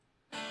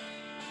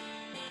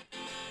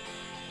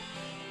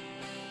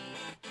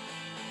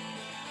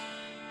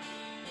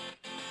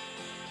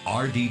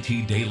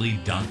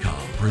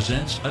RDTDaily.com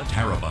presents a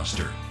Tara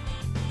Buster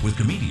with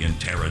comedian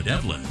Tara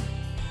Devlin.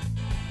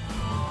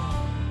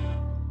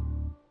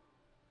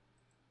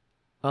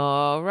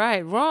 All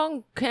right,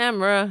 wrong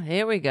camera.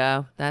 Here we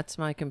go. That's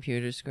my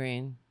computer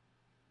screen.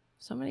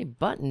 So many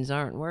buttons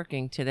aren't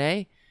working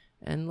today.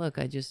 And look,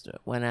 I just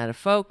went out of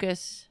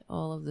focus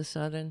all of a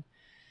sudden.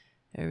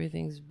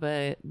 Everything's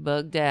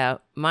bugged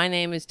out. My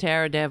name is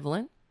Tara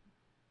Devlin.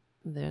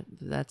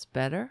 That's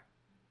better.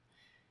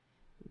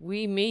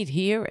 We meet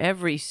here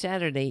every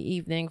Saturday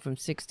evening from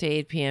 6 to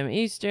 8 p.m.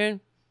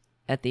 Eastern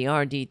at the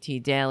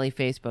RDT Daily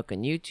Facebook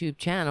and YouTube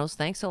channels.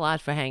 Thanks a lot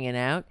for hanging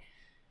out.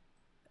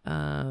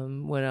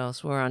 What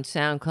else? We're on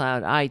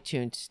SoundCloud,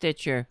 iTunes,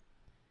 Stitcher.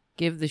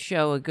 Give the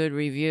show a good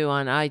review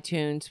on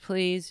iTunes,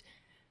 please.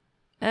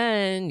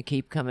 And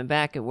keep coming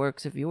back. It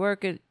works if you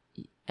work it.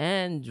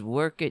 And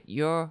work it,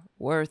 you're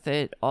worth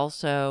it.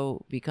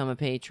 Also, become a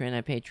patron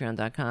at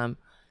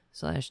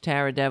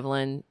patreon.com/Tara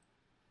Devlin.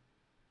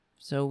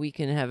 So we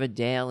can have a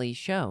daily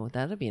show.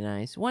 That'd be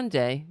nice. One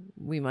day,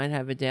 we might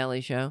have a daily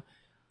show.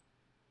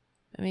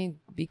 I mean,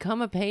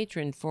 become a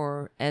patron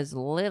for as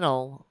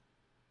little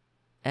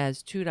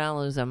as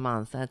 $2 a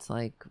month. That's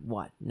like,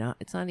 what? No,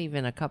 it's not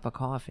even a cup of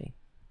coffee.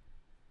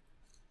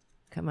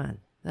 Come on.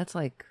 That's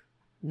like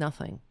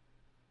nothing.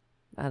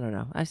 I don't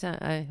know.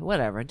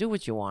 Whatever. Do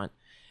what you want.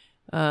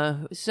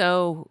 But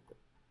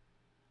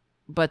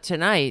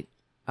tonight,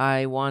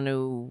 I want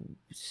to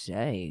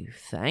say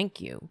thank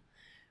you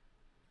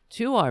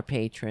to our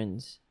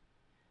patrons.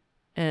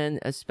 And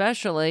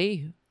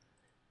especially,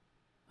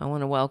 I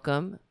want to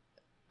welcome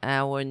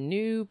our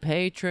new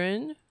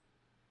patron,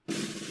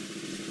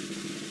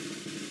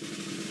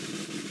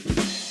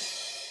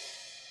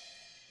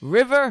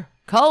 River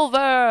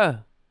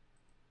Culver.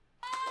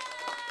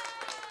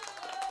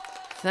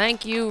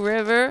 Thank you,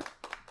 River,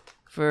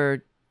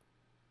 for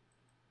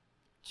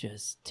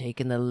just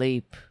taking the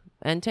leap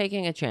and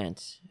taking a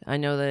chance. I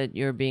know that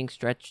you're being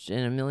stretched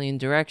in a million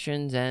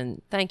directions,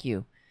 and thank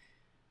you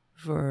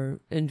for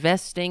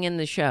investing in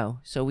the show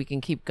so we can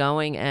keep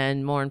going,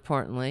 and more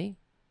importantly,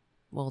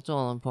 well, it's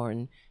all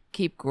important,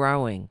 keep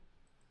growing.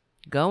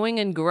 Going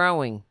and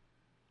growing.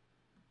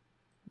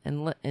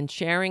 And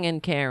sharing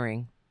and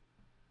caring.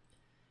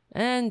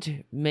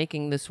 And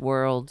making this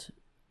world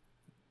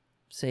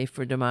safe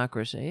for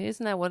democracy.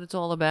 Isn't that what it's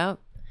all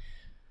about?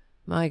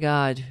 My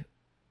God,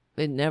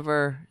 it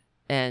never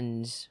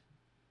ends.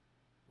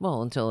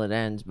 Well, until it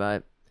ends,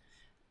 but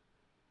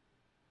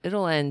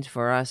it'll end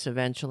for us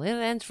eventually. It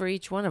ends for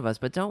each one of us,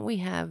 but don't we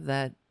have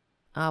that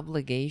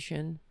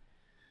obligation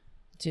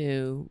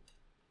to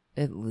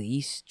at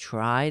least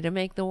try to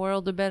make the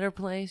world a better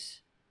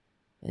place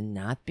and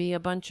not be a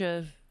bunch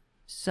of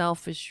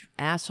selfish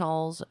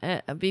assholes?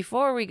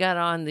 Before we got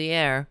on the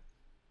air,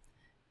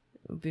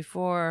 wait,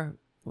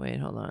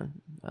 hold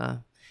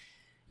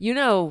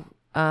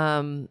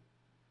on.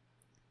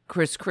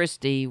 Chris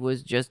Christie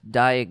was just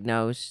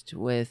diagnosed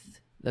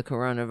with the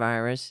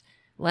coronavirus.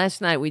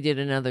 Last night we did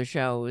another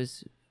show.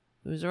 It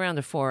was around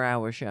a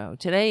 4-hour show.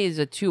 Today is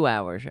a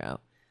 2-hour show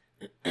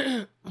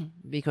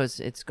because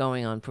it's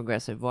going on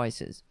Progressive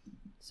Voices.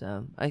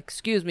 So,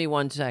 excuse me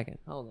 1 second.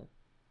 Hold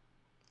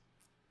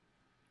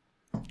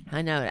on.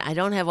 I know I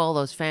don't have all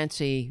those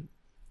fancy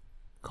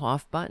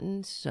cough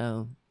buttons,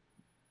 so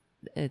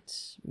it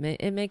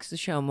makes the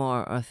show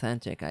more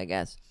authentic, I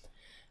guess.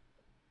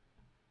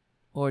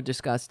 Or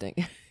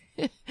disgusting.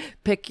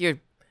 Pick your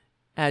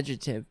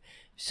adjective.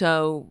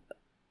 So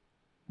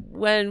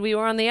when we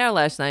were on the air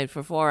last night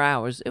for 4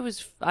 hours,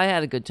 I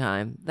had a good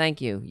time.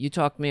 Thank you. You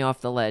talked me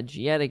off the ledge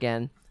yet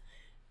again.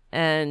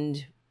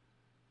 And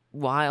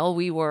while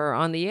we were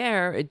on the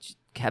air, it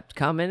kept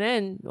coming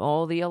in,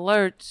 all the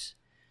alerts.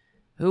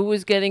 Who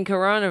was getting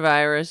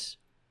coronavirus?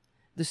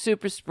 The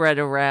super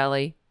spreader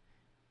rally.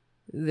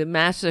 The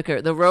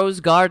massacre, the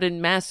Rose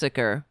Garden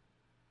massacre,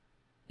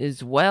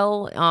 is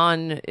well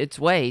on its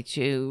way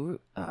to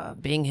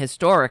being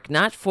historic.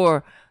 Not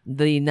for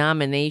the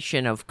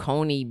nomination of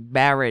Coney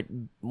Barrett,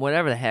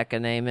 whatever the heck her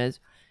name is,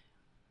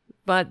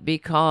 but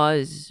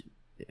because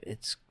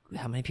it's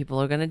how many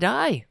people are going to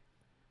die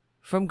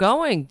from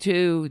going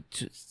to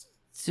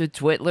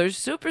Twitler's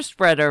super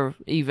spreader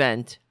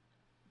event.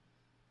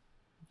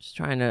 Just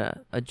trying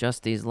to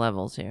adjust these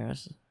levels here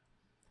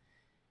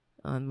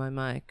on my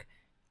mic.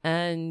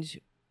 And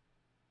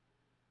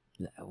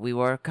we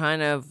were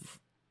kind of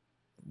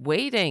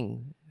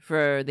waiting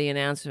for the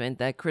announcement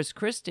that Chris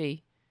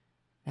Christie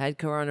had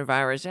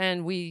coronavirus,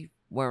 and we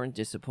weren't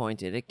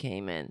disappointed. It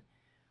came in.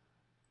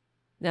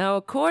 Now,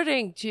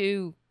 according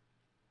to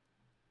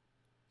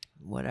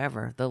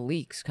the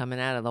leaks coming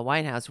out of the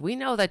White House, we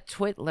know that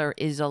Twitler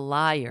is a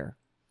liar.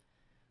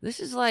 This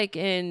is like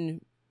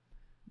in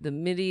the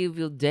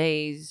medieval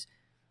days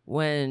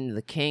when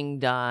the king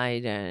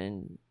died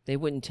and they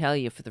wouldn't tell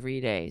you for 3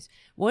 days.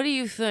 What do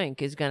you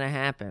think is going to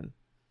happen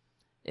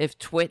if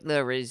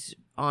Twitler is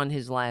on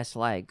his last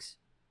legs?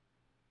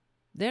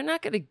 They're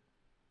not going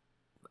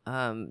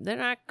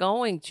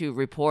to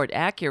report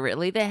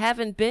accurately. They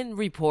haven't been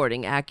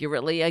reporting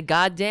accurately a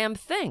goddamn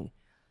thing.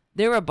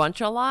 They're a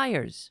bunch of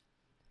liars.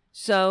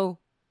 So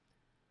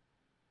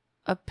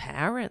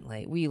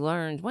apparently we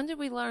learned, when did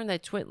we learn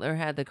that Twitler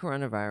had the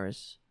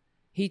coronavirus?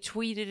 He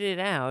tweeted it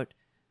out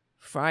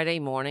Friday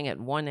morning at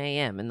 1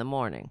 a.m. in the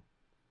morning.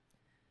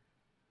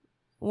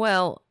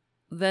 Well,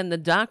 then the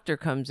doctor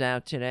comes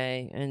out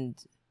today and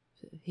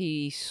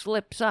he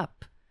slips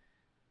up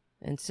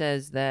and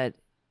says that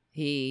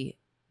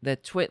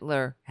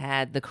Twitler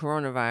had the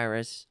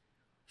coronavirus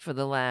for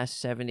the last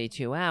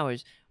 72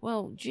 hours.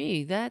 Well,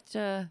 gee,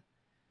 it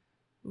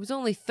was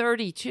only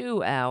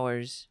 32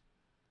 hours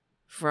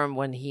from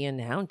when he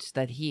announced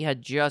that he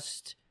had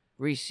just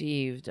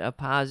received a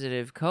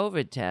positive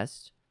COVID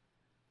test.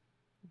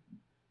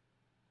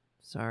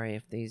 Sorry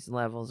if these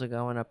levels are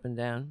going up and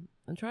down.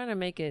 I'm trying to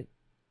make it.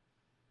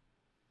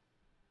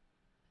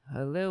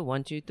 Hello,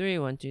 1, 2, 3,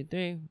 1, 2,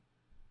 3.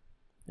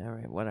 All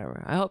right,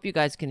 whatever. I hope you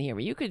guys can hear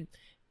me.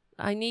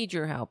 I need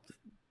your help.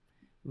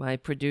 My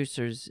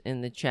producers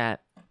in the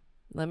chat,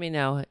 let me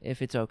know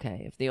if it's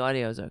okay, if the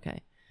audio is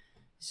okay.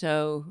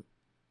 So,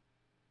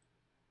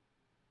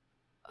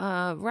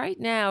 right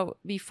now,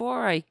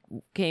 before I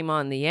came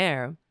on the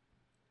air,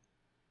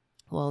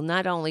 well,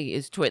 not only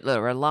is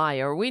Twitler a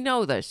liar, we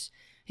know this.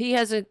 He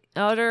has an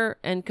utter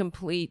and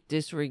complete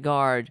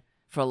disregard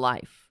for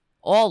life.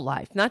 All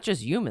life, not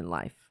just human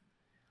life.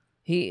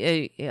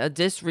 A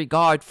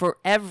disregard for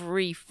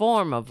every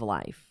form of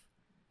life.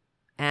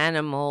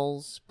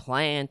 Animals,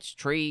 plants,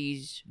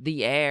 trees,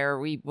 the air.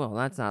 Well,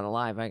 that's not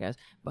alive, I guess.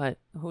 But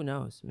who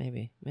knows?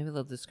 Maybe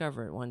they'll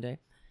discover it one day.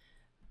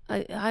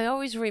 I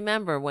always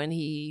remember when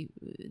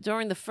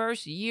during the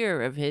first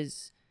year of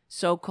his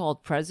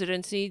so-called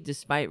presidency,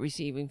 despite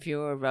receiving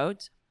fewer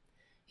votes,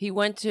 he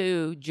went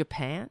to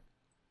Japan.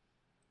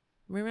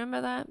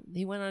 Remember that?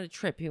 He went on a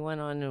trip. He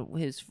went on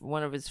his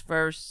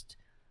first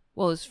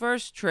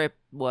trip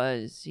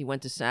was he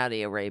went to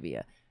Saudi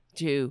Arabia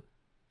to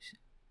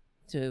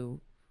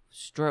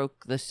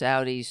stroke the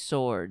Saudis'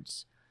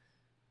 swords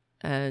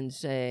and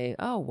say,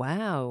 "Oh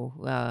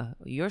wow,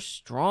 you're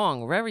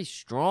strong, very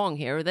strong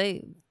here."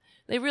 They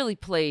really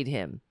played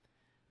him,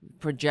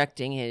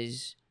 projecting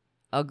his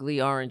ugly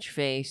orange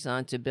face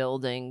onto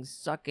buildings,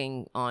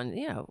 sucking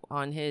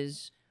on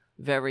his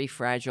very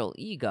fragile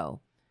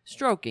ego,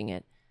 stroking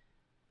it.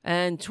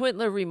 And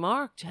Twitler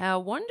remarked how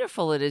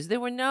wonderful it is. There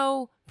were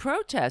no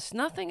protests,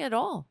 nothing at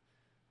all.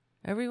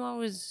 Everyone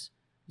was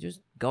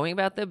just going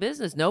about their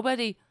business.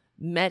 Nobody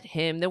met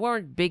him. There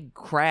weren't big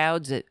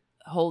crowds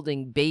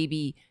holding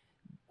baby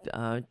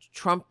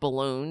Trump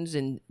balloons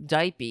and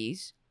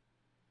diapers,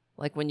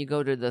 like when you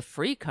go to the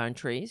free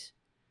countries.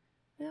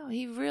 No,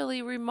 he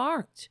really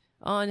remarked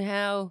on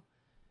how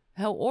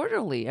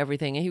orderly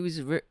everything. He was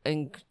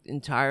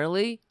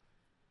entirely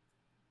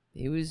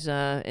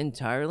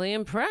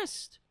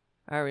impressed.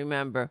 I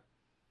remember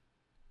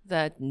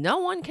that no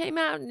one came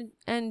out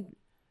and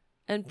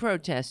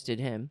protested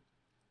him.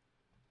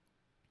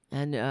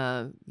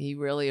 And he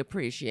really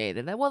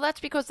appreciated that. Well,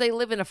 that's because they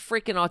live in a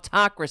freaking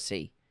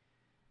autocracy.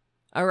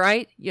 All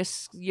right? You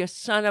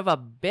son of a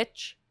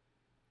bitch.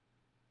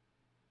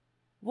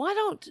 Why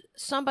don't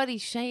somebody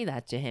say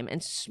that to him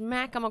and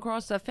smack him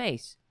across the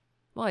face?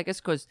 Well, I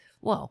guess because,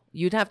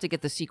 you'd have to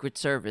get the Secret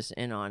Service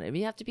in on it.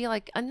 You have to be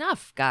like,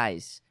 enough,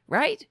 guys,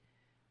 right?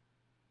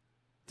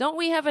 Don't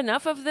we have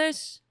enough of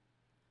this?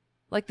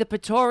 Like the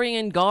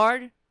Praetorian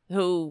Guard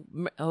who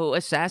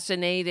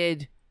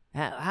assassinated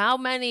how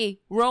many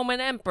Roman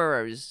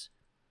emperors?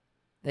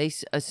 They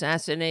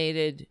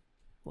assassinated,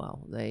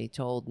 they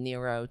told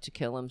Nero to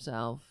kill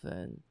himself.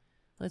 And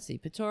let's see,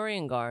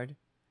 Praetorian Guard.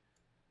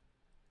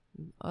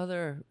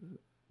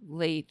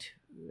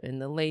 In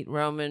the late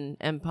Roman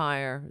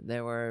Empire,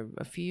 there were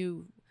a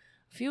few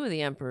of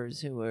the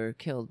emperors who were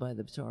killed by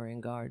the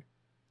Praetorian Guard.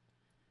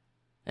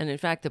 And in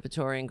fact, the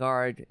Praetorian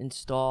Guard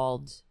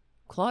installed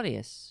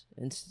Claudius.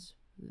 And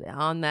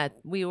on that,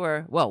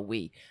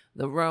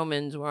 the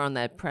Romans were on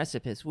that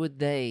precipice. Would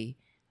they,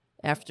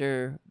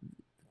 after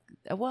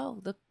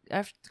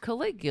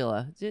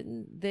Caligula,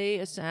 didn't they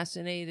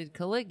assassinated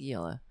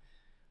Caligula?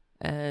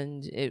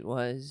 And it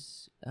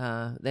was,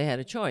 they had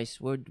a choice.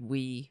 Would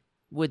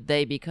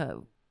they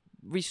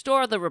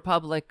restore the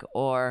Republic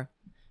or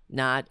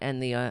not?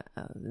 And the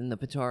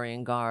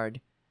Praetorian Guard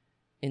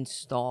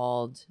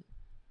installed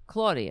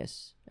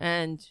Claudius.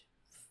 And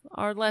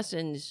our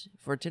lessons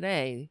for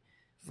today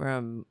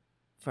from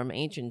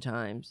ancient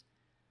times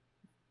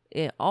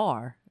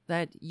are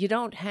that you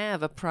don't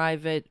have a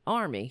private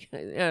army.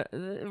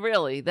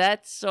 Really,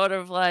 that's sort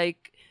of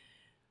like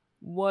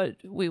what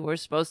we were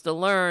supposed to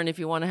learn if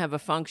you want to have a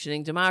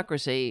functioning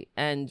democracy,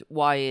 and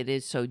why it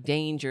is so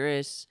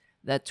dangerous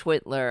that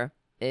Twitler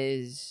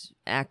is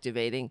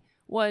activating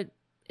what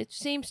it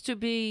seems to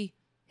be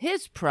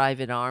his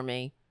private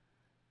army,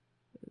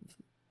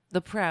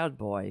 the Proud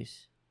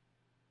Boys,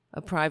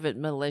 a private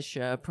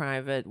militia, a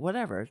private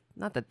whatever.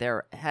 Not that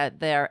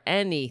they're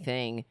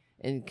anything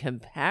in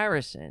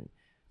comparison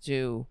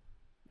to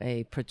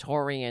a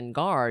Praetorian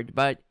Guard,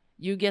 but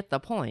you get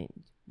the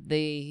point.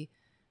 The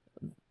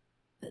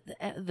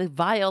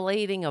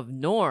violating of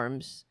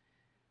norms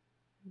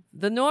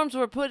The norms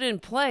were put in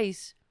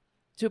place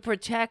to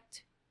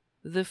protect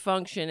the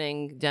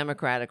functioning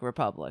democratic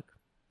republic.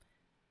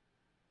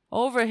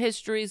 Over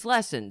history's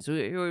lessons.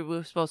 We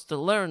were supposed to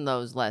learn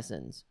those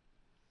lessons.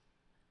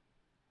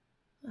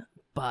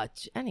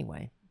 But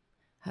anyway,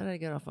 how did I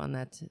get off on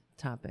that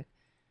topic?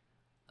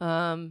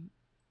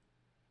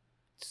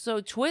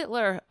 So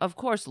Twitler, of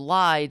course,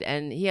 lied,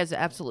 and he has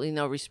absolutely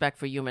no respect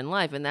for human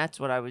life, and that's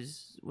what I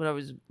was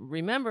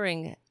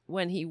remembering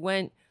when he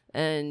went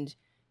and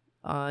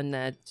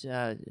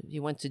he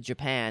went to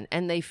Japan,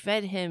 and they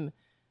fed him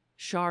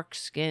shark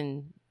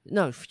fin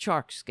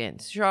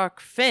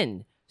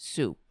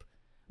soup,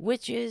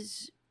 which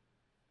is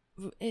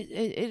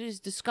it is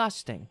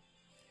disgusting.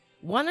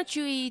 Why don't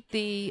you eat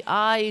the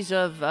eyes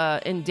of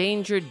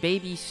endangered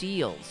baby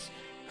seals?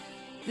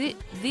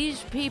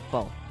 These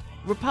people.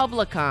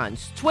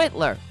 Republicans,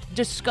 Twitler,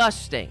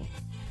 disgusting.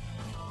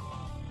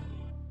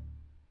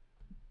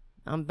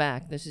 I'm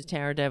back. This is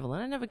Tara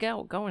Devlin. I never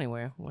go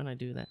anywhere when I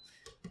do that.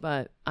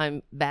 But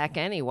I'm back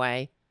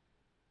anyway.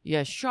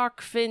 Yeah, shark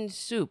fin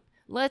soup.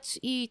 Let's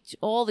eat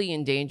all the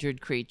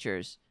endangered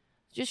creatures.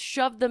 Just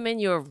shove them in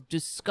your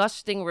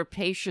disgusting,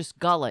 rapacious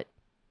gullet.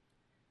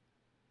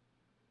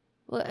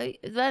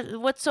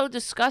 What's so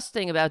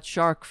disgusting about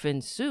shark fin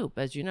soup,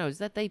 as you know, is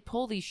that they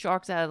pull these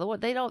sharks out of the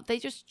water. They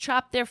just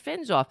chop their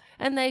fins off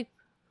and they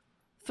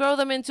throw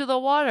them into the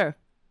water.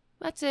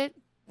 That's it.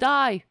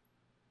 Die.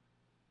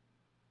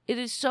 It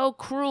is so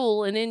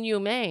cruel and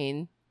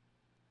inhumane.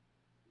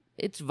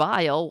 It's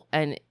vile,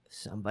 and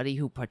somebody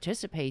who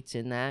participates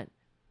in that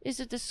is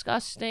a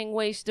disgusting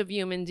waste of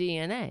human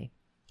DNA.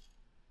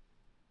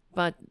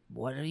 But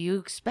what do you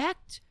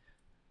expect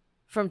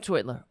from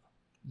Twitler?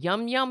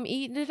 Yum yum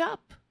eating it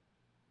up.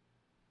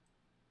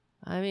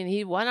 I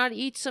mean, why not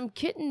eat some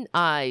kitten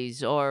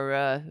eyes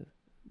or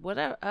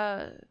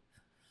whatever,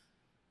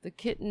 the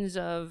kittens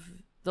of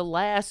the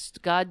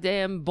last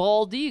goddamn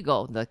bald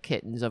eagle, the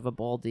kittens of a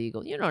bald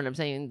eagle. You know what I'm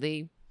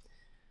saying?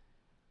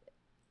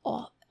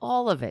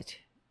 All of it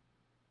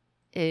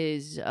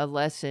is a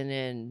lesson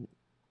in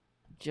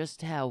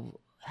just how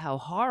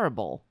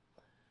horrible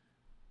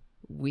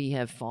we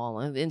have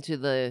fallen into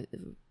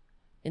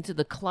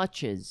the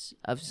clutches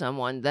of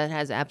someone that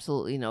has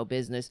absolutely no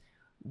business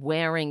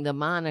wearing the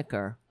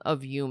moniker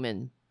of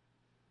human,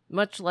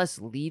 much less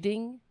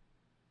leading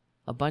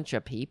a bunch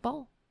of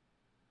people,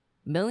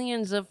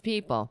 millions of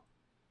people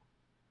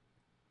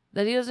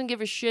that he doesn't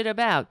give a shit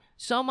about.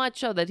 So much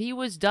so that he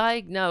was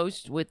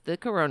diagnosed with the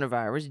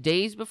coronavirus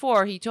days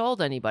before he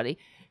told anybody.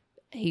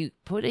 He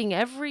putting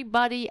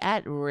everybody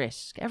at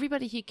risk,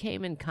 everybody he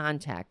came in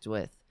contact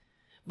with.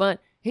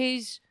 But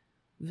he's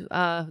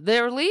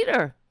their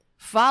leader.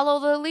 Follow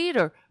the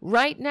leader.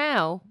 Right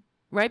now,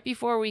 right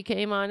before we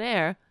came on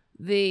air,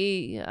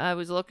 I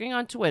was looking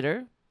on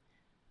Twitter,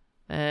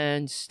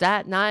 and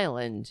Staten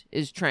Island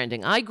is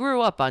trending. I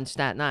grew up on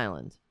Staten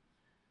Island.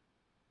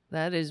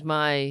 That is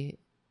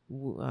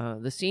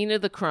the scene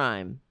of the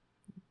crime.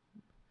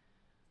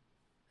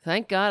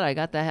 Thank God I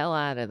got the hell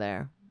out of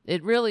there.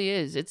 It really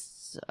is.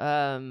 It's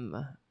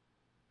the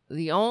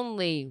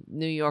only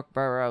New York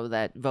borough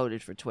that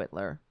voted for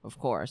Twitler, of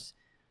course.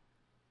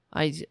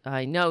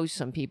 I know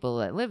some people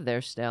that live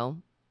there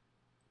still,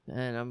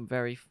 and I'm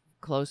very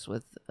close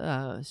with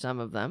some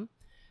of them,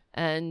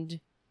 and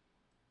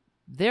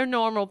they're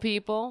normal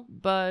people.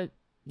 But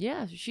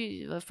yeah,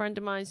 a friend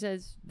of mine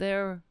says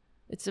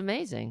it's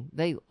amazing.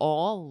 They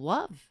all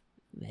love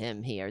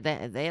him here.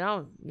 They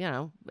don't,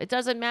 it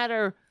doesn't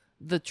matter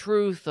the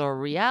truth or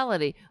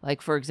reality.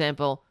 Like, for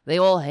example, they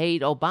all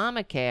hate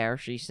Obamacare,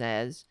 she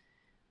says.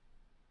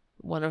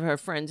 One of her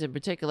friends in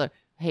particular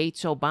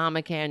hates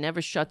Obamacare,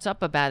 never shuts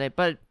up about it,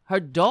 but her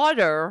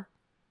daughter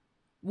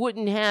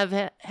wouldn't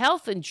have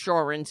health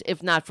insurance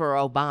if not for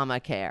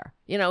Obamacare.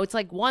 It's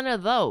like one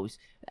of those.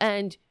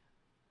 And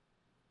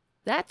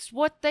that's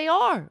what they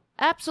are.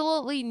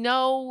 Absolutely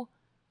no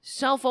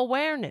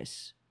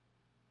self-awareness.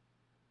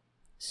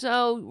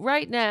 So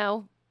right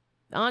now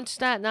on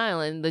Staten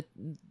Island,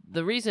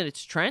 the reason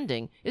it's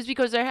trending is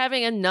because they're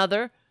having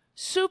another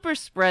super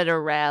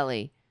spreader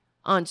rally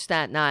on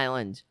Staten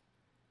Island.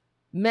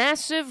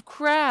 Massive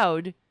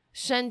crowd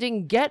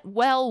sending get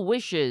well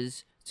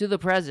wishes to the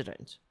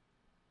president,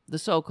 the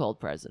so-called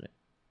president.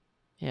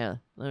 Yeah,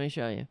 let me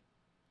show you.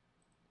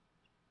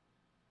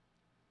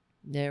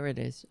 There it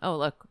is. Oh,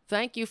 look.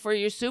 Thank you for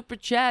your super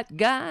chat,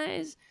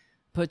 guys.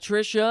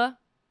 Patricia,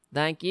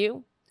 thank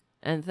you.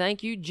 And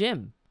thank you,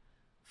 Jim,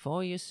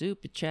 for your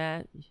super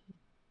chat.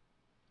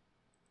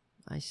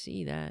 I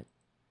see that.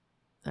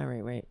 All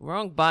right, wait.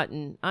 Wrong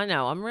button. I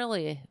know. I'm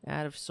really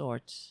out of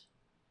sorts.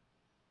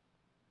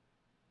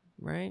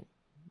 Right?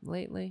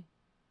 Lately?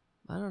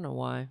 I don't know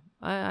why.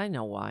 I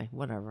know why.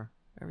 Whatever.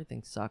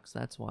 Everything sucks.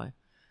 That's why.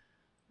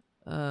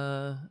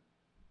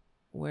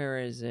 Where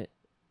is it?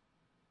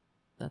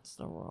 That's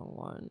the wrong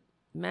one.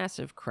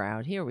 Massive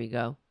crowd. Here we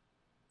go.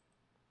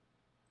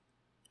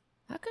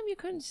 How come you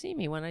couldn't see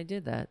me when I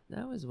did that?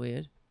 That was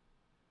weird.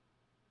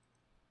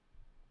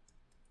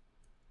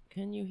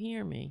 Can you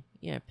hear me?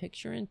 Yeah,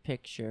 picture in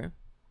picture.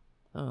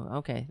 Oh,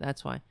 okay.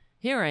 That's why.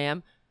 Here I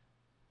am.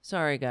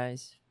 Sorry,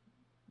 guys.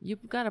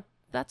 You've got to...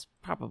 That's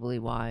probably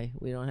why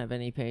we don't have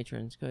any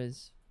patrons,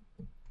 because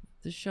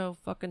this show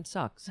fucking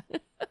sucks.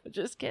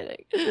 Just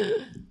kidding.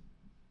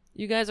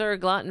 You guys are a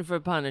glutton for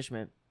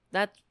punishment.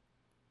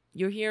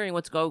 You're hearing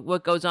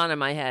what goes on in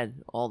my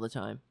head all the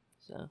time.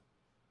 So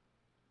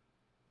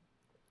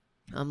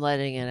I'm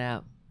letting it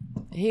out.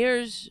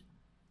 Here's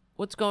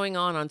what's going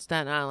on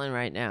Staten Island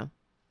right now.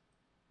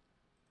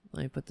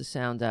 Let me put the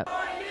sound up.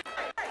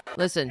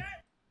 Listen.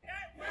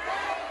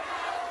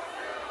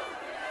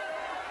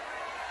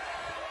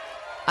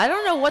 I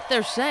don't know what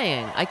they're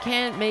saying. I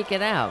can't make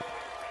it out.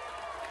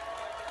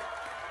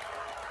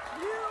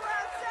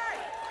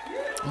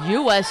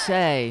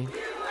 USA.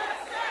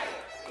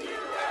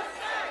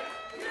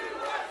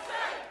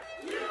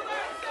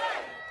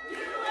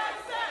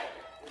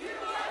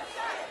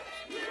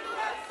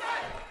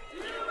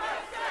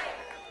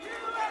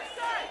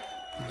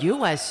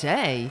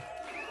 USA?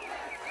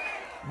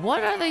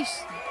 What are they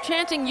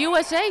chanting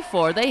USA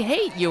for? They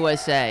hate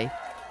USA.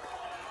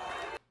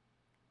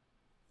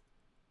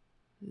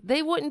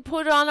 They wouldn't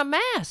put on a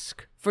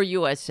mask for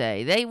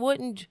USA. They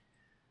wouldn't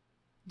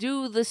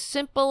do the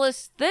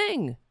simplest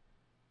thing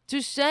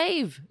to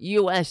save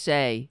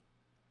USA.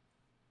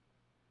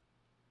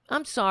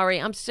 I'm sorry,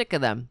 I'm sick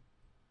of them.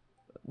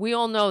 We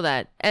all know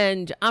that.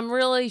 And I'm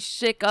really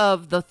sick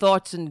of the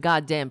thoughts and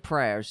goddamn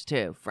prayers,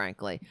 too,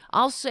 frankly.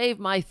 I'll save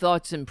my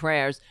thoughts and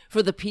prayers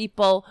for the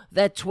people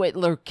that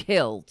Twitler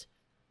killed.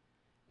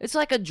 It's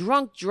like a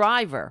drunk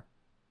driver.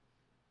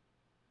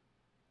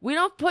 We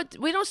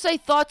don't say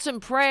thoughts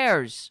and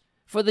prayers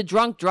for the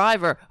drunk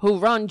driver who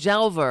runs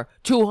over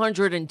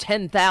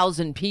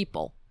 210,000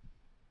 people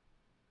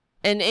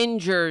and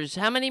injures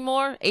how many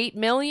more? 8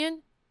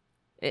 million?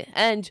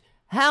 And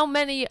how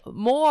many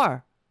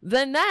more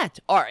than that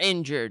are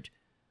injured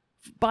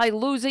by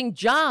losing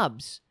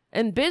jobs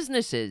and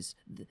businesses?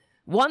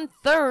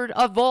 1/3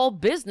 of all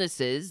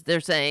businesses,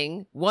 they're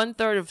saying,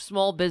 1/3 of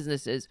small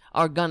businesses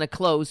are going to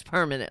close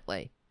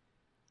permanently.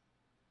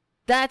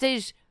 That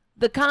is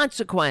the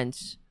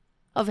consequence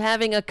of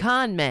having a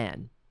con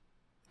man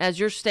as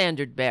your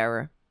standard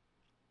bearer.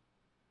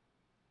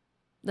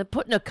 They're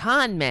putting a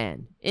con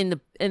man in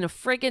a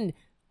friggin'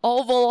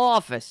 Oval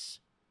Office.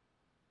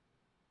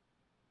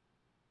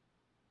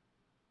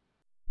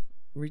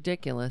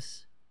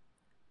 Ridiculous.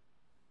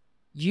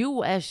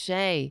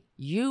 USA.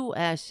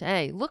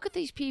 Look at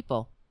these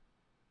people.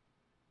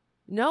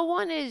 No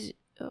one is...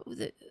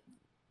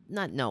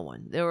 Not no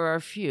one. There are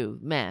a few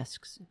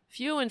masks.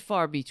 Few and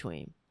far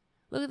between.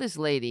 Look at this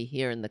lady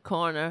here in the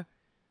corner.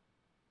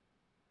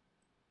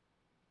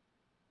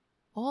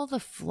 All the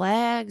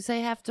flags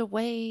they have to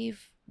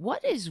wave.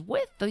 What is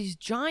with these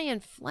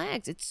giant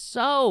flags? It's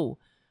so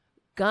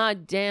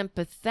goddamn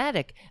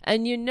pathetic.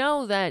 And you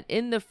know that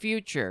in the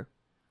future,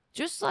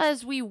 just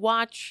as we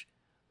watch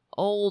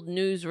old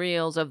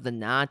newsreels of the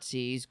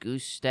Nazis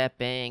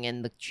goose-stepping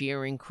and the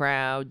cheering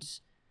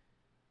crowds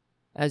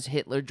as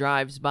Hitler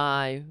drives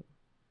by,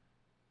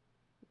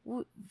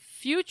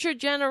 future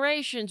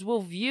generations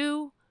will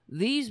view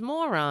these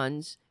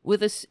morons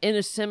in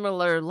a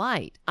similar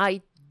light.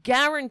 I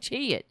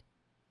guarantee it.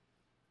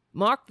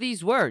 Mark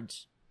these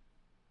words.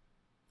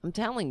 I'm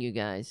telling you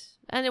guys.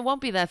 And it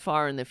won't be that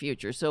far in the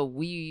future, so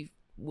we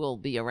will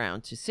be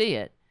around to see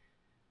it.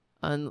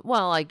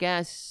 Well, I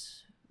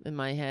guess in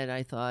my head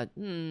I thought,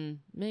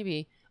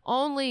 maybe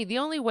the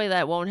only way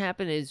that won't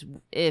happen is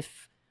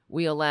if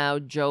we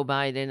allowed Joe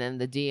Biden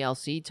and the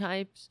DLC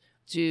types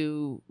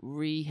to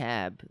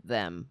rehab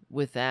them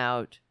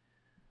without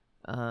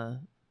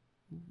them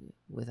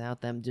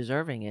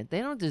deserving it. They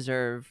don't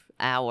deserve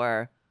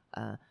our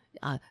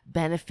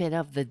benefit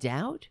of the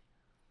doubt.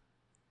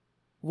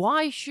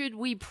 Why should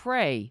we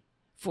pray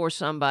for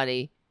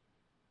somebody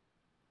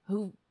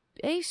who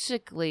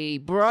basically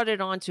brought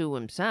it onto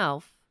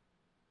himself?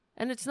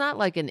 And it's not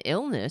like an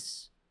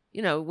illness.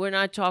 You know, we're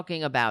not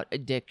talking about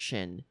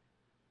addiction,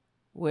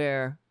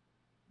 where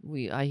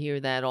I hear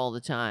that all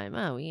the time.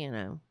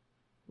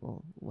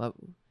 Oh, well,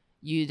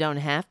 you don't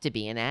have to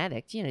be an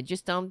addict.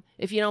 Just don't.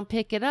 If you don't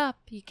pick it up,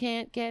 you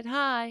can't get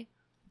high.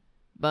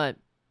 But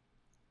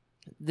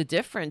the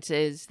difference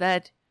is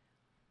that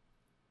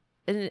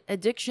an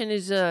addiction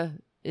is a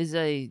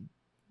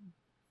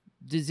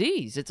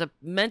disease. It's a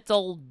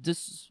mental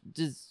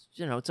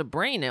it's a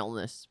brain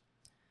illness.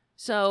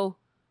 So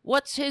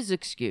what's his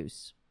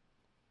excuse?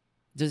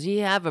 Does he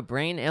have a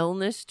brain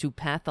illness to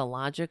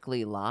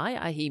pathologically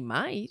lie? He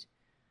might.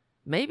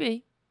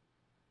 Maybe.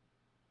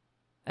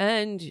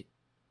 And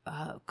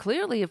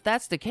clearly, if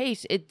that's the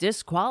case, it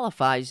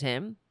disqualifies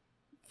him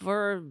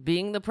for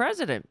being the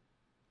president.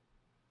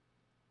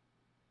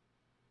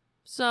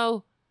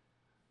 So,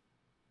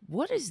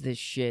 what is this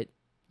shit?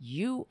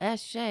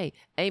 USA.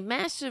 A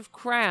massive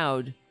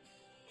crowd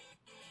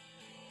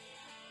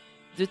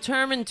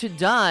determined to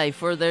die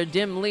for their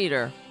dim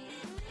leader.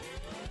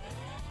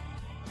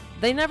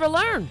 They never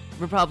learn,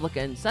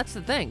 Republicans. That's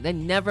the thing. They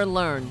never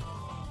learn.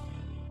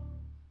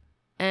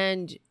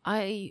 And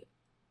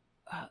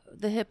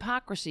the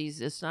hypocrisy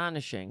is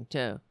astonishing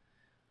too.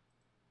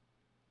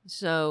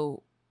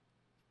 So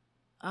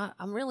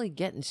I'm really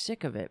getting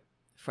sick of it,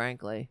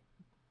 frankly.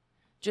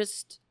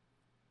 Just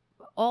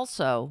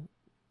also,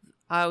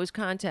 I was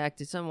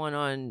contacted someone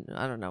on,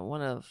 I don't know,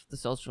 one of the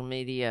social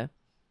media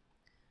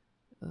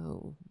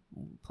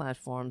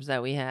platforms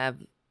that we have.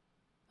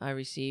 I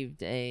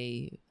received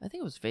I think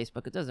it was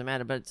Facebook, it doesn't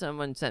matter, but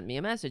someone sent me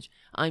a message.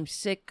 I'm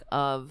sick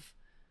of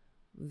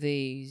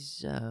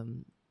these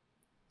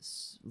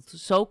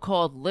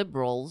so-called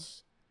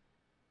liberals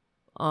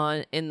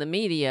in the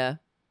media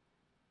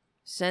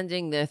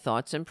sending their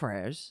thoughts and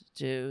prayers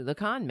to the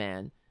con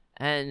man.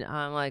 And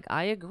I'm like,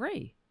 I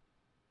agree.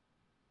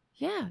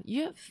 Yeah,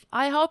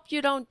 I hope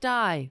you don't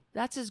die.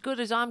 That's as good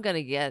as I'm going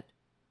to get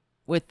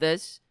with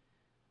this.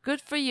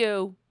 Good for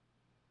you.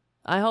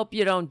 I hope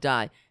you don't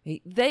die.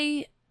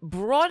 They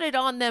brought it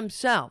on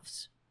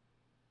themselves.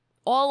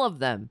 All of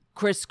them.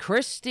 Chris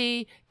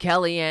Christie,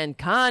 Kellyanne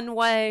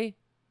Conway,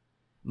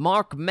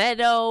 Mark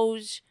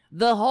Meadows,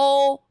 the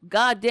whole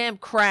goddamn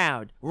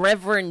crowd.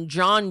 Reverend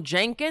John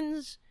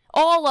Jenkins,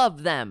 all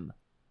of them.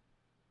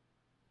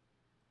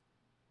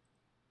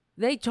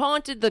 They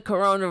taunted the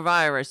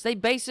coronavirus. They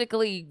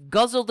basically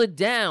guzzled it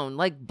down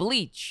like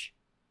bleach.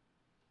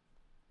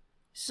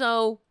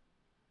 So,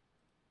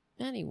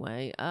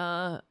 anyway,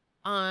 I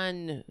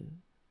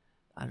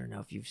don't know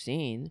if you've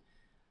seen,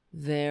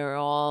 they're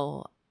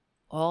all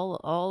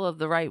of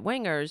the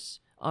right-wingers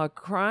are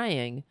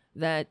crying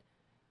that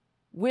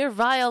we're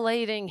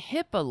violating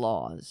HIPAA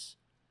laws.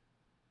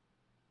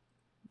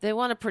 They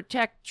want to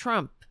protect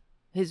Trump,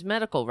 his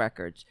medical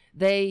records.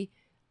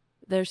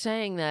 They're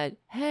saying that,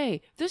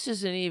 hey, this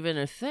isn't even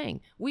a thing.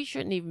 We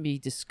shouldn't even be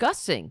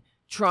discussing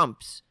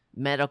Trump's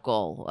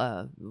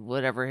medical,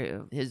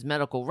 whatever, his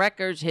medical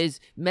records, his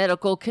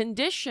medical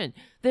condition.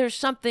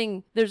 There's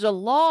a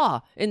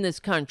law in this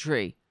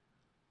country.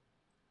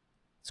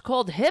 It's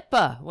called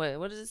HIPAA. Wait,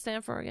 what does it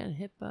stand for again?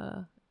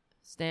 HIPAA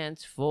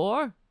stands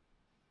for?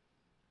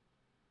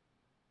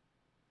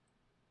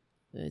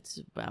 It's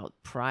about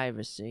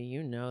privacy.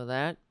 You know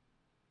that.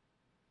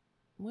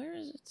 Where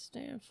does it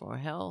stand for?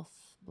 Health,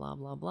 blah,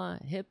 blah, blah.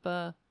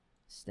 HIPAA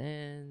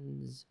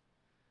stands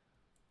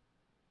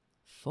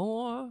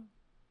for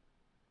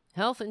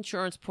Health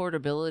Insurance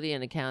Portability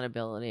and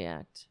Accountability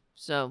Act.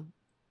 So,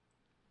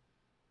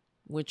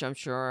 which I'm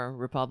sure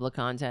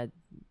Republicans had.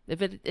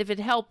 If it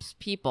helps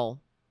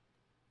people,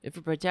 if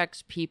it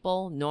protects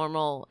people,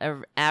 normal,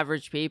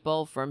 average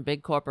people from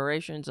big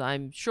corporations,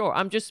 I'm sure.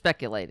 I'm just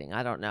speculating.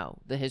 I don't know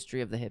the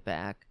history of the HIPAA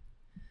Act.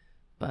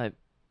 But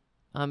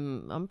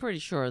I'm pretty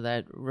sure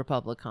that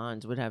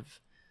Republicans would have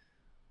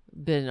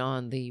been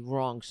on the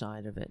wrong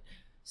side of it.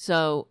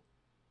 So,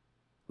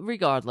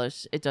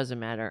 regardless, it doesn't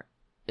matter.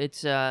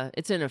 It's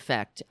in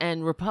effect,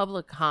 and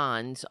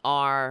Republicans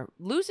are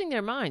losing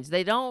their minds.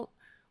 They don't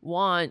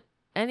want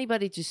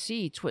anybody to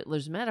see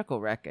Twitler's medical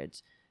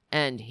records.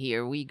 And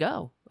here we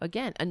go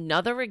again,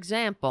 another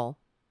example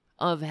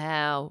of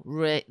how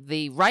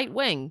the right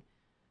wing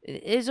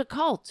is a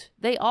cult.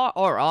 They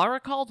are a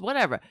cult,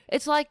 whatever.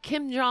 It's like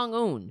Kim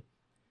Jong-un.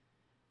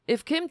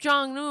 If Kim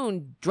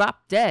Jong-un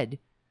dropped dead,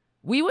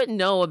 we wouldn't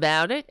know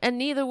about it, and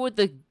neither would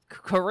the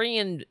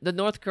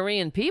North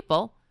Korean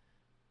people.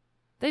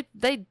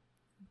 They'd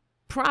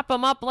prop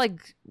him up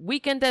like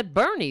Weekend at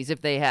Bernie's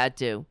if they had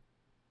to,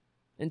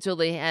 until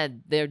they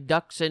had their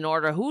ducks in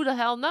order. Who the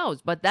hell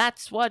knows? But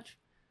that's what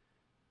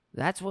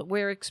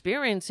we're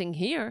experiencing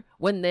here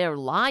when they're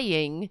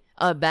lying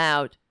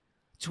about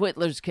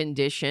Twitler's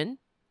condition,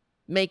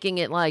 making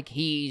it like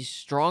he's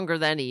stronger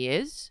than he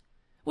is,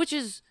 which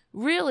is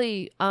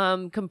really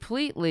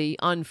completely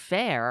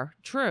unfair.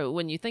 True,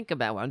 when you think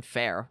about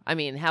unfair. I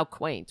mean, how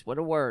quaint. What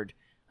a word.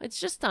 It's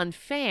just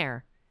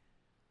unfair.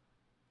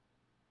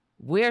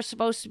 We're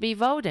supposed to be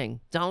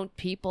voting. Don't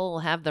people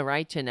have the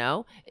right to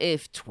know?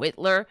 If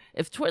Twitler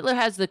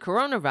has the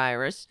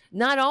coronavirus,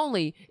 not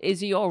only is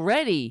he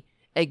already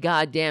a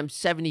goddamn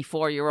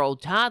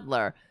 74-year-old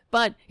toddler,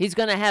 but he's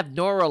going to have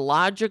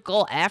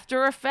neurological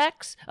after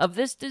effects of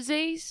this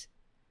disease?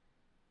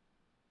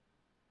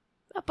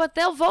 But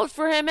they'll vote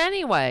for him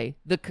anyway,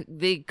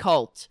 the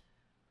cult.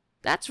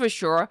 That's for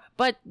sure.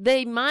 But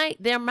there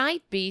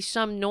might be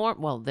some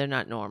well, they're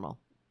not normal.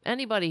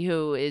 Anybody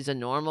who is a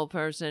normal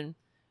person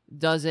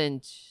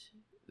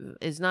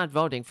is not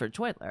voting for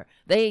Twitler.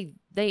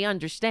 They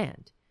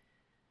understand.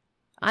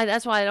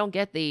 That's why I don't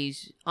get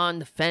these on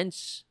the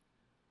fence,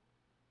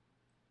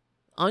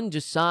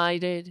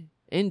 undecided,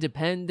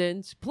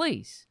 independents,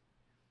 please.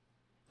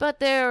 But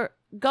they're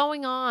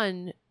going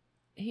on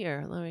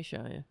here. Let me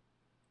show you.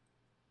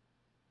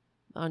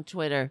 On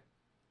Twitter.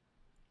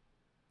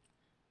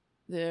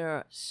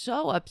 They're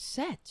so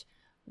upset.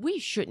 We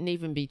shouldn't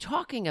even be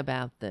talking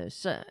about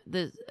this.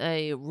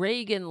 A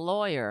Reagan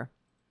lawyer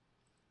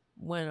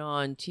went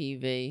on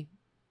TV.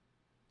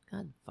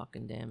 God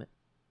fucking damn it.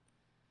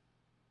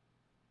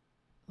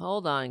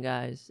 Hold on,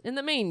 guys. In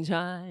the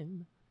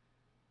meantime,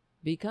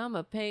 become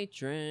a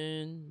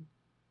patron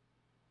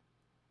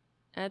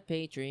at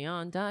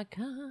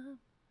patreon.com.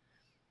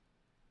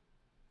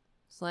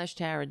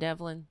 /Tara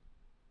Devlin.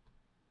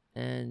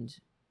 And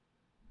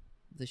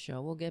the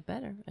show will get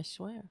better, I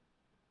swear.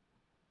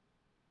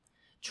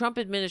 Trump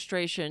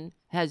administration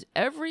has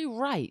every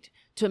right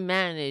to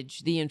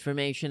manage the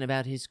information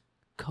about his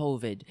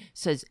COVID,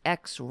 says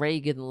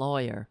ex-Reagan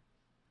lawyer.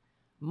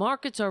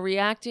 Markets are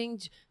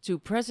reacting to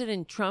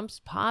President Trump's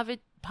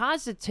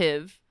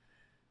positive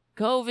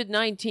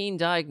COVID-19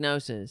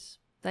 diagnosis.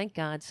 Thank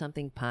God,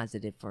 something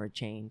positive for a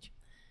change.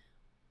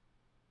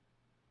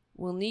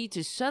 We'll need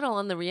to settle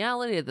on the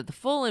reality that the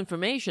full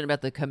information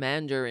about the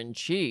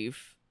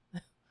commander-in-chief.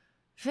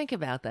 Think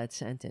about that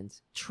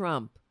sentence.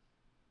 Trump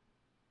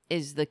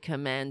is the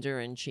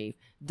commander-in-chief.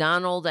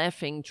 Donald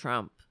effing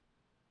Trump,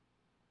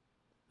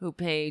 who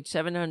paid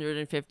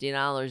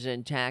 $750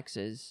 in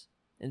taxes,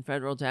 in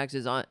federal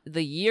taxes, on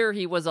the year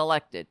he was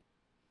elected,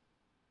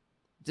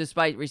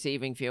 despite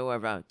receiving fewer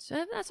votes.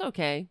 And that's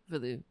okay for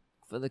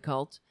the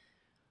cult.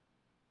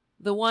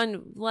 The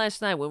one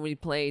last night when we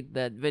played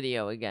that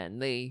video again,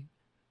 the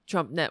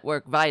Trump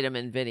Network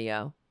vitamin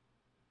video.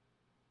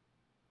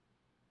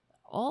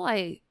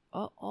 The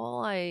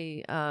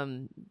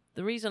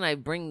reason I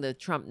bring the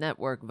Trump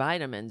Network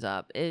vitamins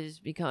up is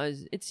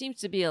because it seems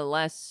to be a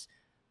less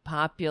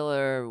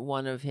popular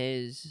one of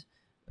his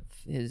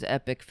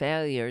epic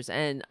failures,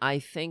 and I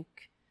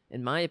think,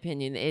 in my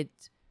opinion,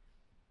 it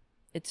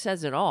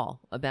says it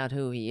all about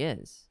who he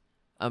is.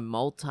 A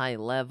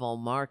multi-level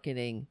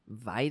marketing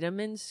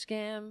vitamin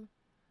scam,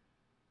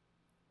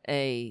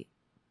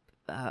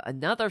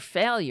 another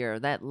failure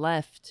that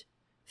left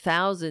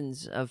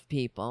thousands of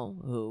people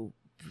who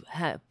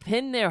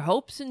pinned their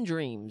hopes and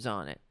dreams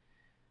on it,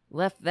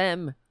 left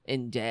them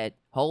in debt,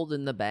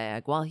 holding the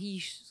bag, while he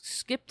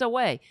skipped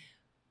away,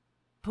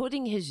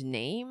 putting his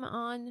name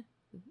on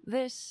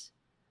this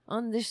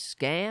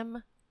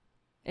scam,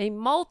 a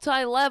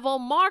multi-level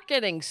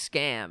marketing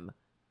scam.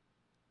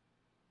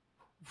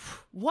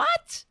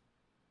 What?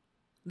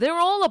 They're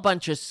all a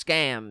bunch of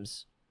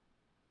scams.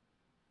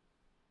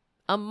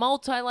 A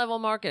multi-level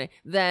marketing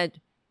that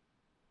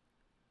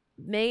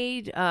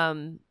made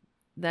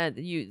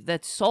that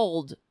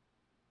sold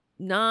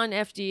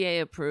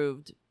non-FDA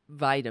approved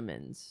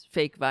vitamins,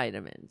 fake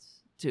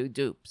vitamins, to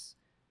dupes.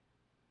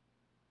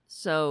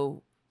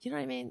 So, you know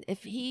what I mean?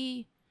 If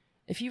he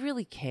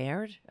really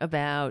cared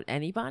about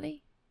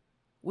anybody,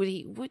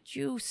 would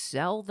you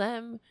sell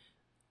them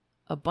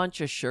a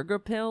bunch of sugar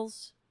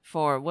pills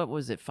for, what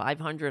was it,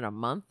 $500 a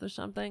month or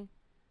something?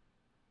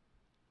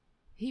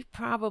 He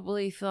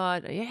probably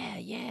thought,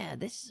 yeah,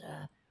 this is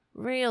a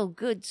real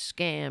good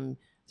scam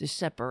to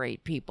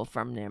separate people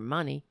from their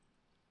money.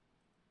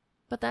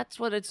 But that's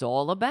what it's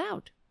all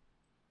about.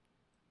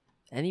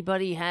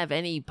 Anybody have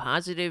any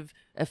positive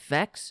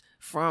effects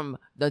from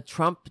the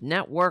Trump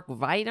Network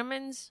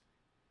vitamins?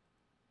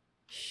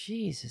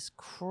 Jesus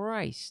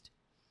Christ.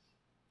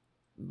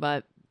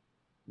 But,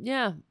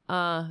 yeah,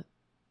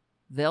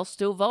 they'll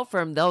still vote for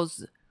him.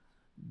 Those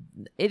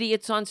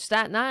idiots on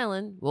Staten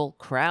Island will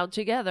crowd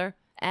together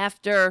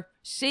after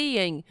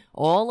seeing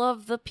all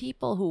of the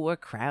people who were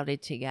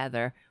crowded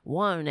together,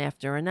 one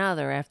after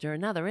another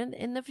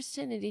in the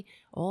vicinity,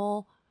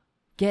 all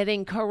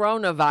getting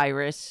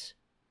coronavirus.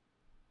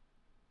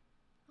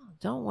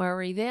 Don't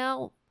worry,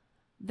 they'll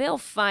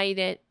fight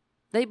it.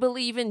 They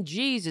believe in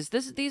Jesus.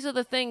 These are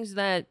the things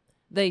that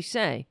they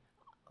say.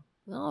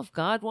 Well, if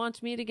God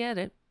wants me to get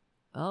it,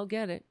 I'll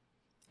get it.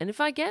 And if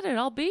I get it,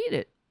 I'll beat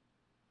it.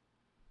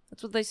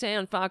 That's what they say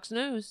on Fox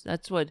News.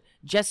 That's what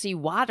Jesse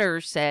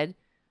Waters said.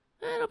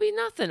 It'll be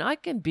nothing. I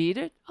can beat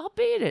it. I'll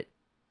beat it.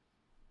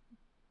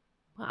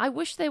 I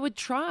wish they would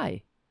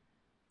try.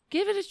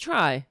 Give it a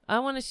try. I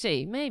want to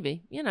see.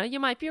 Maybe. You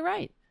might be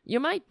right. You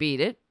might beat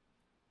it.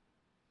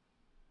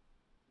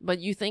 But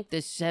you think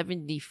this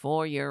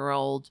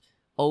 74-year-old,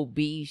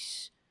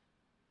 obese,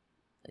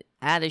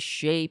 out of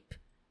shape,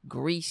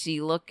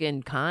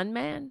 greasy-looking con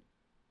man?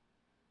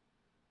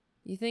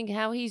 You think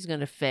how he's going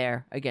to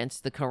fare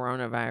against the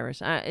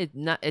coronavirus?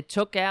 It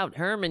took out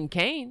Herman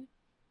Cain.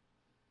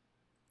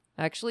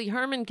 Actually,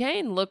 Herman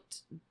Cain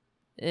looked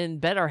in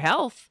better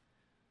health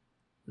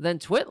than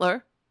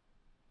Twitler.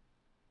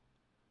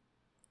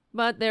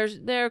 But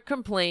they're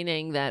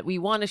complaining that we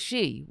want to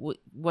see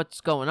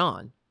what's going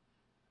on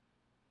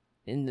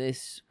in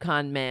this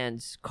con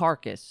man's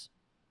carcass.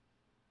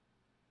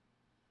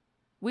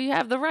 We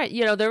have the right.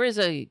 There is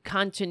a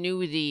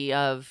continuity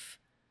of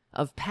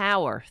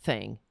power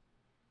thing.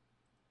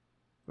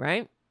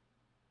 Right?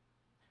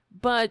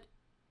 But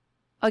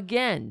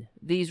again,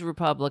 these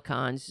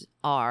Republicans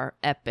are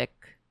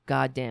epic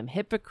goddamn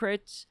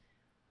hypocrites.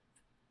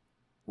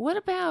 What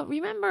about,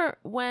 remember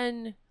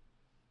when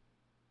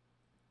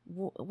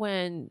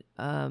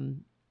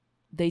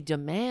they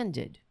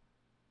demanded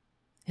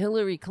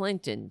Hillary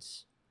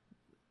Clinton's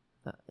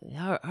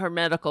her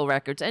medical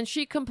records, and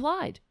she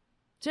complied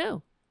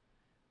too.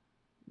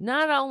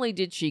 Not only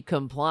did she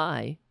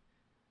comply,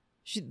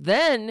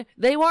 then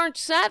they weren't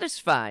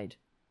satisfied.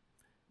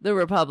 The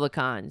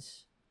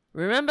Republicans.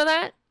 Remember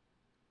that?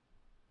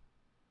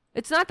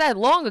 It's not that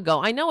long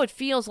ago. I know it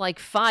feels like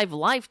 5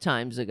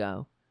 lifetimes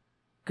ago.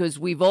 because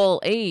we've all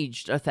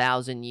aged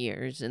 1,000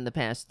 years in the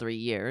past 3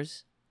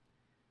 years.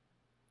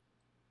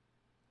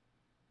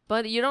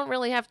 But you don't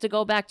really have to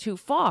go back too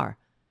far.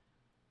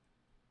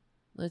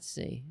 Let's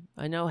see.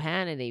 I know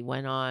Hannity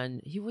went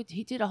on.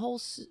 He did a whole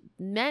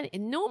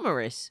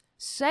numerous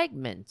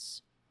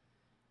segments.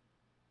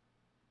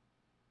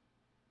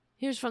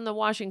 Here's from the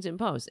Washington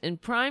Post. In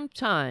prime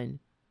time,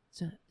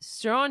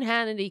 Sean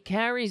Hannity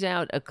carries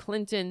out a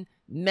Clinton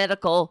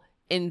medical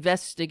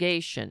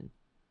investigation.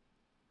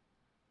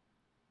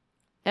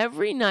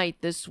 Every night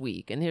this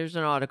week, and here's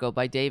an article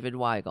by David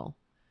Weigel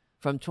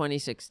from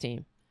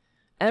 2016.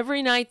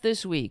 Every night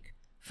this week,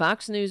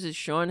 Fox News'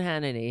 Sean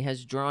Hannity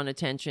has drawn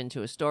attention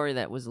to a story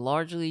that was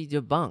largely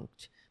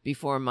debunked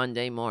before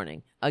Monday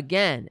morning.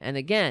 Again and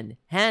again,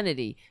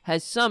 Hannity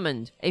has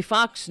summoned a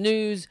Fox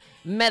News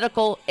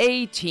medical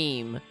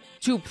A-team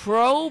to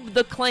probe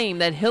the claim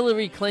that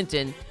Hillary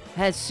Clinton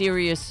has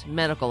serious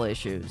medical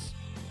issues.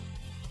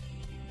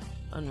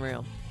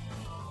 Unreal.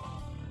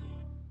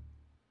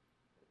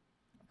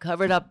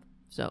 Covered up,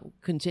 so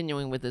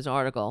continuing with this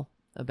article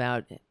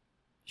about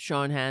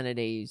Sean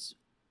Hannity's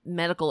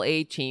medical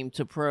aid team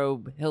to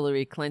probe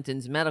Hillary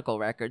Clinton's medical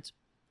records,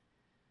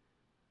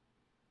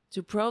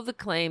 to probe the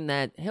claim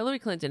that Hillary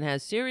Clinton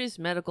has serious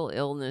medical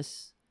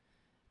illness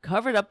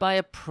covered up by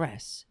a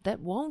press that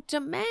won't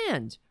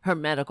demand her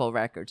medical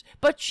records.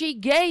 But she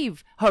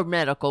gave her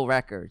medical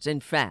records,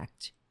 in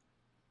fact.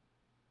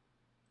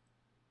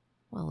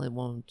 Well, it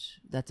won't.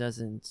 That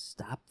doesn't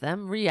stop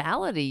them.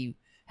 Reality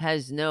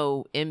has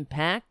no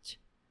impact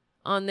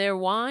on their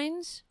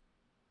whines.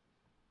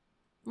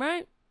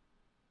 Right?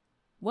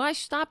 Why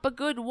stop a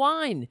good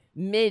whine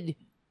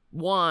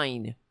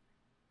mid-whine?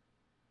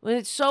 When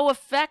it's so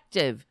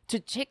effective to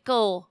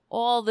tickle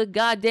all the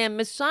goddamn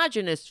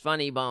misogynist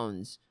funny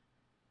bones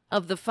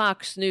of the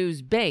Fox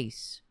News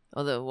base,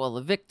 or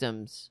the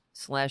victims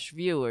 /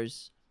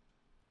 viewers.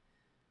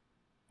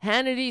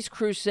 Hannity's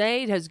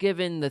crusade has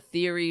given the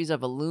theories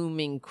of a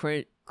looming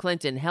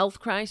Clinton health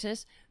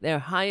crisis their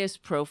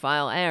highest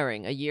profile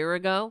airing. A year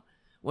ago,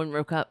 when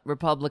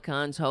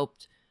Republicans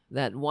hoped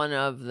that one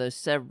of the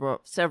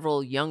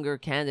several younger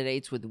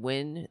candidates would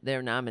win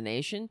their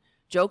nomination,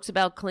 jokes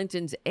about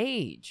Clinton's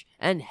age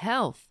and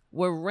health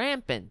were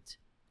rampant.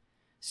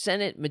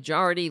 Senate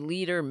Majority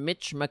Leader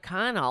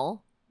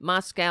Moscow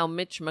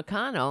Mitch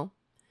McConnell,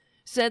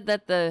 said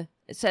at a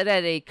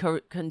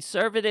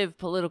conservative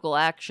political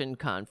action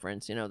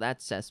conference,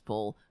 that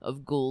cesspool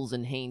of ghouls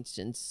and haints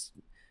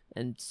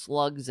and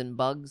slugs and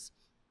bugs,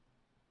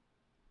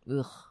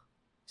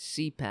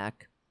 CPAC,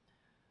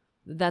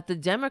 that the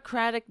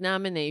Democratic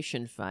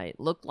nomination fight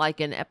looked like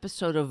an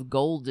episode of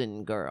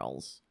Golden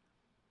Girls.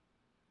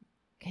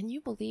 Can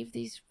you believe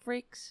these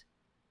freaks?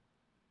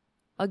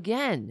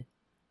 Again,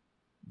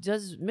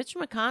 does Mitch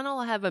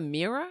McConnell have a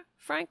mirror,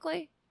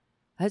 frankly?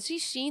 Has he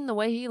seen the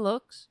way he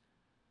looks?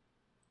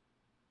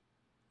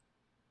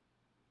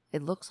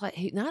 It looks like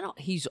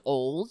he's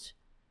old,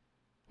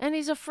 and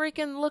he's a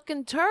freaking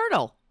looking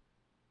turtle.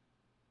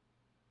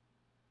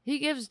 He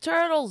gives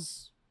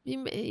turtles,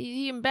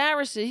 he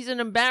embarrasses, he's an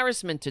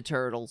embarrassment to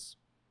turtles.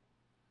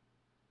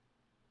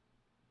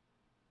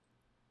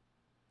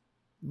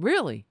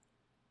 Really?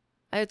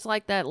 It's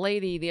like that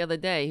lady the other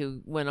day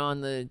who went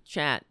on the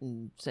chat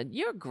and said,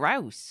 "You're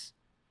gross."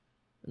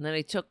 And then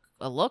I took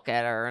a look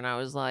at her and I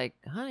was like,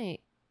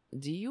 "Honey,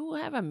 do you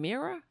have a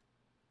mirror?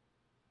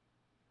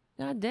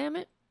 God damn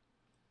it."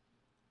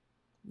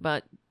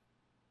 But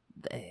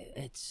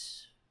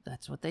that's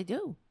what they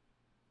do.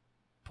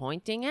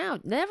 Pointing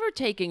out, never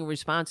taking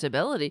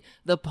responsibility.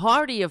 The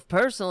party of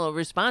personal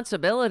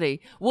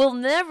responsibility will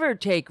never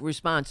take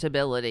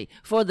responsibility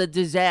for the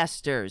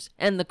disasters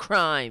and the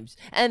crimes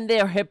and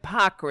their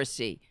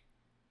hypocrisy.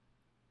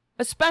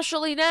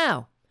 Especially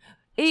now,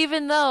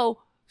 even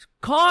though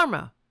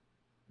karma,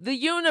 the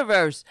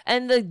universe,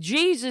 and the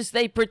Jesus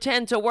they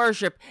pretend to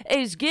worship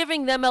is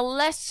giving them a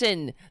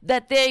lesson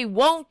that they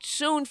won't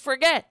soon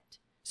forget,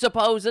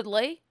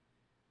 supposedly.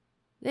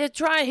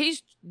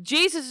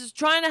 Jesus is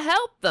trying to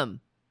help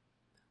them.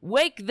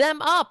 Wake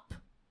them up.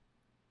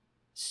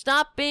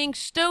 Stop being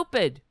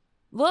stupid.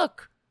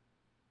 Look,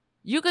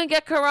 you can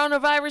get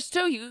coronavirus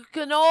too. You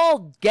can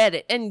all get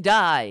it and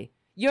die.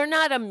 You're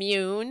not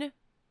immune.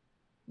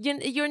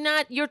 You're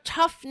not, your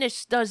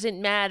toughness doesn't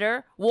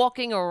matter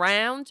walking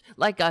around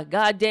like a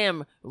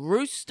goddamn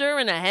rooster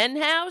in a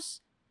hen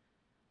house.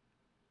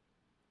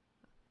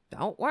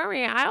 Don't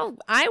worry,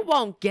 I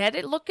won't get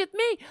it. Look at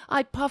me.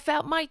 I puff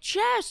out my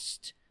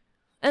chest.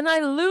 And I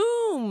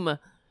loom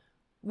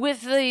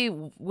with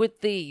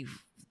the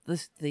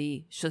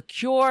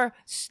secure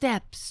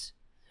steps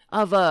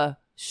of a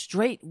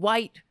straight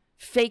white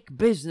fake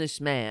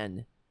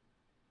businessman.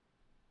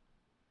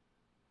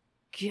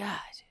 God.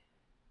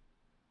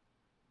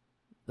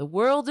 The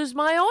world is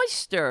my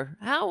oyster.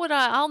 How would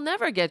I'll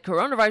never get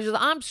coronavirus.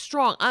 I'm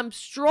strong. I'm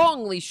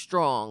strongly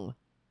strong.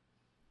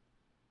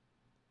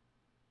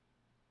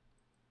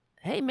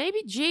 Hey,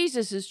 maybe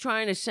Jesus is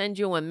trying to send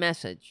you a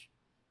message.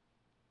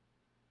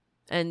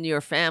 And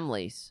your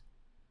families.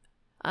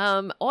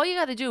 All you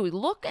got to do is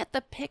look at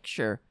the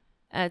picture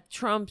at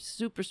Trump's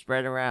super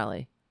spreader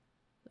rally.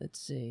 Let's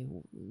see,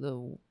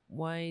 the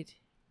White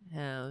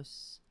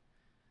House.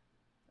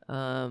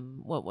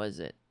 What was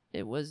it?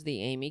 It was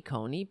the Amy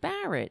Coney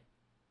Barrett.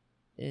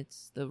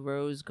 It's the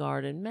Rose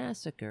Garden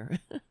Massacre.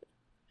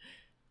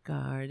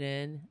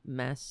 Garden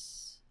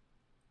Massacre.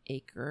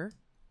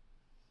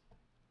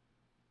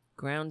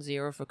 Ground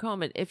zero for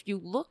Coleman. If you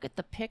look at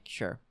the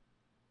picture,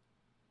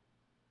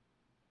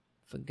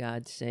 for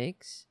God's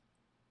sakes,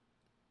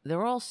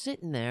 they're all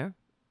sitting there,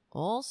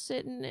 all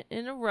sitting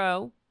in a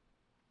row.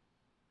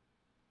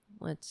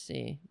 Let's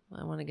see.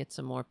 I want to get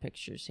some more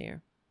pictures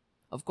here.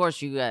 Of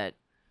course, you got,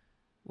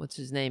 what's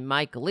his name,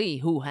 Mike Lee,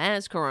 who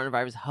has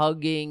coronavirus,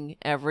 hugging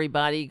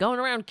everybody, going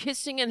around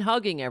kissing and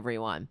hugging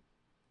everyone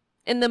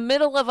in the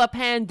middle of a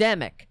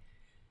pandemic.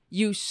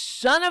 You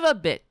son of a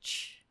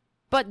bitch.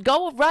 But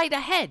go right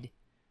ahead.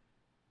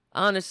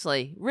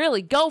 Honestly,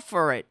 really, go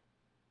for it.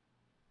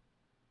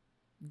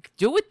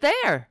 Do it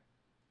there.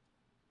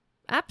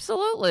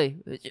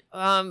 Absolutely.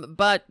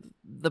 But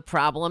the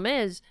problem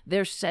is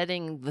they're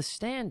setting the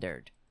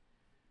standard.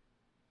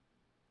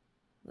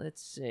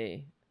 Let's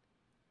see.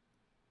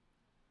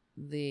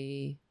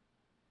 The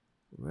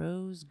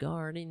Rose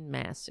Garden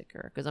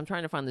Massacre. Because I'm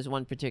trying to find this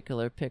one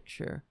particular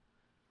picture.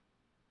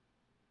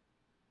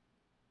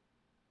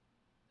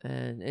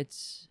 And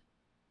it's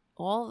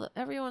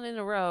everyone in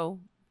a row.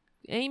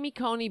 Amy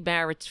Coney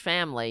Barrett's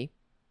family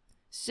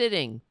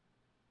sitting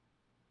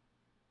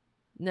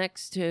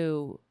next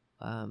to,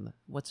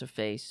 what's her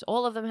face?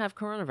 All of them have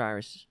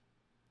coronavirus.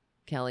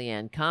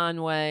 Kellyanne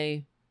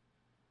Conway.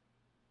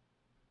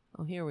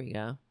 Oh, here we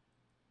go.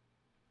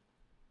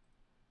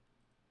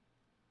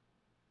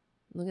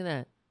 Look at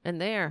that. And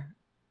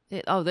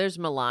there's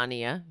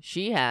Melania.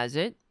 She has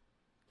it.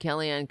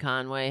 Kellyanne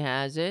Conway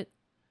has it.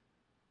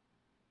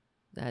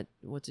 That,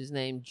 what's his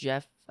name?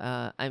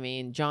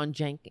 Reverend John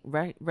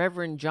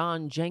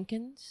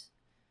Jenkins.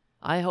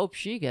 I hope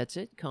she gets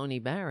it. Coney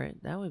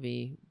Barrett. That would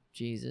be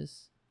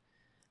Jesus.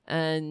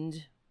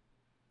 And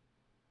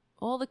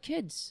all the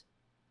kids.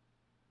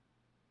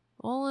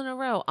 All in a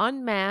row.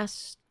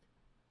 Unmasked.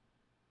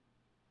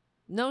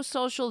 No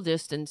social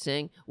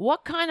distancing.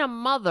 What kind of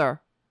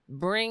mother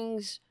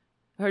brings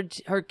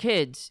her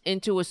kids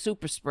into a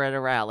super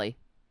spreader rally?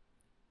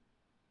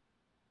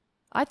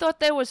 I thought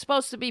they were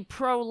supposed to be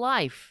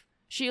pro-life.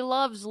 She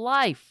loves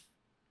life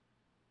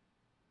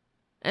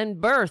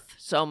and birth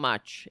so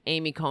much,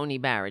 Amy Coney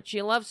Barrett.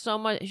 She loves so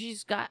much.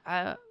 She's got,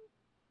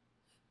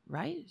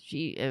 right?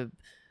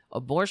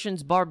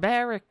 Abortion's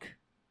barbaric.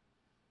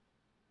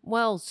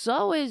 Well,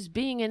 so is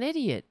being an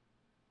idiot.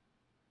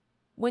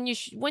 When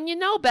you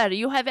know better,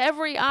 you have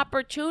every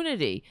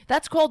opportunity.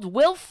 That's called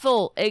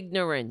willful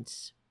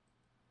ignorance.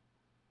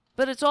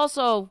 But it's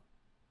also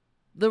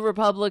the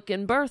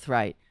Republican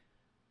birthright.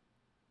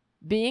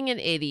 Being an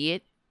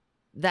idiot,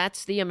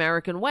 that's the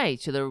American way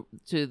to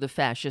the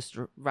fascist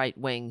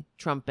right-wing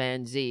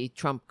Trumpanzee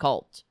Trump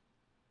cult.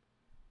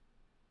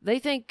 They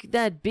think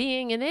that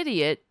being an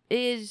idiot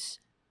is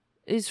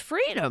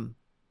freedom.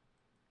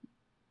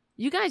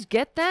 You guys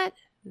get that?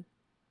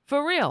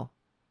 For real.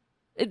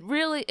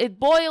 It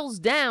boils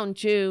down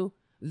to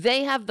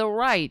they have the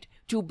right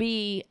to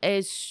be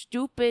as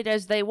stupid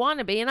as they want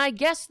to be, and I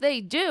guess they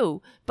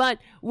do, but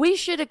we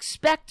should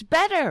expect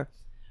better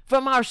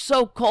from our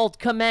so-called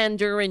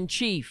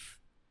commander-in-chief.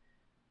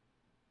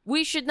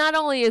 We should not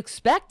only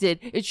expect it,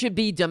 it should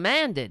be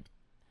demanded.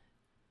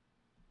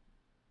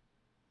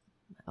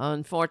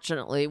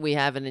 Unfortunately, we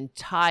have an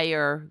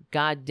entire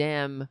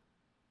goddamn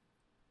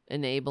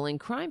enabling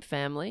crime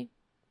family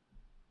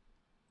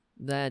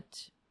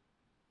that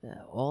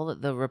all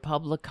the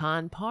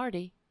Republican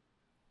Party.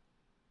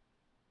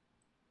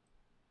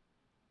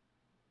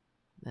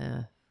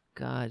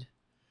 God.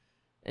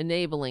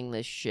 Enabling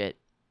this shit.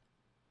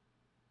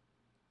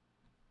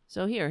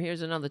 So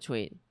here's another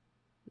tweet.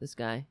 This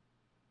guy.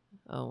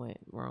 Oh, wait,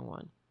 wrong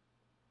one.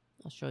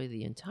 I'll show you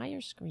the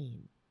entire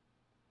screen.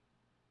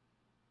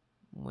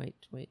 Wait.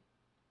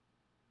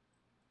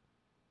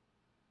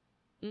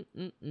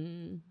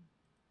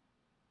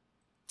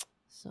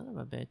 Son of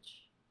a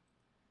bitch.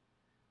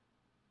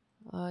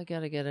 I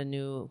gotta get a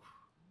new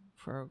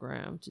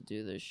program to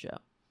do this show.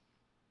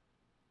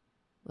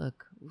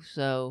 Look,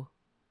 so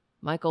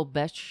Michael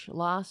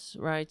Beschloss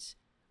writes,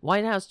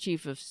 White House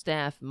Chief of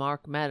Staff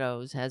Mark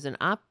Meadows has an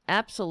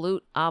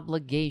absolute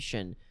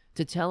obligation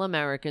to tell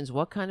Americans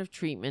what kind of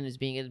treatment is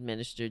being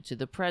administered to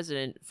the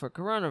president for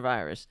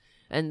coronavirus.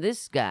 And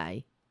this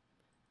guy,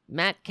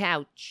 Matt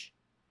Couch,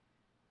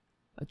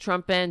 a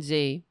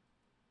Trumpanzee,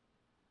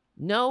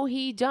 no,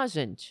 he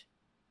doesn't.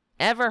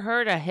 Ever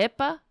heard of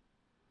HIPAA?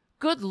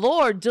 Good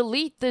Lord,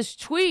 delete this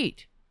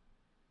tweet.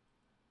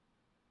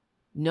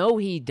 No,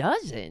 he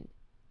doesn't.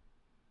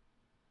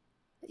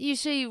 You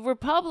see,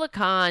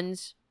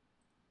 Republicans,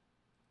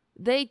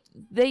 they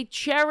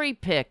cherry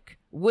pick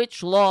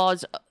which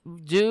laws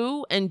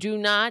do and do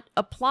not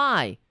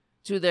apply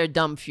to their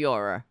dumb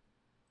Führer.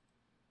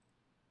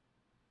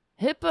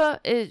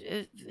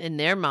 HIPAA, in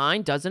their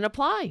mind, doesn't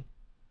apply.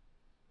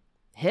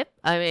 hip.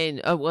 I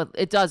mean, well,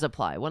 it does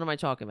apply. What am I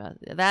talking about?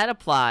 That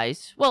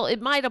applies. Well,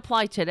 it might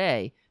apply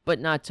today, but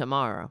not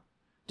tomorrow,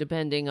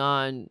 depending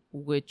on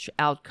which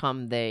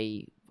outcome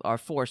they are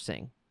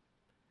forcing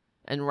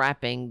and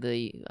wrapping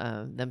the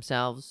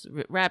themselves,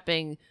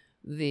 wrapping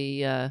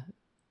the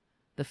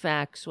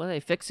facts. What are they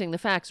fixing the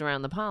facts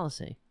around the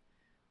policy,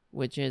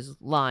 which is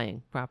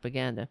lying,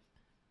 propaganda.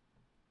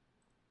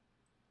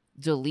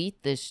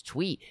 Delete this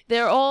tweet.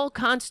 They're all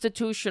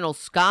constitutional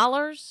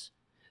scholars.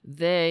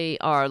 They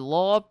are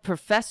law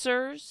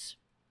professors.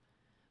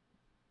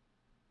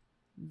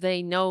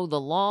 They know the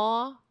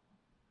law.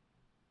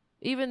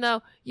 Even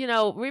though,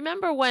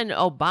 remember when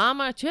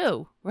Obama,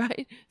 too,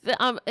 right?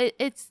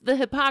 It's the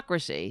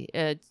hypocrisy.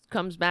 It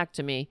comes back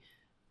to me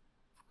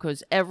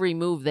because every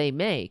move they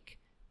make,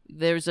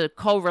 there's a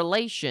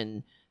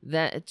correlation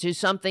to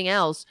something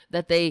else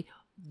that they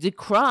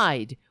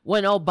decried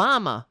when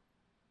Obama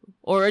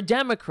or a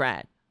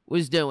Democrat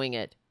was doing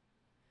it.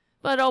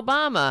 But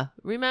Obama,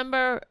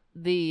 remember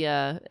the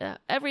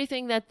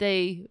everything that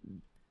they...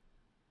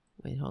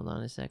 Wait, hold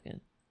on a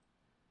second.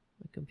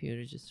 My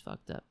computer just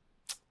fucked up.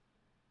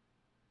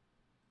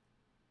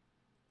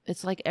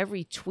 It's like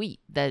every tweet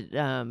that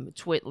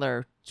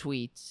Twitler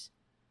tweets,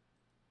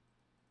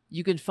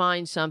 you can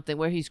find something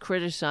where he's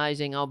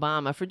criticizing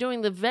Obama for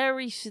doing the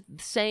very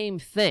same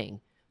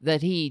thing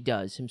that he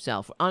does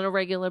himself on a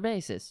regular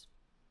basis.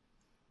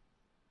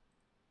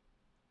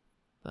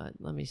 But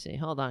let me see.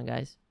 Hold on,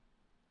 guys.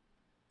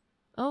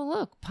 Oh,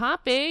 look,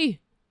 Poppy.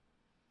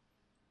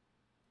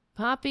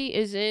 Poppy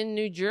is in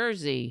New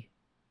Jersey.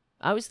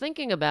 I was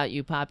thinking about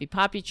you, Poppy.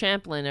 Poppy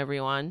Champlin,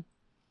 everyone.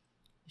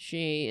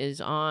 She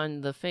is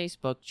on the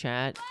Facebook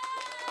chat.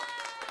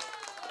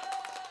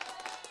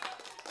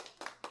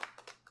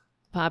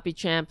 Poppy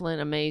Champlin,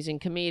 amazing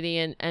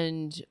comedian.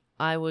 And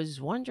I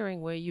was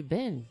wondering where you've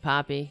been,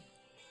 Poppy.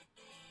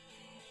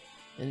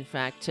 In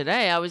fact,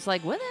 today I was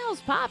like, where the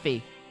hell's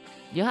Poppy?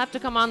 You'll have to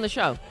come on the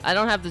show. I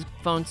don't have the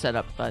phone set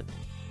up, but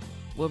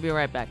we'll be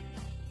right back.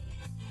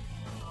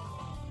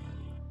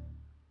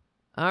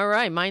 All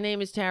right. My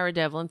name is Tara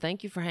Devlin.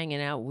 Thank you for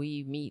hanging out.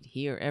 We meet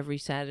here every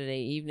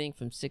Saturday evening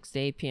from 6 to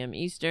 8 p.m.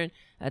 Eastern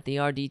at the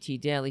RDT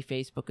Daily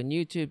Facebook and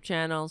YouTube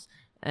channels.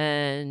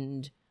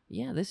 And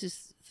yeah, this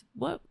is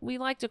what we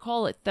like to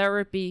call it,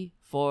 therapy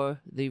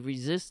for the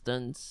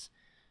resistance.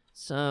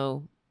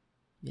 So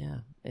yeah,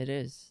 it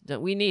is.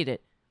 We need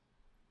it.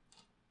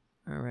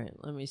 All right,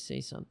 let me see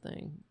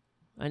something.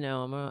 I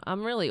know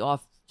I'm really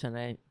off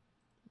tonight.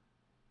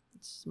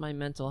 My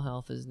mental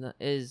health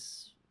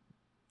is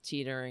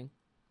teetering.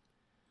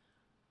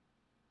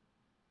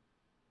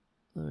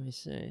 Let me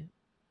see.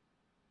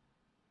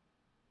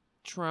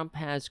 Trump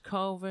has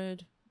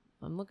COVID.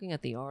 I'm looking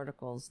at the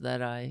articles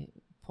that I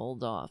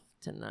pulled off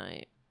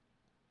tonight.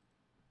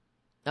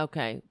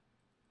 Okay,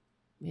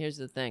 here's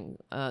the thing.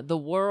 The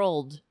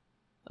world,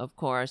 of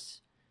course,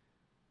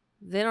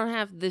 they don't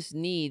have this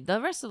need. The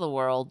rest of the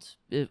world,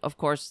 of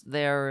course,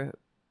 they're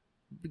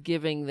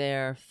giving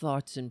their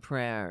thoughts and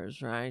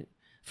prayers, right?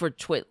 For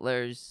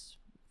Twitler's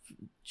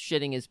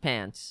shitting his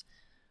pants.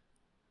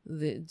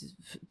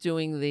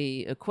 Doing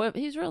the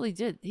he's really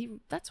did.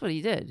 That's what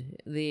he did.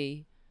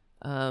 The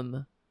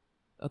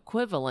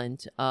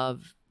equivalent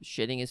of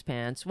shitting his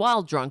pants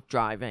while drunk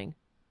driving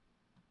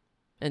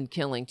and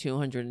killing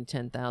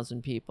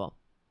 210,000 people.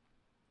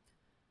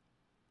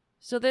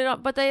 So they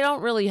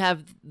don't really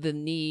have the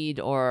need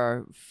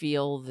or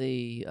feel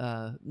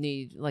the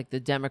need like the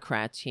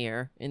Democrats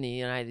here in the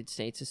United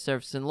States as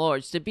serfs and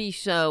lords to be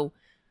so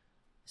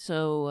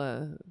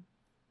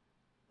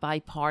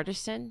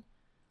bipartisan.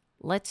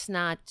 Let's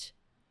not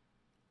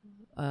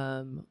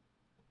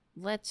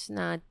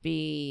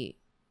be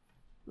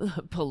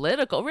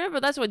political. Remember,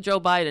 that's what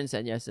Joe Biden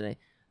said yesterday.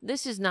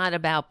 This is not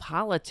about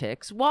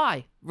politics.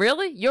 Why?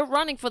 Really? You're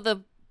running for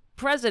the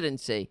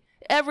presidency.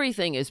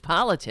 Everything is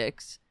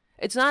politics.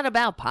 It's not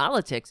about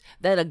politics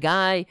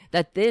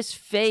that this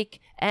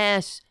fake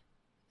ass,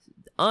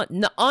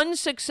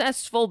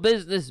 unsuccessful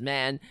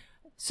businessman,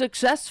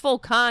 successful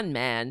con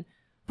man,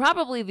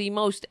 probably the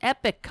most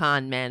epic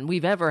con man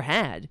we've ever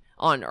had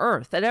on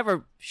earth that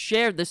ever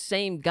shared the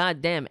same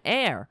goddamn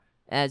air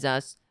as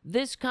us.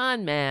 This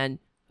con man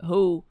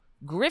who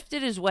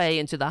grifted his way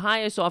into the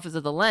highest office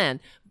of the land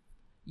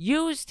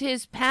used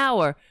his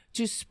power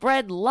to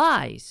spread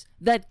lies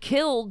that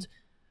killed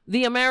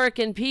the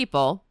American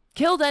people,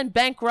 killed and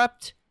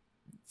bankrupted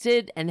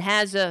and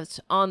has us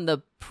on the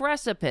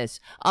precipice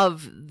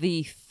of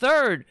the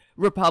third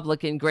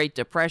Republican Great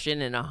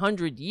Depression in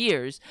 100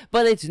 years.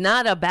 But it's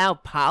not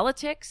about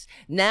politics.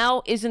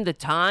 Now isn't the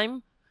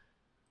time.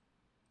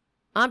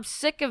 I'm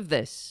sick of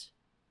this.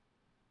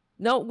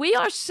 No, we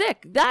are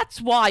sick.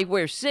 That's why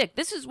we're sick.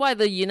 This is why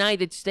the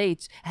United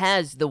States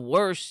has the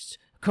worst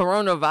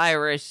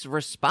coronavirus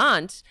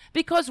response,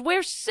 because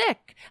we're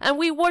sick. And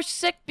we were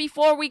sick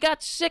before we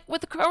got sick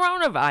with the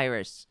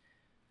coronavirus.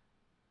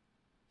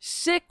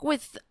 Sick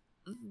with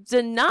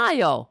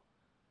denial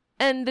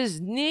and this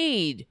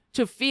need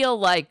to feel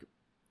like,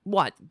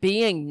 what,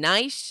 being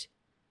nice?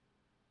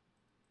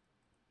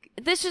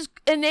 this is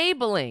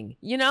enabling,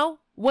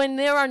 when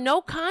there are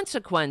no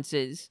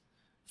consequences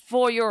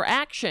for your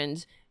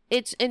actions,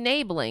 it's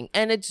enabling,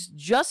 and it's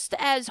just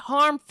as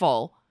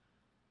harmful.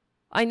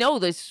 I know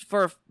this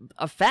for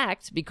a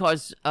fact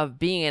because of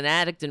being an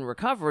addict in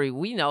recovery.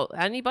 We know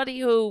anybody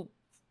who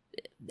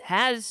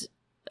has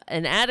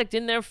an addict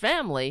in their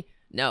family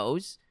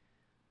knows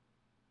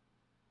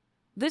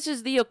this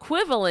is the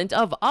equivalent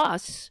of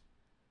us.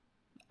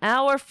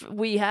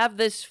 We have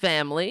this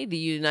family,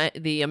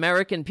 the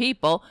American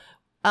people.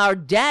 Our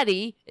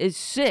daddy is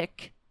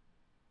sick,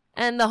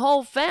 and the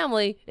whole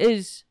family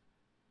is,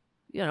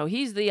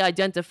 he's the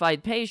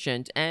identified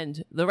patient,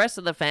 and the rest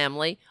of the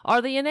family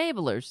are the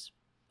enablers.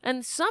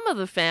 And some of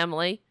the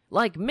family,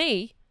 like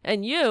me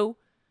and you,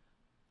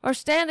 are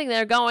standing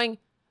there going,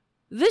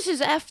 this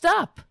is effed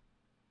up.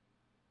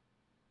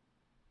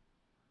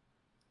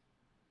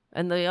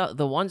 And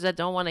the ones that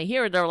don't want to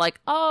hear it, they're like,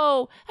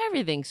 oh,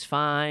 everything's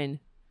fine.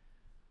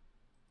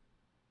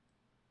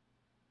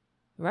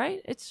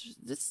 Right? It's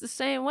the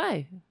same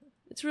way.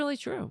 It's really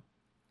true.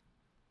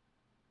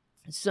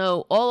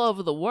 So all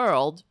over the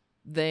world,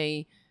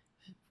 they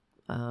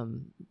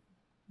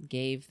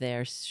gave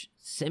their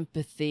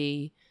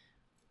sympathy.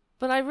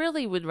 But I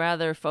really would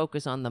rather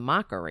focus on the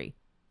mockery,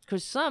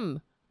 because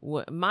some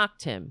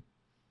mocked him.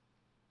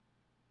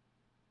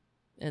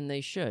 And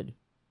they should.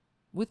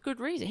 With good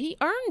reason. He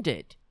earned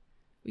it.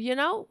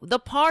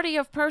 The party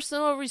of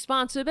personal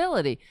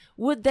responsibility.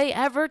 Would they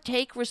ever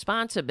take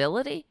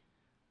responsibility?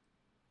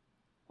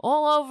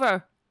 All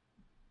over.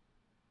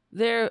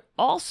 They're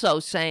also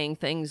saying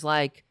things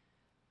like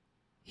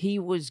he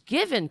was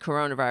given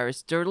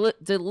coronavirus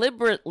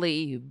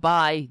deliberately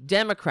by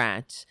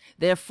Democrats.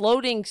 They're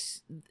floating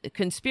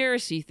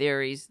conspiracy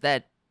theories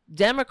that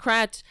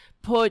Democrats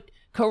put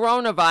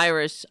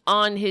coronavirus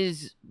on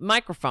his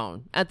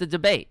microphone at the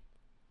debate.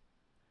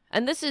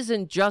 And this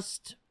isn't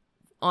just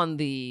on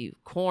the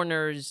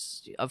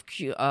corners of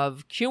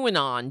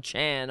QAnon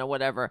Chan or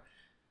whatever.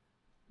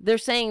 They're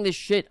saying this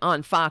shit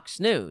on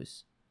Fox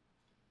News.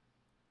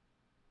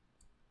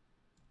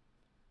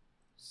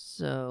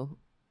 So,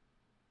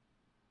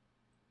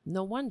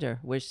 no wonder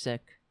we're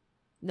sick.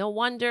 No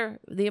wonder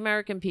the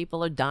American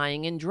people are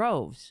dying in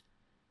droves.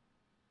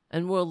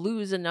 And we'll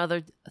lose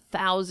another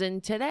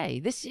 1,000 today.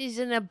 This is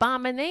an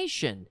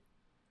abomination,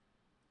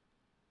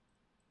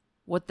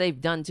 what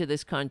they've done to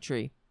this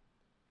country.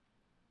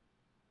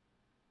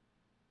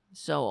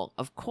 So,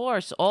 of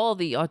course, all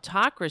the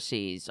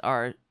autocracies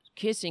are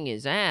kissing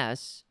his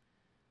ass.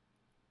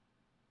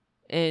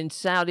 In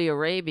Saudi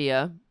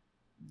Arabia,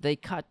 they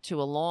cut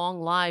to a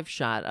long live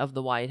shot of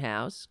the White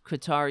House.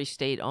 Qatari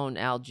state-owned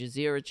Al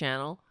Jazeera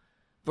channel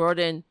brought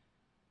in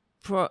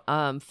 4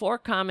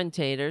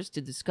 commentators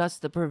to discuss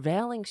the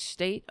prevailing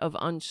state of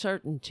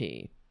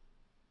uncertainty.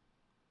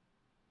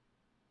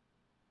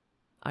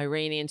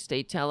 Iranian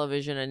state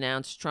television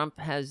announced Trump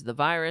has the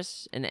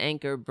virus, an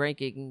anchor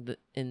breaking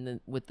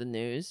with the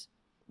news,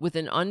 with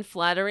an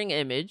unflattering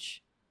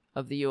image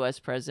of the U.S.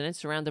 president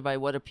surrounded by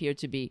what appeared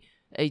to be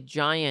a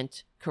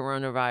giant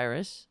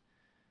coronavirus.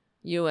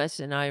 U.S.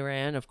 and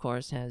Iran, of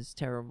course, has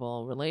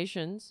terrible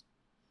relations.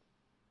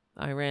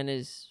 Iran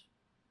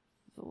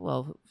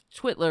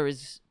Twitler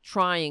is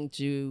trying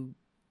to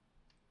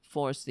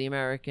force the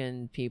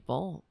American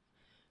people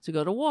to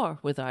go to war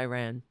with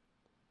Iran.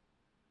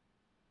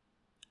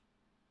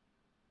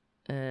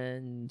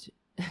 And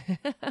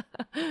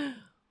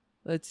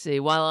let's see.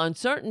 While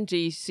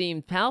uncertainty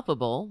seemed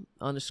palpable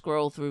on a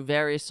scroll through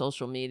various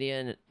social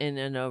media in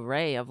an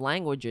array of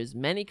languages,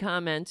 many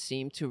comments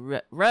seemed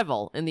to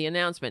revel in the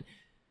announcement.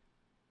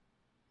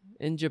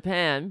 In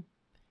Japan,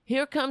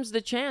 here comes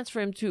the chance for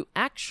him to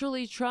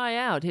actually try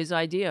out his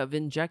idea of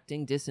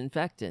injecting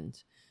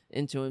disinfectant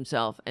into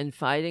himself and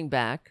fighting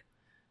back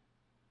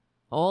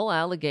all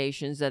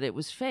allegations that it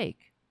was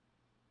fake.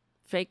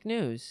 Fake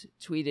news,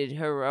 tweeted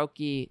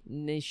Hiroki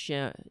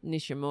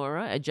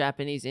Nishimura, a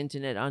Japanese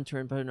internet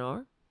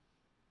entrepreneur.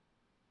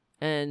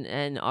 And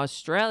in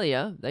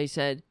Australia, they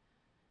said,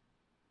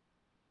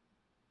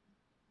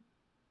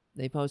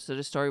 they posted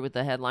a story with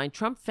the headline,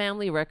 Trump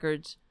family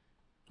records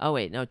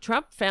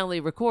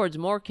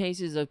more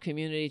cases of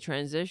community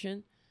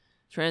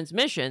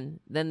transmission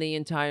than the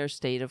entire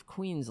state of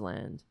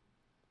Queensland.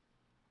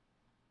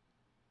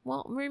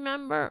 Well,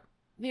 remember,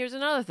 here's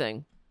another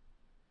thing.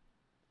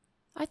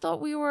 I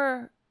thought we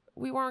weren't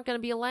going to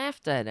be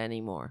laughed at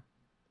anymore.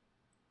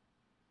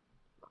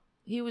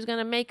 He was going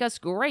to make us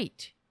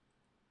great.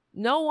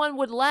 No one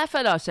would laugh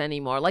at us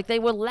anymore, like they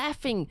were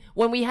laughing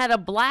when we had a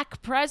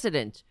black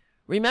president.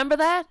 Remember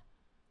that?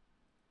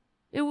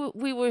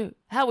 We were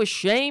how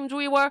ashamed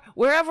we were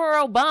wherever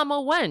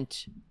Obama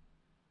went.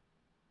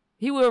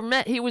 He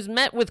was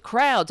met with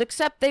crowds,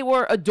 except they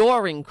were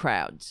adoring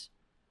crowds.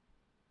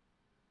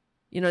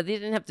 They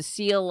didn't have to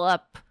seal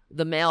up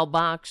the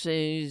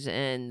mailboxes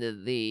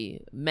and the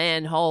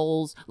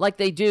manholes like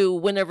they do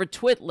whenever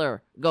Twitler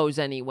goes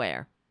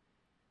anywhere.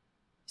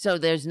 So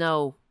there's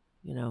no,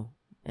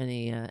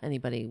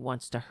 anybody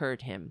wants to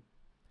hurt him.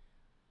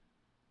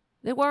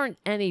 There weren't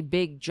any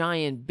big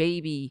giant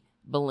baby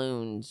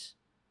balloons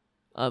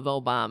of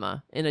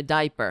Obama in a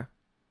diaper.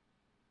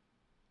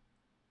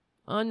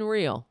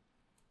 Unreal.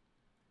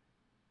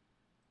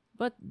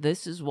 But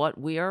this is what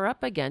we are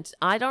up against.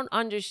 I don't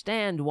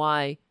understand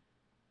why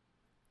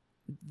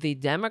the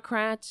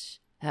Democrats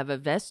have a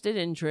vested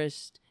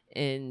interest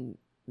in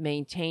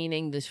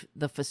maintaining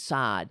the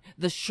facade,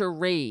 the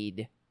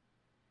charade,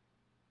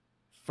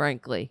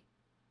 frankly.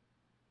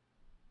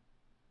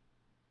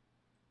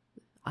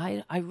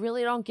 I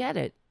really don't get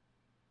it.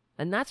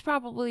 And that's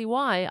probably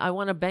why I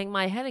want to bang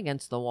my head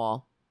against the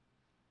wall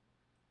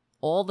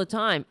all the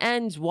time,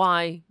 and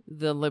why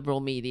the liberal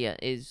media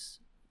is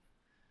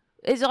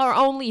our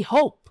only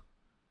hope.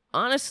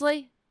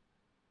 Honestly,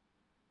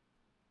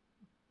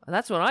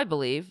 that's what I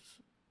believe.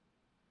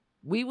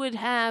 We would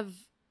not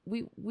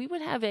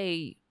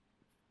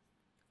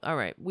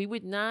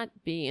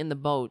be in the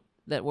boat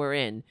that we're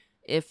in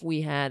if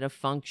we had a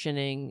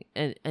functioning,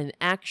 an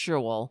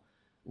actual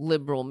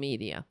liberal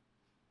media.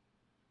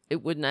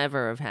 It would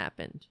never have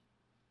happened.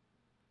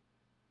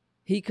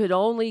 We could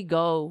only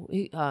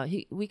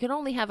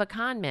have a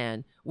con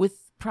man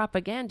with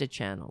propaganda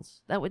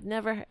channels. It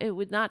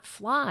would not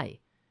fly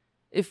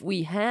if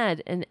we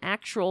had an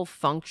actual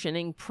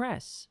functioning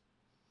press.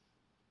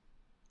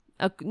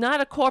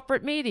 Not a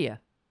corporate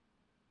media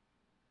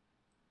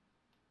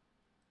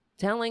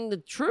telling the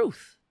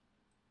truth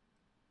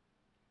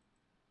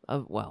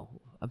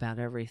about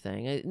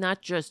everything.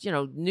 Not just,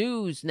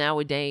 news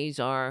nowadays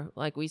are,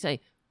 like we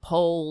say,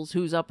 polls,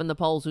 who's up in the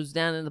polls, who's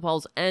down in the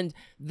polls, and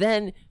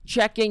then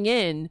checking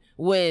in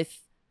with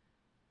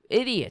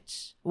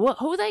idiots. Who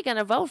are they going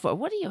to vote for?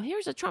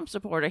 Here's a Trump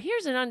supporter,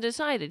 here's an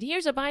undecided,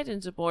 here's a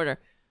Biden supporter.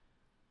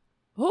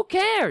 Who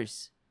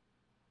cares?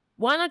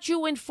 Why don't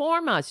you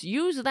inform us?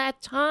 Use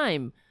that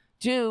time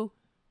to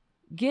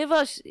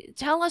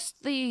tell us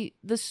the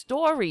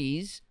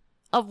stories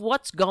of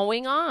what's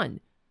going on,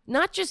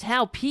 not just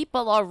how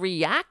people are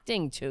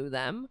reacting to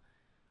them.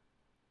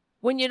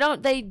 When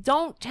they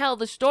don't tell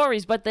the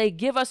stories, but they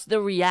give us the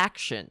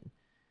reaction.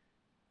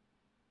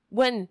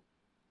 When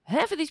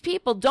half of these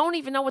people don't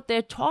even know what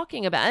they're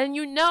talking about, and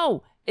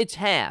it's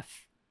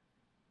half.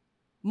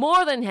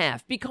 More than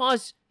half,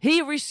 because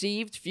he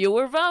received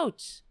fewer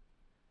votes.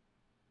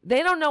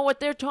 They don't know what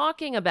they're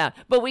talking about,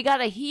 but we got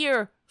to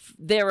hear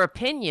their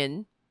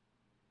opinion.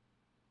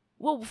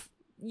 Well,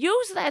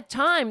 use that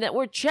time that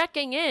we're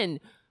checking in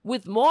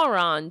with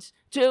morons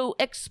to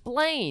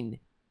explain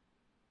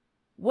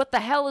what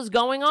the hell is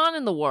going on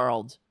in the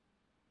world.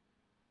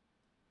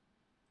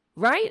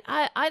 Right?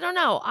 I don't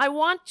know. I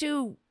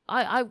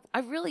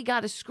really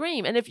got to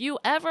scream. And if you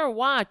ever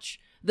watch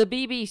the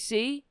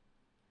BBC,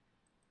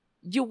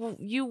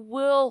 you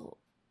will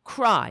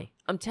cry.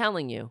 I'm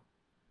telling you.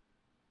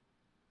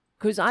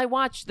 Because I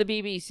watch the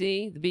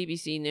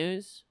BBC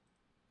News,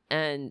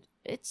 and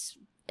it's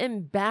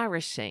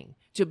embarrassing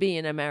to be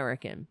an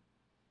American.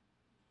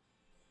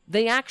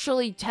 They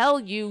actually tell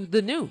you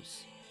the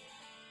news.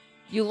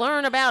 You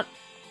learn about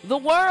the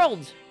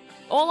world,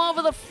 all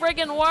over the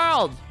friggin'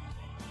 world.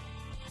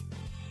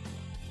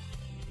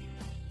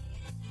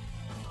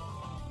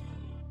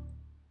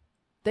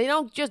 They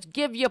don't just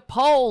give you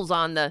polls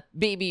on the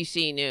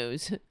BBC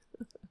News.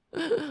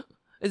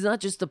 It's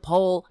not just a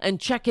poll and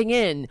checking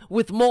in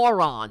with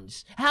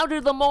morons. How do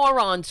the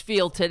morons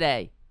feel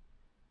today?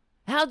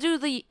 How do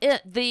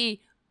the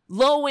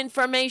low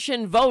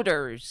information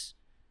voters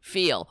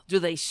feel?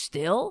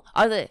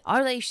 Are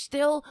they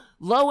still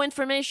low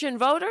information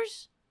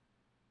voters?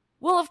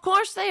 Well, of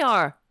course they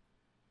are.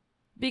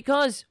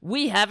 Because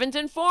we haven't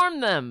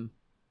informed them.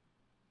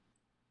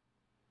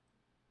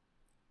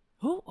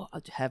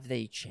 Have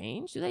they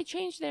changed? Do they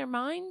change their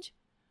mind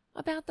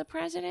about the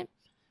president?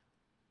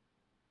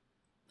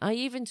 I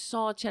even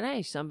saw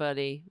today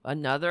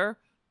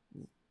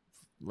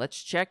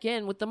let's check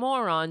in with the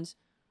morons.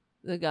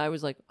 The guy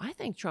was like, I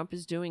think Trump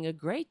is doing a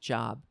great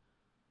job.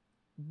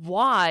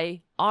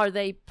 Why are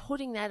they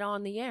putting that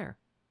on the air?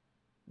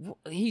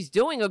 He's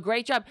doing a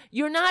great job.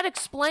 You're not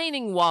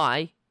explaining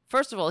why.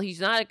 First of all, he's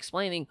not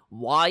explaining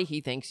why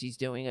he thinks he's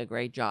doing a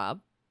great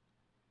job.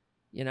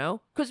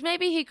 Because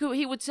maybe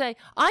he would say,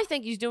 I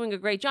think he's doing a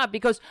great job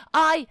because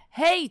I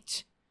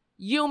hate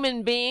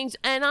human beings,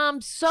 and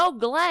I'm so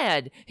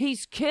glad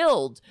he's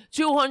killed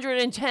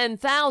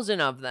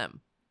 210,000 of them.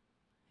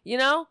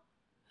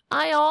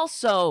 I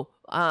also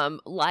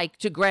like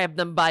to grab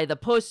them by the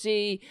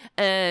pussy,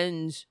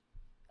 and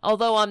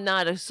although I'm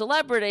not a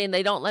celebrity and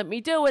they don't let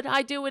me do it,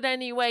 I do it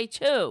anyway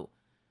too.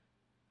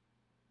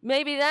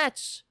 Maybe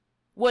that's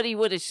what he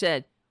would have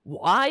said.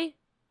 Why?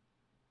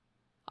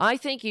 I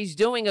think he's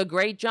doing a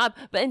great job.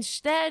 But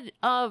instead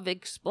of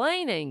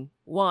explaining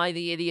why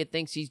the idiot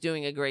thinks he's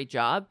doing a great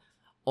job,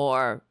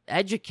 or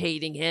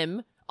educating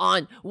him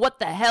on what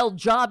the hell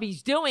job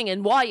he's doing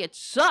and why it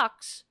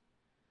sucks,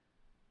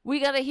 we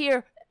got to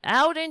hear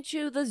out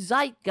into the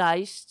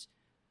zeitgeist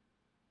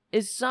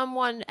is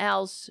someone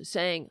else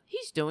saying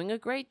he's doing a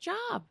great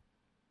job.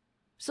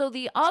 So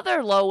the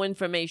other low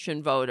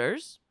information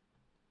voters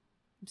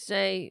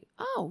say,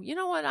 oh, you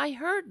know what? I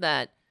heard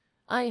that.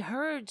 I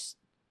heard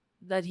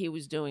that he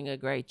was doing a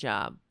great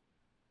job.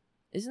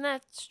 Isn't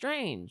that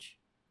strange?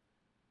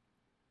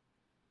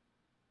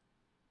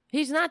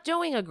 He's not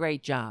doing a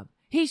great job.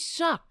 He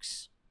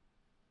sucks.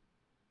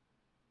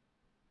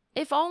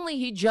 If only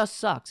he just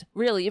sucks.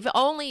 Really, if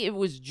only it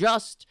was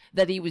just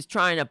that he was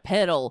trying to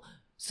peddle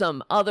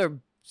some other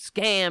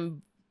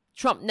scam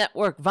Trump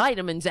network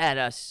vitamins at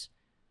us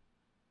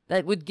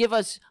that would give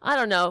us, I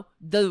don't know,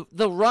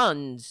 the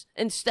runs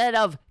instead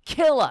of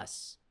kill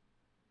us.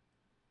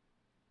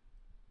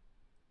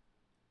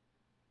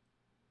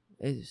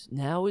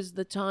 Now is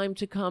the time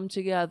to come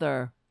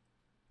together.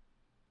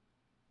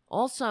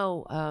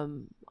 Also,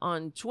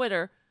 on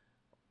Twitter,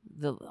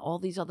 all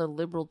these other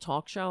liberal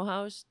talk show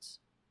hosts,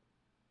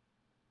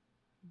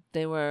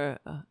 they were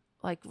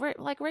like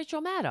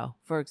Rachel Maddow,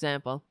 for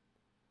example.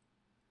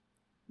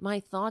 My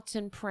thoughts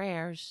and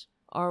prayers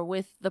are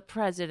with the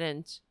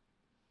president.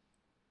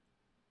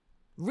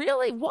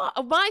 Really?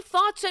 What? My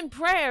thoughts and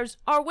prayers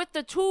are with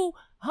the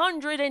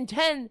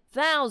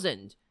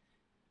 210,000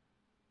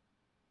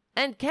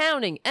 and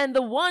counting, and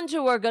the ones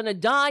who are going to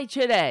die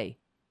today.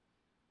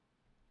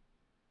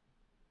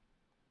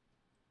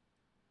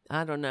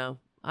 I don't know.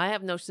 I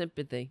have no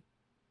sympathy.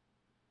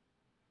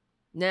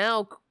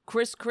 Now,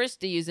 Chris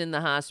Christie is in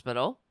the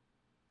hospital.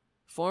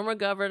 Former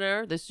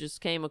governor. This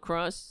just came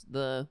across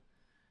the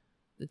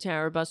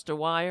Tara Buster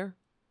wire.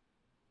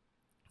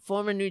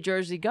 Former New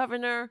Jersey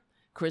governor,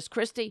 Chris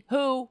Christie,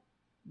 who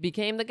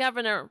became the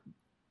governor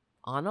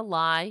on a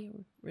lie.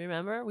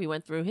 Remember? We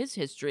went through his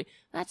history.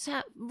 That's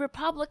how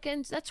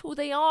Republicans, that's who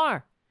they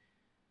are.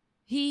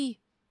 He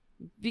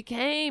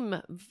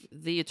became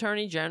the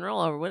attorney general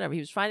or whatever. He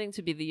was fighting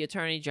to be the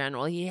attorney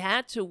general. He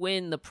had to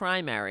win the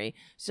primary.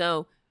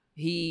 So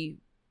he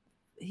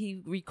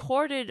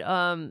recorded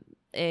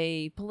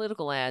a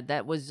political ad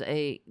that was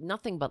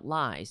nothing but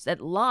lies, that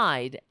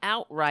lied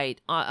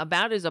outright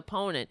about his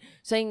opponent,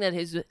 saying that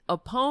his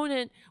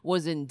opponent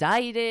was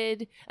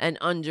indicted and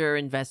under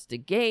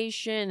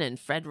investigation and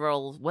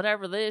federal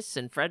whatever this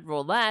and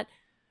federal that.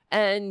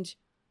 And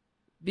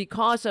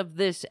because of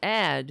this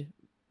ad,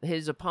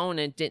 his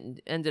opponent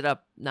ended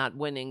up not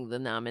winning the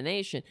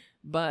nomination.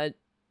 But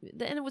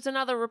then it was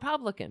another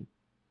Republican.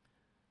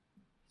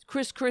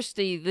 Chris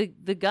Christie,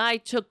 the guy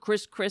took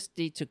Chris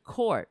Christie to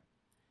court.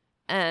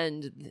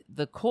 And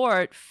the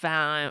court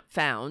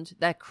found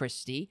that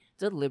Christie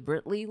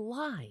deliberately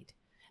lied.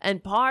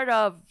 And part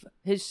of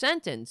his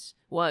sentence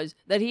was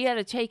that he had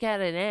to take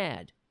out an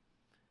ad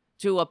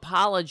to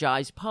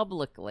apologize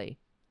publicly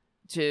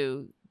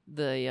to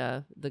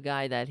the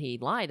guy that he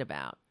lied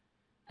about.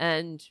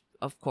 And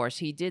of course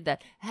he did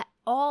that.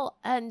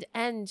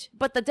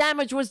 But the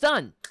damage was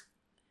done.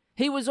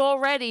 He was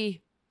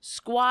already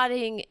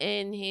squatting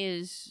in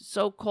his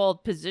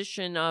so-called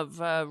position of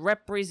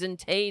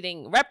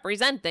representing in our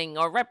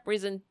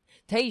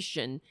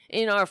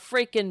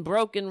freaking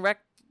broken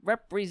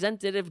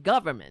representative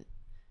government.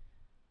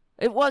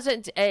 It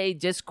wasn't a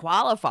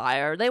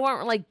disqualifier. They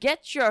weren't like,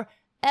 get your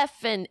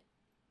effing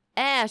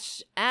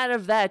ass out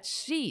of that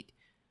seat.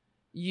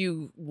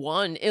 You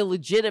won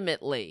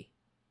illegitimately.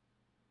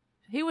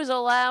 He was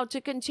allowed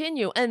to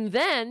continue. And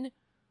then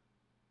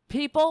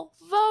people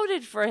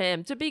voted for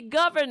him to be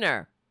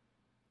governor.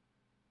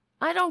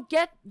 I don't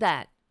get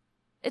that.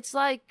 It's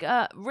like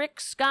Rick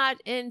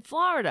Scott in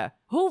Florida.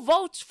 Who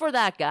votes for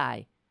that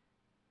guy?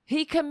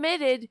 He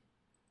committed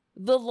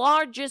the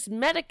largest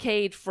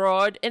Medicaid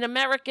fraud in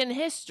American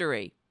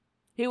history.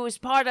 He was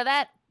part of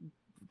that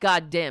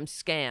goddamn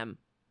scam.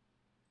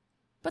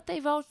 But they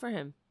vote for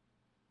him.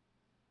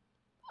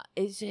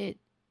 Is it,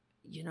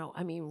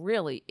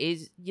 really,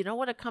 you know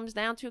what it comes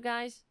down to,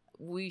 guys?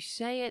 We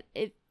say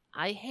it,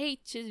 I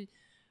hate to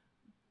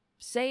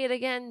say it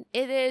again,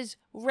 it is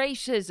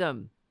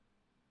racism.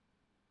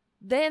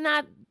 They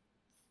have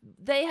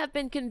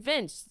been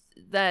convinced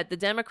that the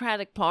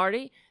Democratic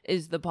Party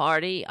is the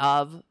party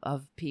of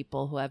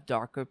people who have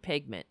darker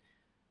pigment.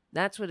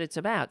 That's what it's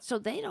about.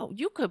 So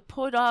you could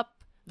put up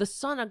the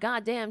son of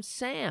goddamn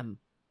Sam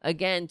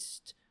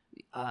against,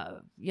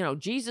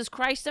 Jesus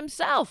Christ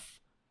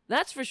himself.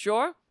 That's for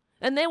sure.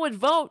 And they would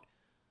vote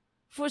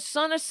for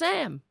son of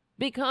Sam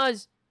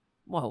because,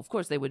 well, of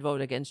course they would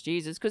vote against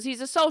Jesus because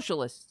he's a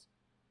socialist.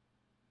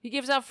 He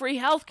gives out free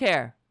health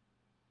care.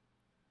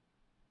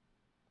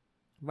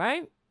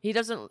 Right? He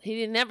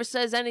never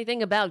says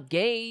anything about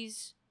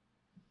gays.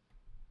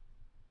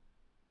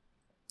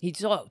 He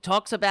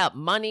talks about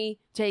money,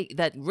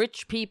 that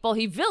rich people,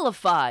 he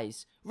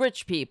vilifies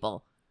rich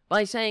people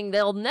by saying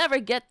they'll never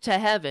get to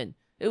heaven.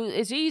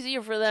 It's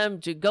easier for them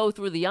to go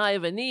through the eye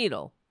of a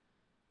needle.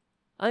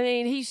 I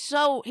mean,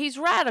 he's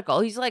radical.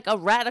 He's like a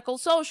radical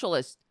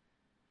socialist.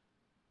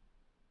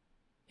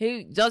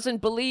 He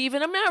doesn't believe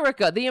in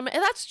America.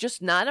 That's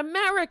just not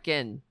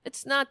American.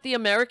 It's not the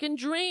American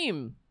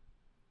dream.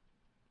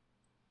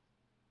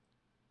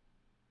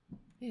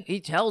 He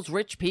tells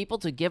rich people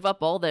to give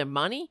up all their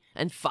money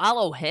and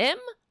follow him?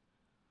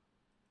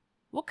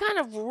 What kind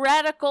of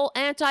radical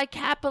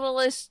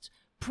anti-capitalist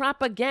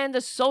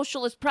propaganda,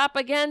 socialist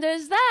propaganda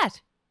is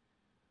that?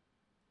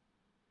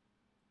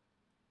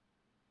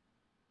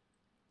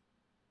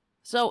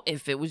 So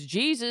if it was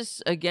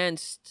Jesus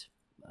against,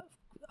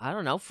 I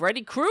don't know,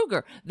 Freddy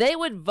Krueger, they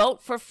would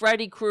vote for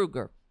Freddy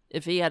Krueger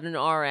if he had an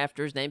R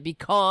after his name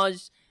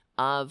because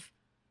of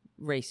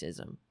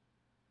racism.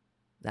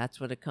 That's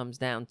what it comes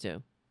down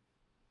to.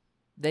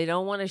 They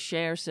don't want to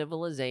share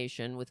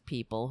civilization with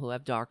people who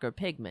have darker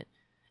pigment.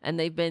 And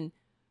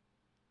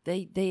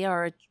they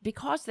are,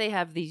 because they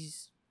have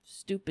these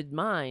stupid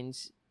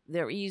minds,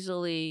 they're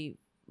easily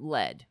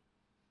led.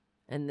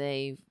 And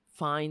they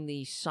find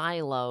these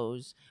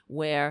silos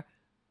where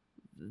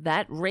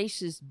that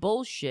racist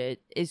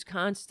bullshit is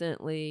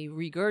constantly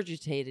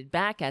regurgitated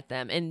back at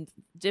them in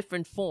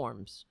different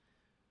forms.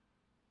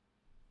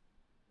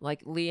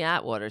 Like Lee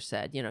Atwater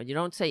said, you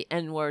don't say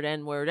N-word,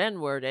 N-word,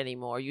 N-word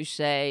anymore. You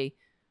say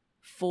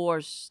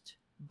forced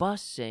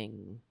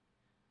busing.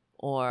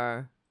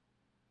 Or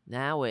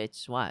now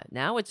it's what?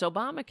 Now it's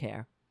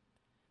Obamacare.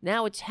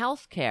 Now it's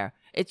health care.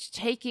 It's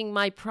taking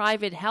my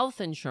private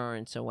health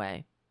insurance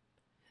away.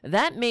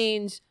 That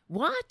means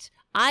what?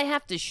 I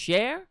have to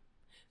share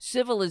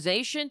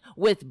civilization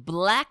with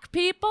black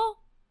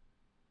people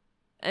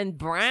and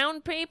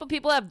brown people?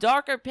 People have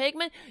darker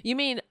pigment? You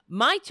mean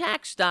my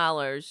tax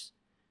dollars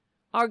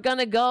are going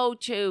to go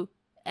to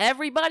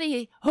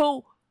everybody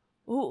who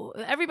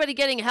everybody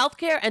getting health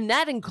care, and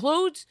that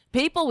includes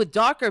people with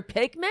darker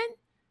pigment?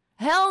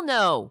 Hell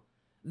no.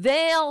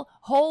 They'll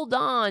hold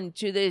on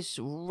to this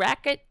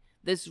racket,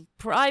 this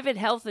private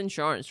health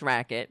insurance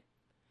racket,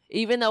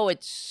 even though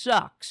it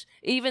sucks,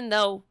 even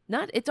though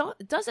it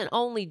doesn't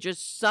only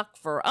just suck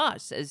for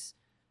us as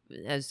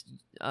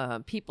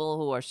people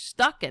who are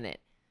stuck in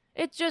it.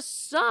 It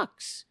just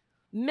sucks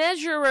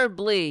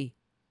measurably.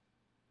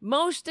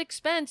 Most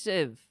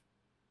expensive,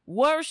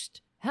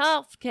 worst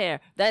health care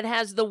that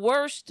has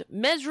the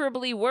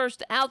measurably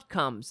worst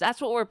outcomes. That's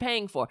what we're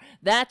paying for.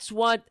 That's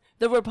what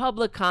the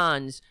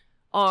Republicans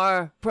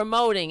are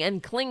promoting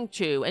and cling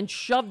to and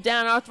shove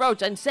down our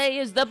throats and say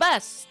is the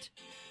best.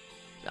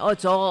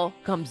 It all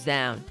comes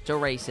down to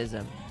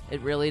racism.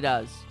 It really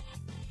does.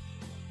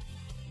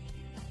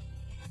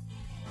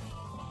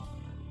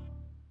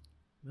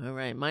 All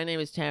right. My name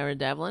is Tara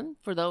Devlin.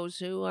 For those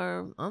who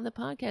are on the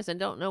podcast and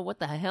don't know what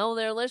the hell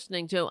they're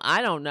listening to,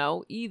 I don't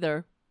know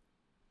either.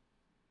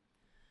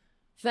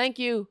 Thank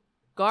you,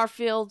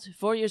 Garfield,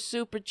 for your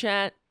super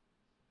chat.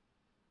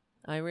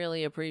 I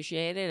really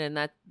appreciate it. And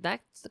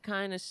that's the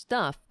kind of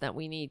stuff that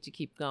we need to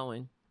keep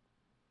going.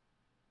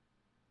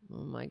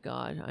 Oh, my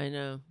God. I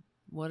know.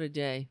 What a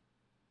day.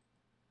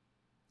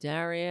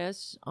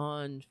 Darius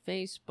on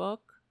Facebook.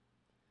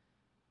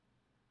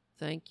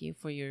 Thank you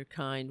for your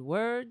kind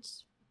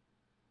words.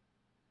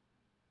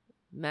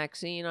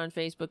 Maxine on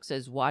Facebook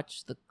says,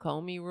 watch the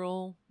Comey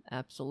rule.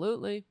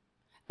 Absolutely.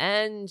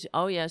 And,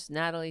 oh yes,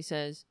 Natalie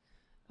says,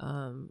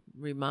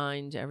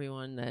 remind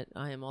everyone that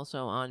I am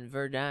also on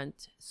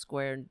Verdant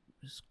Square.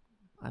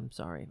 I'm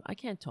sorry. I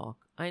can't talk.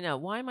 I know.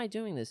 Why am I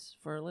doing this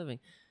for a living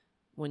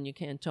when you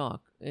can't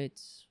talk?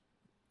 It's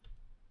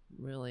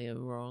really a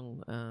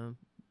wrong...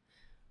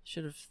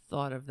 should have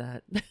thought of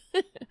that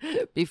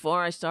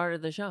before I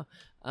started the show.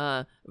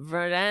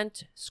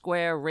 Verdant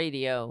Square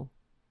Radio.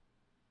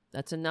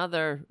 That's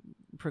another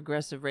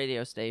progressive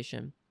radio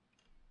station.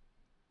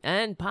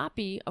 And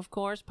Poppy, of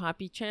course,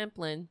 Poppy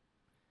Champlin.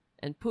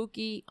 And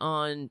Pookie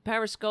on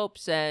Periscope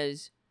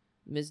says,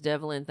 Ms.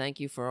 Devlin,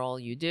 thank you for all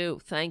you do.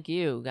 Thank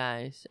you,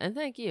 guys. And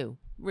thank you,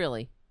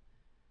 really,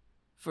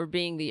 for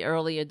being the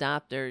early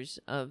adopters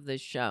of this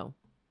show.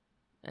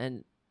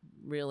 And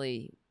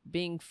really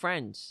being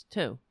friends,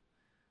 too.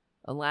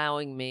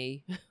 Allowing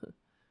me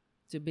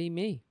to be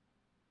me.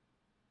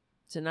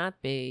 To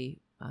not be,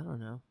 I don't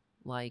know,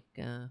 like,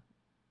 to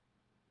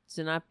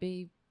not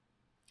be,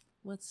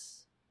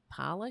 what's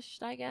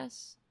polished, I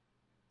guess?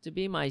 To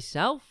be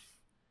myself.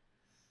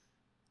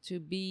 To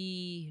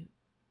be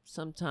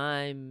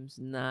sometimes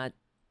not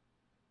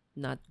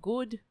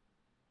good,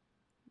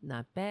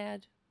 not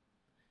bad.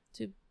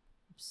 To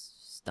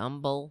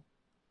stumble.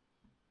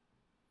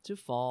 To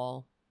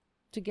fall.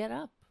 To get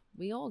up.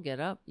 We all get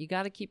up. You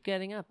got to keep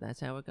getting up. That's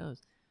how it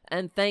goes.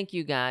 And thank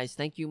you, guys.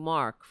 Thank you,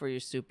 Mark, for your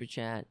super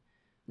chat.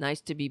 Nice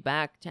to be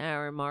back,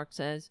 Tara, Mark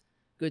says.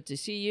 Good to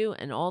see you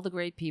and all the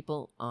great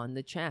people on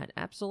the chat.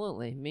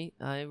 Absolutely.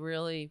 I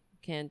really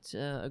can't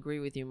agree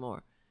with you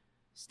more.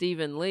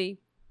 Stephen Lee,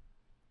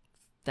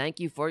 thank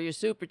you for your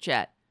super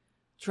chat.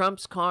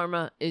 Trump's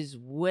karma is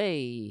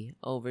way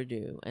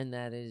overdue. And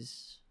that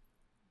is,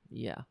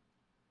 yeah,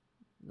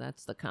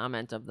 that's the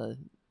comment of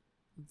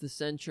the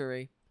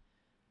century.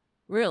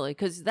 Really,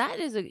 because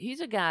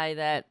he's a guy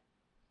that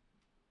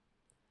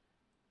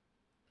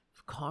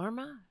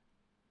karma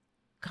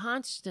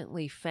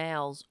constantly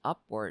fails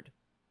upward.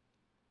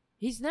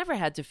 He's never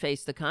had to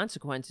face the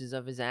consequences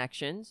of his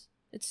actions.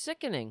 It's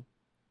sickening.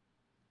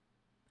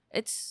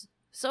 It's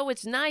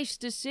nice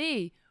to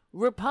see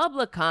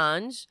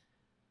Republicans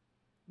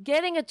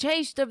getting a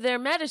taste of their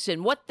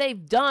medicine, what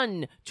they've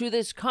done to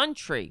this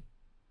country.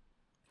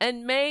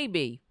 And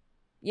maybe,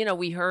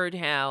 we heard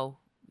how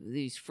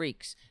these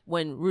freaks,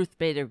 when Ruth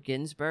Bader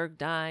Ginsburg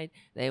died,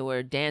 they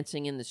were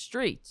dancing in the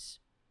streets.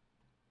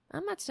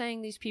 I'm not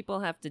saying these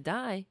people have to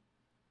die.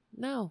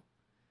 No.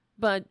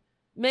 But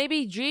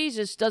maybe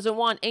Jesus doesn't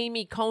want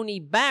Amy Coney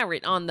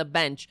Barrett on the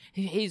bench.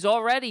 He's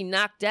already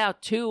knocked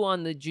out 2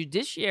 on the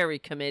Judiciary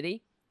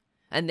Committee.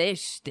 And they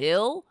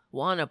still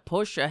want to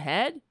push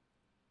ahead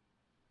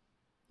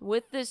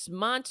with this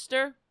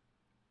monster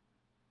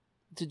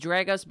to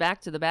drag us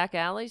back to the back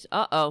alleys?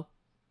 Uh-oh.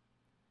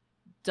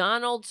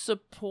 Donald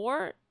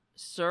Surport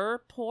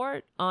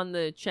on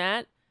the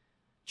chat.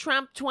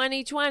 Trump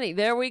 2020.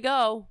 There we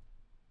go.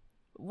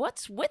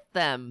 What's with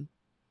them?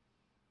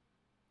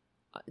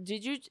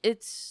 Did you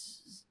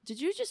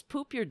just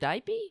poop your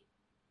diaper?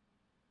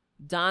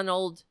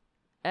 Donald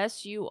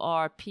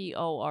Surport.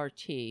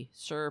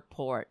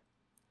 Surport.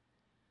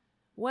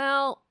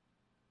 Well,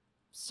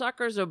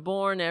 suckers are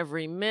born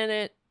every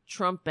minute.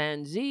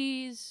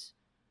 Trumpanzees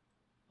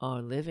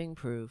are living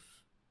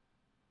proof.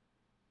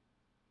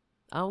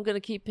 I'm going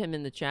to keep him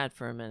in the chat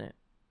for a minute,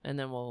 and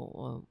then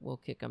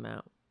we'll kick him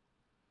out.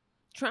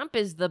 Trump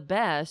is the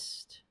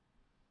best.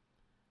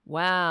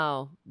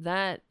 Wow,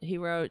 that he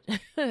wrote.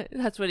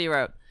 That's what he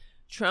wrote.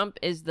 Trump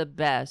is the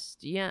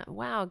best. Yeah,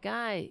 wow,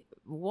 guy,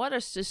 what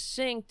a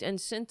succinct and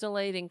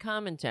scintillating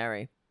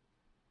commentary.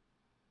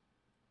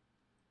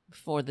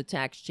 For the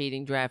tax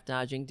cheating, draft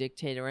dodging,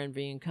 dictator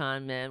envying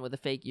con man with a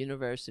fake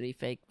university,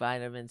 fake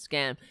vitamin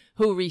scam,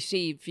 who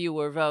received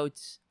fewer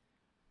votes.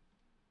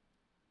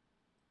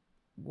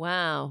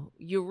 Wow,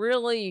 you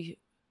really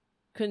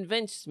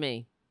convinced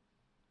me.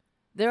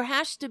 There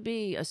has to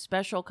be a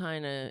special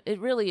kind of, it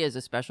really is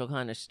a special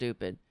kind of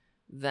stupid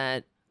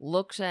that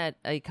looks at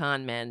a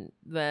con man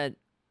that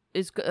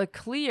is a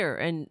clear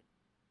and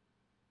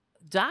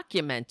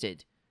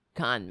documented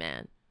con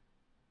man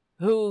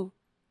who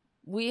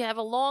we have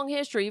a long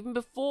history, even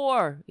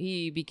before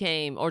he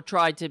became or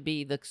tried to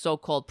be the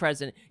so-called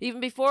president,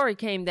 even before he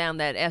came down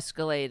that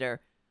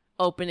escalator,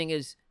 opening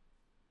his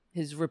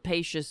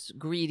rapacious,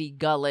 greedy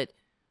gullet,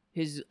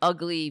 his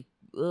ugly,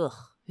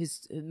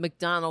 his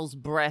McDonald's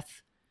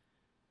breath,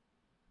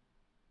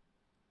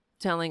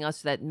 telling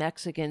us that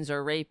Mexicans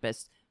are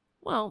rapists.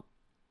 Well,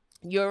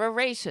 you're a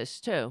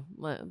racist too.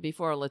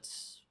 Before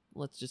let's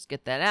just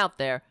get that out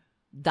there.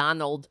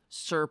 Donald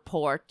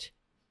Surport,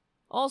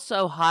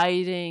 also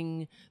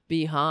hiding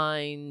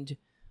behind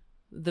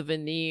the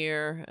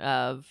veneer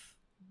of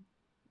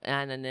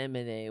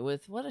anonymity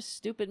with what a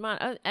stupid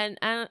mind. And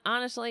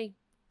honestly,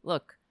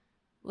 look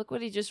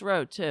what he just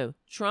wrote too.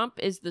 Trump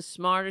is the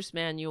smartest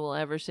man you will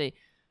ever see.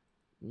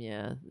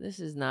 Yeah, this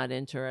is not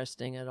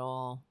interesting at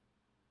all.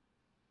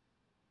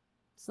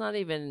 It's not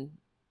even,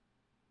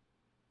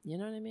 you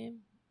know what I mean?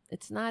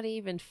 It's not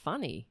even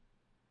funny.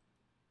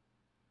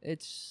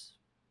 It's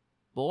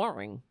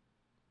boring.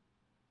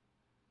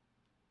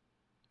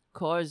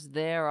 'Cause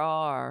there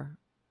are,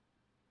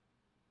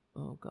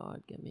 oh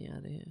God, get me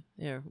out of here.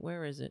 Here,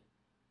 where is it?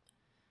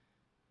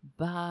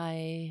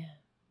 Bye,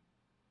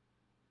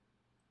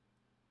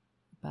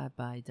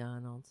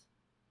 Donald.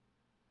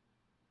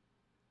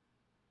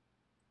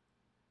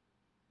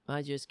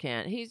 I just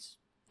can't.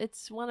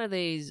 It's one of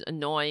these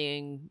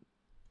annoying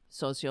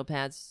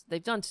sociopaths.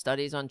 They've done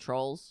studies on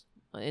trolls,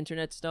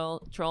 internet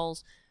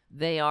trolls.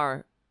 They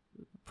are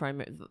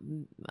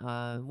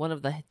one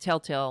of the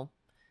telltale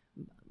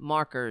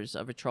markers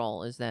of a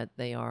troll is that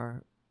they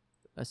are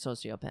a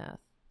sociopath.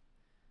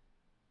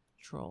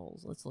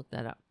 Trolls. Let's look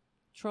that up.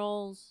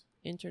 Trolls,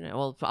 internet.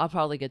 Well, I'll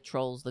probably get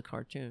Trolls the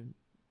cartoon.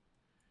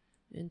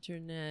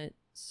 Internet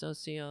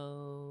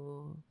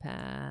sociopath.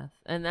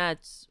 And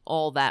that's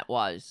all that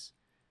was.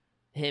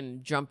 Him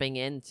jumping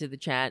into the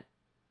chat.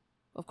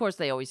 Of course,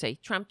 they always say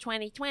Trump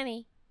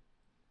 2020.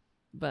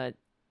 But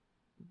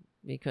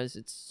because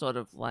it's sort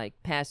of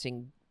like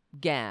passing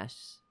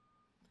gas.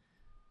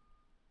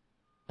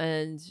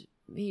 And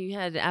he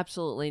had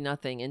absolutely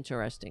nothing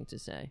interesting to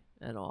say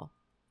at all.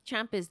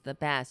 Trump is the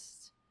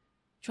best.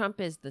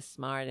 Trump is the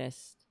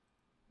smartest.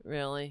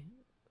 Really?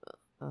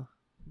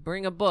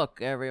 Bring a book,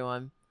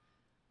 everyone.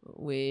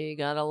 We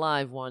got a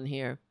live one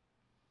here.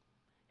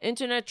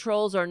 Internet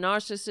trolls are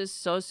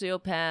narcissists,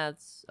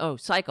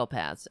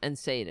 psychopaths, and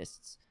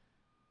sadists.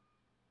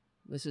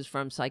 This is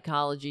from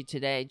Psychology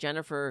Today.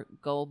 Jennifer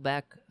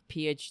Goldbeck,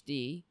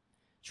 PhD.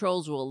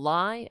 Trolls will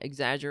lie,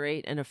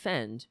 exaggerate, and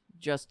offend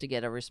just to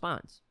get a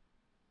response.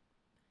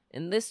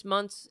 In this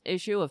month's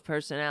issue of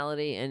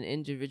Personality and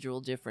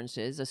Individual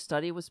Differences, a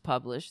study was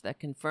published that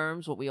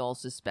confirms what we all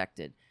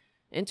suspected.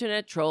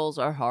 Internet trolls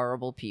are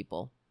horrible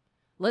people.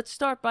 Let's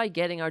start by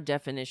getting our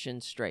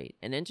definition straight.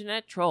 An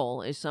internet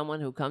troll is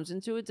someone who comes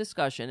into a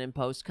discussion and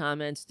posts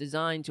comments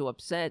designed to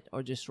upset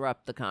or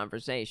disrupt the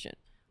conversation.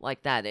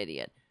 Like that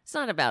idiot. It's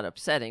not about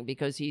upsetting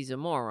because he's a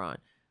moron.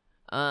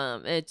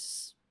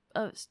 It's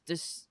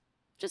just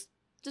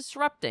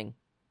disrupting.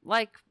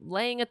 Like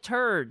laying a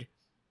turd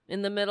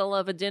in the middle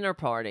of a dinner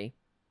party.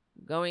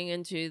 Going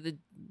into the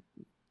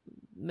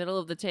middle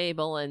of the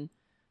table and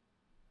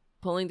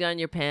pulling down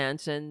your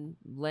pants and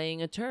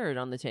laying a turd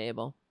on the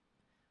table.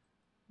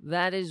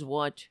 That is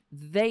what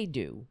they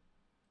do.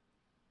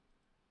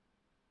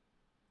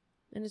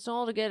 And it's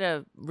all to get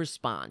a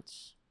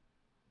response.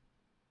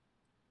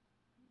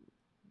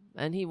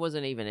 And he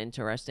wasn't even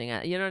interesting.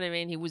 You know what I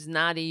mean? He was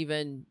not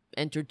even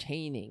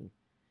entertaining.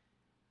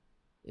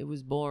 It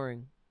was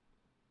boring.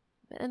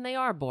 And they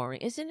are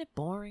boring. Isn't it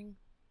boring?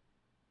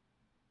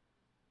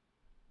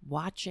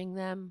 Watching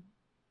them,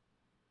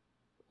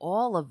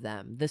 all of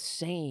them, the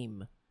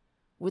same,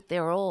 with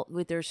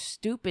their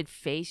stupid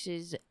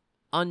faces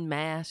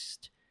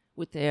unmasked,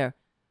 with their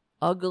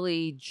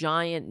ugly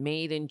giant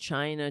made in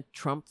China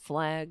Trump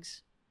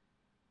flags,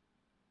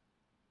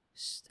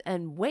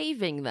 and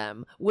waving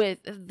them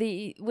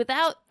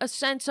without a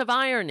sense of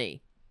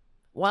irony,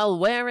 while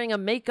wearing a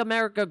Make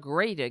America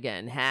Great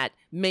Again hat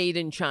made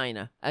in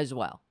China as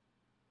well.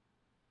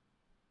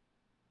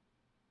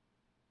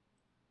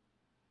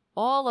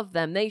 All of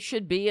them, they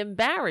should be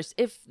embarrassed.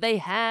 If they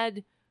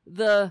had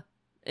the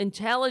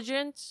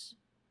intelligence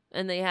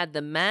and they had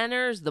the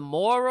manners, the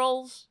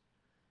morals,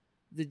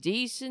 the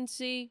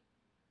decency,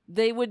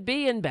 they would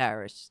be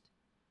embarrassed.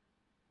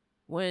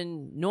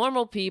 When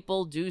normal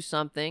people do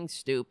something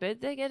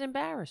stupid, they get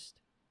embarrassed.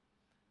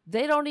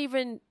 They don't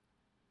even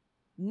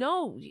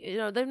know,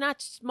 they're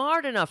not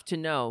smart enough to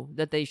know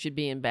that they should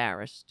be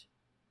embarrassed.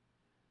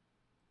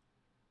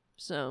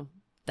 So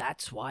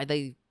that's why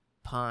they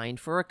pine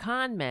for a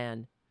con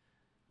man.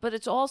 But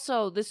it's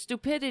also, the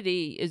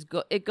stupidity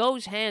it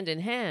goes hand in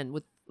hand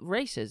with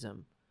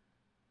racism.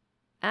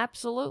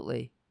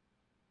 Absolutely.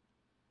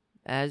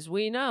 As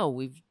we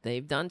know,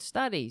 they've done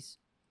studies.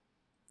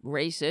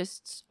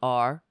 Racists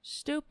are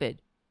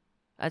stupid.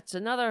 It's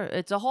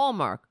a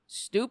hallmark.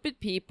 Stupid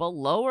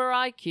people, lower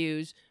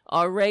IQs,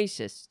 are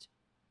racist.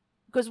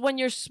 Because when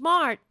you're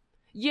smart,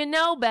 you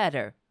know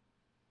better.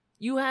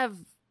 You have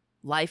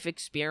life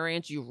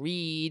experience, you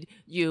read,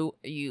 you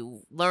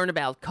learn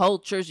about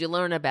cultures, you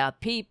learn about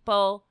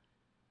people.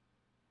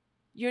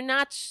 You're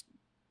not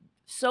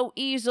so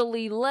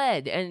easily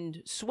led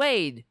and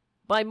swayed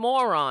by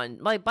moron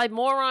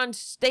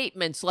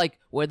statements like,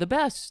 we're the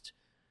best,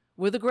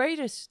 we're the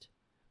greatest,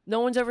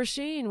 no one's ever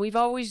seen, we've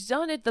always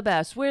done it the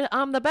best,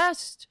 I'm the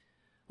best,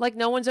 like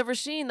no one's ever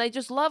seen. They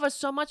just love us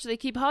so much, they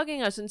keep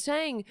hugging us and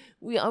saying,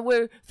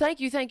 we're thank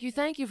you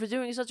for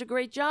doing such a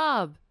great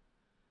job.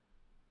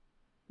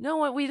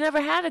 No, we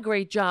never had a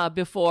great job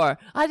before.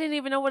 I didn't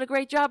even know what a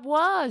great job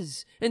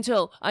was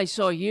until I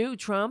saw you,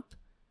 Trump.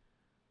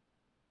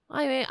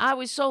 I mean, I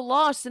was so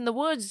lost in the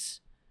woods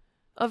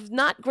of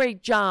not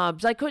great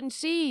jobs. I couldn't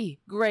see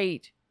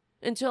great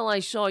until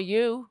I saw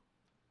you.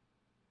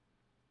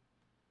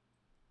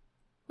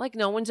 Like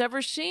no one's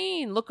ever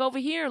seen. Look over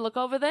here, look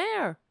over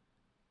there.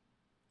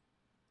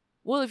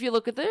 Well, if you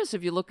look at this,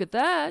 if you look at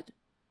that,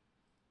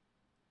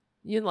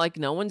 you're like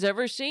no one's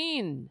ever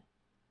seen.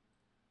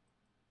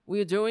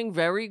 We're doing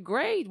very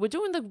great. We're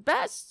doing the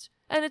best.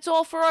 And it's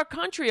all for our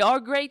country, our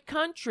great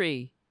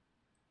country.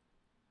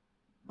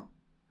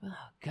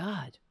 Oh,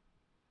 God.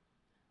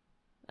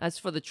 As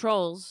for the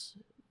trolls,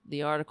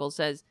 the article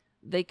says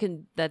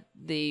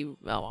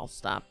I'll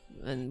stop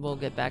and we'll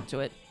get back to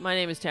it. My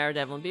name is Tara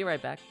Devlin. Be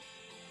right back.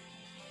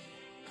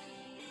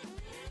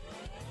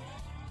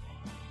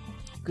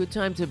 Good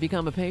time to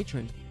become a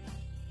patron.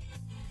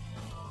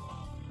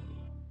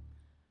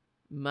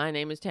 My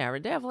name is Tara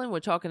Devlin.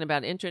 We're talking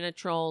about internet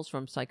trolls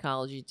from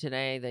Psychology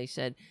Today. They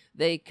said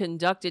they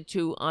conducted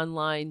 2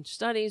 online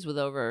studies with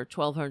over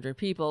 1,200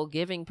 people,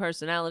 giving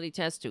personality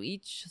tests to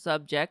each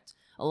subject,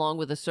 along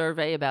with a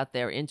survey about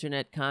their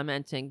internet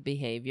commenting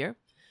behavior.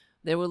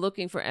 They were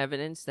looking for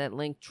evidence that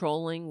linked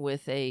trolling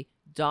with a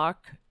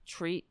dark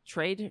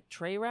triad?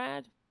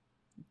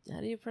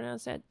 How do you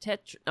pronounce that?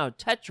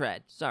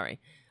 Tetrad,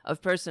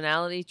 of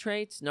personality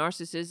traits,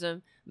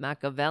 narcissism,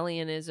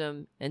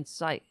 Machiavellianism, and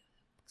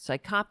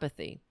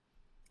psychopathy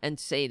and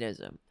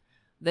sadism.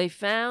 They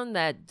found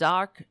that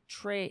dark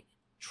triad,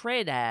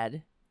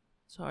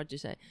 it's hard to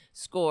say,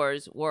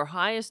 scores were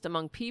highest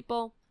among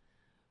people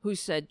who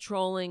said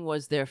trolling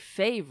was their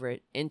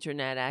favorite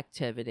internet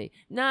activity.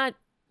 Not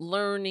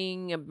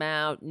learning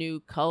about new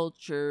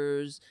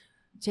cultures,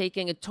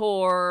 taking a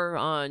tour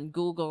on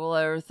Google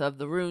Earth of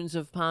the ruins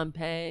of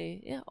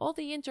Pompeii. Yeah, all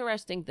the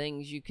interesting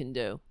things you can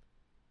do.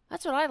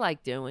 That's what I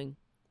like doing.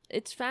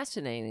 It's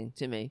fascinating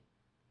to me.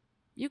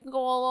 You can go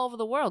all over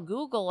the world.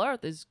 Google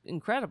Earth is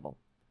incredible.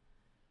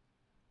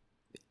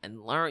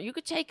 And learn. You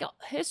could take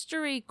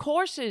history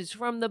courses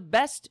from the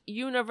best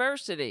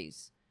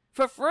universities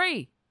for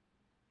free.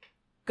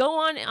 Go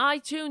on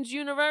iTunes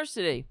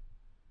University.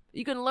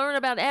 You can learn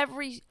about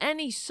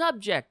any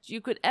subject you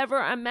could ever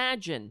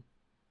imagine.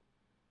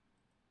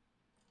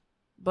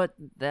 But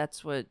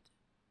that's what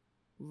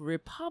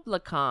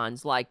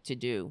Republicans like to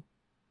do.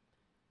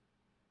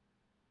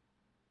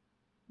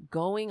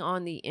 Going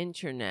on the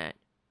internet,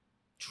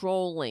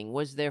 trolling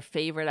was their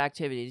favorite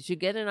activity. To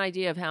get an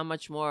idea of how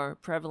much more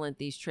prevalent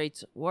these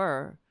traits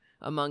were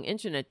among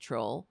internet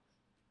trolls,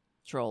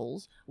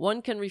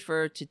 one can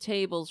refer to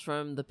tables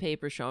from the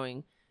paper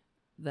showing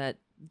that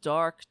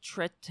dark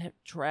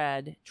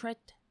tetrad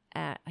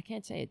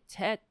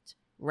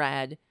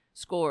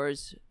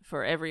scores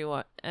for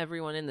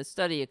everyone in the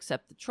study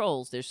except the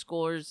trolls. Their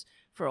scores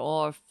for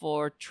all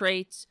 4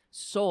 traits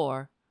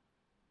soar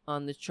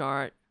on the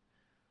chart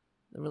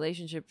The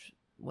relationship,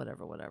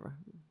 whatever.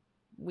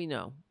 We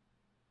know.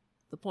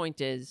 The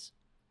point is,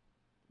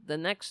 the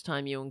next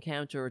time you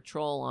encounter a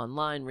troll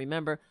online,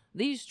 remember,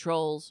 these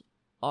trolls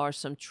are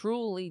some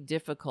truly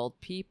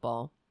difficult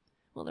people.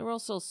 Well, they're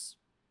also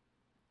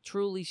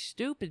truly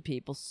stupid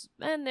people,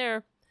 and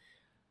they're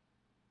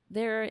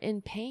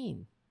in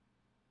pain.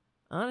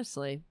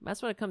 Honestly,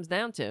 that's what it comes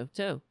down to,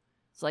 too.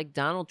 It's like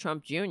Donald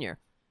Trump Jr.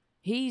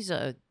 He's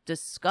a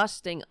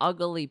disgusting,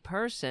 ugly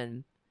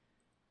person,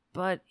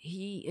 but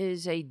he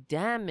is a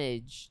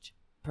damaged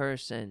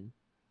person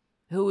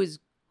who is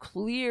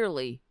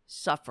clearly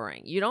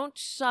suffering. You don't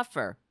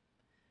suffer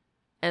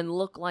and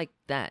look like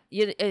that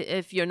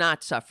if you're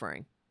not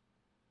suffering.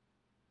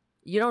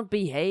 You don't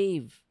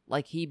behave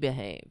like he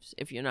behaves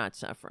if you're not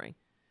suffering.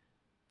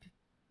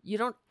 You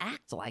don't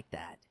act like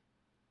that.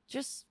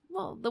 Just,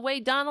 well, the way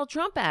Donald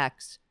Trump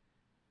acts.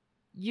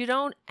 You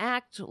don't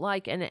act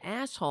like an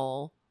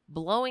asshole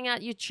blowing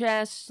out your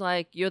chest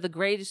like you're the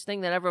greatest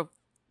thing that ever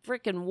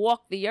freaking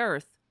walked the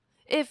earth.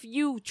 If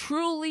you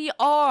truly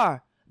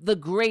are the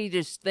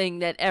greatest thing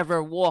that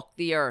ever walked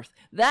the earth.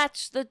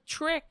 That's the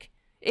trick,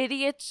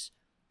 idiots.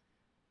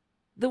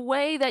 The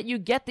way that you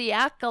get the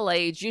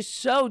accolades you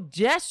so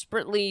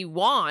desperately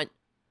want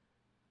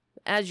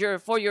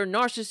for your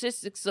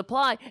narcissistic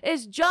supply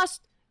is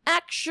just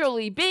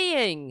actually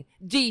being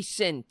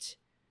decent.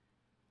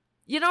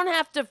 You don't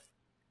have to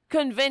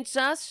convince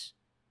us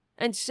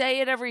and say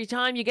it every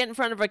time you get in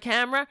front of a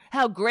camera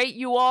how great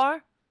you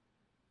are.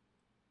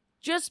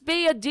 Just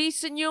be a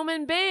decent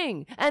human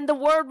being, and the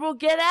word will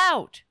get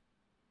out.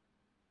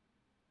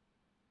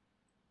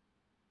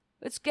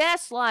 It's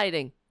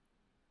gaslighting.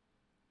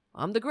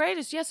 I'm the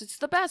greatest. Yes, it's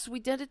the best. We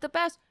did it the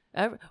best.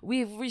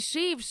 We've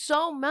received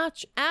so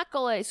much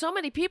accolade. So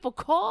many people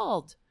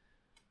called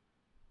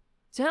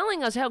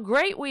telling us how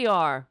great we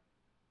are.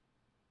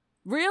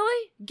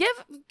 Really?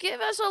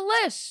 Give us a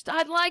list.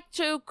 I'd like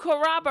to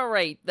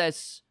corroborate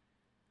this.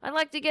 I'd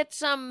like to get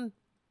some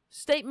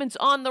statements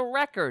on the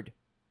record.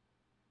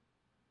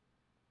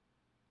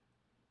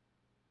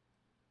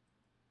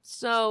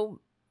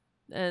 So,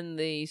 in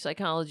the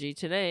Psychology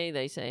Today,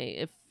 they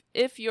say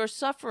if your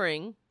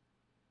suffering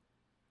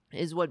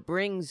is what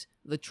brings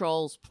the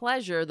trolls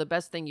pleasure, the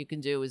best thing you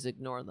can do is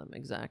ignore them.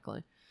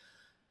 Exactly.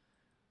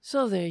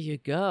 So there you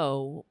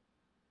go.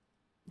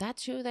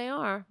 That's who they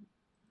are.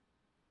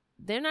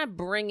 They're not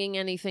bringing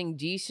anything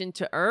decent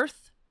to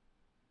Earth.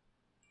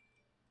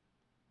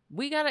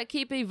 We got to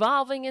keep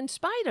evolving in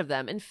spite of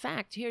them. In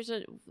fact, here's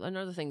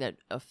another thing that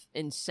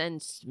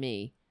incensed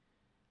me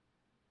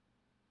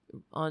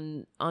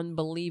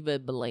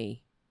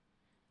unbelievably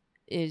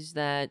is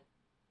that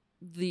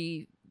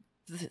the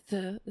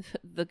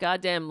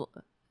goddamn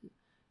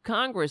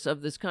Congress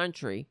of this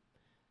country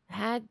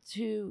had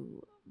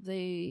to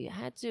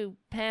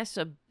pass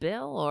a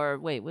bill, or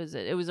wait,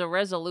 it was a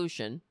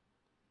resolution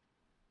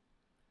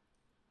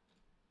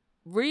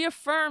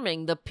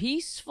reaffirming the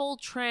peaceful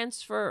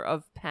transfer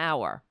of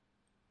power.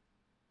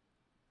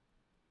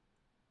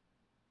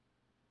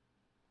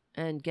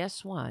 And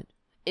guess what?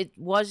 It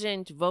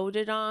wasn't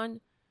voted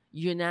on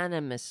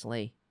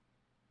unanimously.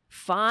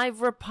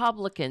 5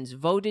 Republicans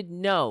voted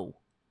no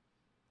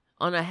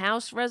on a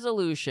House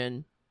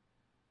resolution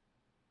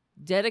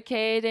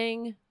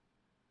dedicating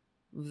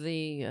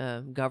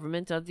the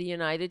government of the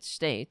United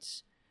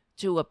States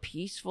to a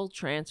peaceful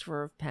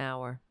transfer of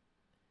power.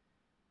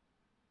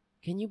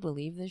 Can you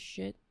believe this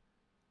shit?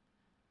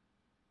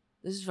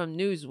 This is from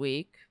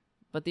Newsweek,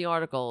 but the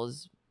article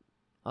is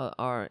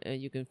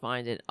you can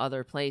find it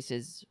other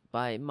places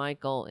by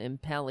Michael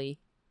Impelli.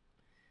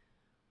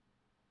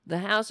 The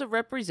House of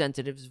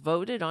Representatives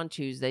voted on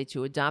Tuesday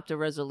to adopt a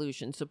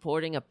resolution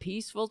supporting a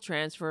peaceful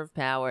transfer of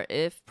power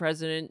if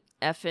President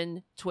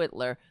effin'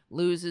 Twitler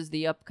loses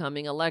the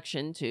upcoming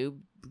election to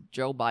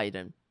Joe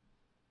Biden.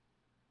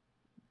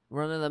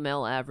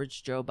 Run-of-the-mill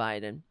average Joe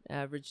Biden,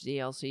 average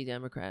DLC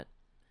Democrat,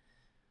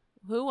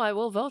 who I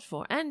will vote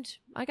for. And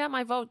I got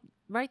my vote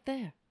right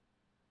there.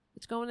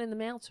 It's going in the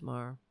mail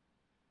tomorrow.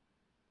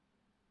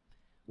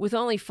 With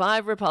only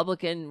 5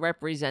 Republican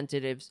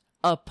representatives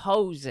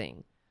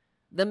opposing,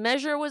 the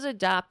measure was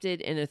adopted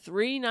in a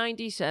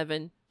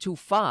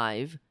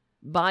 397-5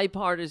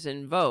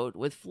 bipartisan vote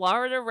with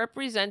Florida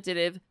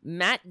Representative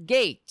Matt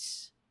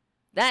Gaetz,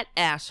 that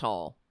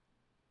asshole,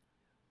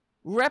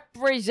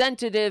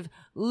 Representative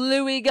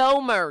Louis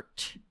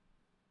Gohmert,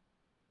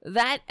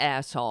 that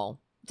asshole.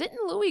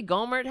 Didn't Louis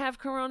Gohmert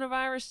have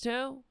coronavirus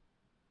too?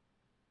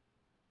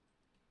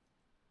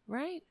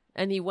 Right?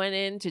 And he went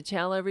in to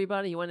tell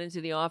everybody, he went into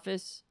the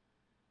office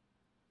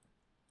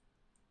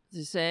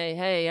to say,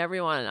 hey,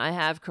 everyone, I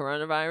have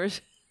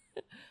coronavirus.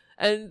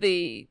 And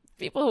the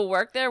people who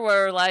worked there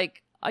were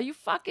like, are you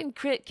fucking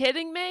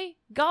kidding me?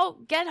 Go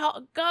get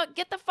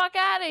the fuck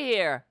out of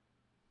here.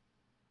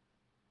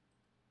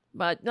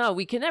 But no,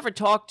 we can never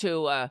talk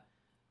to a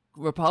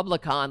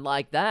Republican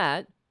like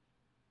that.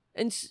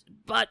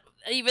 But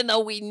even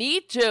though we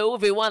need to,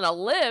 if we want to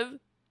live,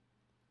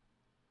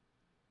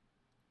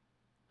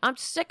 I'm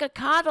sick of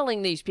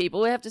coddling these people.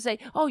 We have to say,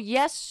 oh,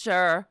 yes,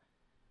 sir.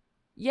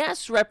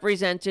 Yes,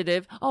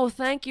 Representative. Oh,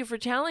 thank you for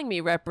telling me,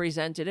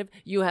 Representative.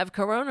 You have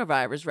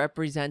coronavirus,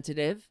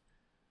 Representative.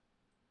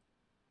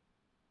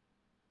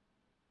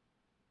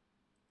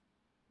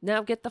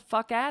 Now get the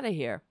fuck out of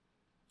here.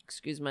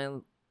 Excuse my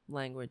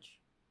language.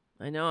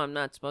 I know I'm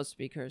not supposed to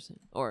be cursing,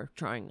 or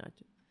trying not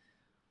to.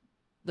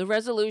 The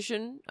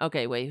resolution.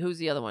 Okay, wait. Who's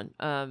the other one?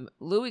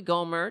 Louis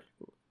Gohmert,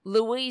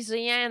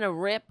 Louisiana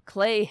Rip,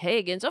 Clay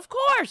Higgins. Of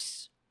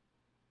course.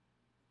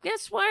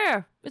 Guess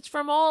where? It's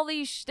from all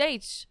these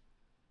states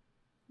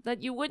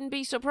that you wouldn't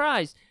be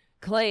surprised.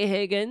 Clay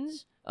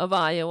Higgins of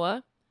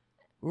Iowa,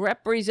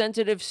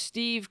 Representative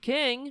Steve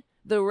King,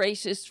 the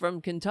racist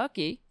from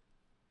Kentucky,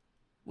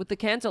 with the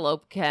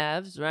cantaloupe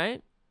calves,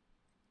 right?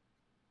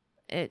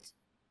 It's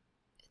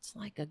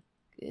like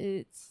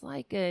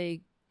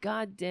a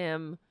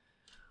goddamn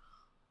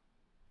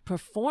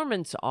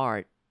performance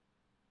art.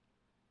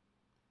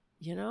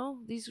 You know,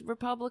 these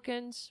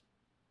Republicans,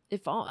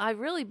 I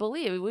really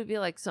believe it would be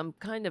like some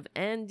kind of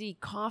Andy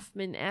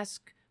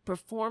Kaufman-esque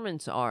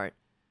performance art.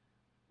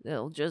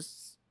 They'll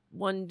just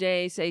one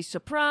day say,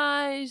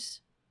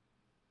 surprise,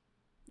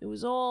 it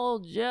was all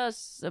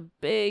just a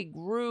big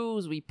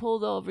ruse. We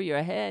pulled over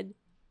your head.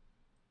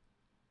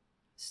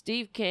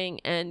 Steve King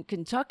and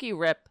Kentucky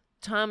Rep.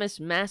 Thomas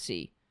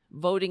Massie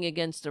voting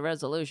against the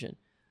resolution.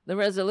 The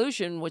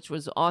resolution, which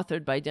was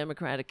authored by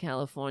Democratic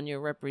California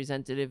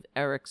Representative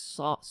Eric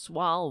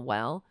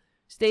Swalwell,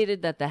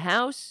 stated that the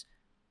House,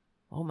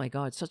 oh my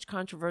God, such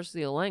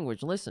controversial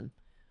language, listen,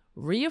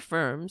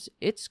 reaffirms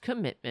its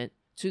commitment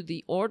to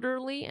the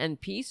orderly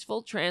and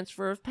peaceful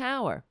transfer of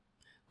power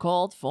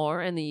called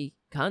for in the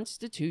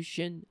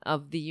Constitution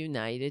of the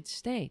United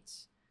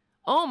States.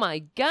 Oh my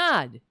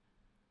God!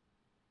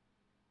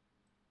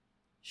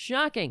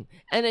 Shocking.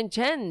 And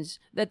intends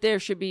that there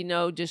should be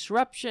no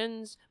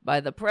disruptions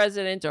by the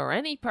president or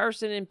any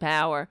person in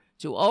power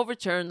to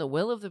overturn the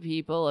will of the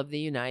people of the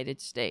United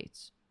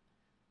States.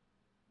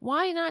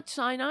 Why not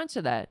sign on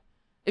to that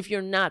if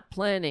you're not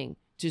planning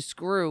to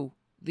screw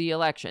the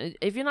election?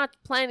 If you're not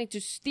planning to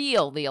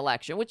steal the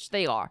election, which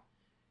they are.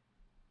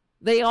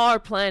 They are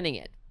planning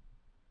it.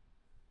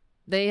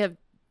 They have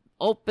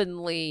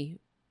openly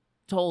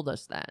told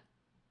us that.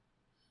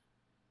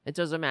 It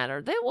doesn't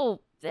matter.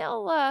 They'll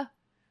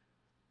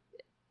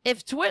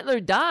if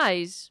Twitler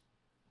dies,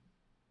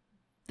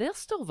 they'll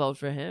still vote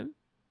for him.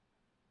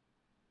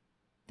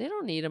 They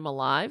don't need him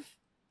alive.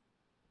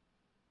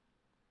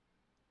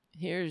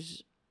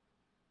 Here's,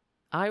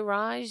 I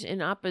rise in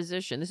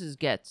opposition. This is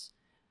Getz.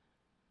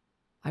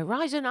 I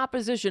rise in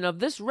opposition of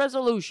this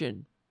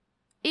resolution,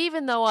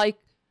 even though I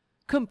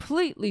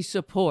completely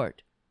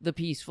support the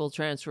peaceful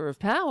transfer of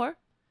power.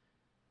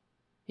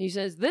 He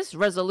says this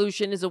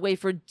resolution is a way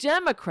for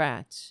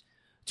Democrats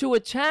to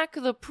attack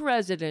the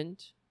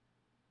president.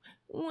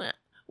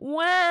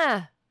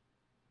 Wah!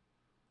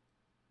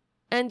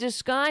 And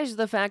disguise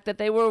the fact that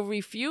they will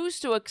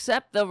refuse to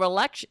accept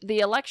the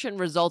election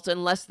results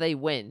unless they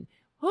win.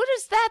 Who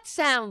does that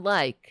sound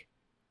like?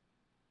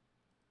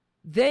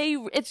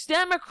 It's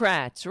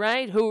Democrats,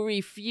 right, who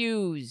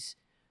refuse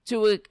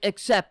to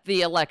accept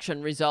the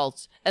election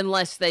results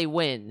unless they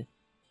win.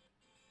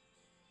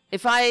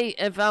 If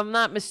I'm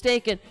not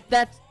mistaken,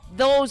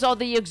 those are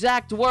the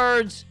exact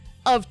words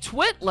of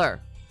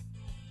Twitler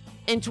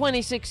in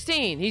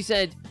 2016. He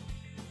said,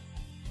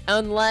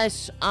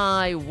 unless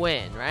I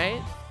win,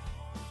 right?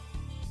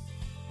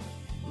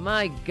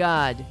 My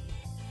God.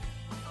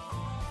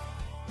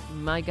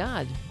 My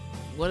God.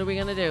 What are we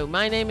going to do?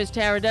 My name is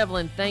Tara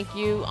Devlin. Thank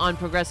you on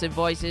Progressive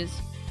Voices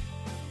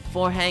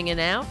for hanging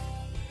out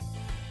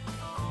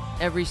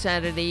every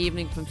Saturday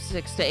evening from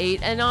 6 to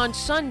 8 and on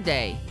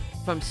Sunday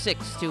from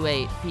 6 to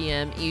 8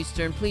 p.m.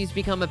 Eastern. Please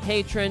become a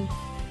patron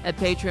at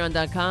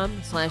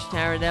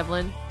patreon.com/Tara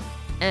Devlin.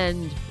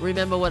 And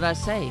remember what I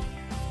say.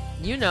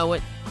 You know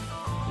it.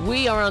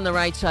 We are on the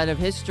right side of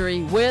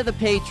history. We're the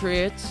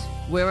patriots.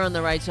 We're on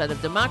the right side of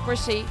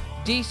democracy,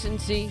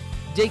 decency,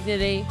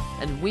 dignity,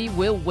 and we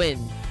will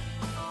win.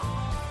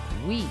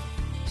 We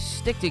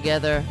stick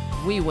together.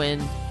 We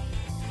win.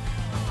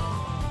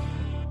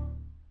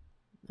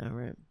 All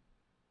right.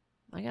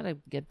 I gotta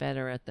get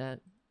better at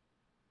that.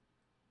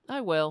 I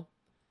will.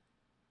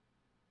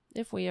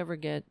 If we ever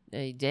get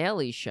a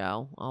daily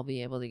show, I'll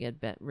be able to get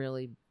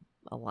really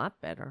a lot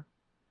better.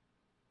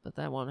 But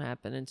that won't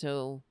happen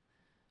until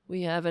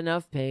we have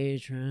enough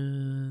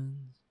patrons.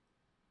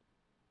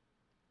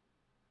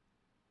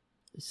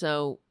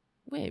 So,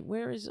 wait,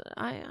 where is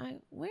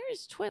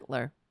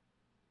Twitler?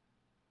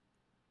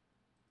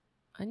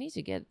 I need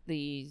to get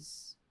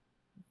these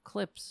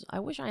clips.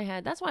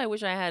 That's why I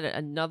wish I had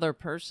another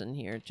person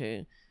here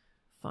to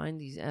find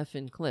these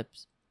effing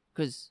clips.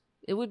 Because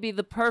it would be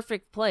the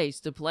perfect place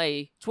to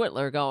play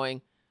Twitler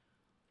going,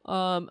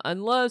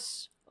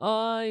 unless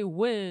I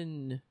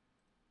win.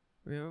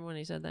 Remember when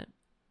he said that?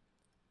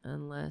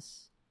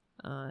 Unless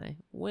I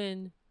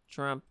win,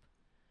 Trump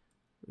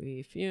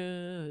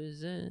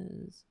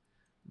refuses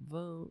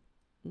vote.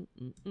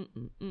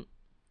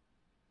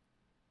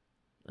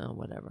 Oh,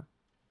 whatever.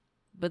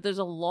 But there's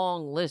a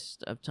long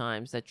list of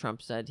times that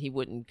Trump said he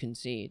wouldn't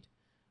concede.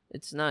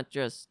 It's not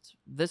just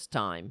this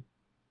time.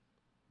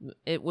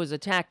 It was a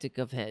tactic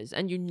of his.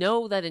 And you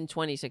know that in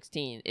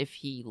 2016, if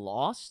he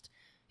lost,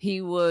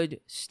 he would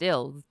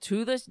still,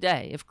 to this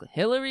day, if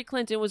Hillary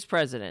Clinton was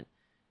president,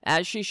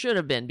 as she should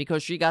have been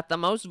because she got the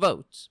most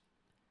votes,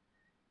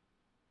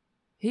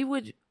 he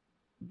would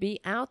be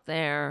out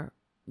there.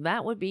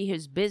 That would be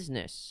his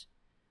business,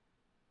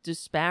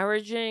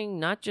 disparaging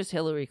not just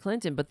Hillary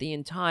Clinton, but the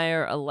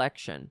entire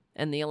election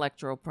and the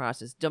electoral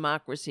process,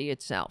 democracy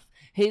itself.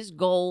 His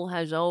goal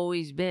has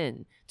always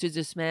been to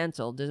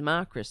dismantle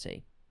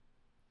democracy.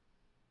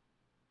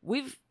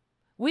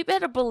 We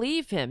better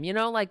believe him. You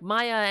know, like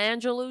Maya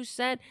Angelou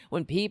said,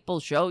 when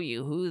people show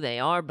you who they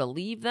are,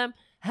 believe them.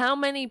 How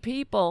many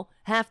people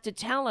have to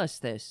tell us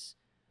this,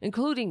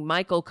 including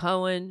Michael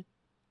Cohen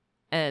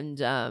and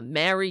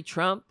Mary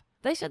Trump?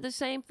 They said the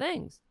same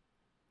things.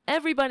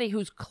 Everybody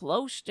who's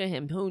close to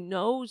him, who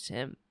knows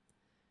him,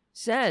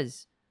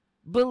 says,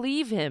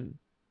 believe him.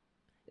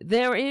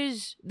 There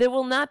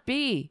will not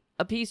be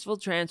a peaceful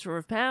transfer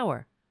of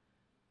power.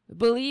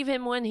 Believe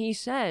him when he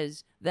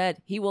says that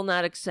he will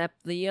not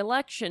accept the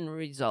election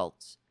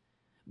results.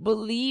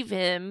 Believe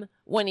him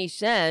when he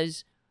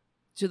says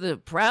to the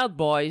Proud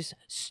Boys,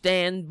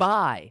 stand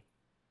by.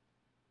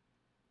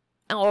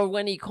 Or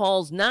when he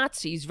calls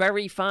Nazis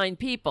very fine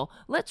people.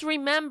 Let's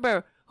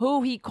remember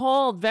who he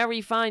called very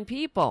fine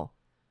people.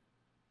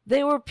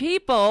 They were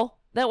people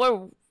that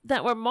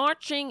were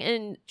marching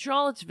in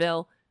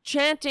Charlottesville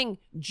chanting,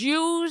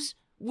 Jews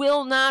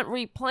will not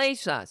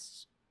replace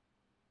us.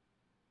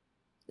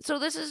 So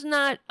this is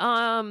not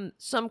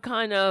some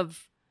kind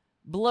of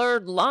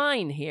blurred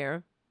line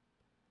here.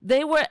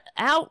 They were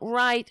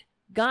outright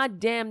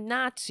goddamn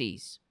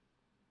Nazis.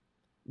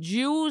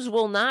 Jews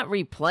will not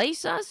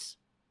replace us?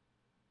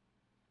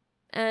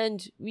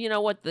 And you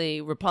know what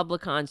the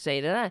Republicans say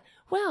to that?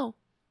 Well,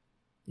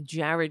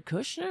 Jared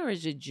Kushner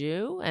is a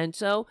Jew,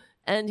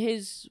 and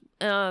his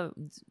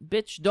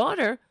bitch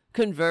daughter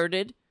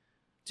converted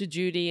to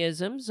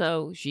Judaism,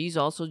 so she's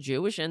also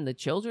Jewish, and the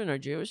children are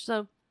Jewish,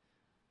 so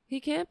he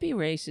can't be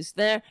racist.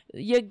 There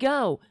you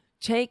go.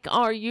 Take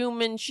our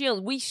human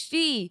shield. We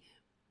see,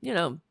 you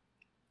know,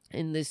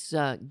 in this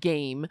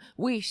game,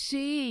 we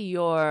see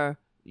your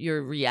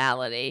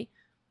reality,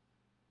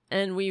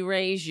 and we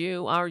raise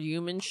you our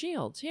human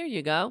shields. Here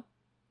you go.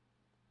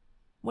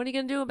 What are you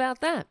going to do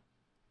about that?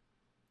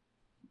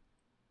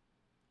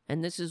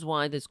 And this is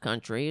why this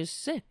country is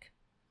sick.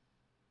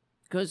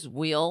 Because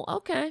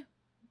okay.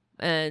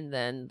 And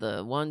then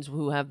the ones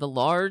who have the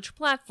large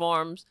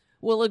platforms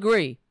will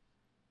agree.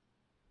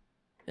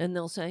 And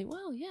they'll say,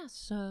 well,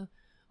 yes,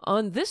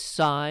 on this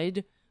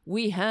side,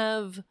 we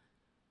have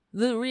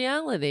the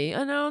reality.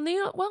 And on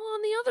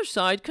the other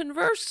side,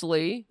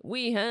 conversely,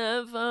 we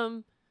have,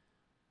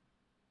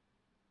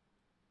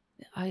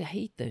 I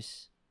hate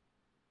this.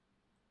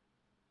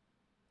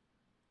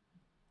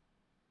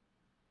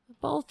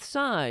 Both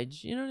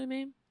sides, you know what I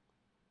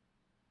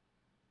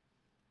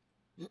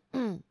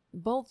mean?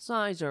 Both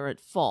sides are at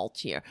fault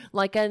here.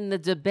 Like in the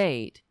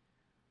debate,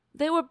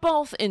 they were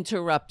both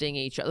interrupting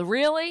each other.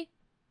 Really?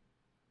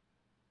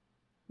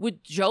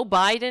 Would Joe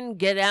Biden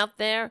get out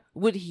there?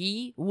 Would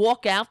he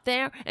walk out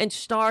there and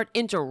start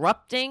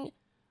interrupting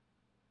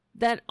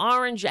that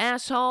orange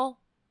asshole?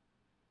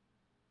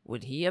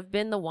 Would he have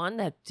been the one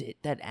that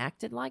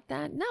acted like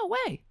that? No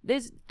way.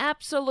 There's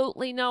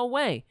absolutely no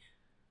way.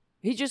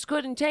 He just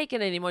couldn't take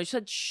it anymore. He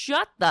said,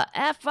 shut the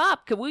F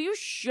up. Will you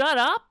shut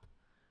up?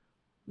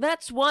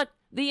 That's what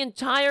the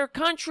entire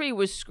country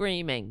was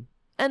screaming.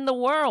 And the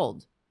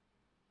world.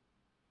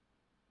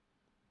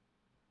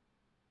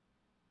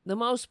 The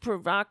most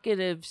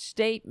provocative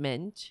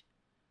statement.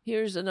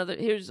 Here's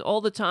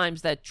all the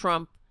times that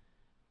Trump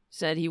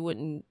said he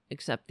wouldn't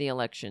accept the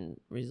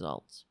election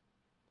results.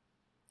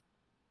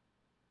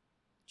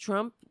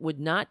 Trump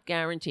would not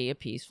guarantee a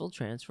peaceful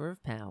transfer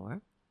of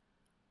power.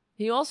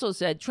 He also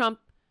said, Trump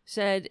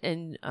said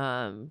in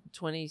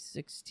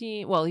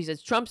 2016, he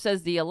says, Trump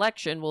says the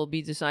election will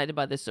be decided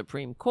by the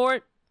Supreme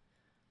Court.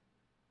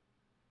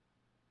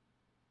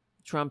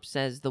 Trump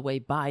says the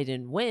way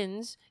Biden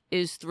wins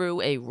is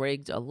through a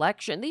rigged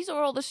election. These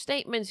are all the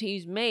statements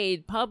he's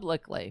made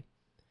publicly.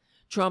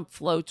 Trump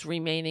floats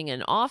remaining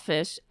in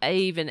office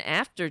even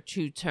after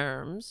 2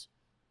 terms.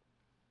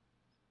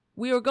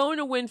 We are going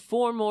to win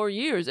 4 more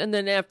years, and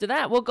then after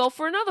that, we'll go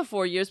for another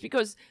 4 years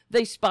because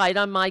they spied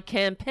on my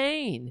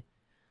campaign.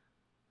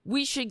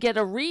 We should get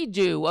a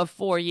redo of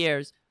 4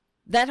 years.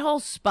 That whole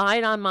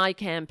spied on my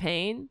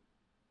campaign,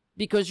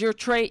 because you're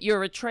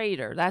a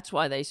traitor. That's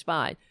why they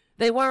spied.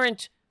 They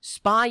weren't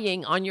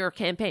spying on your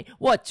campaign.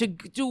 What? To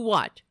do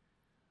what?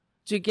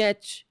 To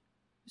get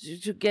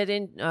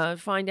in,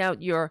 find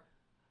out your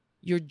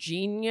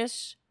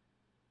genius,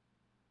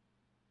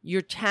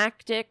 your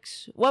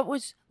tactics.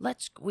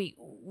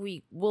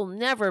 We will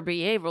never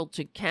be able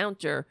to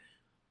counter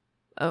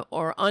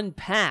or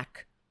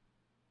unpack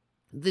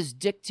this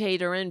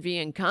dictator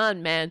envying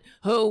con man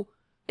who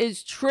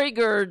is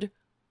triggered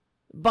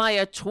by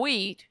a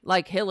tweet,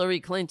 like Hillary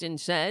Clinton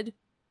said.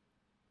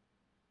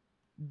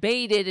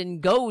 Baited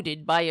and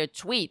goaded by a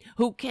tweet,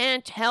 who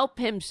can't help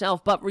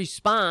himself but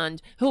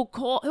respond, who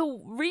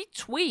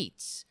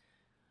retweets.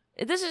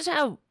 This is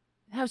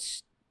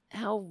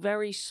how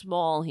very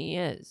small he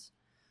is.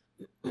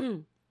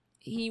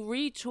 He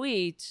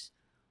retweets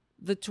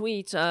the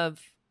tweets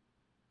of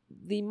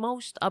the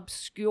most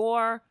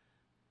obscure,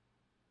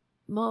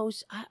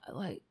 most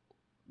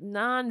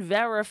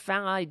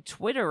non-verified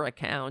Twitter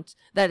accounts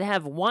that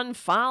have one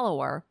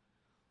follower.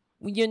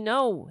 You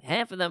know,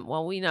 half of them,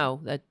 well, we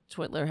know that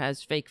Twitter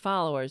has fake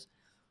followers,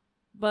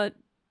 but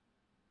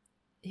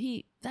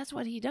that's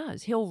what he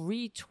does. He'll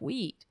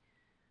retweet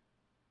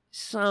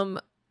some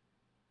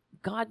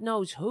God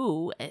knows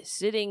who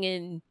sitting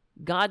in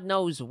God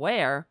knows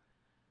where,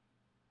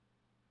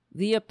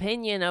 the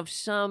opinion of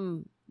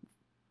some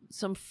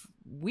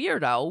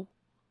weirdo,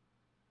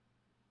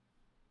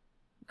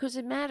 because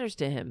it matters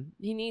to him.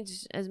 He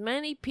needs as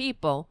many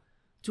people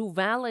to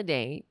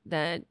validate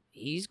that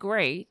he's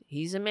great,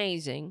 he's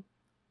amazing,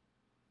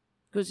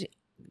 because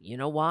you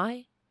know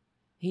why?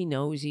 He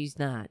knows he's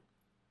not.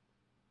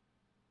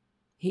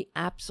 He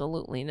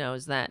absolutely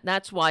knows that.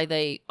 That's why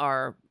they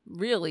are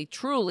really,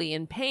 truly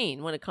in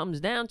pain when it comes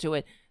down to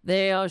it.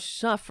 They are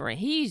suffering.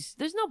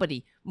 There's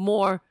nobody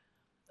more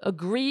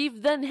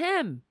aggrieved than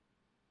him.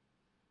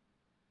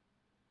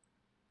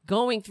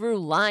 Going through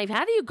life.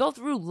 How do you go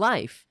through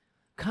life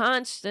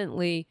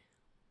constantly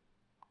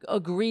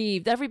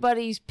aggrieved?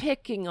 Everybody's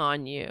picking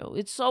on you.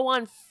 It's so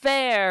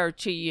unfair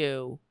to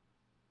you.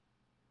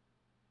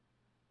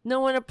 No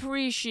one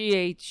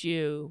appreciates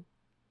you.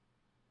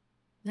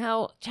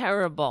 How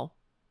terrible.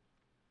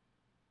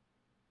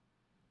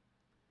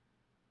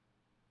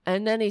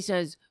 And then he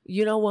says,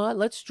 you know what?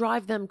 Let's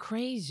drive them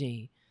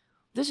crazy.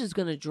 This is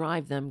going to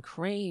drive them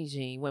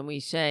crazy when we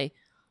say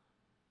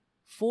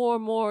 4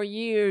 more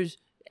years,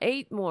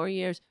 8 more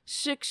years,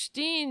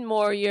 16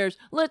 more years.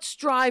 Let's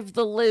drive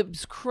the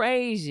libs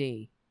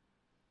crazy.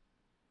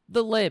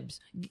 The libs.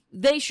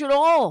 They should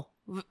all,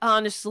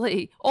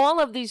 honestly, all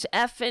of these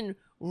effing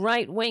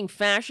right-wing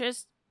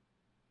fascists,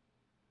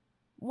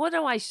 what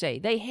do I say?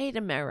 They hate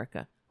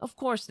America. Of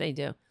course they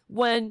do.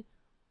 When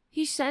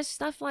he says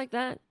stuff like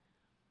that,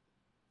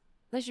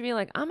 they should be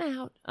like, I'm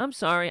out. I'm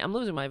sorry. I'm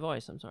losing my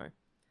voice. I'm sorry.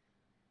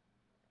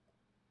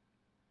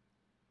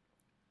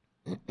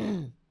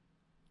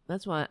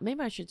 That's why, maybe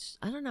I should,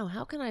 I don't know,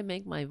 how can I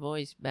make my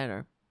voice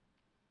better?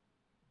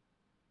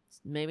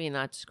 Maybe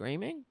not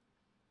screaming?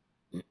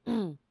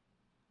 In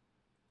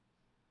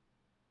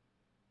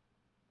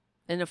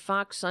a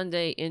Fox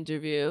Sunday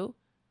interview,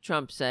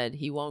 Trump said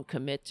he won't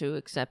commit to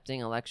accepting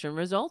election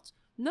results.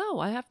 No,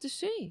 I have to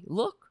see.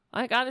 Look,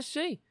 I gotta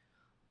see.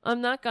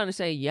 I'm not gonna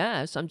say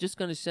yes. I'm just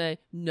gonna say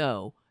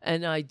no.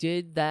 And I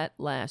did that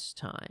last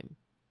time.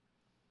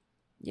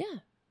 Yeah.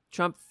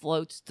 Trump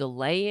floats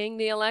delaying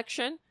the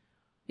election.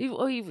 He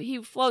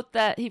floated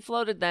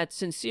that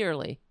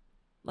sincerely.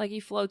 Like he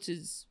floats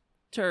his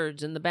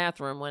turds in the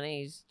bathroom when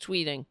he's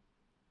tweeting.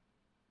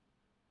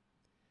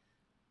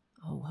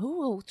 Oh, who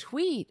will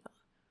tweet?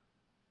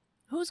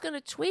 Who's going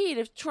to tweet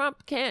if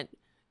Trump can't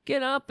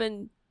get up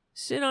and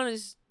sit on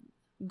his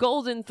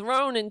golden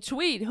throne and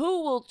tweet?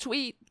 Who will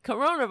tweet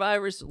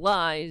coronavirus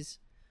lies?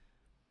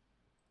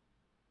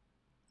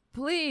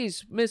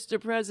 Please,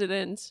 Mr.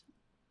 President,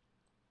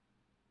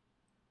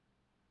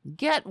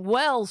 get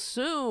well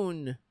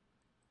soon.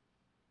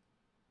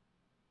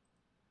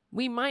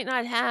 We might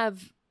not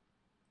have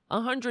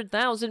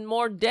 100,000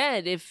 more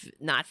dead if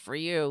not for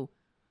you.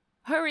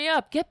 Hurry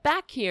up, get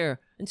back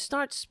here and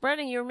start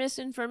spreading your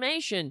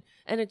misinformation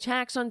and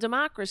attacks on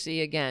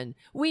democracy again.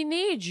 We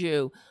need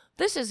you.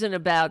 This isn't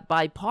about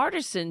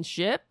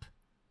bipartisanship.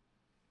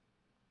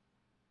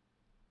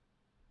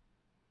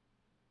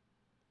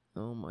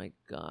 Oh my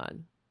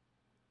God.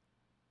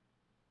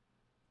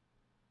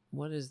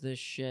 What is this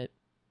shit?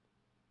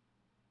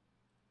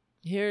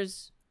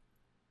 Here's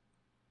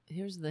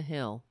the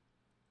Hill.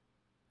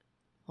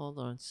 Hold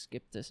on,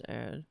 skip this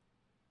ad.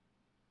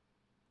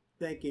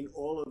 Thanking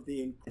all of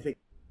the, I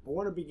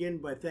want to begin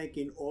by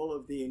thanking all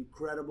of the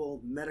incredible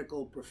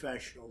medical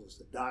professionals,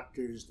 the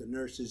doctors, the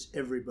nurses,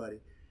 everybody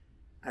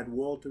at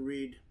Walter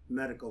Reed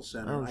Medical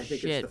Center. I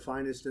think it's the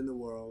finest in the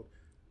world,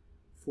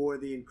 for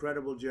the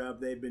incredible job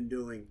they've been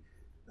doing.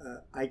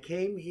 I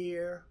came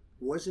here,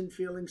 wasn't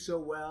feeling so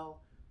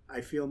well.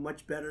 I feel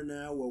much better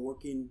now. We're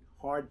working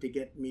hard to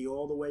get me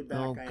all the way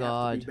back. I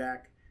have to be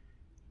back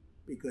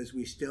because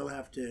we still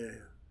have to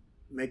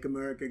make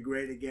America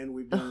great again.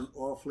 We've done an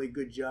awfully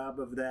good job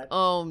of that.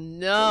 Oh,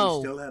 no. But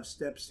we still have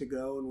steps to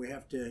go, and we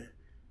have to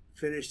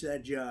finish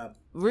that job.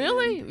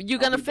 Really? You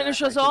going to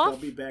finish us off? I'll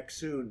be back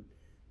soon.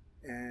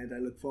 And I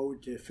look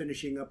forward to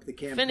finishing up the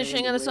campaign.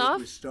 Finishing us off?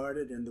 We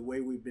started and the way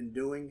we've been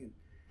doing. And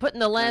putting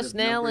the last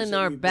nail in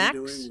our backs.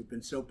 We've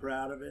been so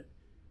proud of it.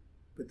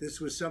 But this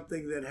was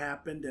something that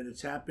happened, and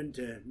it's happened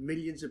to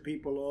millions of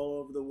people all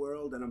over the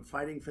world, and I'm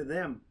fighting for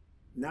them.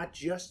 Not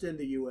just in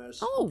the U.S.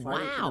 Oh,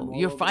 wow.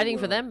 You're fighting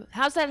for them?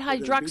 How's that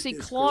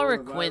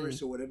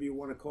hydroxychloroquine? Or whatever you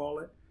want to call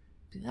it.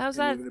 How's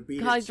and that we're gonna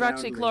beat it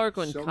soundly.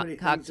 hydroxychloroquine So many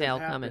things cocktail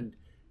have coming? happened.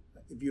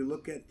 If you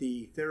look at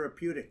the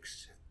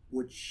therapeutics,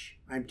 which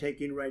I'm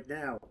taking right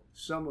now,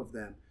 some of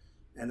them,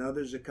 and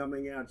others are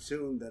coming out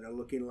soon that are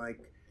looking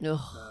like,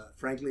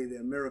 frankly,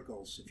 they're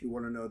miracles. If you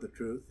want to know the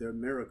truth, they're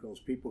miracles.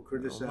 People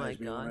criticize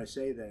me when I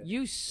say that.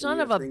 You son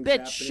of a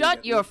bitch,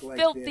 shut your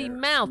filthy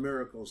mouth.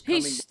 Miracles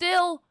He's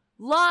still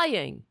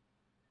lying.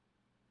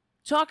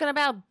 Talking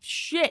about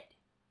shit.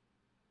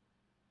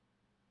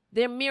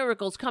 They're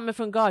miracles coming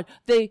from God.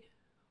 They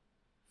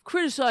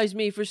criticize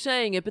me for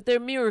saying it, but they're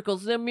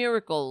miracles. They're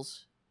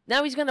miracles.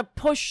 Now he's going to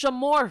push some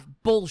more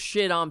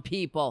bullshit on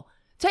people.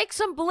 Take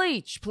some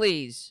bleach,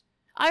 please.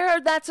 I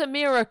heard that's a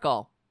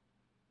miracle.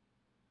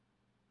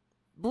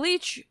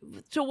 Bleach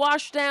to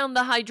wash down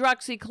the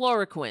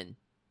hydroxychloroquine.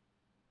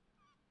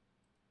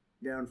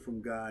 Down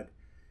from God.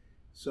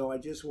 So I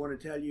just want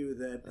to tell you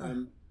that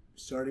I'm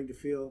starting to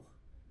feel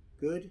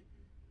good.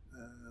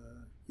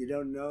 You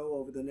don't know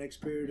over the next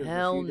period of a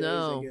few days.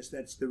 I guess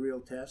that's the real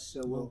test.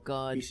 So we'll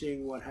be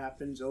seeing what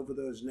happens over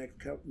those next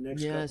couple of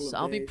days. Yes,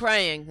 I'll be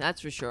praying.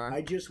 That's for sure.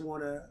 I just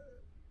want to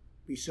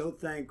be so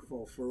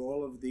thankful for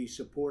all of the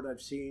support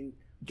I've seen,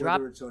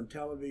 whether it's on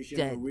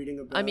television or reading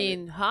about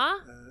it.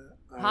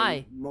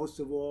 I most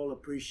of all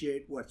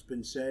appreciate what's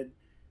been said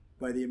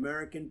by the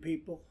American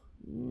people,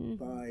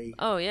 by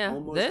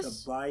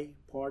almost a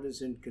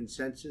bipartisan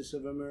consensus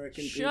of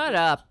American people. Shut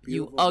up,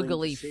 you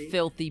ugly,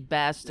 filthy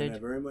bastard. And I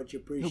very much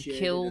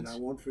appreciate it, and I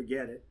won't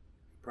forget it.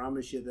 I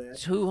promise you that.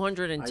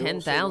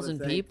 210,000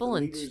 people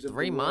in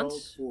 3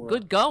 months?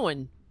 Good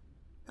going.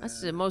 That's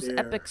the most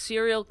epic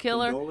serial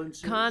killer,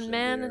 con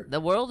man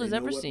the world has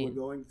ever seen. They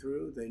know what we're going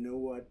through. They know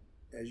what,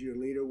 as your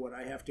leader, what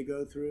I have to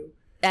go through.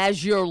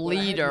 As your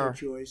leader, I had no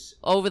choice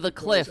over the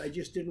cliff. I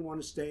just didn't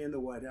want to stay in the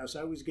White House.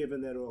 I was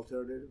given that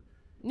alternative.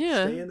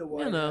 Yeah, stay in the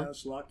White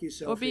House, lock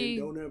yourself in,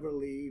 don't ever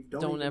leave,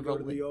 don't ever go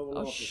to the Oval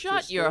Office.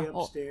 Shut your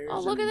hole.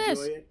 Oh, look at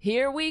this. It.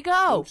 Here we go.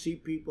 Don't see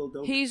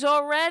people. He's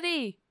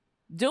already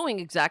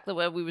doing exactly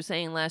what we were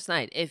saying last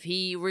night. If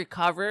he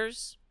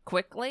recovers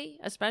quickly,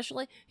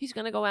 especially, he's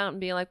going to go out and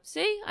be like,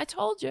 see, I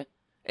told you.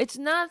 It's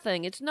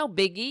nothing. It's no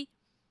biggie.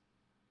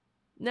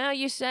 Now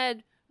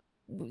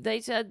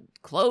they said,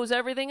 close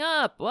everything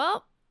up.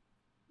 Well,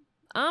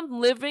 I'm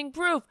living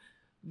proof.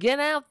 Get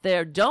out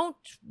there. Don't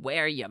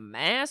wear your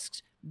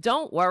masks.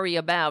 Don't worry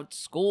about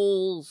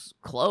schools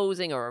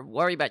closing or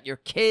worry about your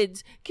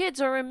kids.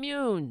 Kids are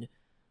immune.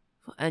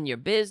 And your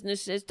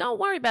businesses. Don't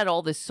worry about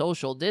all this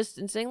social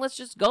distancing. Let's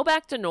just go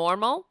back to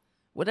normal.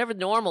 Whatever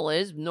normal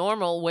is.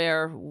 Normal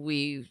where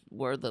we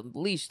were the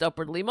least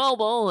upwardly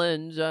mobile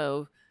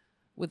and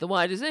with the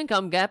widest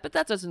income gap. But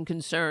that doesn't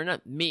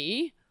concern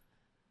me.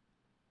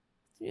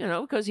 You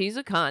know, because he's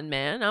a con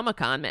man. I'm a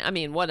con man. I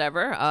mean,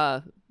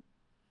 whatever.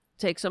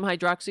 Take some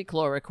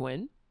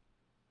hydroxychloroquine.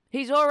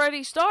 He's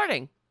already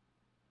starting.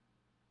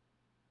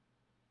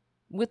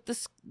 With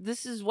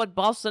this is what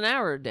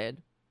Bolsonaro did.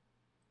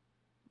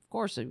 Of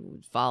course, he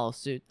would follow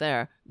suit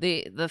there.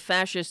 The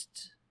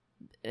fascist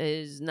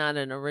is not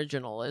an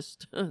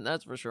originalist,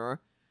 that's for sure.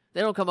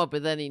 They don't come up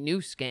with any new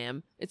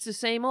scam. It's the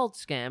same old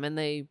scam, and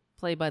they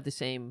play by the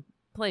same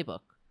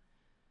playbook.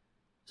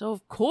 So,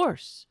 of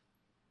course,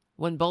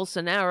 when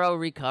Bolsonaro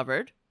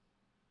recovered,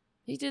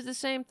 he did the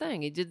same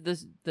thing. He did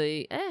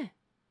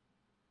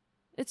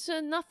It's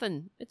a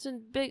nothing. It's a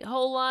big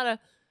whole lot of,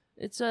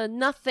 it's a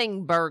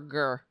nothing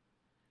burger.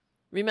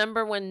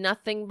 Remember when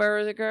Nothing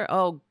Burger?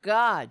 Oh,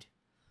 God.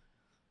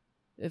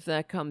 If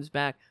that comes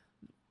back.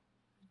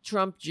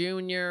 Trump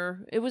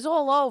Jr. It was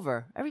all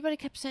over. Everybody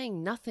kept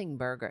saying Nothing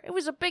Burger. It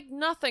was a big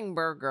nothing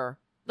burger.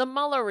 The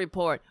Mueller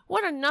report.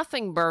 What a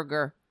nothing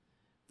burger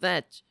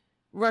that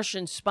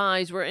Russian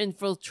spies were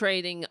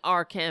infiltrating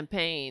our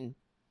campaign.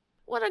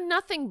 What a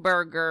nothing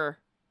burger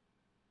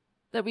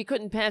that we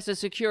couldn't pass a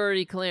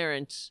security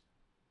clearance.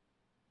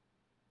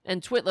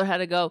 And Twitler had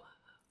to go,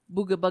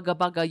 booga bugga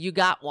bugga, you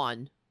got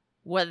one,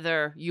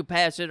 whether you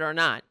pass it or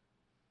not.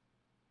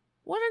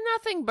 What a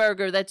nothing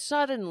burger that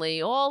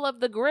suddenly all of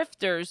the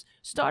grifters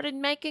started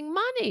making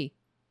money.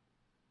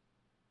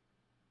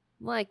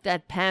 Like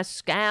that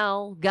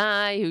Pascal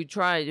guy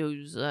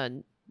who's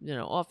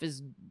off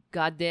his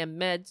goddamn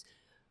meds.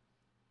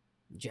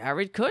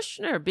 Jared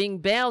Kushner being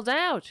bailed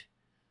out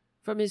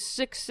from his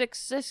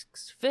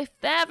 666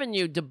 Fifth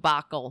Avenue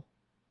debacle.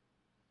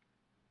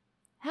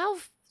 How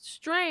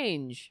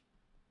strange.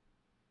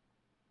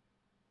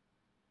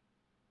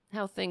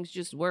 How things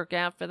just work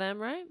out for them,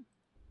 right?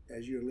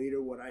 As your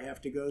leader, what I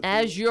have to go through.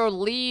 As your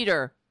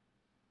leader.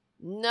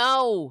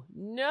 No.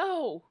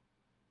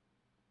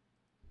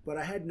 But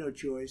I had no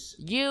choice.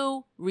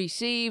 You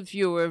received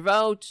your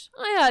vote.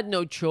 I had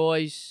no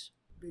choice.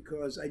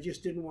 Because I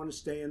just didn't want to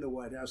stay in the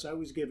White House. I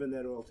was given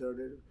that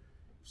alternative.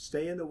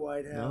 Stay in the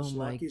White House,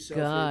 lock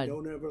yourself in,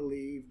 don't ever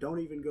leave, don't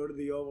even go to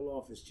the Oval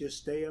Office. Just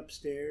stay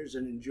upstairs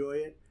and enjoy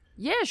it.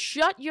 Yeah,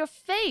 shut your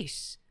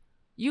face.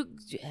 You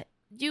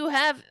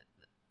have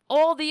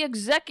all the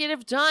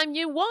executive time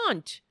you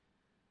want.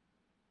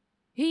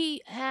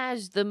 He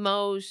has the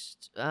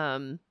most,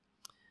 of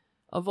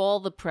all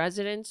the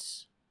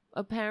presidents,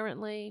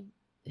 apparently,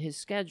 his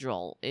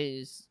schedule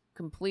is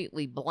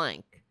completely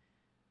blank.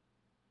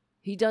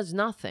 He does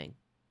nothing.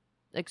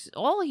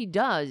 All he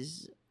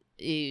does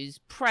is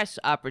press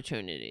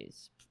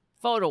opportunities,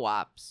 photo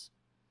ops.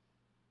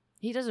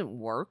 He doesn't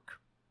work.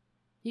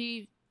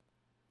 He,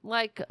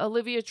 like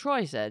Olivia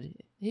Troy said,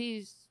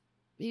 he's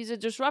a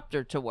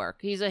disruptor to work.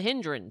 He's a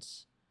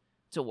hindrance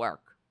to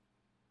work.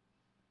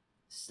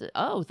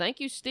 Oh, thank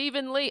you,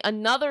 Stephen Lee.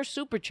 Another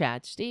super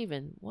chat.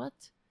 Stephen, what?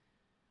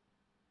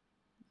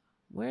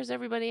 Where's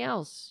everybody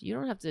else? You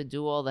don't have to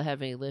do all the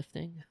heavy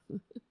lifting.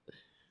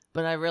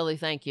 But I really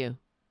thank you.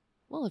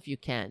 Well, if you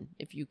can.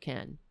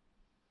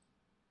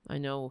 I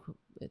know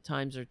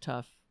times are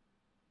tough.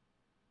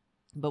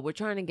 But we're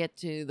trying to get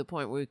to the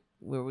point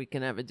where we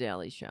can have a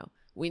daily show.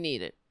 We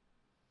need it.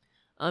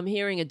 I'm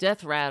hearing a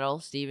death rattle,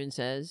 Steven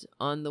says,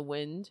 on the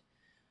wind.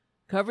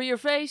 Cover your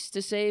face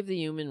to save the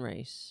human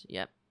race.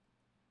 Yep.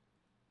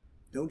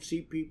 Don't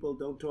see people,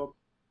 don't talk.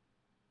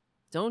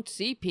 Don't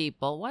see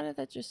people. Why did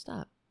that just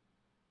stop?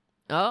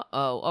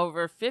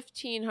 Over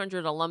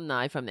 1,500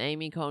 alumni from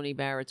Amy Coney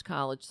Barrett's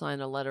college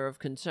signed a letter of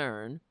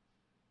concern.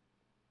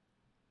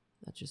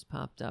 That just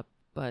popped up.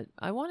 But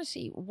I want to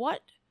see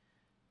what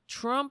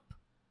Trump,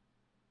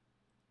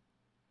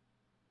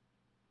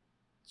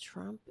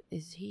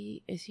 is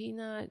he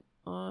not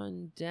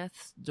on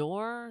death's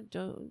door?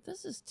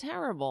 This is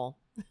terrible.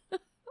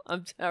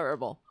 I'm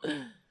terrible.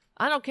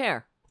 I don't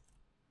care.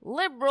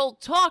 Liberal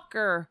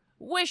talker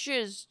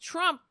wishes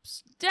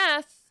Trump's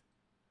death.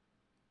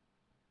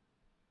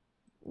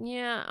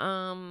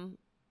 Yeah,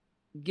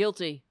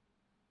 guilty.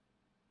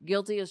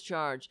 Guilty as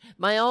charged.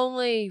 My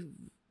only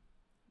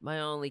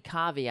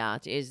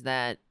caveat is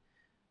that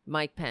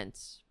Mike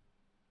Pence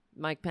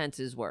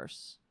is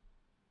worse.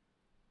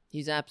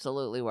 He's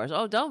absolutely worse.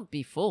 Oh, don't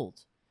be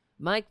fooled.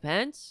 Mike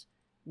Pence,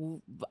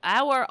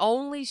 our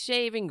only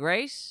saving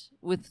grace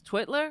with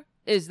Twitler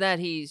is that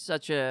he's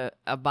such a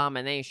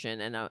abomination,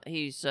 and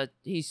he's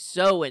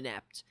so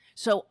inept.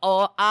 So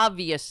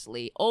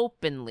obviously,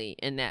 openly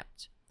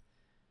inept.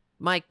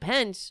 Mike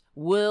Pence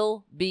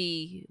will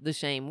be the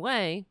same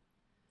way.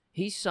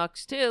 He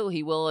sucks too.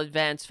 He will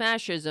advance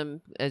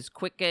fascism as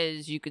quick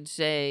as you could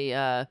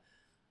say,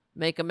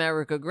 make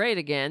America great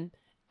again.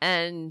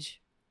 And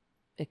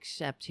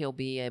except he'll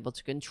be able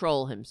to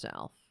control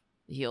himself.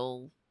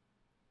 He'll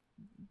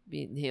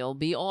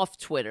be off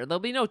Twitter. There'll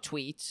be no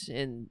tweets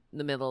in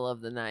the middle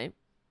of the night.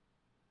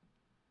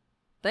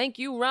 Thank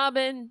you,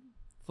 Robin,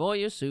 for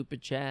your super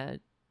chat.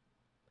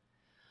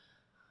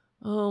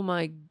 Oh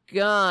my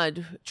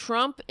God.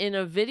 Trump, in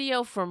a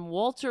video from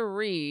Walter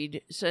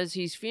Reed, says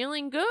he's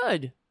feeling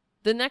good.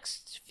 The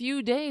next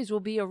few days will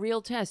be a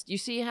real test. You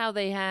see how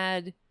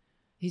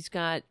he's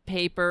got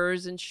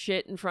papers and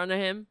shit in front of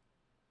him?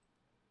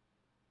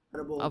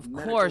 Of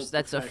course,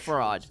 that's a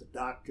fraud. The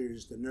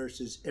doctors, the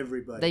nurses,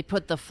 everybody. They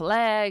put the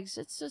flags.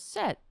 It's a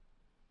set.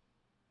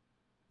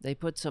 They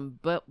put some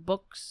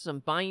books, some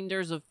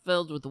binders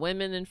filled with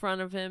women in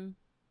front of him.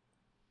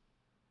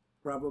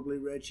 Probably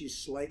read she's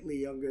slightly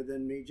younger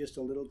than me, just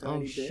a little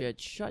tiny bit. Oh,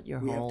 shit. Shut your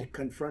hole. We hole. have to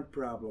confront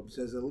problems.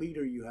 As a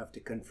leader, you have to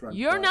confront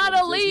You're problems.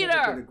 not a leader!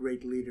 There's never been a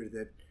great leader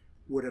that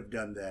would have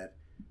done that.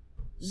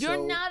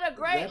 You're not a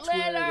great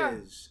leader! Where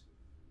it is.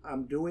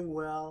 I'm doing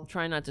well.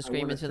 Try not to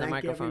scream into the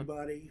microphone.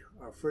 Everybody.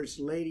 Our First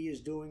Lady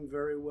is doing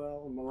very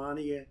well.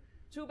 Melania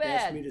Too bad.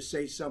 asked me to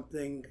say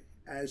something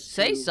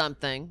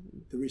something.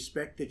 The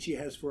respect that she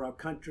has for our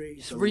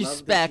country. The respect.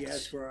 Love that she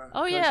has for our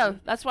country. Yeah.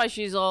 That's why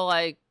she's all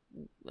like,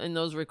 in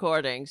those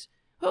recordings,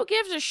 who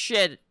gives a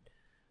shit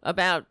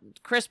about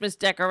Christmas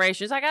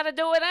decorations? I gotta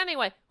do it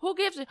anyway. Who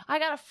gives a... I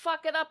gotta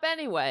fuck it up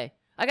anyway.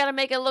 I gotta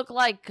make it look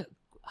like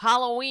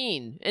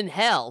Halloween in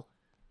hell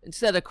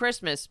instead of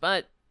Christmas,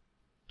 but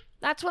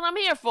that's what I'm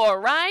here for,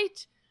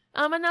 right?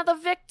 I'm another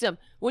victim.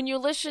 When you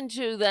listen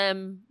to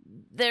them,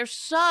 they're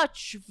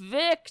such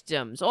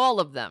victims, all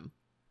of them.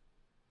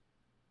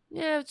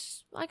 Yeah,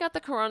 I got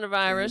the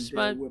coronavirus,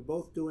 but we're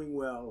both doing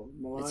well.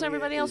 Melania it's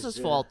everybody else's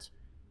fault.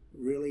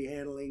 Really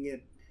handling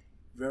it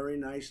very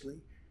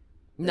nicely.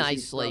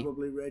 Nicely. As you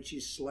probably read,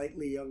 she's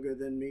slightly younger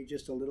than me,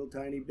 just a little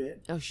tiny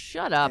bit. Oh,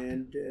 shut up.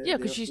 And, yeah,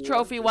 because she's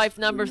trophy wife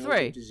number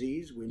 3.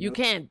 Disease, you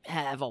can't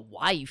have a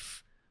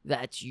wife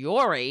that's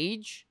your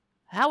age.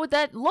 How would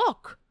that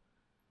look?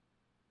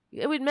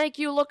 It would make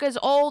you look as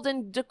old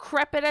and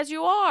decrepit as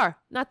you are.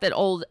 Not that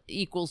old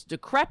equals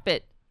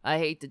decrepit, I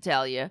hate to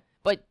tell you,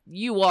 but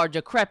you are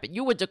decrepit.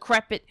 You were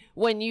decrepit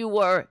when you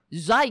were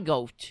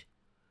zygote.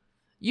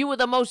 You were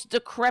the most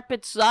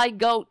decrepit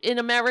zygote in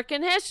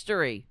American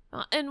history,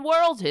 in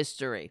world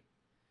history.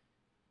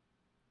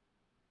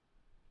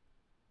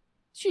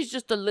 She's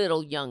just a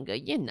little younger,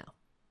 you know.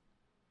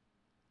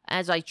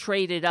 As I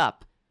traded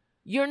up,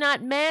 you're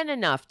not man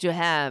enough to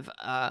have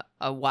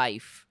a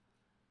wife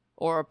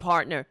or a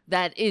partner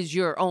that is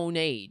your own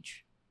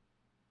age.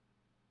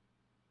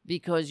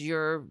 Because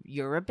you're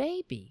a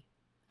baby,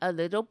 a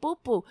little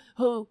boo-boo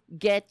who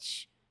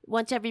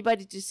wants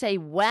everybody to say,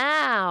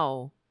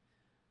 wow.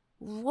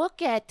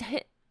 Look at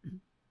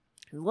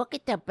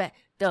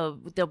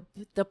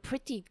the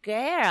pretty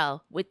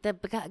girl with the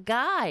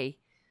guy.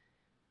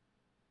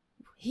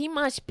 he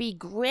must be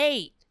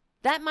great.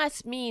 That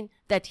must mean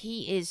that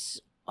he is,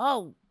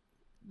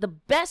 the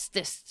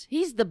bestest.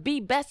 He's the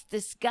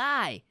be-bestest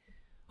guy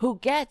who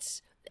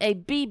gets a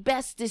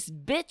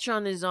be-bestest bitch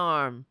on his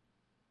arm.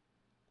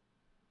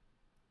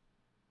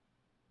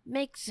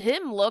 Makes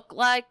him look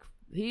like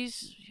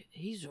he's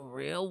a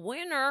real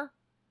winner.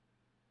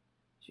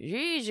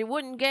 Jeez, he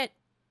wouldn't get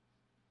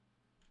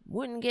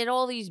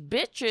all these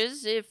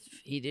bitches if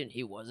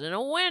he wasn't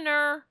a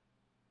winner.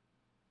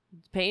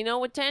 Pay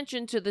no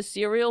attention to the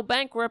serial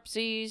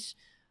bankruptcies,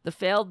 the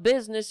failed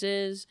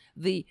businesses,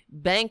 the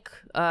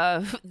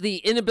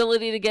the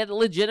inability to get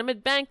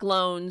legitimate bank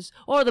loans,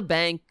 or the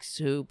banks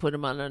who put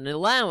him on an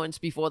allowance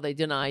before they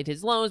denied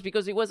his loans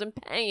because he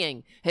wasn't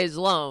paying his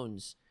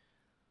loans.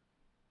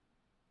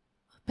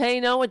 Pay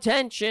no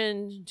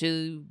attention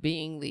to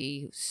being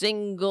the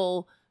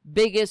single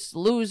biggest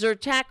loser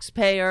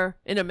taxpayer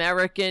in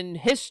American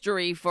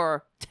history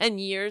for 10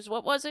 years.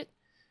 What was it?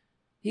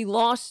 He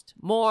lost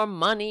more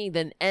money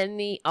than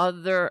any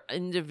other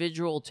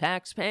individual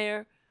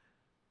taxpayer.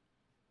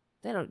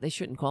 They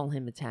shouldn't call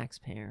him a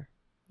taxpayer,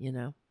 you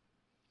know.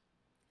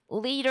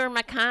 Leader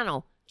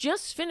McConnell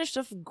just finished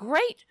a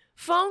great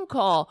phone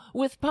call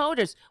with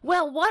POTUS.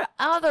 Well, what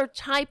other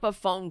type of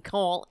phone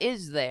call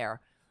is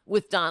there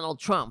with Donald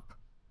Trump?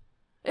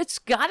 It's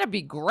got to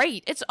be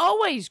great. It's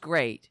always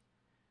great.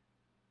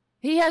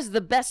 He has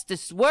the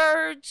bestest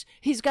words.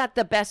 He's got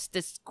the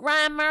bestest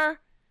grammar.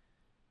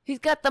 He's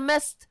got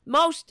the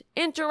most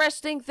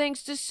interesting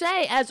things to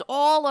say, as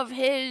all of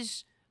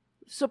his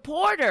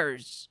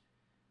supporters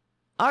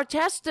are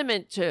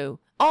testament to.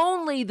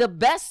 Only the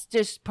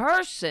bestest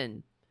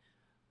person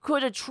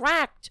could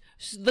attract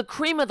the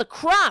cream of the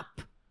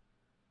crop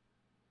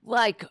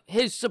like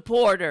his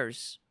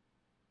supporters.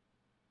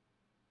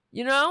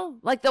 You know,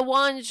 like the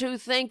ones who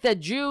think that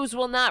Jews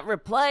will not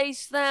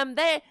replace them,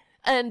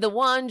 and the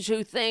ones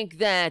who think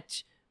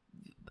that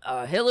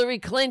Hillary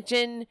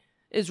Clinton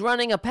is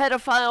running a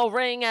pedophile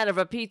ring out of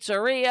a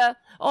pizzeria,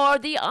 or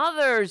the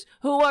others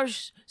who are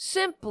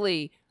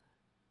simply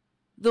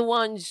the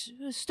ones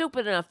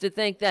stupid enough to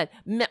think that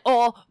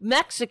all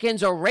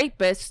Mexicans are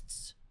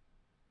rapists,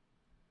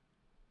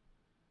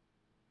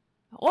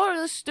 or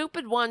the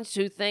stupid ones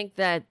who think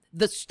that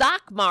the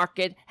stock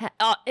market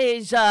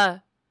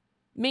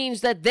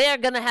means that they're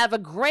going to have a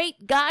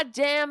great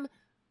goddamn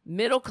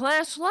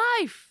middle-class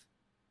life.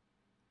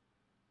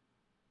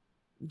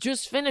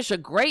 Just finish a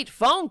great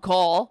phone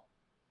call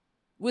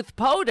with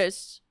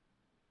POTUS.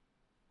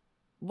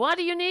 What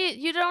do you need?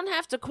 You don't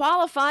have to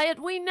qualify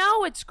it. We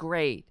know it's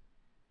great.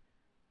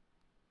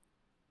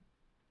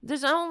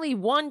 There's only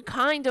one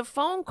kind of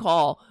phone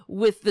call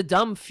with the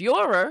dumb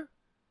Fuhrer.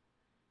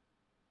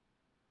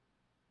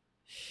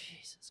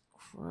 Jesus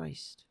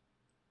Christ.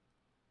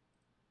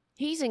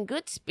 He's in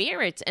good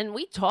spirits, and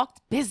we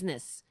talked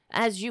business,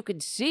 as you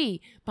could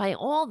see by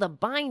all the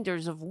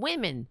binders of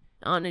women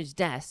on his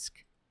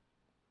desk.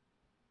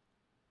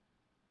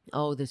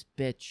 Oh, this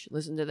bitch.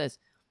 Listen to this.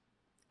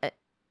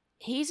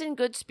 He's in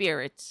good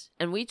spirits,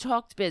 and we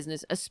talked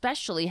business,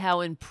 especially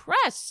how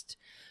impressed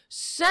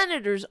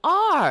senators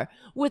are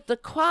with the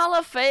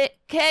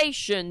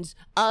qualifications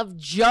of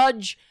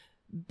Judge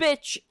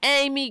bitch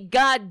Amy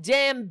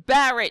goddamn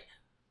Barrett,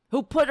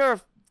 who put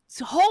her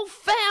whole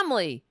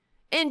family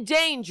in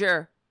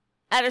danger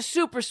at a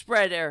super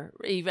spreader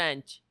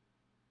event.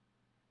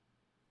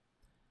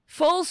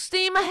 Full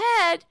steam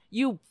ahead,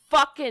 you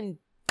fucking...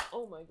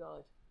 Oh, my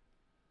God.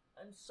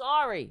 I'm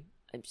sorry.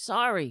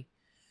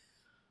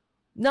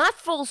 Not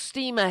full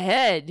steam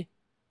ahead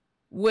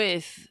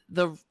with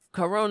the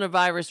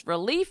coronavirus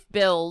relief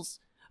bills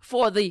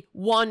for the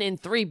 1 in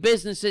 3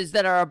 businesses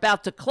that are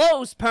about to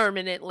close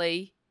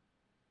permanently.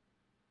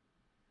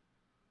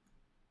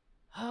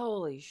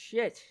 Holy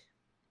shit.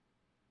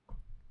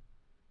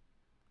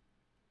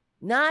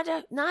 Not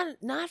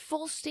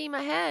full steam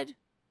ahead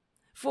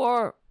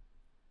for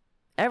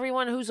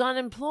everyone who's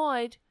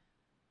unemployed.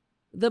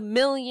 The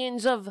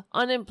millions of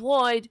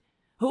unemployed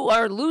who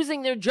are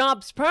losing their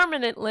jobs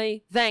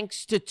permanently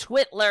thanks to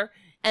Twitler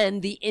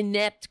and the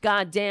inept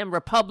goddamn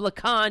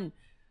Republican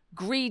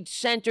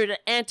greed-centered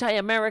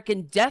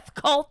anti-American death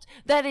cult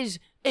that is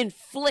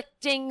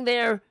inflicting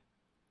their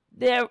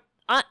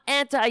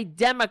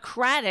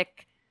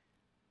anti-democratic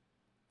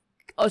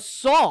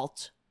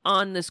assault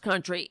on this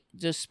country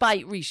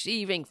despite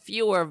receiving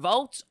fewer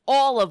votes,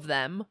 all of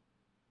them.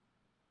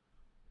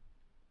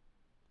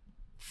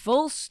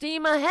 Full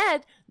steam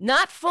ahead,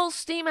 not full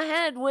steam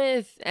ahead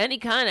with any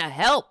kind of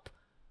help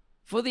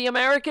for the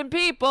American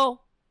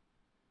people.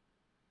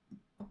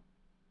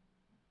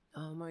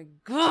 Oh my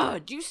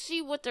God, do you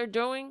see what they're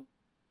doing?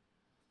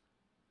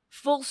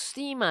 Full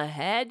steam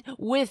ahead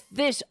with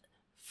this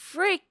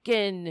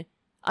freaking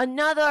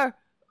another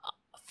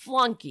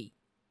flunky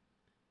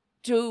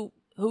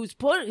who's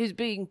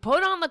being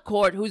put on the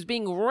court, who's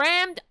being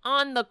rammed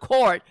on the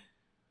court,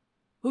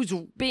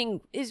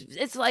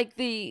 it's like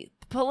the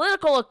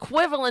political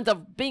equivalent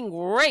of being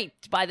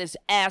raped by this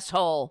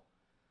asshole.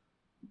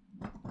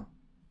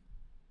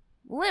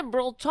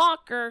 liberal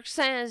talker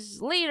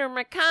says Leader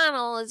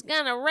McConnell is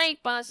gonna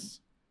rape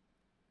us.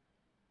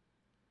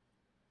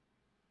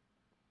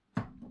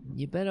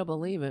 You better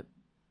believe it.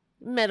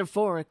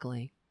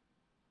 Metaphorically.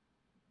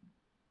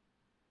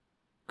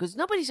 Because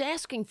nobody's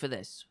asking for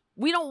this.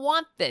 We don't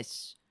want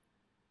this.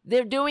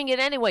 They're doing it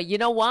anyway. You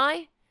know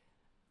why?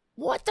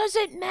 What does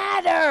it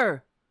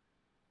matter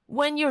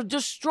when you're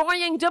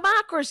destroying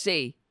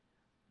democracy?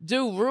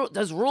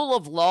 Does rule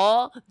of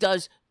law,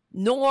 does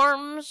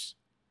norms,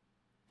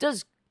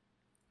 does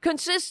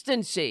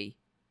consistency,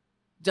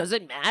 does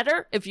it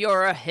matter if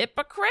you're a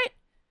hypocrite?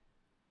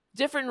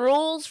 Different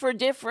rules for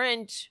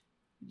different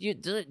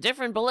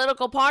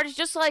political parties,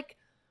 just like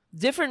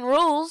different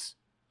rules.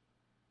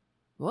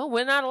 Well,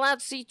 we're not allowed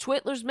to see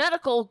Twitler's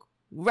medical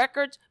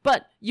records,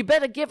 but you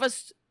better give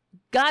us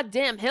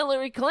goddamn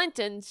Hillary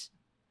Clinton's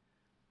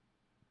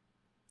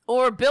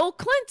or Bill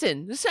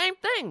Clinton. The same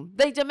thing.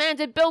 They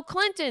demanded Bill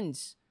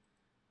Clinton's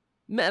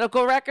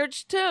medical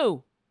records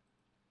too.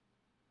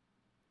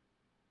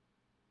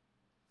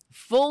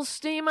 Full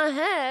steam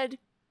ahead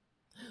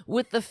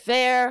with the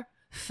fair,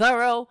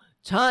 thorough,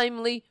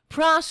 timely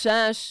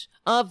process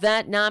of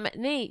that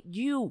nominee.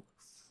 You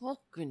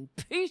fucking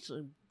piece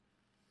of...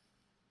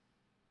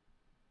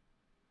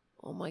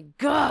 Oh my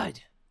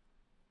God.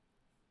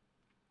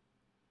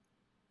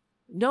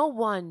 No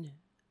one,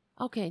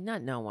 okay,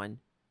 not no one,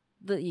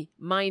 the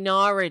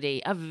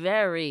minority, a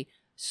very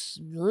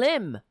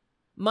slim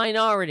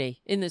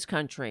minority in this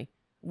country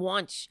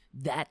wants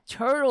that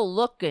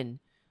turtle-looking,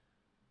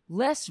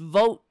 less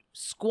vote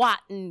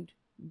squatting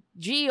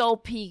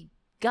GOP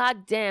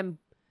goddamn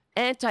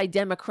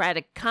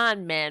anti-democratic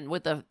con man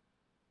with a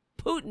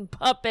Putin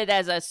puppet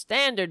as a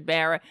standard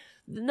bearer.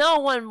 No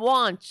one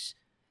wants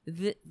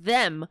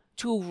them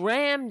to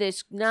ram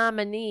this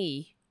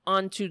nominee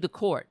onto the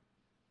court.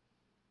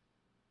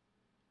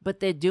 But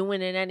they're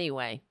doing it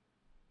anyway.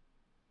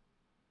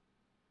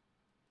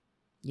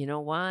 You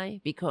know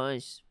why?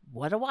 Because,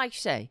 what do I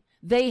say?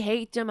 They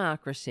hate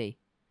democracy.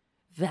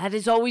 That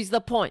is always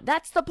the point.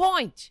 That's the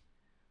point.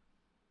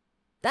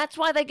 That's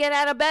why they get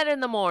out of bed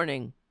in the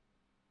morning.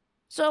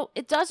 So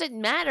it doesn't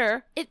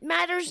matter. It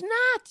matters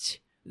not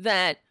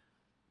that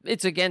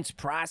it's against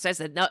process,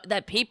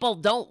 that people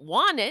don't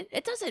want it.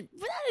 It doesn't.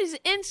 That is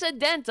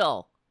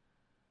incidental.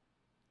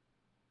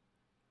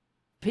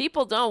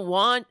 People don't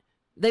want.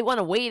 They want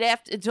to wait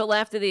until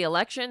after the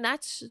election.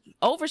 That's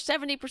over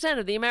 70%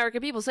 of the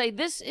American people say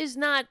this is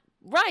not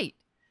right.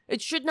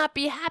 It should not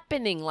be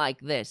happening like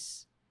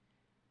this.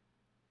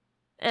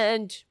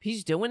 And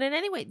he's doing it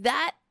anyway.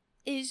 That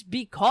is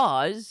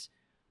because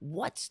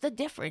what's the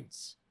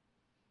difference?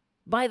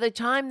 By the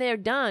time they're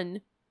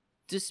done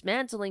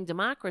dismantling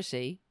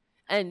democracy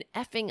and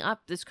effing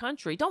up this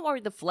country, don't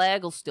worry, the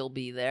flag will still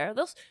be there.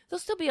 There'll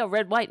still be a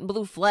red, white, and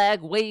blue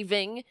flag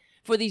waving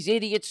for these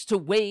idiots to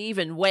wave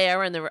and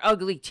wear in their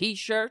ugly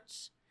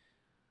T-shirts.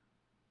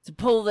 To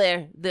pull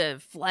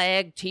the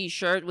flag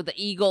T-shirt with the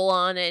eagle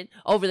on it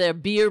over their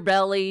beer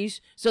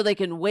bellies so they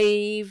can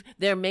wave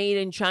their made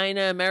in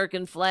China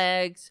American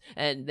flags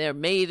and their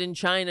made in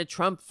China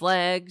Trump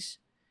flags.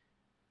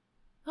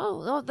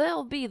 Oh,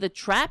 there'll be the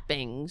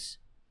trappings.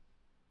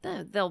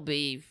 There'll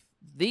be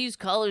these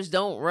colors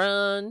don't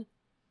run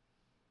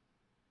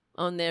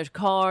on their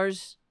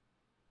cars,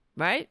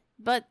 right?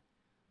 But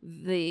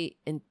the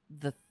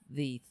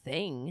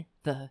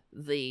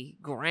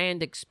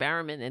grand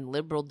experiment in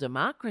liberal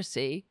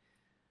democracy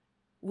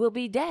will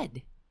be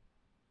dead.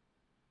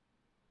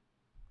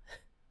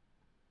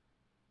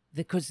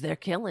 Because they're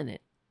killing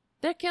it.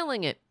 They're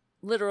killing it,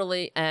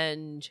 literally,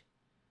 and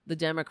the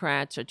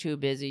Democrats are too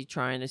busy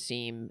trying to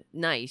seem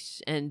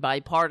nice and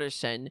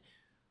bipartisan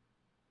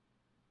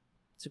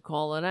to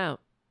call it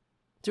out.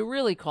 To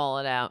really call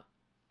it out.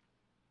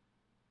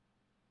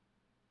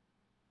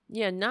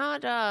 Yeah,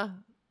 no,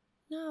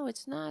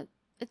 it's not.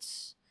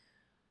 It's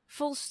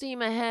full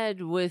steam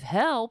ahead with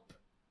help.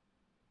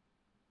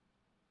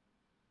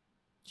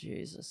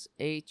 Jesus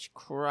H.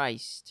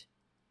 Christ.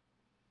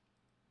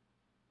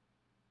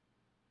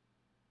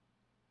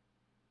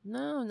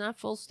 No, not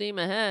full steam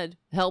ahead.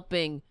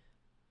 Helping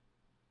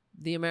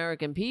the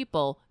American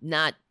people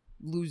not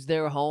lose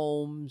their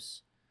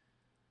homes.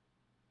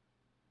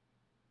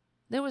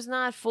 There was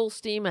not full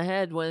steam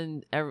ahead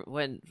when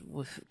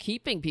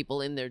keeping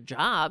people in their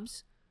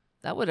jobs.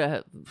 That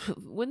wouldn't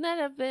that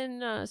have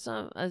been a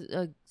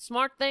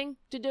smart thing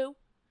to do?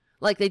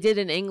 Like they did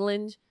in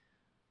England?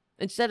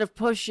 Instead of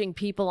pushing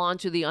people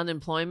onto the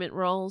unemployment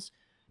rolls,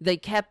 they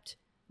kept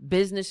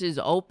businesses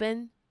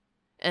open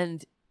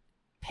and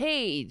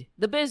paid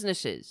the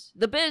businesses.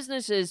 The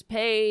businesses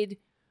paid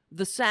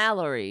the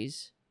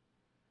salaries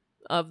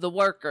of the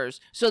workers.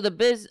 So the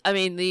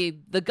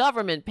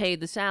government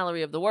paid the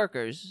salary of the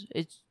workers.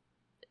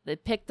 They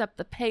picked up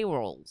the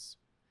payrolls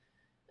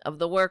of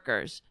the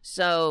workers,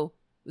 so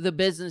the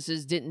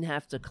businesses didn't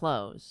have to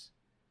close.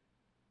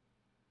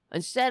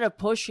 Instead of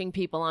pushing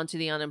people onto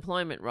the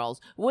unemployment rolls,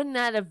 wouldn't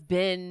that have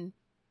been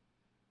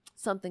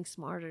something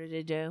smarter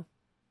to do?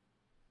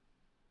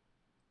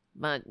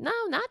 But no,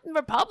 not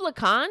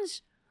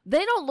Republicans.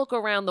 They don't look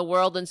around the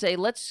world and say,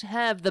 let's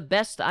have the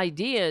best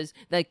ideas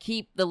that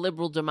keep the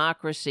liberal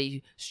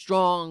democracy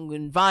strong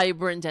and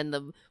vibrant and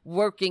the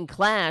working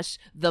class,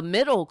 the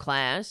middle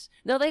class.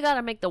 No, they got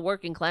to make the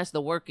working class the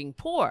working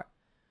poor.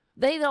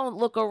 They don't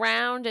look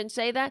around and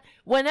say that.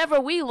 Whenever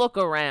we look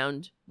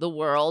around the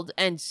world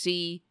and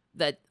see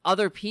that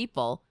other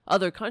people,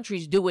 other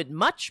countries do it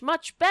much,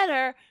 much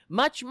better,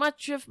 much,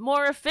 much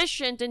more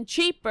efficient and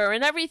cheaper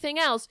and everything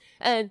else.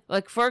 And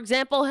like, for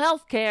example,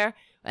 healthcare,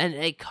 and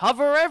they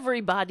cover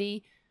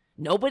everybody.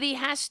 Nobody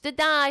has to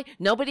die.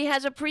 Nobody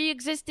has a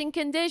pre-existing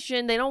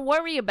condition. They don't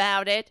worry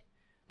about it.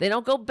 They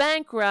don't go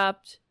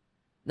bankrupt.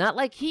 Not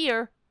like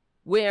here,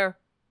 where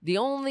the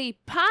only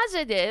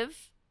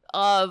positive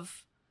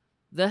of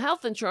the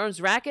health insurance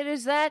racket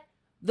is that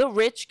the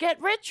rich get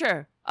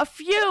richer. A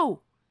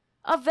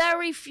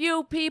very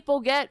few people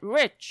get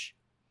rich.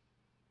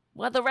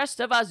 While the rest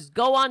of us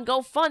go on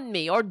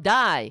GoFundMe or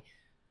die.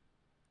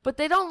 But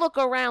they don't look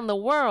around the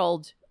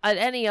world at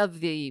any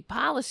of the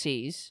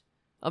policies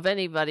of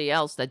anybody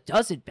else that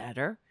does it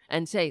better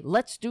and say,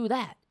 let's do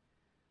that.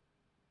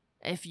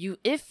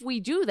 If we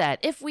do that,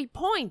 if we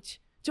point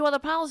to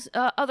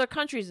other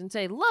countries and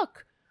say,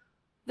 look,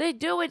 they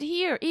do it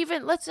here.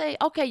 Even, let's say,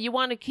 okay, you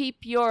want to keep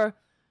your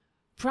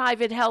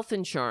private health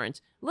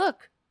insurance.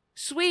 Look,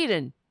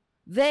 Sweden,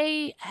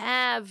 they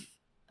have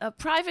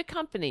private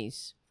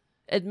companies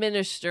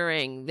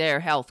administering their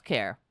health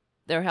care,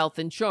 their health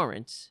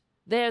insurance.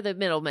 They're the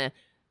middleman.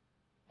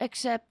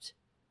 Except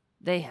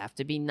they have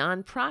to be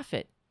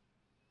nonprofit.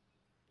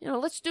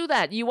 Let's do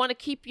that. You want to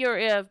keep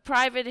your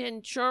private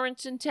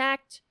insurance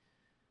intact?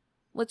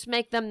 Let's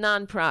make them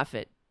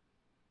nonprofit.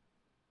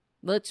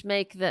 Let's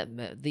make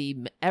them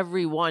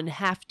everyone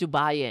have to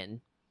buy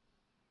in.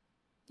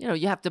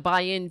 You have to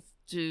buy in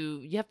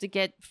you have to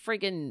get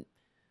friggin'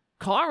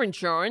 car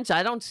insurance.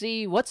 I don't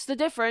see what's the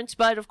difference,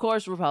 but of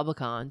course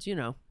Republicans,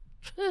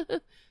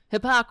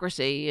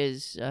 hypocrisy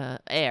is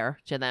air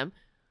to them.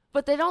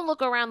 But they don't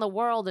look around the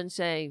world and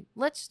say,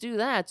 let's do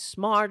that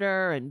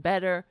smarter and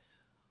better.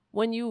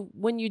 When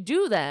you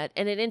do that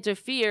and it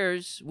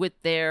interferes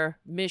with their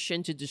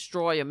mission to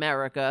destroy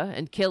America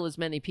and kill as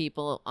many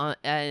people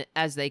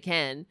as they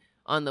can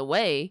on the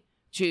way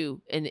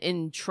to an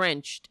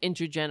entrenched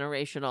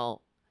intergenerational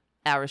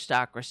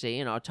aristocracy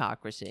and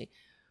autocracy,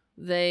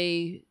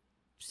 they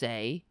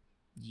say,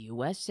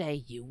 USA,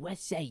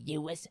 USA,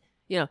 USA.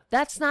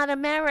 That's not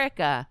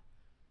America.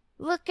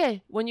 Look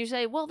at when you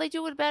say, well, they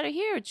do it better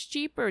here. It's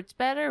cheaper. It's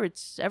better.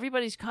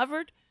 Everybody's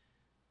covered.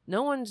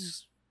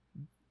 There's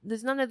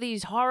none of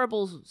these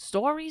horrible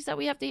stories that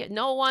we have to hear.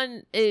 No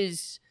one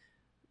has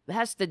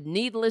to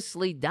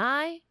needlessly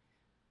die.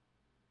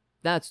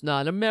 That's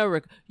not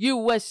America.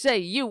 USA,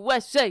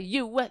 USA,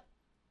 USA.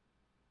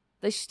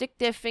 They stick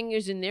their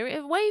fingers in there.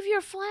 Wave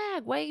your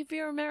flag. Wave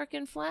your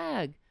American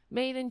flag.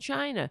 Made in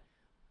China.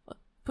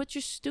 Put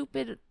your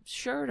stupid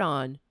shirt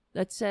on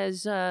that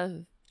says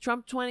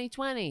Trump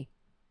 2020.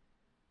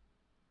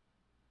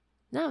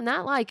 No,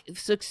 not like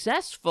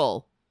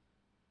successful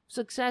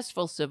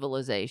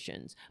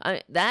civilizations.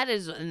 That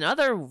is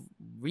another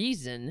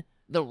reason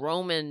the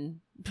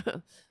Rome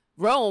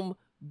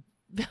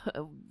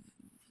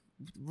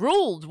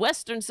ruled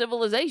Western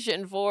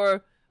civilization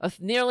for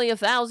nearly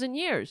 1,000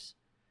 years.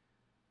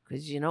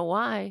 Because you know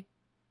why?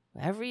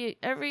 Every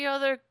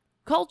other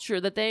culture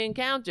that they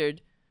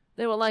encountered,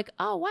 they were like,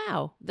 oh,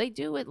 wow, they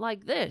do it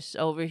like this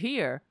over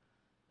here.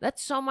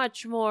 That's so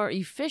much more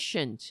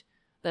efficient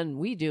than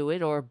we do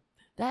it, or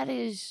that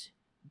is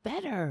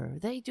better.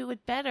 They do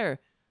it better.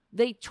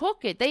 They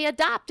took it. They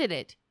adopted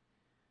it.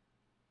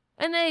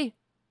 And they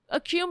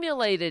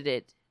accumulated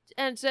it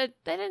and said,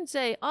 they didn't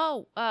say,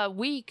 oh,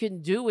 we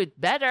can do it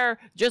better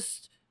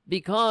just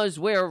because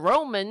we're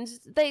Romans.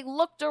 They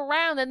looked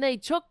around and they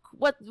took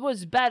what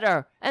was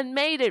better and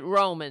made it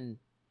Roman.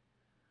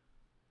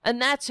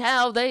 And that's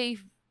how they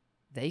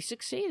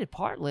succeeded,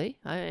 partly.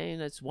 I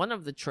mean, it's one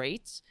of the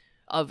traits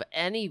of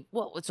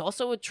it's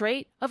also a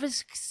trait of a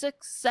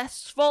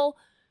successful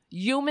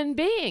human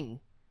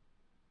being.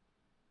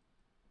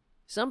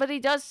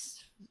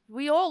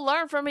 We all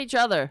learn from each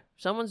other.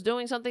 Someone's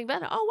doing something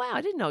better. Oh, wow,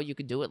 I didn't know you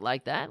could do it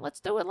like that. Let's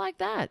do it like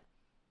that.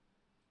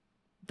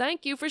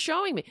 Thank you for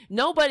showing me.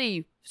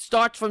 Nobody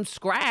starts from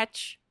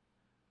scratch.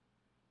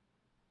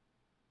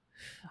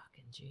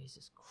 Fucking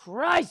Jesus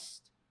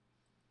Christ.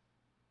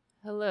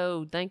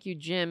 Hello. Thank you,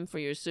 Jim, for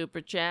your super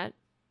chat.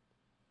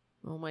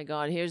 Oh, my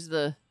God. Here's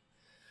the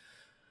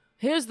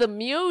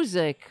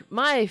music.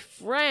 My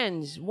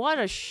friends, what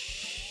a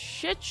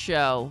shit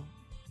show.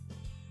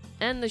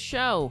 End the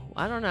show.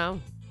 I don't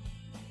know.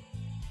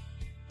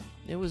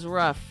 It was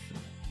rough.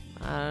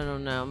 I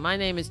don't know. My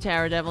name is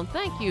Tara Devlin.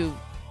 Thank you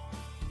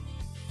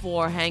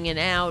for hanging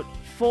out,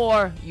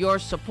 for your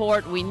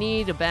support. We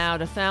need about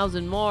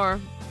 1,000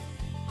 more.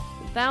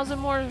 1,000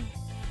 more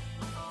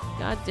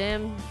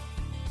goddamn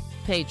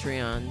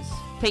patrons.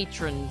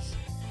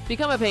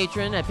 Become a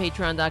patron at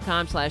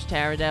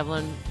patreon.com/Tara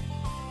Devlin.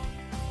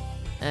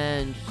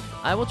 And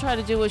I will try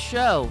to do a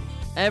show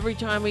every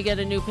time we get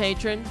a new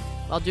patron.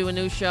 I'll do a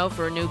new show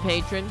for a new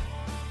patron.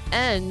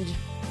 And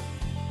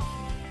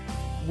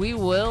we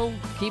will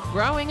keep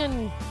growing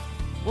and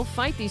we'll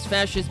fight these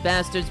fascist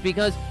bastards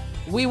because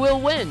we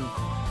will win.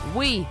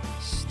 We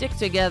stick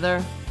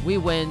together. We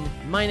win.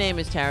 My name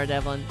is Tara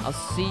Devlin. I'll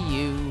see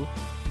you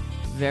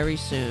very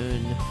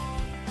soon.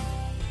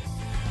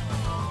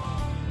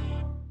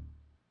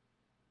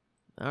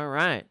 All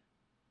right.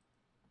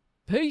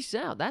 Peace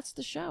out. That's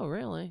the show,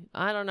 really.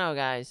 I don't know,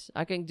 guys.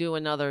 I can do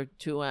another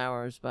 2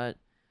 hours, but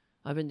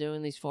I've been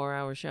doing these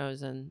 4-hour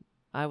shows, and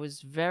I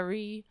was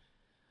very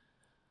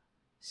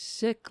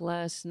sick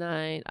last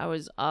night. I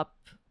was up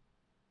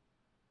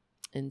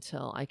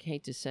until, I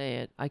hate to say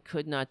it, I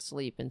could not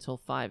sleep until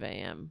 5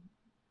 a.m.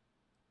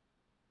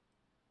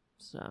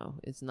 So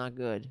it's not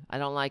good. I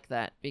don't like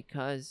that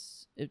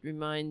because it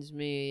reminds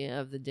me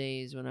of the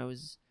days when I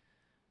was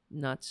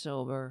not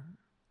sober.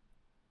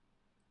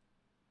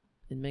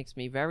 It makes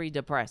me very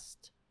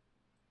depressed.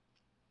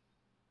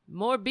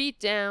 More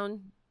beatdown.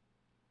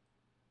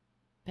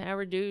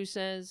 Paradu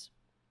says.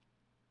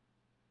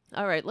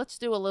 All right, let's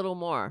do a little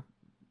more.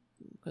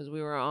 Because we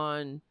were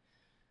on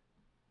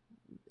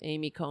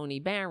Amy Coney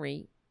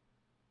Barry.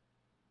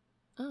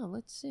 Oh,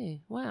 let's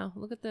see. Wow,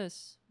 look at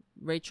this.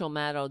 Rachel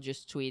Maddow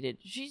just tweeted.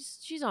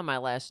 She's on my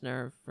last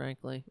nerve,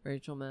 frankly,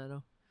 Rachel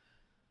Maddow.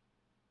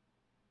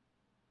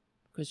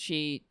 Because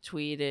she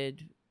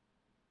tweeted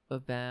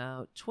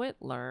about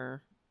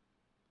Twitler.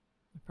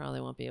 I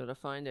probably won't be able to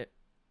find it.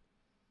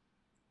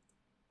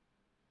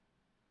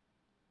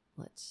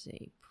 Let's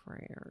see.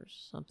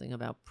 Prayers. Something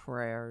about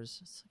prayers.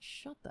 It's like,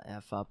 shut the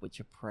F up with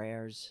your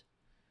prayers.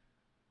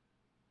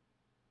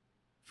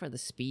 For the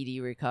speedy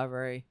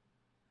recovery.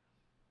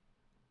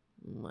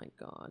 Oh my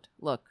God.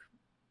 Look.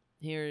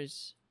 Look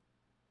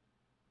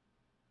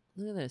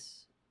at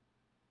this.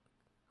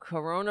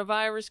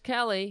 Coronavirus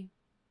Kelly.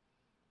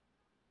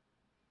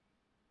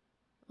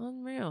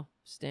 Unreal.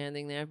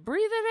 Standing there.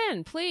 Breathe it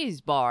in,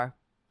 please, Barr.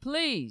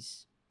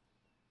 Please.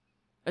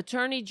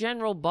 Attorney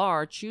General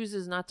Barr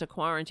chooses not to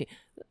quarantine.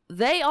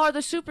 They are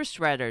the super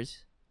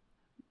spreaders.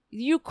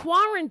 You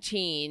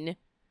quarantine,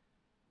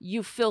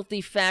 you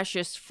filthy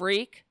fascist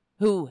freak,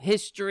 who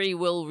history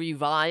will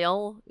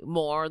revile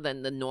more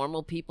than the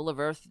normal people of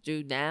Earth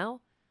do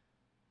now.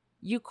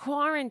 You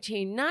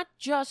quarantine not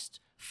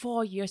just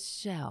for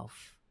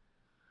yourself,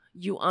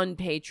 you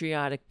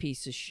unpatriotic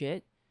piece of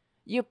shit.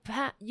 You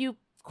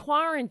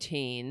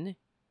quarantine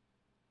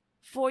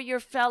for your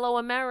fellow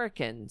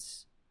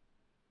Americans.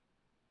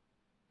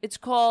 It's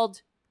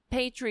called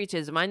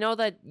patriotism. I know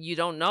that you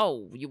don't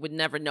know. You would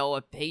never know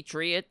a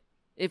patriot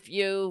if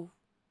you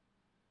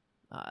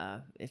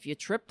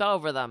tripped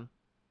over them.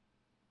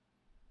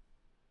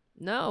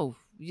 No,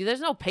 there's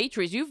no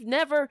patriots. You've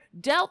never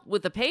dealt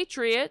with a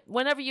patriot.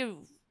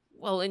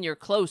 In your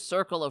close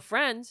circle of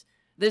friends,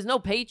 there's no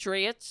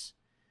patriots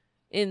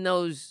in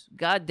those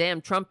goddamn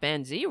Trump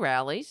and Z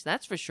rallies.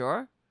 That's for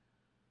sure.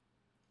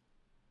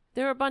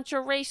 They're a bunch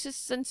of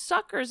racists and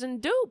suckers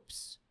and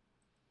dupes.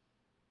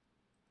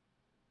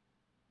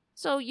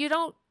 So you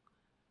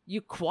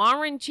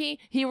quarantine.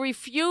 He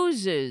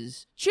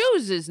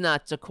chooses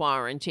not to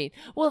quarantine.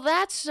 Well,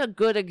 that's a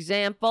good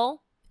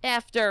example.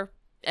 After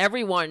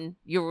everyone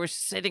you were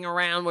sitting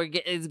around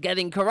is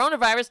getting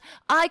coronavirus,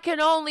 I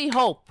can only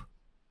hope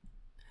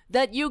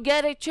that you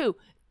get it too.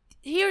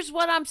 Here's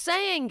what I'm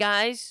saying,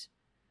 guys.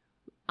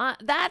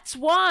 That's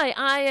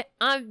why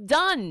I'm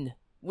done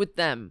with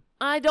them.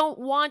 I'm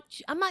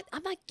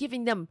not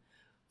giving them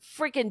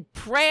freaking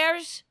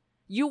prayers.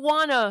 You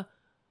wanna,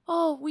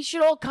 we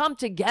should all come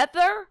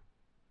together?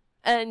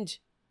 And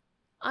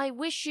I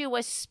wish you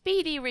a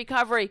speedy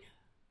recovery.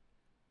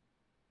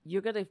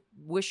 You're gonna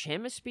wish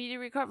him a speedy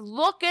recovery?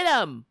 Look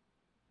at him!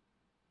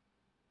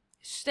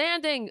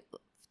 Standing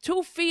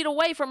 2 feet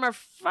away from her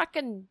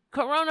fucking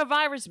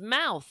coronavirus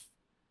mouth.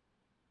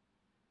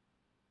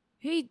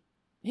 He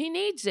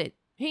needs it.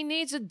 He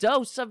needs a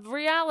dose of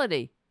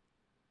reality.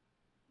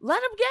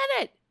 Let him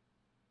get it.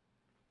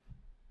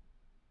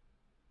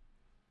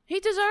 He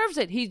deserves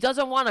it. He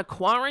doesn't want to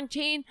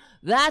quarantine.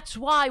 That's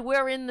why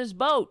we're in this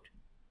boat,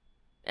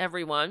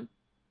 everyone.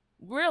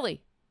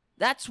 Really.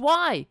 That's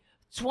why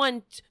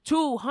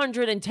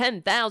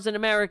 210,000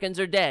 Americans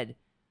are dead.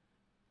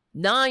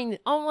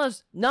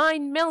 Almost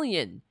 9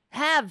 million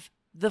have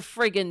the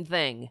friggin'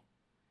 thing.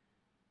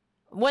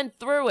 Went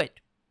through it.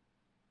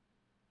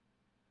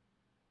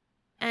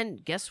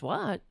 And guess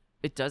what?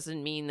 It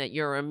doesn't mean that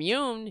you're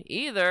immune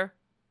either.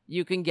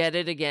 You can get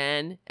it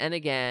again and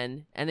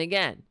again and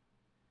again.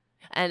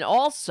 And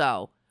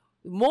also,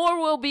 more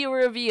will be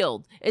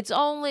revealed.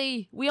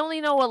 We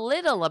only know a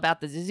little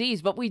about the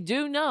disease, but we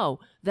do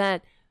know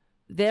that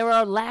there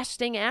are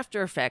lasting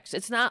after effects.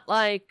 It's not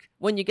like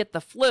when you get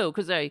the flu,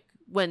 because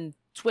when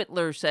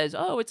Twitler says,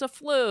 it's a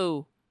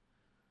flu,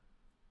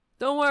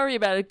 don't worry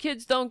about it.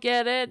 Kids don't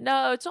get it.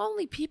 No, it's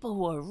only people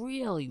who are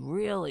really,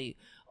 really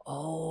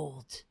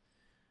old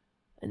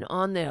and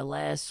on their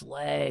last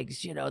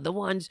legs, the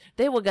ones,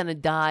 they were going to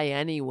die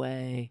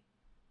anyway.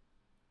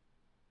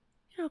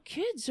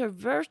 Kids are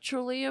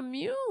virtually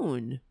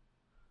immune.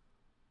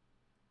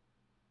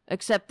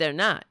 Except they're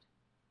not.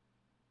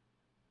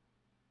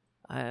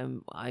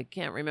 I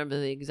can't remember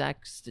the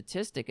exact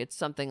statistic. It's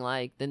something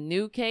like the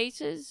new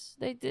cases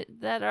they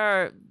did that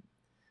are, I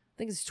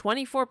think it's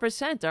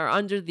 24% are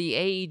under the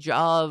age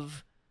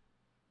of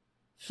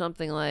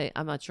something like,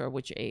 I'm not sure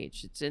which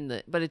age. It's in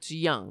the, but it's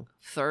young,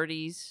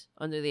 30s,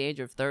 under the age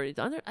of 30.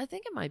 I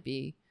think it might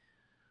be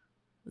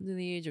under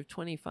the age of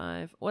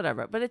 25,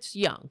 whatever, but it's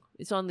young.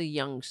 It's on the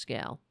young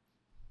scale.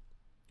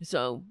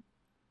 So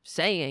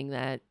saying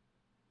that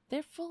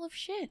they're full of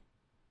shit.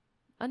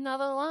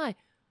 Another lie.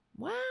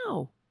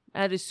 Wow.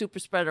 At his super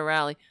spreader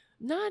rally.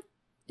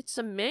 It's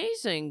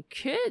amazing.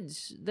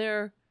 Kids,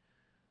 they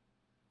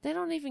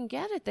don't even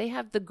get it. They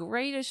have the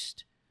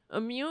greatest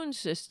immune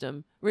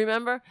system.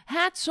 Remember?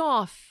 Hats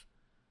off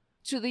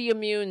to the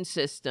immune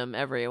system,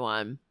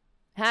 everyone.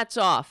 Hats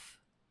off.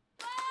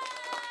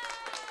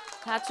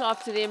 Hats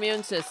off to the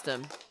immune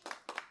system.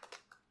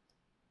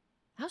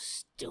 How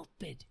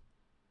stupid.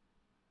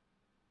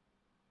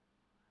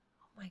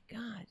 Oh my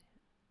God.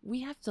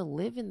 We have to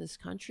live in this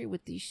country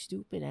with these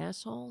stupid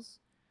assholes.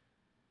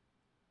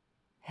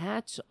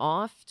 Hats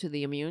off to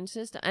the immune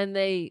system. And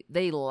they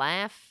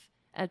laugh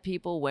at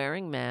people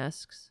wearing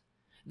masks.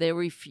 They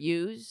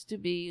refuse to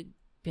be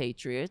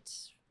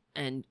patriots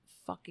and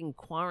fucking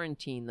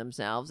quarantine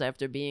themselves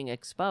after being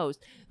exposed.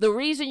 The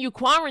reason you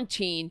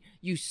quarantine,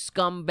 you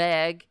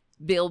scumbag,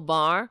 Bill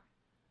Barr,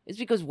 is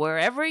because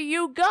wherever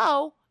you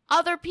go,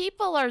 other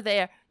people are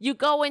there. You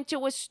go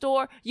into a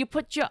store, you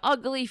put your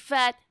ugly,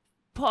 fat,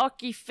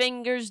 porky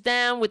fingers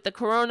down with the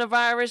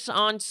coronavirus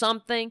on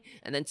something,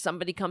 and then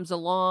somebody comes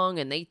along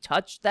and they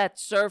touch that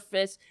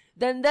surface,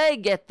 then they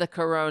get the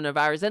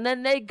coronavirus, and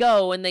then they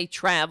go and they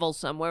travel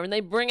somewhere and they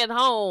bring it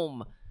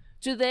home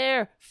to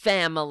their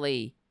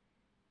family.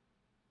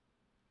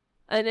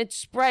 And it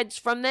spreads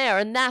from there,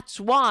 and that's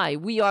why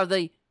we are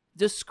the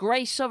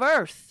disgrace of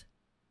Earth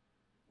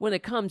when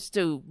it comes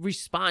to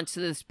response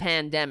to this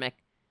pandemic.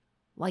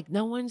 Like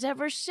no one's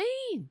ever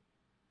seen.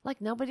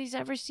 Like nobody's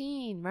ever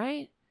seen,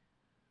 right?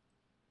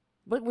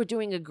 But we're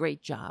doing a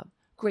great job.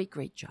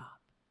 Great job.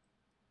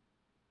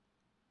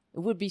 It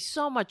would be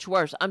so much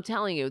worse. I'm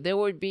telling you, there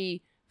would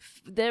be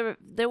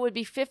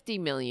 50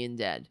 million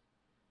dead.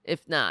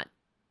 If not.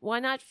 Why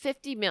not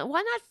 50 million?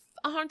 Why not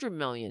 100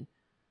 million?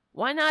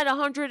 Why not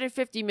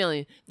 150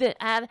 million?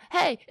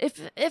 Hey,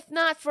 if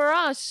not for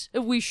us,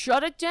 if we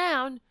shut it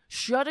down,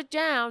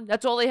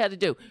 that's all they had to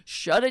do.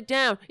 Shut it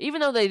down.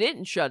 Even though they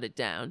didn't shut it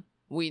down,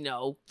 we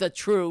know the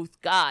truth.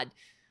 God,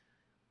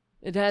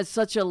 it has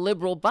such a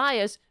liberal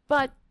bias,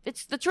 but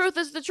it's the truth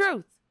is the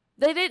truth.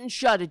 They didn't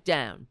shut it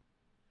down.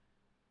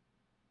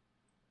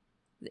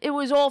 It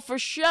was all for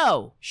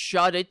show.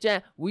 Shut it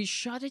down. We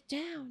shut it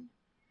down.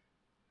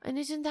 And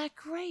isn't that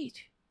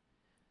great?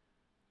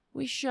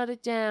 We shut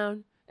it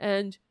down,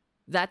 and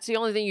that's the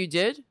only thing you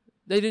did?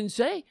 They didn't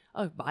say.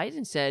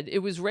 Biden said it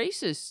was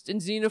racist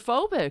and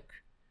xenophobic.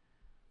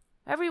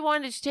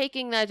 Everyone is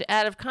taking that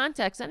out of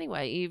context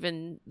anyway,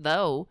 even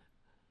though,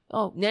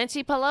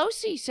 Nancy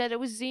Pelosi said it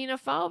was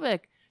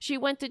xenophobic. She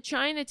went to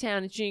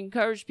Chinatown and she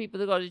encouraged people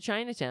to go to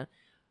Chinatown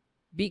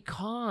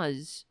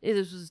because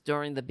this was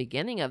during the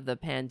beginning of the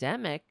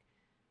pandemic,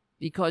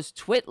 because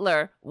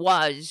Twitler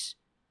was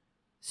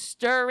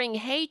stirring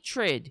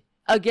hatred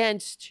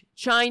against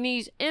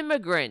Chinese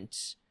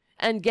immigrants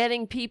and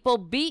getting people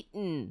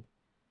beaten.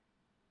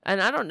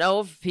 And I don't know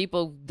if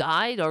people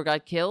died or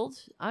got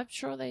killed. I'm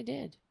sure they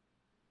did.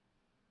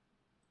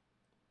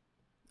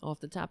 Off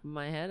the top of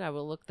my head, I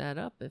will look that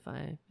up if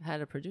I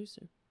had a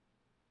producer.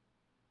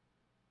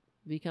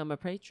 Become a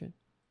patron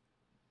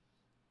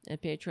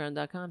at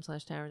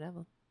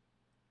patreon.com/TaraDevil.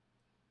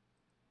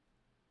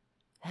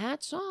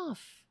 Hats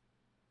off.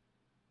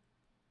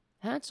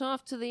 Hats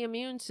off to the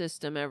immune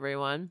system,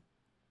 everyone.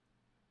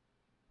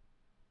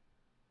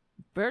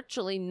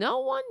 Virtually no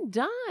one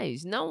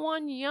dies. No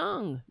one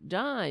young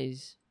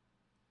dies.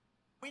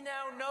 We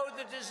now know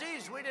the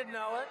disease. We didn't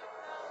know it.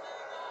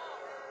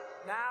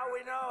 Now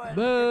we know it.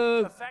 Boo.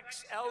 It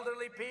affects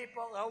elderly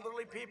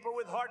people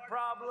with heart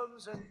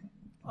problems and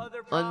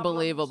other problems.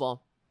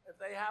 Unbelievable. If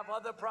they have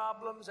other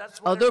problems,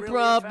 that's what Other it really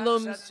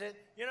problems. affects. That's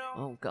it. You know,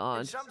 Oh,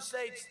 God. in some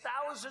states,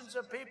 thousands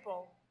of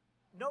people,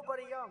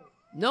 nobody young.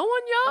 No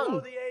one Below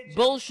young. the age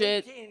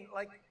Bullshit. of 18,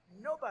 like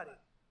nobody.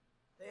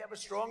 They have a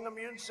strong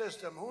immune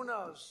system. Who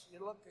knows?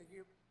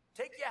 You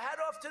take your hat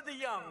off to the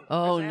young.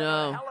 Oh, 'cause they have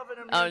no. a hell of an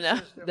immune Oh, no.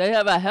 system. They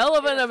have a hell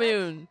of an It affects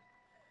immune.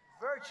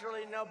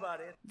 Virtually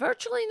nobody.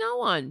 Virtually no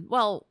one.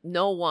 Well,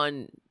 no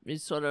one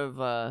is sort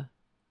of,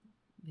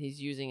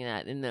 he's using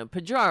that in a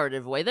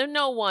pejorative way. There's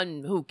no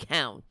one who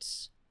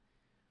counts.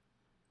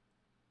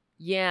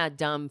 Yeah,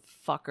 dumb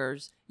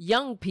fuckers.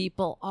 Young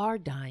people are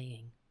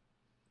dying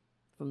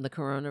from the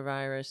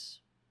coronavirus.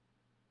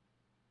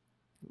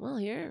 Well,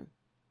 here,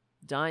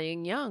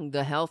 dying young.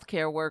 The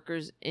healthcare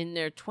workers in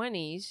their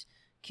 20s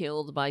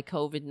killed by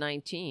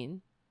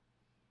COVID-19.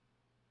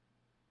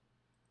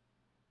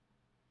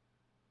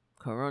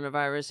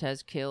 Coronavirus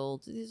has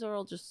killed. These are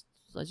all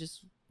I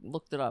just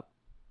looked it up.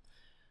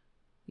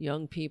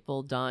 young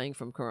people dying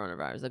from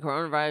coronavirus. The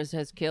coronavirus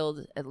has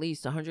killed at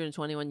least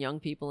 121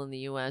 young people in the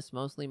U.S.,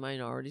 mostly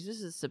minorities.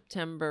 This is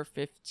September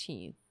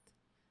 15th.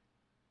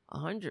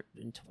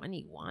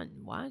 121.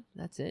 What?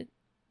 That's it?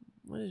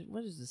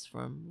 What is this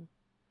from?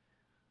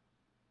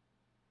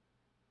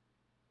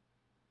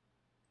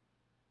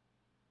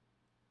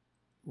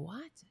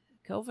 What?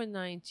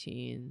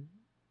 COVID-19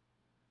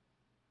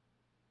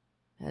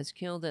 has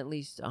killed at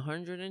least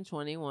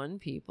 121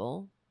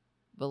 people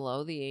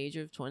below the age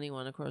of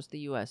 21 across the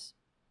U.S.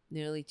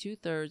 Nearly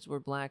 2/3 were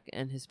Black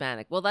and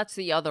Hispanic. Well, that's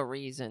the other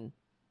reason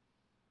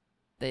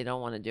they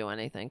don't want to do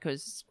anything,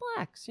 because it's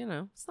blacks, you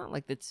know. It's not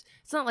like it's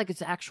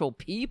actual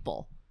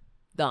people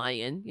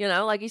dying, you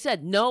know. Like he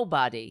said,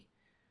 nobody,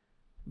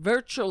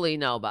 virtually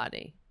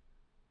nobody.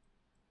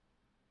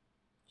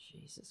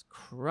 Jesus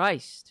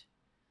Christ!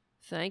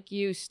 Thank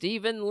you,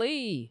 Stephen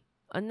Lee.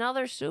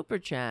 Another super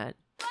chat.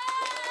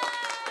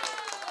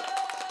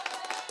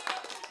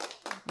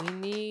 We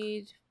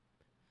need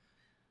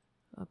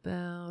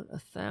about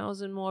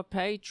 1,000 more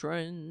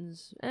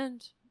patrons,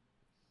 and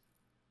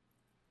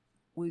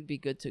we'd be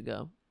good to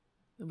go.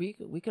 We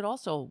could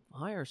also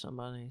hire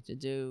somebody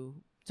to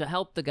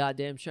help the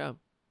goddamn show.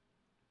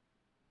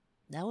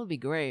 That would be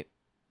great,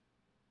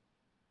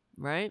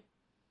 right?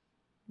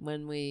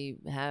 When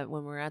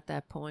we're at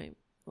that point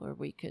where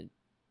we could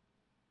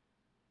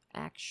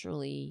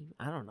actually,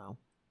 I don't know,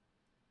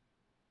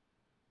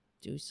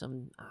 do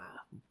some,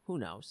 who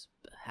knows,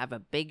 have a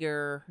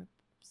bigger,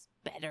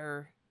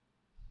 better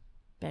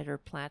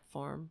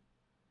platform,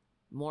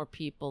 more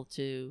people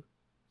to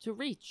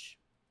reach.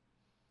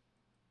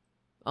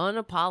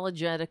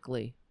 Unapologetic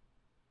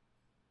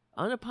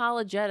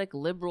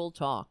liberal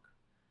talk.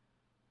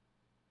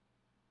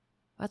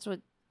 That's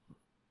what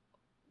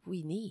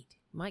we need.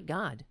 My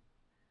God.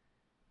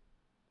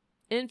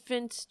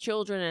 Infants,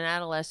 children, and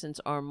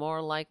adolescents are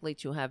more likely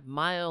to have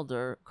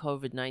milder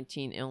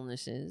COVID-19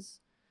 illnesses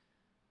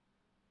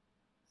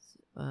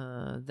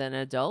than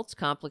adults.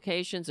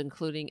 Complications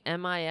including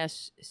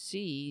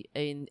MIS-C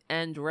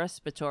and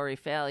respiratory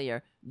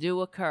failure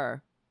do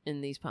occur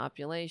in these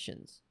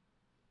populations.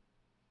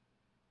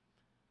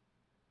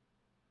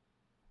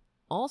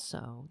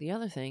 Also, the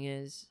other thing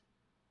is,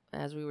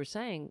 as we were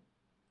saying,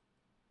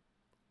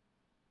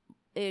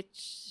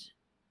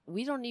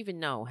 we don't even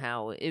know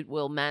how it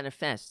will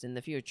manifest in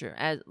the future.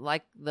 As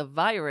like the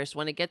virus,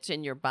 when it gets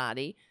in your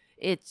body,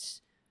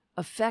 it's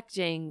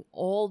affecting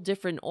all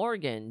different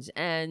organs,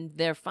 and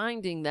they're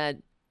finding that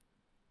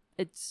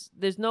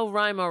there's no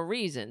rhyme or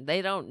reason.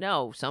 They don't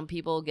know. Some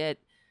people get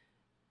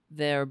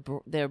their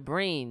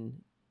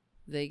brain,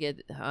 they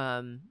get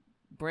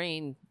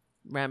brain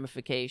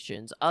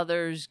ramifications.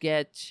 Others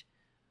get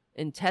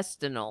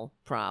intestinal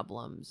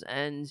problems,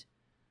 and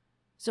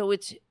so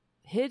it's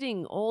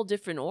hitting all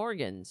different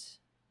organs.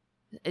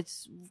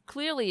 It's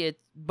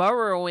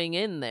burrowing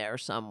in there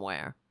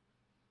somewhere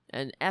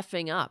and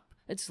effing up.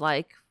 It's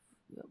like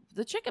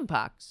the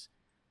chickenpox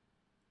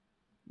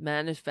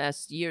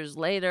manifests years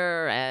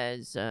later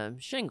as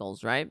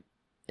shingles, right?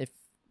 If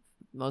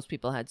most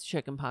people had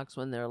chickenpox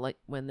when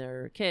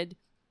they're a kid,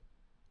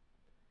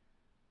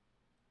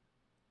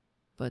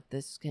 but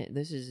this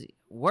is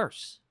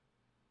worse.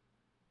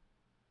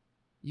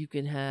 You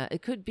can have,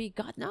 it could be,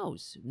 God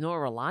knows,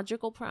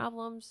 neurological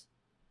problems,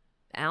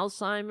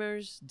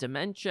 Alzheimer's,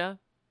 dementia.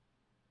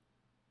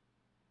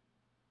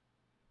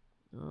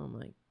 Oh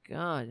my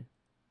God.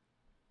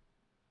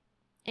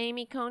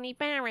 Amy Coney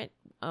Barrett.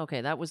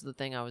 Okay, that was the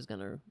thing I was going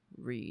to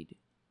read.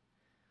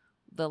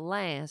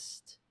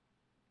 This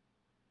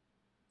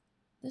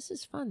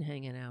is fun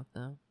hanging out,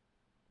 though.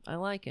 I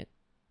like it.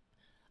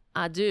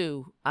 I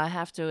do. I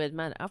have to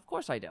admit, of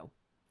course I do.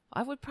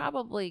 I would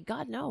probably,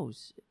 God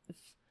knows,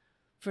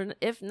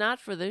 if not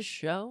for this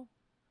show,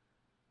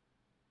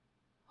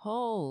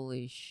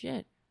 holy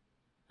shit,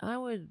 I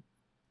would,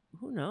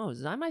 who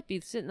knows, I might be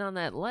sitting on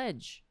that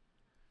ledge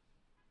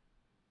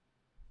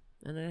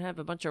and I'd have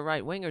a bunch of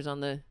right-wingers on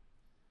the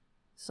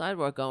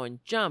sidewalk going,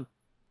 jump,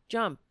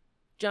 jump,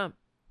 jump.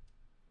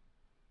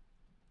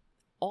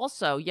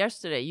 Also,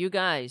 yesterday, you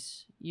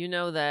guys, you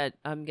know that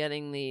I'm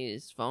getting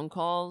these phone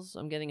calls.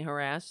 I'm getting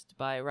harassed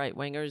by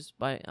right-wingers.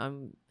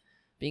 I'm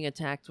being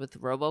attacked with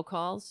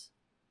robocalls.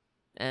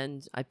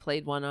 And I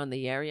played one on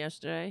the air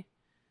yesterday.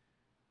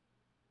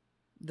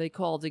 They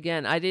called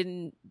again. I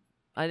didn't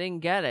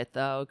get it,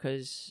 though,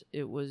 because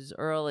it was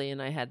early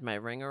and I had my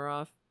ringer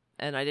off.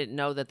 And I didn't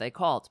know that they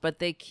called. But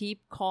they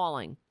keep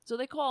calling. So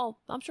they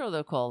call. I'm sure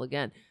they'll call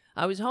again.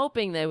 I was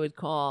hoping they would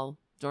call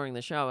during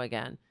the show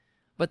again.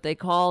 But they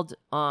called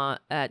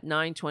at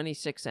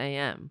 9:26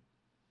 a.m.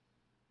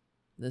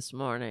 this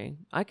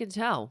morning. I could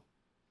tell.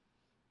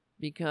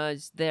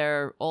 Because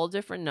they're all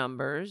different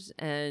numbers,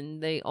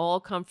 and they all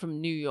come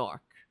from New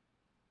York,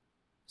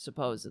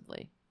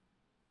 supposedly.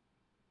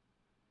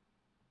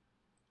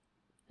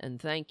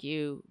 And thank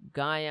you,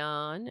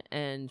 Guyon,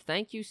 and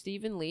thank you,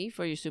 Stephen Lee,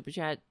 for your super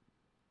chat.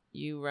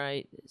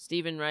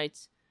 Stephen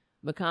writes,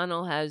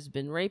 McConnell has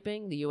been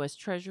raping the U.S.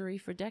 Treasury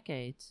for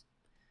decades.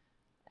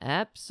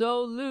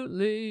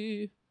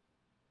 Absolutely.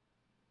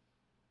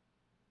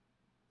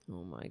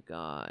 Oh my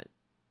God.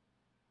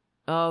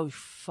 Oh,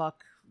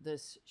 fuck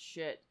this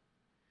shit.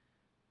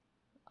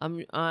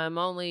 I'm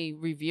only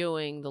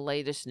reviewing the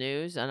latest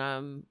news, and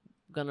I'm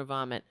gonna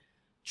vomit.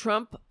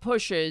 Trump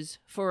pushes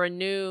for a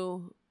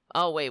new...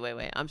 Oh, wait.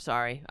 I'm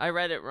sorry. I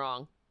read it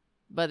wrong.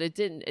 But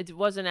it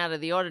wasn't out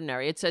of the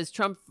ordinary. It says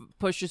Trump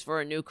pushes for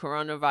a new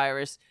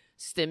coronavirus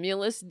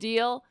stimulus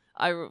deal.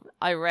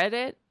 I read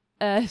it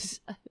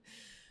as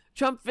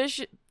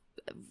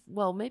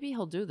well, maybe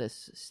he'll do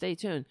this. Stay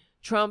tuned.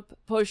 Trump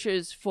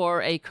pushes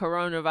for a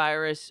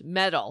coronavirus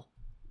medal.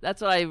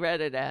 That's what I read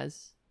it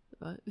as.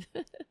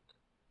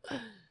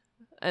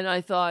 And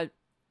I thought,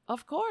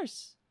 of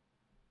course.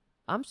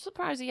 I'm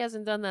surprised he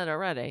hasn't done that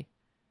already.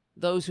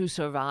 Those who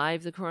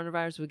survive the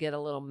coronavirus would get a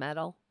little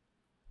medal.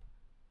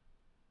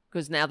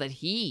 Because now that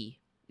he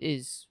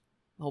is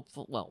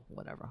hopeful, well,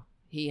 whatever.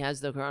 He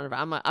has the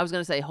coronavirus. I was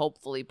going to say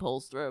hopefully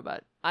pulls through,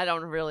 but I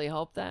don't really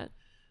hope that.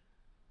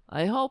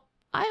 I hope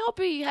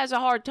he has a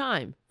hard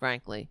time,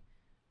 frankly.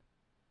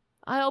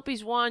 I hope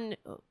he's one.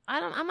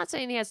 I'm not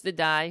saying he has to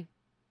die.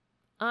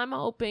 I'm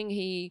hoping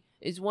he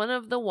is one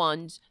of the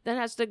ones that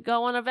has to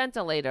go on a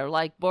ventilator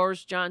like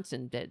Boris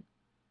Johnson did.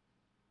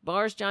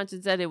 Boris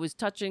Johnson said it was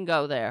touch and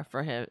go there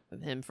for him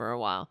for a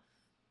while.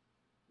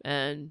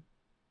 And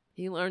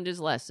he learned his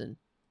lesson.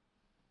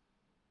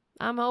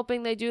 I'm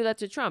hoping they do that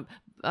to Trump.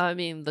 I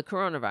mean, the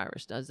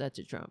coronavirus does that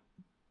to Trump.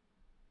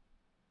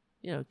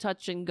 You know,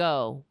 touch and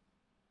go.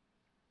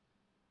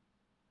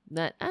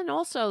 And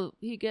also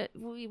we get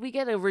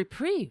a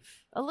reprieve,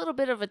 a little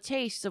bit of a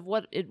taste of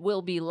what it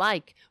will be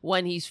like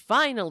when he's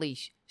finally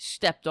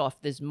stepped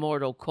off this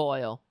mortal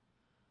coil.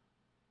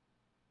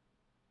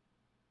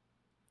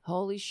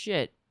 Holy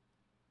shit.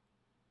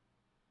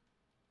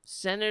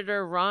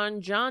 Senator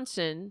Ron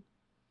Johnson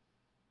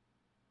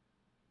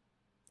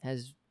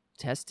has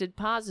tested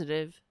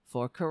positive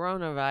for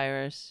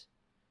coronavirus.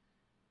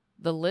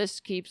 The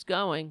list keeps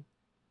going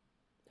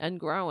and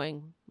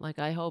growing, like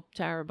I hope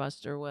Tara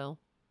Buster will.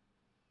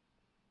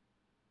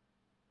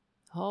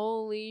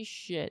 Holy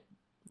shit.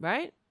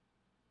 Right?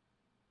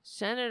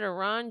 Senator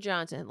Ron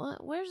Johnson.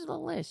 Where's the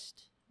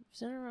list?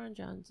 Senator Ron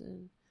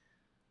Johnson.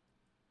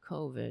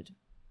 COVID.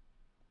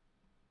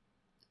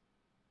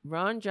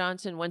 Ron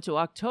Johnson went to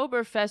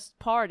Oktoberfest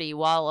party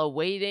while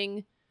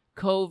awaiting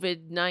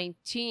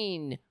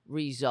COVID-19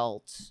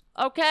 results.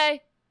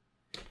 Okay?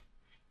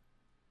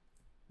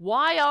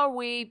 Why are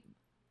we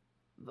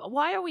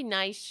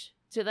nice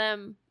to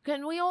them?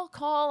 Can we all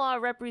call our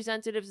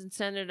representatives and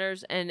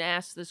senators and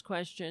ask this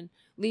question?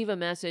 Leave a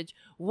message.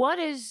 What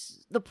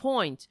is the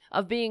point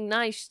of being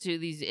nice to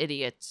these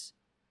idiots?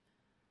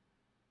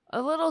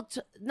 A little,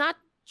 not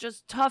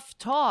just tough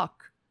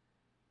talk.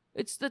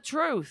 It's the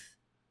truth.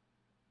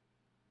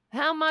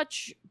 How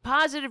much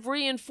positive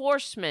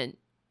reinforcement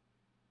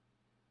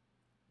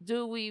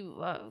do we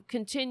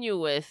continue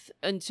with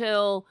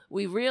until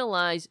we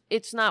realize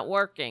it's not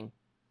working?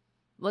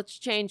 Let's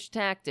change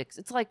tactics.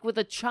 It's like with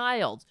a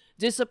child,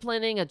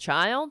 disciplining a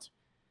child.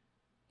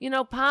 You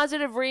know,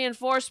 positive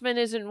reinforcement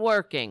isn't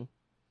working.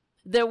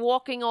 They're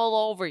walking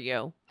all over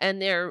you, and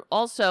they're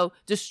also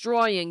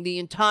destroying the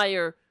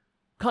entire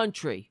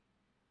country.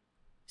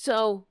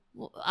 So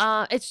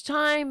it's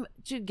time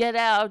to get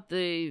out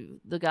the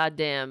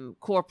goddamn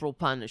corporal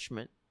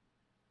punishment.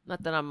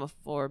 Not that I'm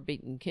for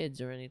beating kids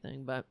or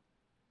anything, but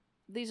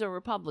these are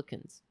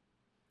Republicans.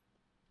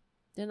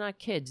 They're not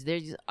kids.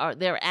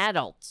 They're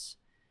adults.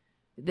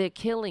 They're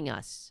killing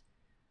us.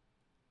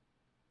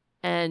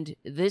 And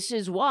this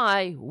is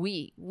why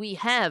we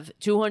have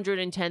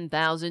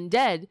 210,000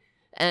 dead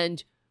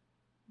and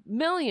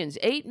millions,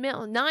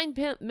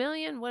 9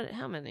 million. What?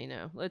 How many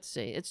now? Let's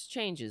see. It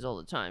changes all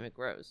the time. It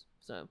grows.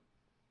 So,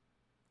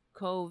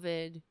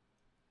 COVID,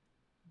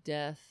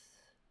 death,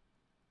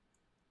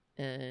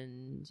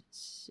 and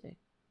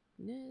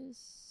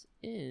sickness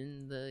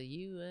in the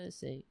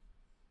USA.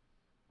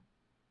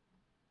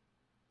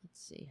 Let's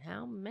see.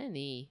 How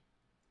many?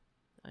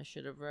 I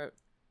should have wrote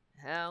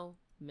how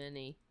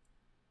many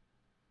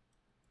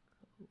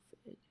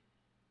COVID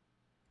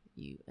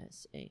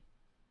USA.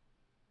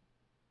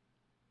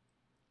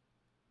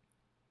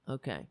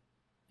 Okay,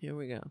 here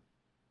we go.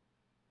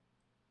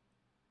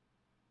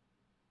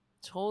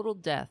 Total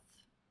death,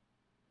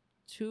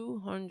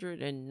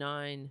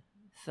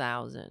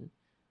 209,000.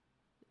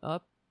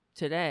 Up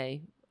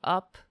today,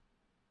 up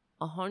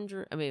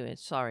 100, I mean,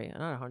 sorry,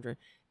 not 100,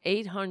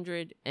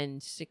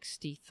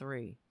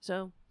 863.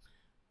 So,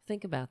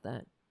 think about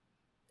that.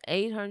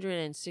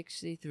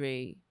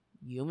 863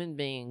 human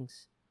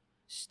beings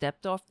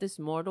stepped off this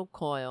mortal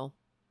coil,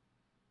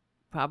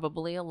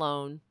 probably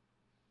alone.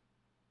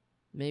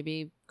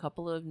 Maybe a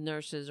couple of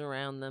nurses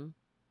around them.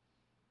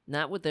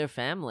 Not with their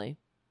family.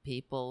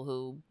 People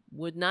who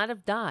would not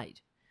have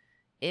died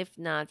if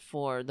not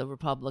for the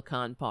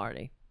Republican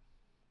Party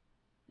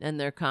and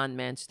their con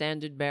man,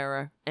 standard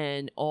bearer,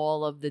 and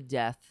all of the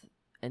death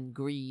and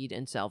greed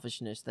and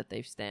selfishness that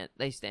they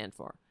stand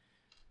for.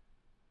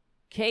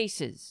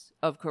 Cases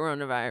of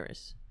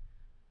coronavirus,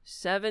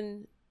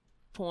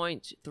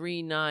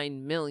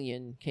 7.39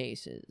 million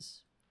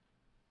cases.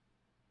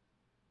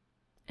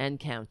 and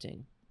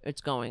counting.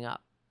 It's going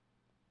up.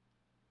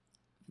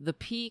 The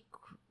peak,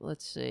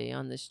 let's see,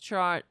 on this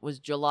chart was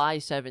July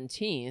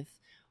 17th,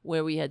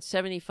 where we had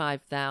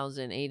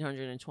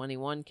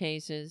 75,821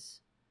 cases.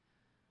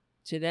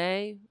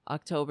 Today,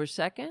 October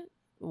 2nd,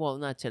 well,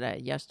 not today,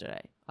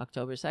 yesterday,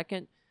 October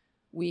 2nd,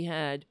 we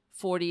had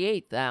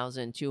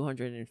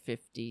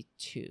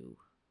 48,252.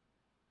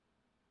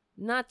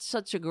 Not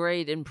such a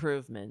great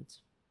improvement.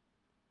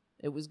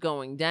 It was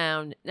going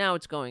down. Now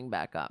it's going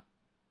back up.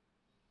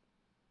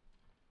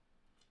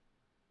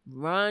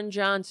 Ron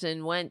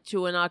Johnson went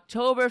to an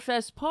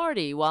Oktoberfest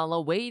party while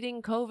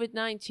awaiting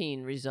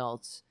COVID-19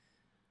 results.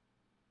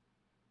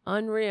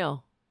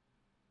 Unreal.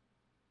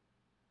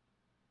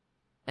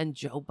 And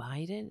Joe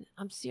Biden?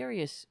 I'm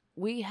serious.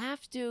 We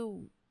have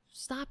to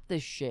stop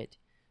this shit.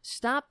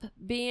 Stop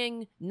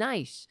being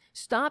nice.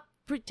 Stop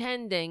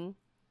pretending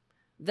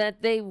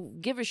that they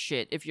give a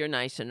shit if you're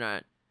nice or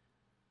not.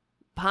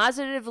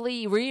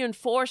 Positively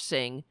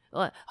reinforcing,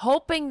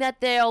 hoping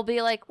that they'll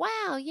be like,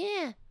 wow,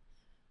 yeah,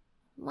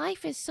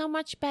 life is so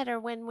much better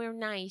when we're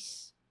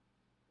nice,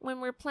 when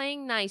we're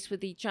playing nice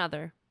with each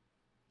other.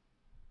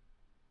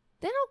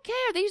 They don't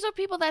care. These are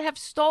people that have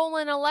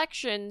stolen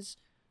elections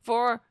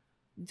for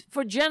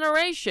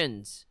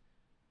generations,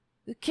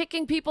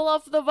 kicking people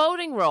off the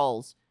voting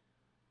rolls.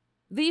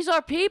 These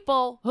are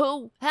people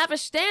who have a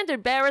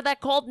standard bearer that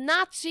called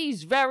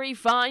Nazis very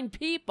fine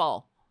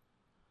people.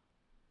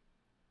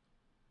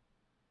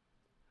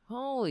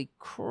 Holy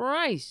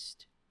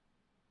Christ.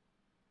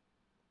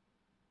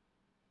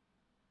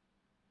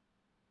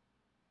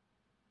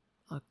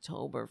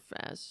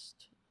 Oktoberfest.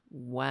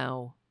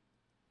 Wow.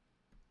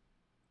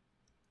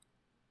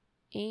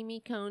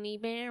 Amy Coney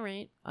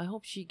Barrett. I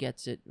hope she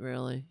gets it,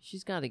 really.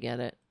 She's got to get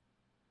it.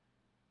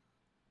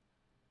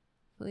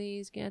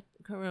 Please get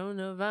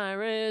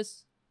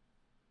coronavirus.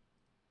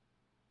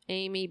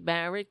 Amy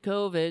Barrett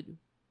COVID.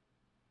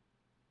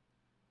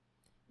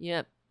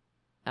 Yep.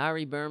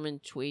 Ari Berman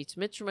tweets,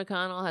 Mitch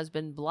McConnell has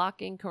been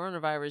blocking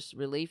coronavirus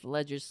relief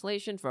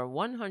legislation for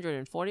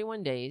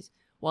 141 days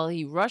while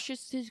he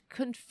rushes to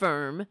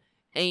confirm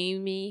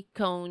Amy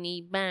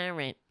Coney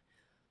Barrett,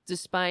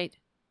 despite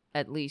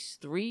at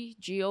least 3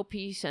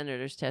 GOP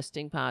senators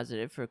testing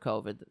positive for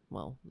COVID.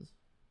 Well,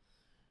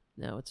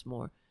 now it's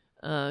more.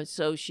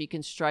 So she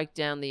can strike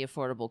down the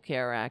Affordable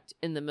Care Act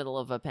in the middle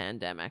of a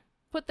pandemic.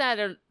 Put that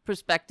in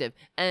perspective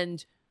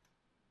and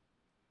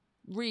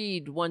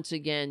read once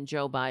again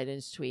Joe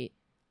Biden's tweet.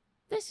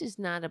 This is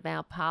not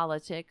about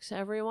politics,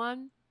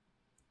 everyone.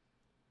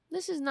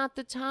 This is not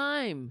the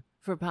time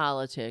for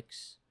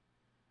politics.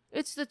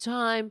 It's the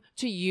time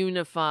to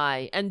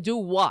unify. And do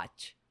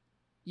what?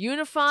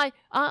 Unify?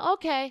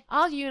 Okay,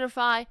 I'll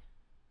unify.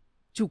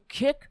 To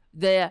kick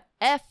their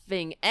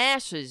effing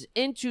asses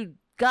into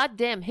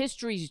goddamn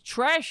history's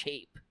trash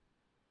heap.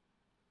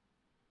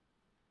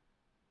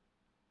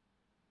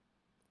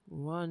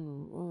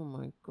 Run. Oh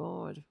my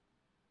God.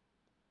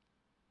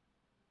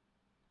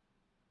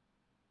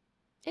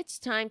 It's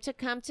time to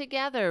come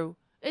together.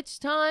 It's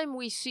time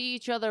we see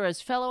each other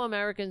as fellow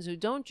Americans who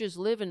don't just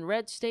live in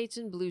red states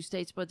and blue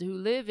states, but who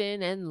live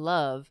in and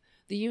love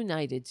the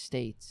United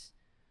States.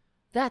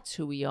 That's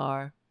who we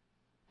are.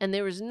 And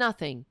there is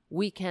nothing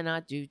we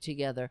cannot do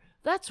together.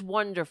 That's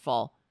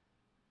wonderful.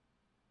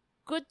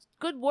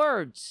 Good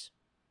words.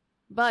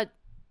 But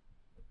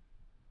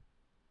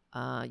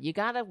you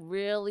gotta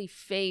really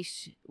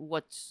face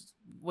what's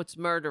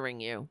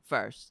murdering you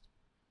first.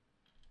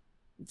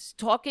 It's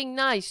talking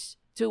nice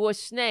to a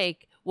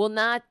snake will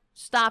not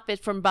stop it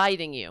from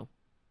biting you.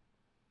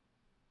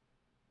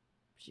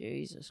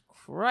 Jesus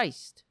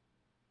Christ.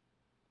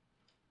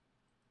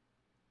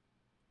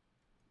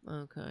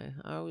 Okay.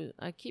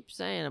 I keep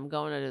saying I'm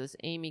going into this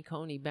Amy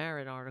Coney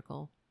Barrett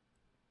article,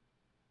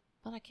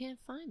 but I can't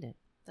find it.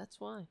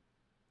 That's why.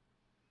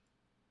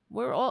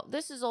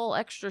 This is all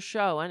extra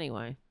show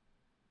anyway.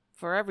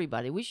 For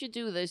everybody. We should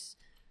do this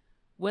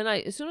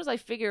as soon as I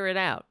figure it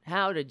out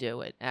how to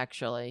do it,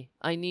 actually.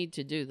 I need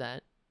to do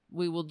that.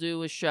 We will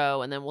do a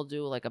show and then we'll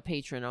do like a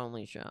patron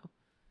only show.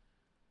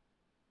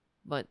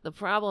 But the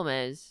problem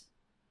is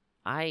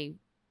I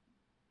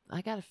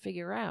got to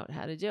figure out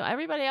how to do it.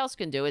 Everybody else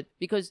can do it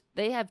because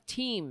they have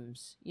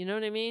teams. You know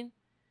what I mean?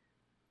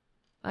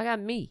 I got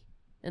me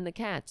and the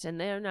cats, and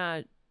they're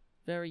not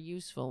very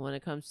useful when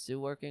it comes to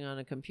working on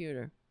a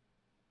computer.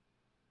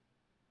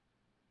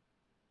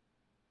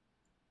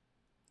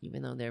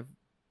 Even though they're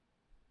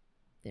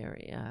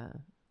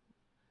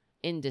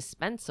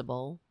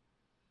indispensable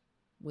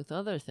with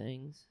other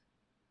things.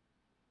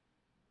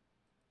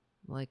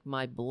 Like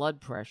my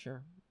blood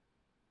pressure.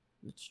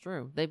 It's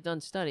true. They've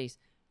done studies.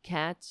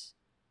 Cats,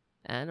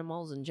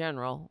 animals in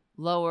general,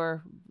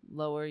 lower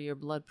your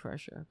blood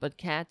pressure. But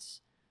cats,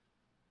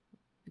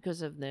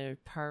 because of their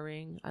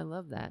purring, I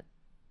love that.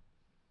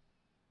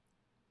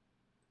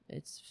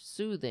 It's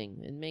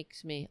soothing. It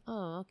makes me,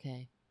 oh,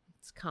 okay.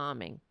 It's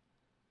calming.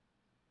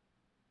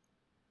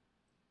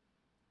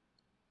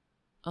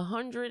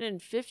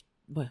 150.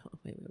 Wait.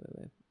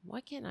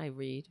 Why can't I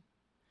read?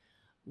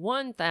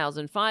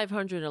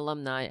 1,500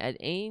 alumni at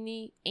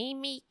Amy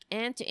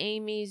Aunt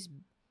Amy's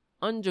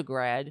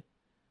undergrad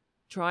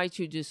try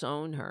to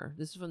disown her.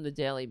 This is from the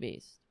Daily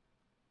Beast.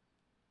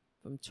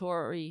 From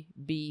Tori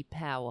B.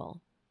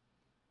 Powell.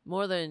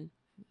 More than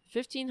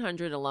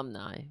 1,500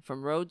 alumni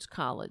from Rhodes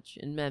College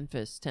in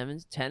Memphis,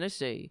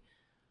 Tennessee,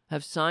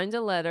 have signed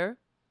a letter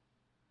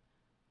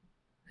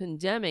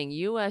condemning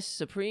U.S.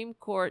 Supreme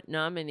Court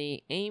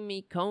nominee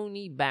Amy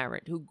Coney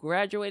Barrett, who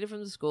graduated from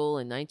the school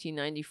in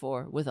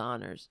 1994 with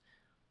honors.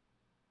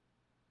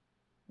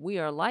 We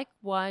are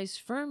likewise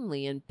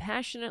firmly and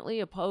passionately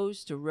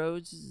opposed to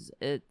Rhodes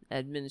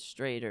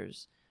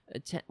administrators.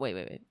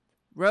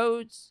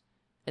 Rhodes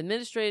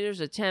administrators'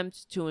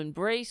 attempt to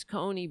embrace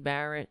Coney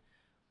Barrett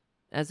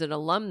as an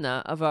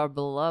alumna of our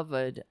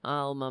beloved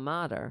alma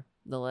mater,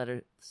 the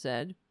letter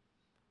said.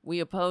 We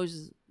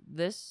oppose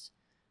this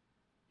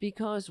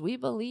because we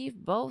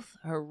believe both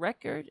her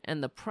record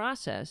and the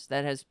process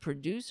that has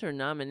produced her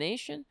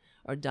nomination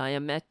are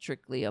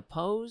diametrically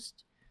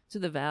opposed to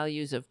the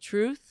values of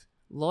truth,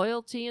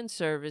 loyalty, and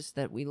service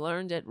that we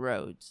learned at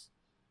Rhodes.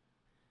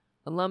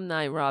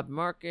 Alumni Rob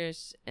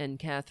Marcus and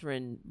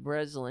Catherine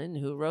Breslin,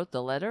 who wrote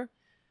the letter,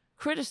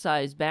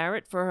 criticized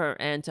Barrett for her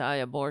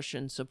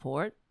anti-abortion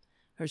support,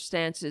 her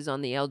stances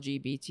on the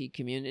LGBT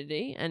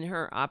community, and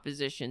her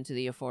opposition to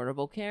the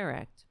Affordable Care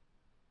Act.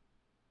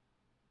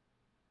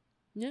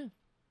 Yeah,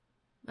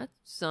 that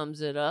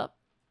sums it up.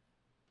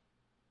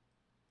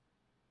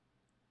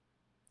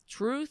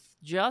 Truth,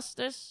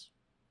 justice,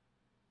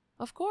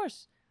 of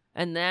course.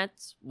 And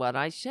that's what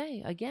I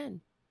say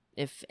again.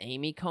 If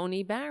Amy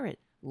Coney Barrett,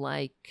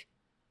 like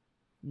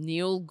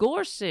Neil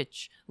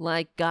Gorsuch,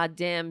 like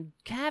goddamn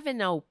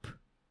Kavanaugh,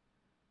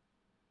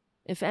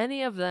 if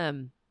any of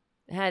them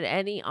had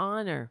any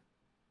honor,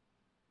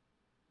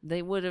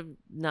 they would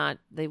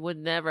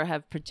never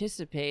have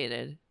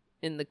participated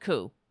in the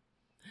coup.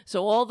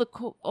 So all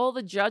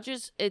the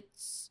judges,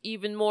 it's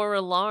even more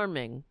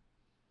alarming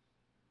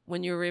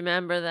when you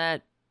remember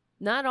that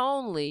not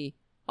only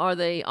are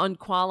they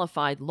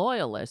unqualified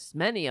loyalists,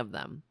 many of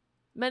them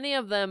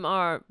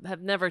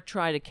have never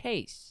tried a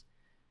case.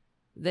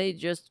 They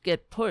just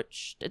get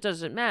pushed. It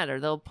doesn't matter.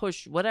 They'll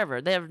push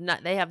whatever.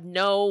 They have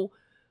no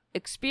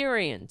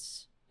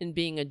experience in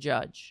being a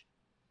judge.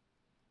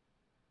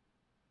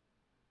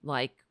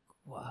 Like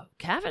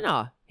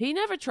Kavanaugh, he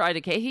never tried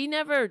a case. He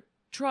never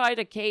tried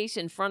a case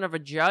in front of a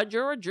judge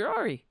or a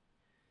jury.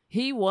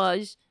 He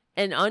was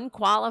an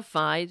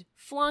unqualified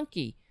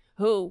flunky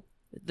who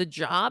the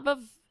job of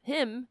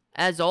him,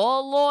 as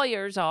all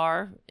lawyers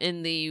are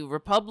in the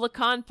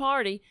Republican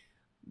Party,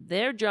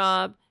 their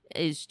job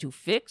is to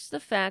fix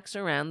the facts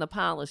around the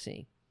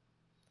policy,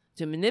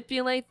 to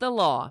manipulate the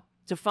law,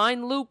 to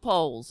find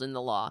loopholes in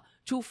the law,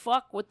 to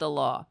fuck with the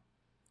law,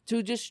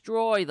 to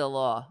destroy the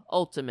law,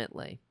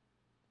 ultimately.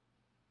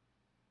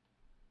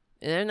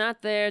 They're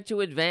not there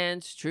to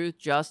advance truth,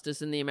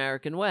 justice, and the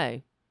American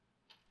way.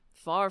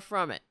 Far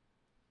from it.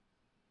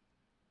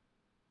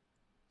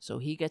 So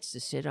he gets to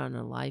sit on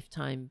a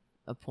lifetime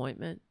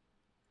appointment.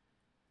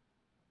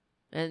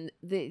 And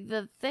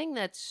the thing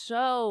that's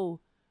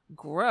so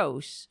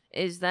gross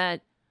is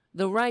that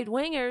the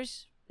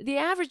right-wingers, the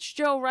average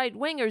Joe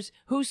right-wingers,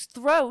 whose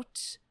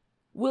throats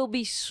will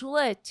be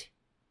slit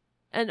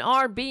and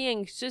are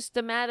being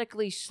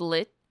systematically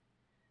slit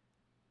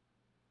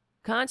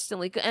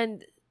constantly,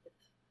 and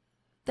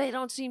they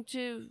don't seem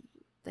to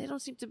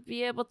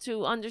be able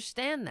to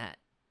understand that.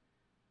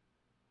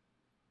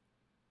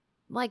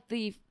 Like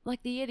the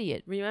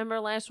idiot.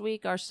 Remember last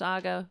week our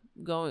saga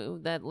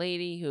going, that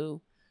lady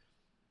who,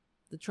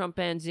 the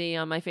Trumpanzee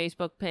on my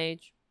Facebook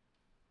page,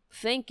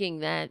 thinking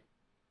that,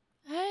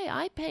 hey,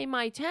 I pay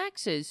my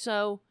taxes,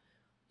 so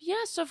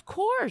yes, of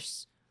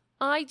course,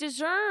 I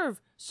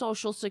deserve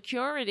Social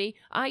Security.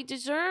 I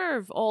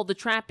deserve all the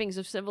trappings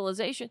of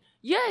civilization.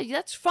 Yeah,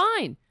 that's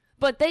fine.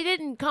 But they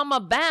didn't come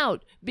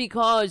about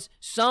because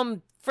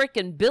some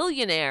frickin'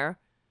 billionaire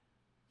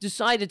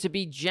decided to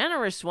be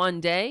generous one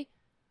day.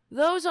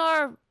 Those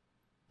are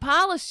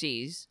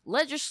policies,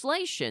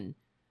 legislation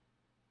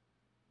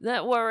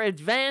that were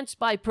advanced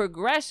by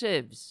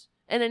progressives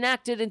and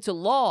enacted into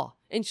law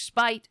in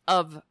spite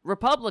of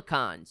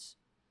Republicans.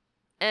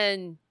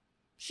 And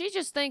she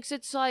just thinks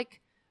it's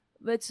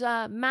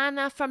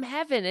manna from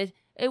heaven.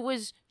 It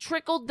was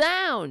trickled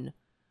down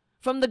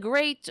from the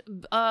great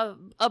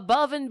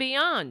above and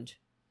beyond.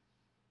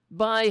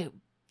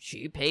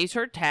 She pays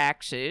her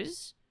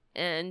taxes,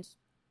 and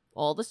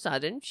all of a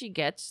sudden she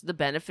gets the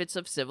benefits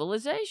of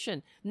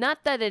civilization.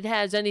 Not that it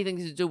has anything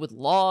to do with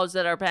laws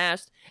that are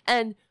passed,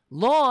 and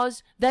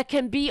laws that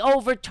can be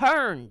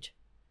overturned.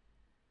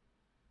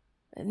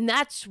 And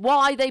that's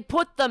why they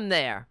put them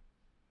there.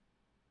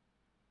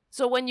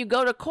 So when you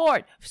go to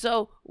court,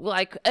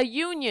 like a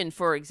union,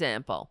 for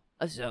example.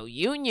 So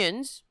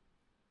unions,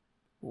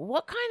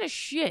 what kind of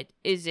shit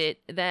is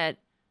it that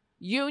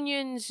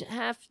unions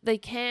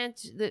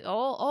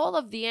all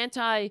of the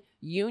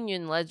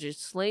anti-union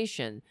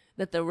legislation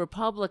that the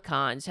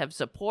Republicans have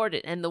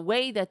supported, and the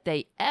way that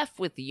they F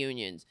with the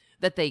unions,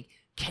 that they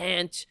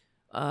can't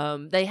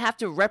They have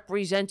to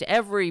represent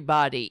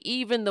everybody,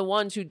 even the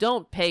ones who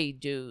don't pay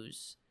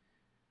dues.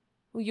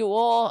 You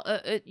all,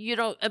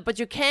 but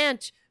you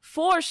can't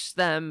force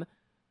them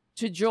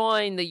to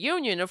join the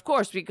union, of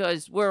course,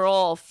 because we're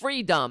all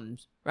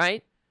freedoms,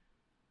 right?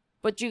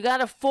 But you got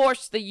to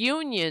force the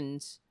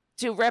unions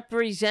to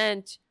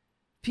represent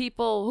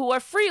people who are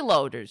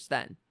freeloaders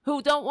then,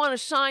 who don't want to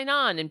sign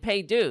on and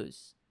pay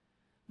dues.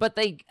 But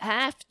they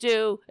have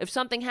to, if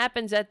something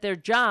happens at their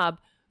job,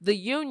 the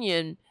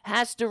union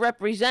has to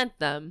represent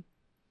them,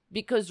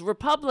 because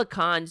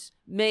Republicans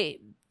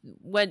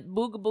went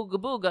booga booga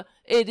booga,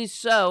 it is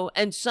so,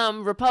 and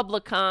some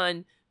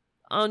Republican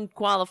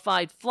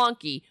unqualified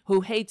flunky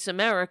who hates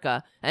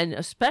America, and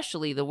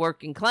especially the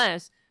working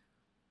class,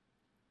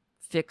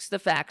 fix the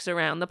facts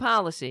around the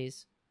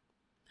policies.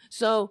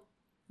 So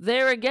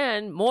there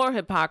again, more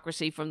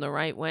hypocrisy from the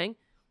right wing.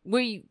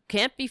 We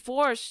can't be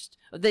forced.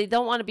 They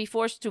don't want to be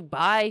forced to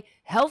buy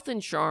health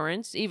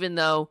insurance, even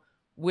though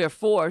we're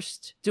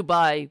forced to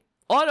buy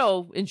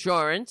auto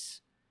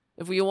insurance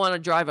if we want to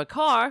drive a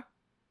car.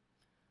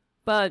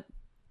 But,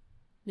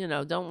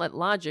 don't let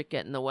logic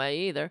get in the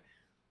way either.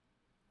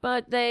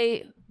 But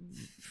they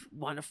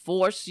want to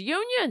force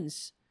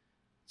unions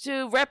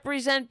to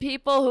represent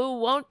people who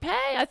won't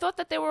pay. I thought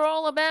that they were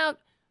all about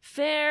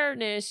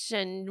fairness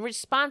and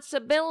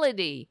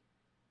responsibility.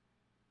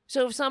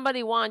 So if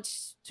somebody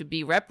wants to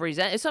be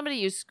represented, if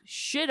somebody is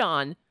shit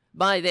on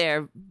by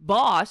their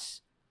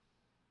boss,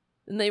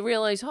 and they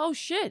realize, oh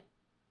shit,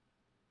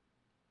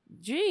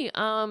 gee,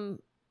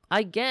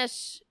 I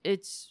guess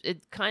it's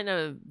kind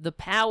of the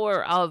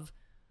power of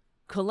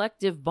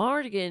collective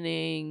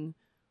bargaining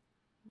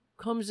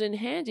comes in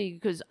handy,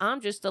 because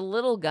I'm just a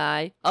little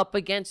guy up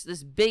against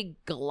this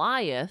big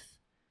Goliath.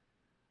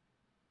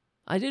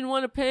 I didn't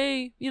want to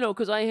pay,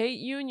 because I hate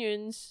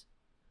unions.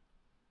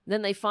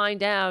 Then they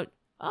find out,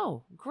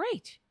 oh,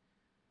 great.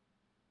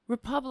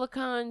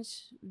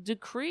 Republicans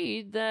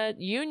decreed that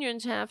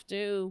unions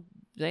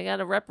they got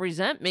to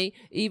represent me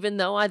even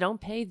though I don't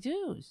pay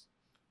dues.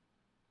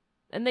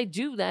 And they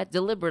do that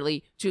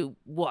deliberately to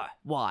what?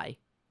 Why?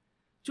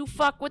 To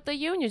fuck with the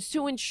unions,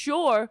 to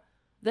ensure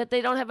that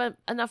they don't have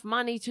enough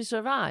money to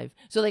survive.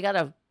 So they got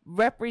to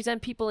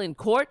represent people in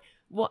court.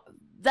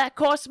 That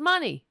costs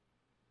money.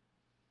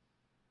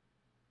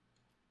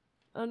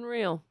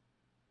 Unreal.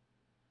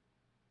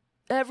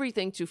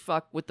 Everything to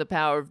fuck with the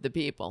power of the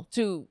people.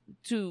 To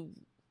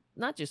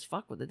not just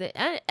fuck with it.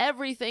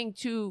 Everything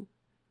to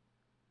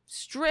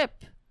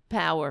strip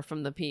power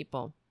from the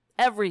people.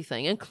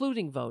 Everything,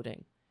 including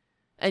voting.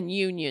 And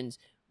unions.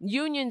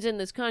 Unions in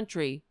this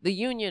country, the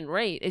union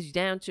rate is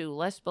down to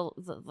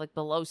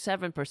below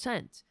 7%.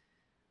 It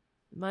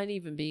might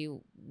even be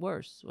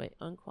worse. Wait,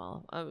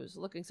 unqualified. I was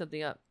looking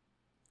something up.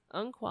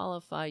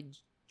 Unqualified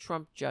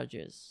Trump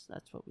judges.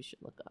 That's what we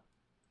should look up.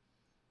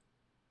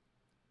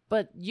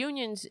 But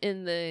unions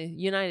in the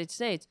United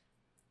States,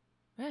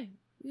 it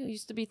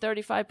used to be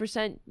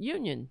 35%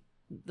 union,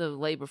 the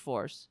labor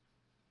force.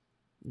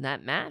 And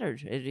that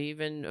mattered. It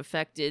even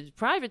affected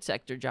private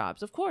sector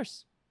jobs, of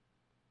course.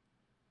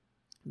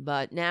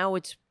 But now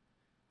it's,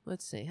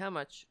 let's see, how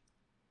much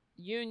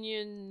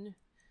union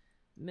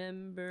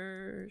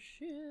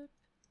membership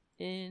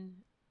in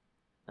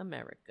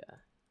America.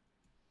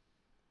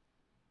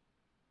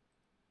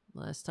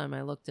 Last time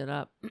I looked it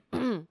up,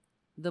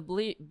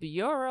 the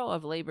Bureau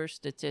of Labor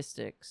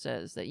Statistics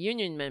says that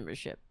union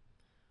membership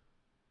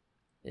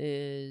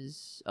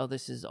is,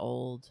 this is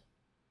old.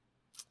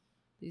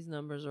 These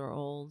numbers are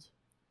old.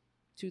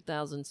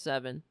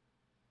 2007.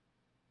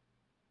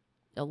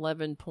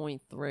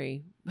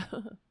 11.3.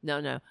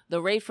 No.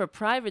 The rate for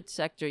private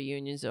sector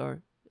unions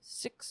are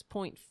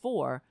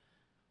 6.4.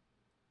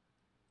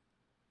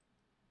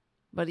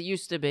 But it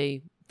used to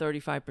be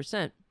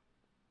 35%.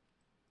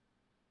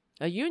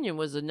 A union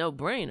was a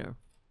no-brainer.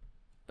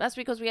 That's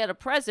because we had a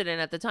president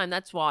at the time.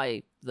 That's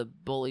why the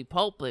bully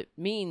pulpit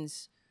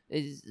means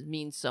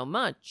so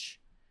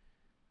much.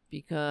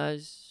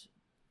 Because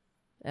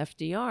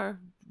FDR,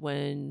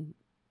 when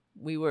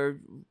we were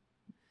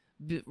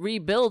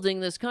rebuilding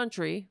this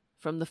country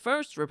from the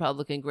first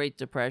Republican Great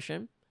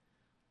Depression,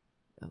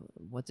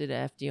 what did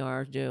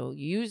FDR do?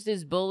 He used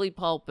his bully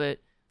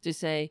pulpit to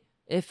say,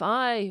 if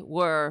I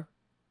were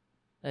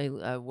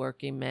a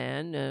working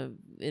man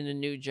in a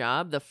new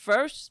job, the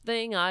first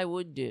thing I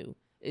would do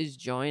is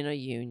join a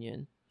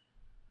union.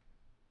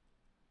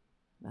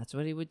 That's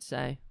what he would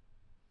say.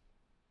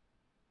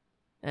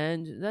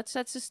 And that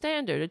sets a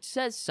standard. It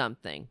says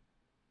something.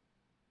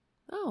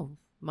 Oh,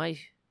 my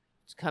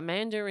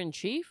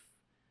commander-in-chief,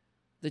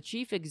 the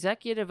chief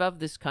executive of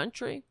this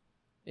country,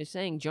 is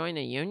saying join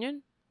a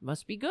union?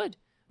 Must be good.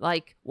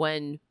 Like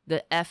when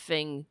the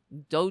effing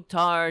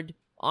dotard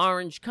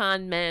orange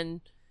con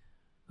men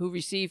who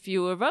receive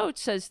fewer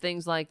votes says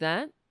things like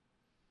that.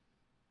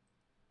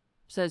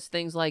 Says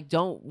things like,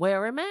 don't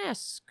wear a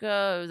mask.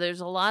 There's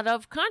a lot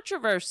of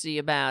controversy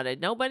about it.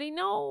 Nobody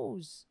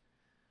knows.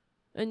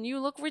 And you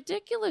look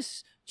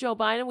ridiculous, Joe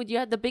Biden, when you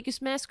had the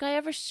biggest mask I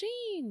ever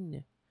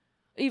seen.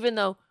 Even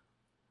though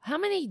How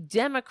many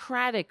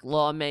Democratic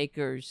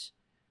lawmakers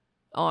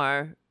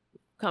are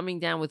coming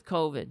down with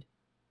COVID?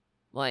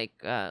 Like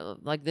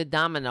the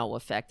domino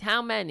effect.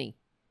 How many?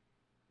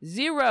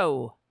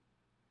 0.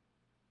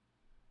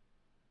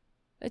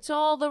 It's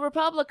all the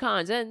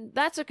Republicans. And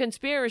that's a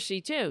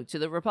conspiracy, too, to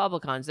the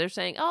Republicans. They're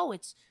saying, oh,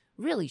 it's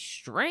really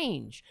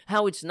strange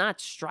how it's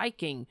not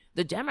striking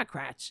the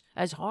Democrats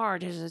as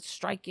hard as it's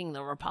striking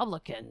the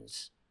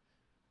Republicans.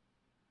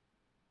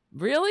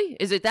 Really?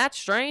 Is it that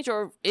strange,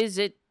 or is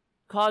it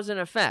cause and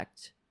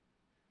effect?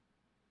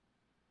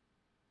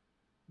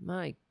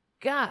 My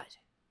God.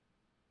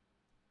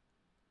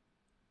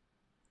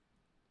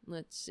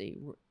 Let's see.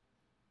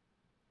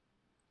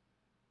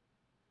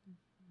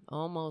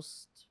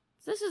 Almost.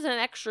 This is an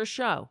extra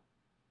show.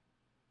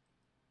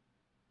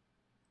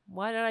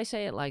 Why did I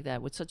say it like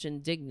that with such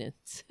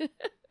indignance?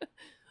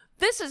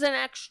 This is an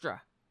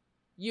extra,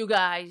 you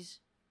guys.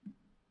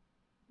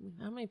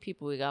 How many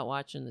people we got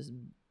watching this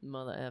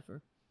mother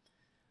effer?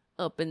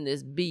 Up in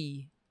this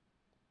bee.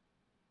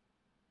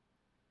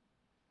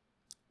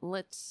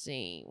 Let's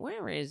see.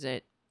 Where is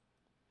it?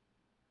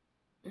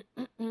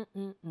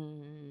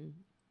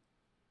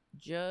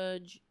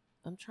 Judge.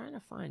 I'm trying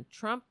to find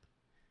Trump.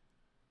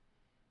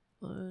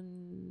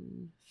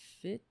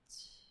 Unfit.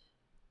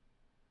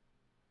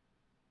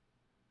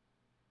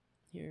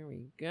 Here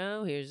we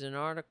go. Here's an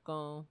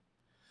article.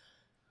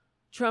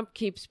 Trump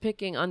keeps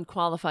picking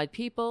unqualified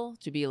people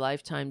to be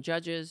lifetime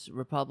judges.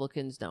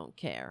 Republicans don't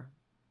care.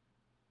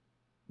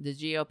 The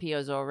GOP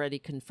has already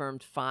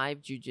confirmed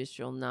 5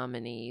 judicial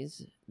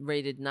nominees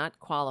rated not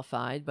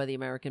qualified by the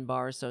American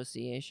Bar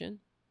Association.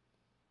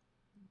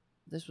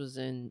 This was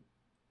in,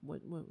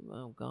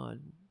 oh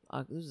God,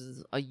 this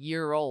is a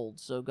year old,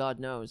 so God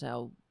knows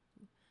how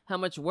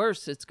much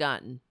worse it's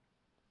gotten.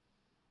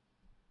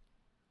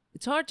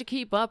 It's hard to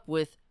keep up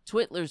with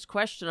Twitler's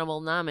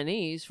questionable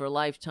nominees for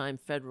lifetime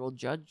federal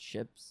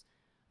judgeships.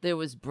 There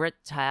was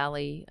Brett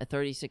Talley, a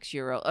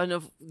 36-year-old. Oh,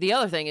 no, the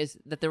other thing is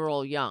that they're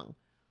all young.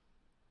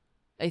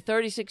 A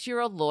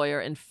 36-year-old lawyer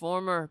and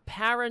former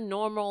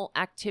paranormal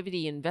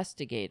activity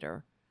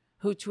investigator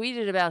who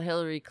tweeted about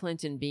Hillary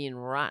Clinton being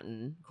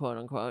rotten, quote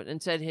unquote,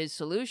 and said his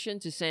solution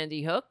to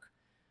Sandy Hook,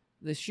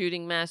 the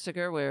shooting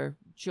massacre where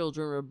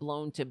children were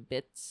blown to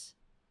bits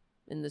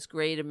in this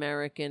great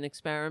American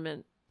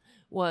experiment,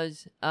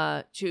 was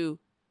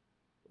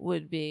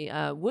would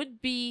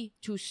be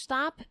to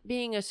stop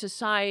being a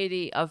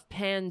society of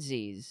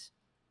pansies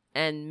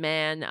and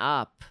man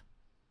up.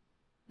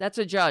 That's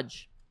a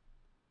judge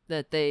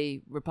that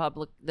the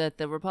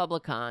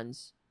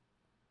Republicans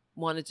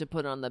wanted to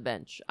put on the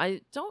bench.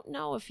 I don't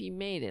know if he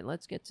made it.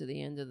 Let's get to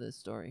the end of the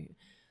story.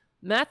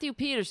 Matthew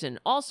Peterson,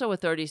 also a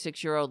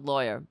 36-year-old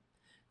lawyer,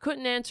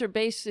 couldn't answer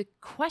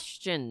basic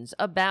questions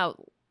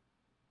about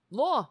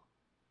law.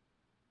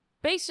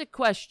 Basic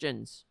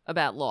questions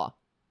about law.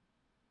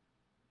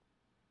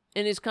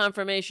 In his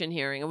confirmation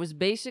hearing, it was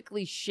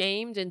basically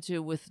shamed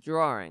into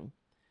withdrawing.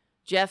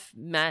 Jeff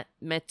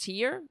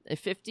Matier, a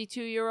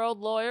 52-year-old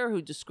lawyer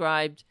who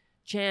described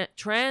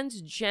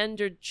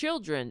transgendered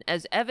children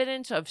as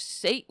evidence of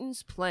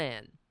Satan's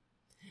plan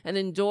and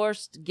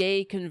endorsed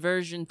gay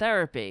conversion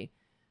therapy.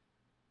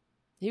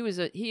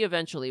 He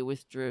eventually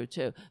withdrew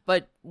too.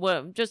 But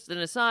just an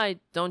aside,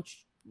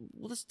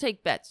 let's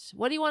take bets.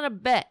 What do you want to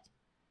bet?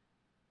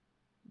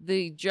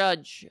 The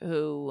judge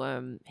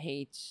who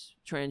hates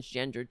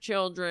transgender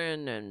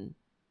children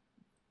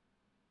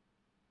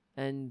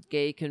and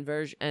gay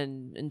conversion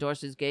and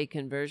endorses gay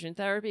conversion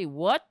therapy.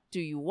 What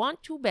do you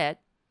want to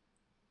bet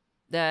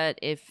that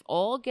if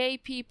all gay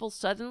people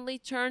suddenly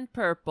turned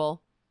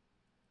purple,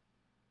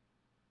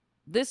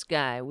 this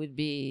guy would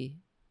be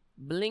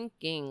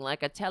blinking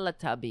like a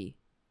Teletubby?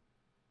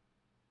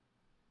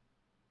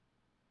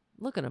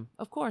 Look at him.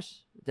 Of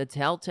course, the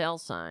telltale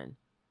sign.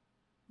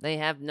 They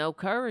have no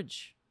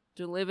courage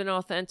to live an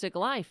authentic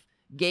life.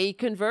 Gay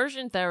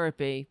conversion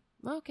therapy.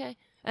 Okay.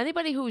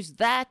 Anybody who's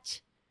that,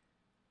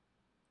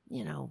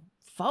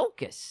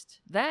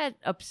 focused, that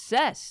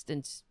obsessed,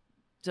 and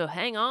to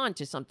hang on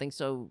to something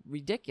so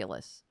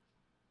ridiculous.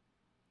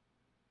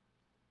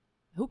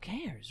 Who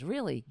cares,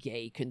 really?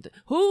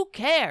 Who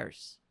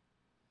cares?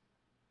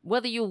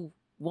 Whether you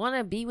want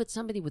to be with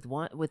somebody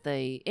with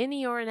a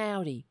innie or an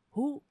outie,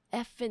 who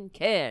effing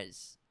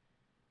cares?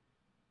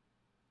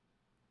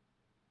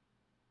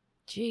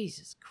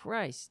 Jesus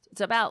Christ.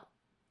 It's about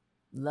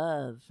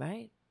love,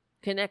 right?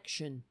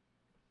 Connection.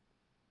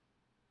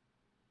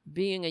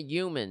 Being a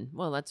human.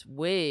 Well, that's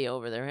way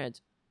over their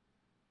heads.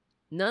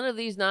 None of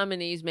these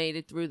nominees made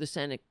it through the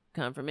Senate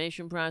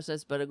confirmation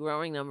process, but a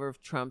growing number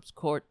of Trump's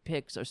court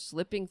picks are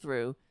slipping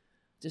through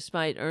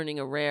despite earning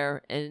a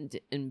rare and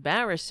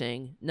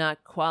embarrassing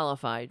not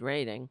qualified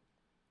rating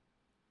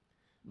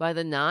by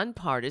the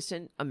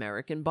nonpartisan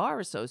American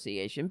Bar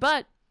Association.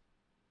 But,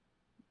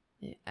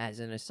 as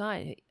an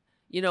aside,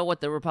 you know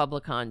what the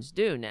Republicans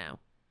do now,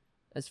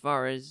 as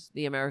far as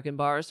the American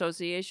Bar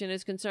Association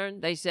is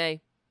concerned? They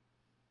say,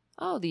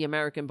 oh, the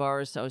American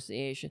Bar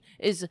Association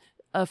is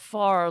a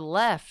far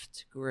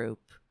left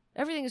group.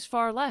 Everything is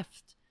far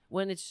left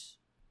when it's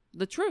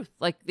the truth.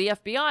 Like the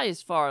FBI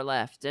is far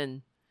left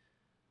and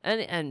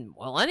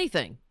well,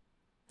 anything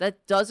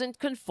that doesn't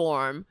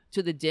conform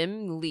to the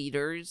dim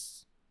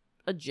leader's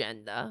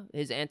agenda,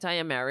 his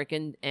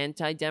anti-American,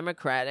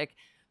 anti-democratic,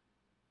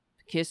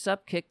 kiss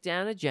up, kick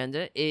down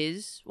agenda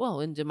is, well,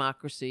 in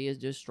democracy, a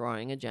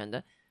destroying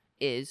agenda,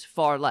 is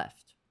far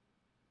left.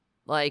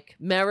 Like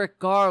Merrick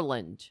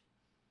Garland.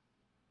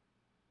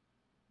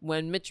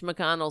 When Mitch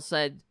McConnell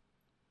said,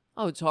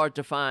 oh, it's hard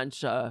to find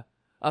a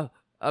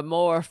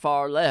more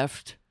far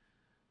left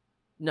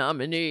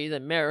nominee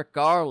than Merrick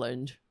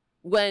Garland,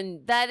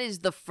 when that is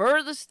the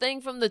furthest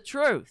thing from the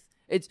truth.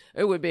 It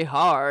would be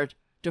hard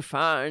to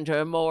find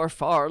a more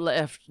far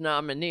left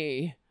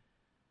nominee.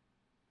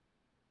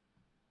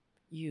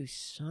 You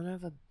son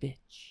of a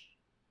bitch.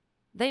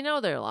 They know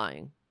they're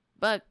lying,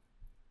 but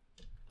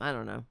I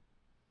don't know.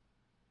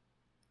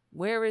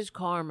 Where is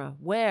Karma?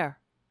 Where?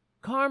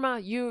 Karma,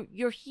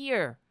 you're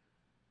here.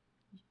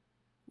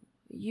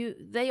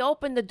 They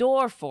opened the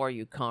door for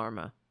you,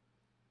 Karma.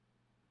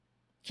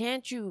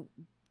 Can't you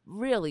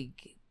really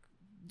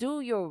do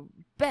your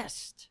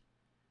best?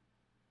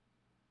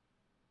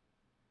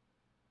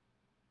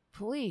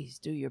 Please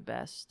do your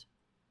best.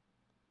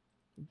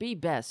 Be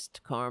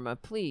best, Karma.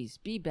 Please,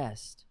 be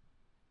best.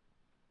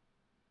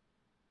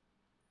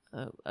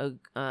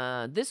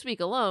 This week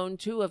alone,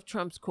 2 of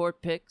Trump's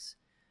court picks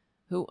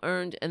who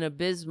earned an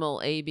abysmal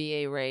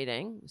ABA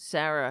rating,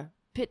 Sarah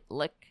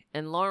Pitlick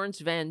and Lawrence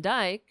Van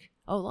Dyke.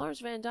 Oh, Lawrence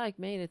Van Dyke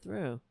made it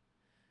through.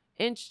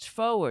 Inched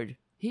forward.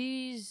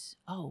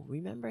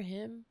 Remember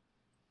him?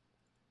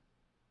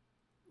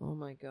 Oh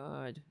my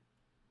God.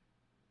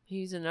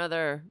 He's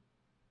another,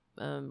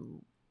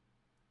 one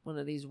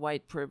of these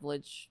white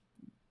privilege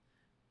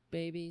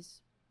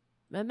babies.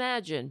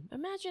 Imagine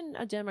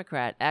a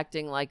Democrat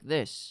acting like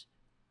this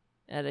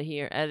at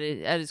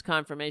his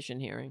confirmation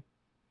hearing.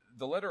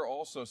 The letter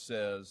also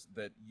says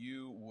that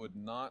you would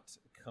not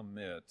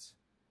commit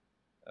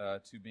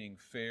to being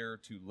fair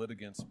to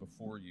litigants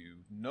before you,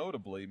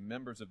 notably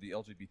members of the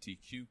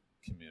LGBTQ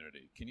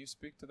community. Can you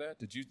speak to that?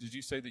 Did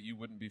you say that you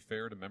wouldn't be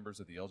fair to members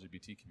of the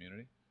LGBT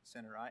community?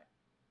 Senator,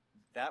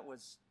 that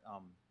was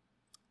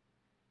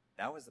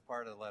the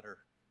part of the letter.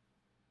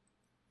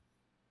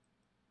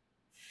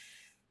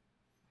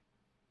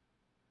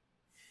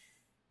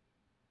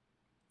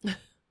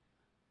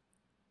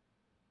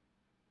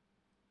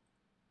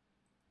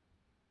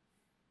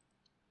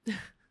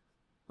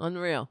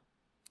 Unreal.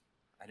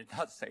 I did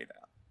not say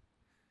that.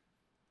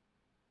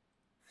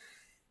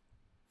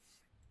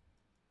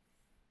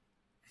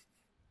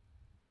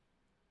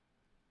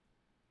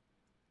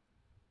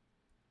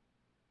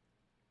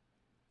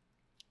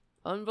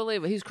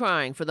 Unbelievable. He's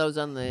crying for those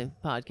on the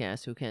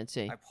podcast who can't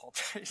see. I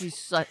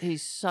apologize.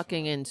 He's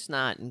sucking in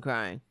snot and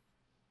crying.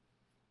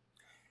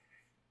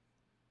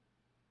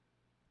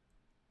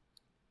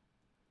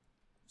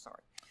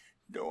 Sorry.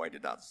 No, I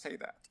did not say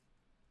that.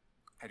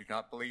 I do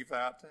not believe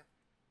that.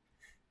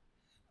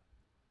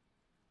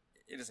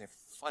 It is a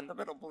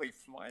fundamental belief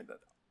of mine that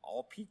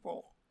all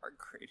people are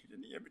created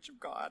in the image of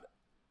God.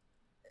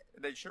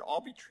 They should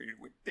all be treated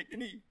with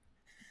dignity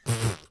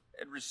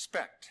and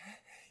respect.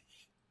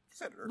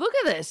 Senator. Look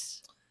at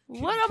this.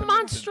 What a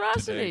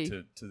monstrosity.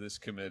 Today to this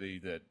committee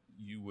that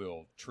you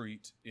will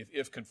treat,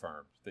 if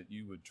confirmed, that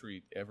you would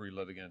treat every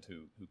litigant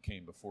who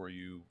came before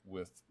you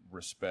with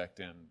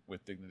respect and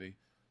with dignity?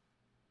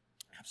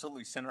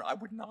 Absolutely, Senator. I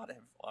would not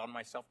have allowed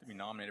myself to be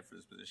nominated for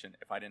this position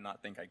if I did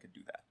not think I could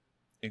do that.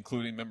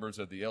 Including members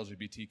of the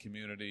LGBT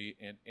community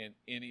and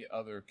any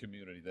other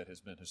community that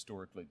has been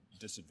historically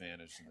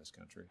disadvantaged in this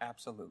country?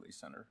 Absolutely,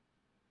 Senator.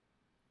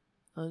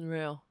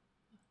 Unreal.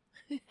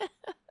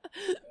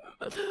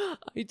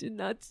 I did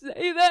not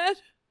say that.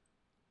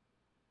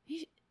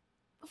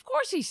 Of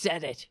course he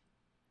said it.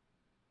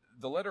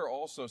 The letter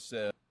also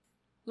said...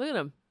 Look at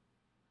him.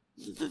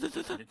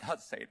 I did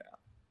not say that.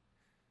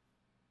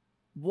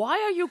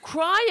 Why are you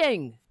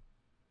crying?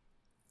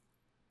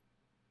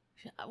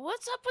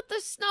 What's up with the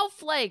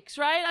snowflakes,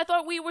 right? I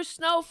thought we were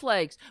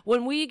snowflakes.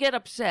 When we get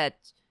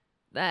upset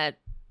that,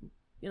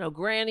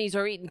 grannies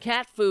are eating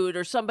cat food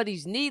or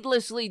somebody's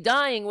needlessly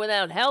dying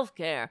without health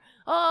care.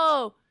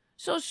 Oh,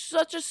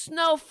 such a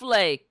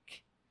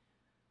snowflake.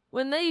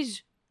 When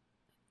these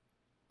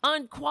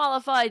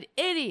unqualified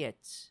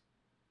idiots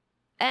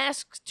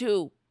ask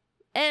to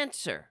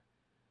answer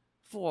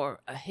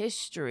for a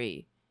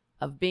history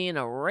of being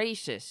a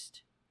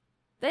racist.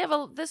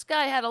 This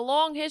guy had a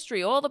long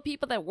history. All the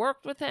people that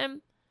worked with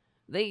him,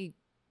 they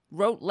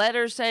wrote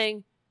letters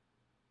saying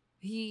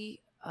he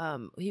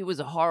was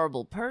a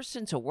horrible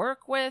person to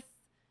work with.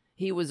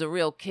 He was a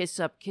real kiss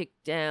up, kick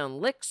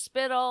down, lick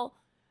spittle.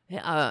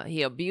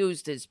 He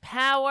abused his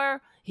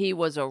power. He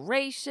was a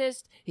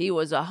racist. He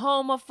was a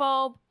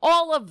homophobe.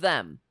 All of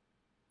them.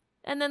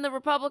 And then the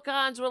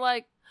Republicans were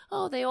like,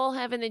 oh, they all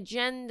have an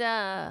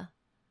agenda.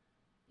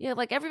 Yeah,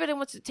 like everybody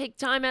wants to take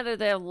time out of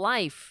their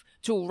life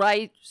to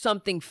write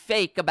something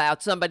fake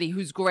about somebody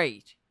who's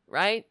great,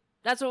 right?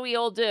 That's what we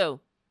all do.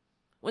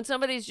 When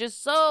somebody's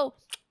just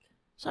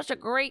such a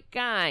great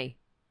guy.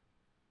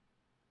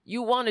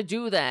 you want to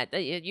do that.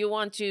 You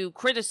want to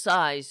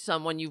criticize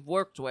someone you've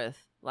worked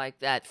with like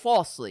that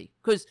falsely,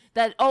 because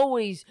that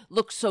always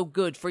looks so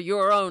good for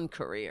your own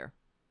career.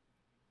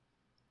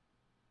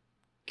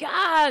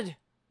 God!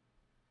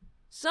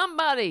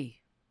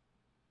 Somebody!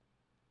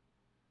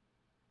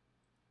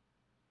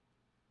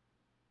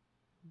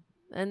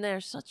 And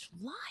they're such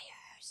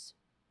liars.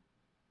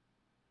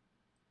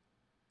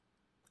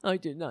 I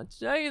did not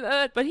say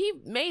that. But he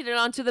made it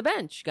onto the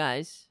bench,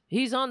 guys.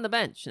 He's on the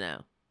bench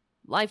now.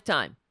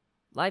 Lifetime.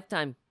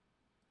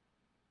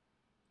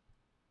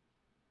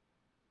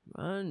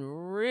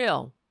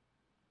 Unreal.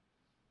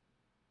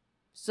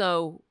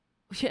 So,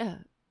 yeah.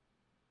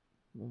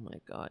 Oh my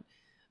God.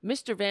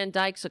 Mr. Van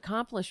Dyke's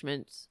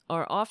accomplishments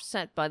are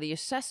offset by the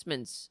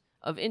assessments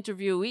of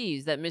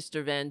interviewees that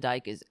Mr. Van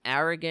Dyke is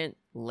arrogant,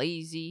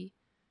 lazy,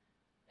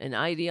 an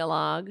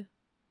ideologue,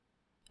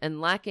 and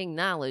lacking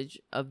knowledge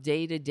of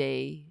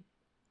day-to-day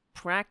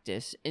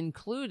practice,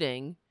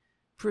 including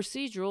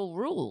procedural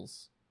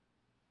rules.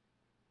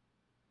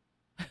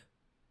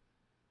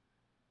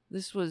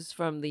 This was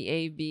from the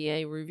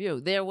ABA review.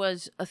 There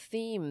was a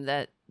theme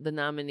that the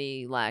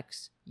nominee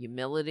lacks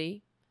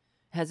humility,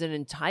 has an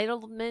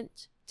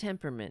entitlement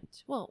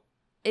temperament. Well,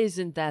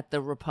 isn't that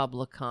the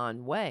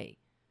Republican way?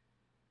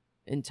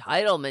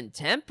 Entitlement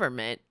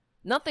temperament?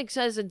 Nothing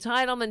says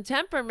entitlement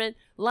temperament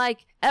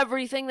like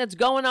everything that's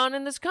going on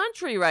in this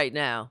country right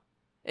now.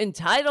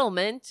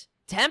 Entitlement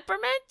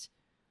temperament?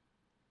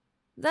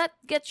 That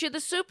gets you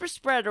the super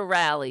spreader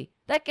rally.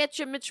 That gets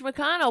you Mitch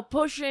McConnell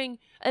pushing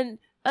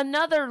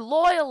another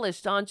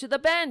loyalist onto the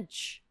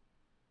bench,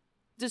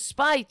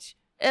 despite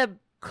a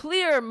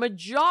clear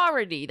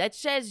majority that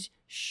says,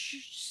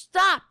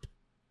 stop.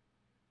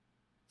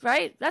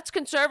 Right? That's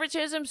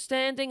conservatism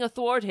standing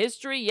athwart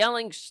history,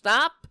 yelling,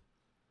 stop.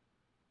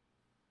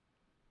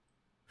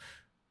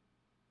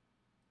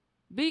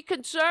 Be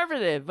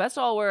conservative. That's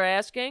all we're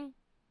asking.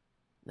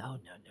 No.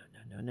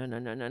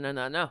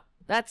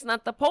 That's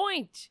not the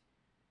point.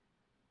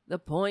 The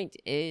point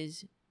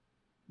is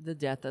the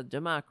death of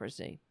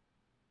democracy.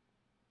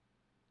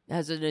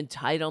 Has an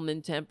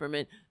entitlement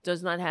temperament,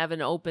 does not have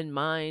an open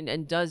mind,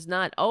 and does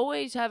not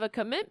always have a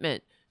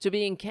commitment to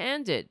being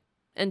candid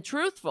and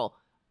truthful.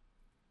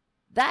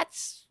 That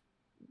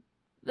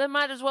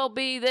might as well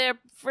be their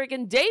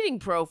freaking dating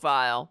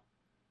profile.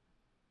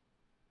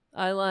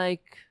 I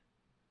like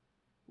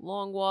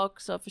long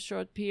walks off a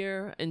short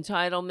pier,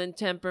 entitlement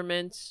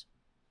temperaments,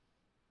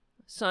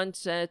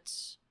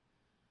 sunsets,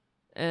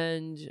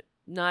 and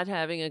not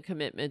having a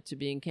commitment to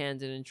being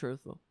candid and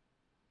truthful.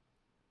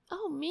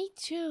 Oh, me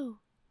too.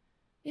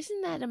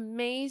 Isn't that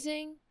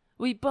amazing?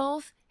 We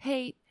both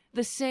hate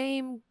the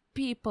same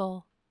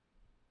people.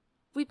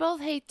 We both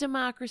hate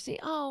democracy.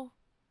 Oh,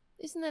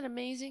 isn't that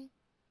amazing?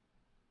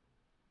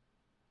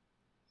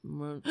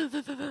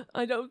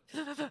 I don't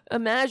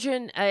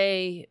imagine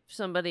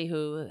somebody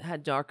who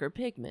had darker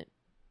pigment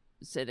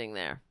sitting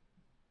there.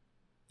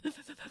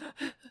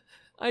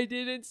 I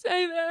didn't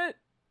say that.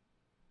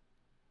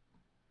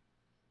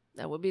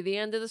 That would be the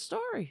end of the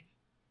story.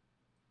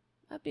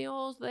 That'd be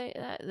all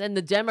then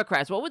the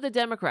Democrats. What would the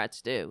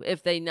Democrats do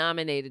if they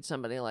nominated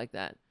somebody like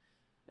that?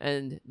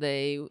 And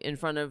they, in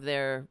front of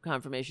their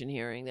confirmation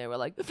hearing, they were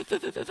like,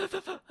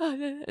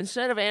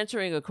 instead of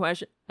answering a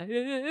question, I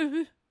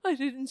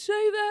didn't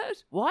say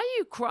that. Why are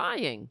you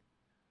crying?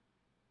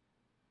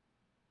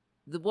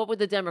 What would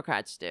the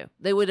Democrats do?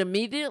 They would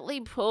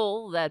immediately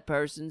pull that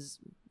person's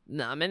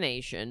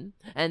nomination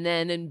and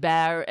then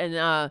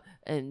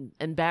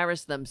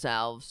embarrass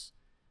themselves,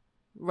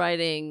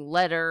 writing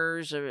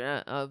letters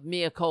of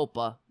mea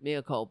culpa.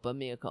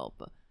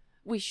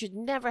 We should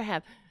never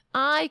have.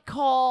 I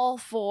call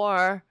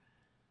for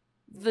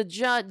the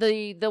judge,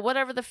 the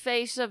whatever the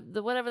face of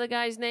the whatever the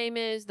guy's name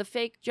is, the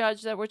fake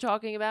judge that we're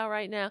talking about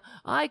right now.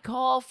 I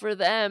call for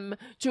them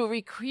to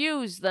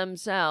recuse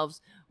themselves.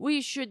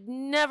 We should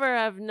never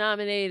have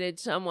nominated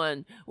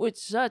someone with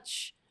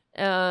such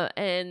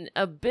an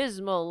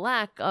abysmal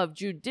lack of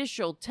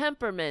judicial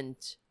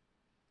temperament.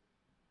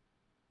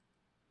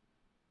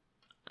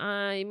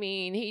 I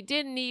mean, he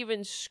didn't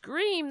even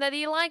scream that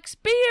he likes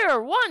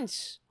beer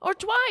once or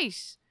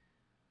twice.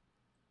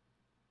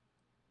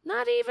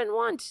 Not even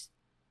once.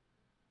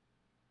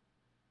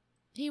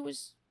 He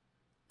was...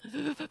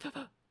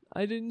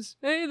 I didn't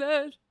say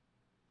that.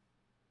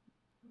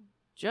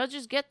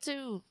 Judges get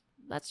to...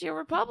 That's your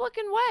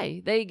Republican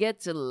way. They get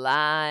to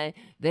lie.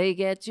 They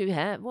get to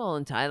have... Well,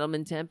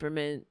 entitlement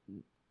temperament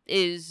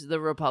is the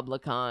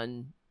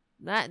Republican...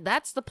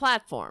 That's the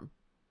platform.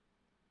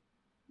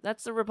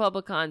 That's the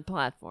Republican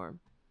platform.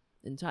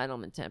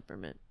 Entitlement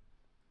temperament.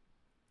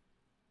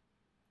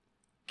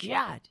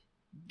 God.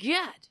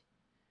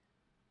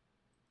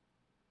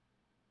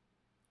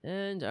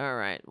 And all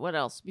right, what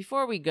else?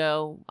 Before we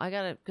go,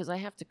 because I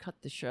have to cut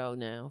the show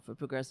now for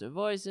Progressive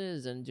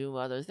Voices and do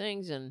other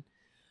things, and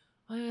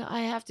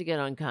I have to get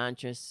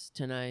unconscious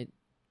tonight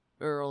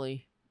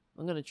early.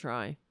 I'm going to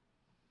try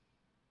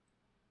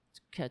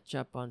to catch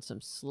up on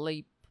some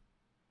sleep.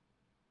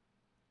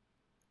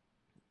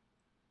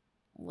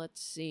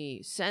 let's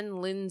see.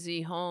 Send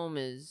Lindsay home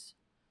is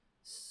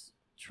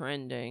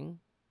trending.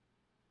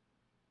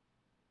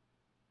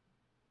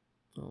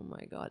 Oh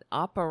my God.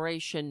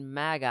 Operation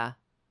MAGA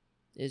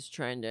is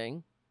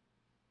trending.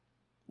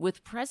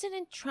 With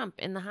President Trump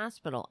in the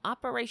hospital,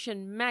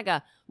 Operation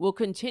MAGA will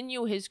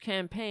continue his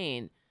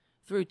campaign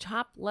through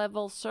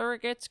top-level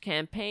surrogates,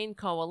 campaign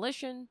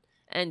coalition,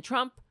 and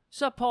Trump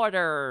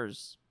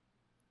supporters.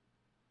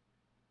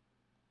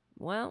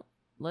 Well,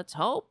 let's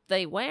hope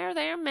they wear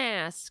their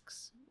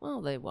masks.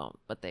 Well, they won't,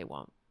 but they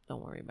won't.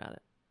 Don't worry about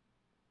it.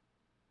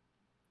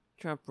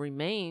 Trump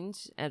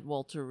remains at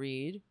Walter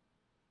Reed.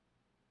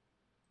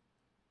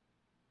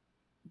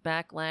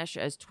 Backlash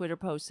as Twitter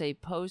posts say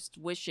post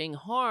wishing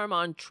harm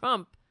on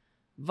Trump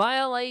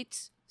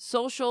violates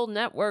social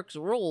networks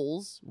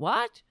rules.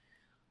 What?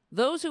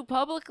 Those who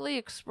publicly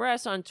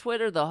express on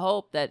Twitter the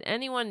hope that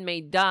anyone may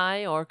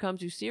die or come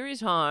to serious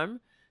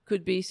harm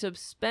could be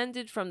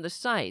suspended from the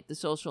site, the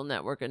social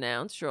network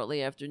announced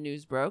shortly after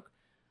news broke.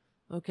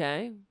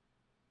 Okay.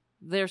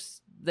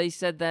 They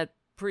said that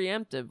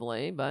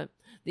preemptively, but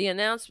the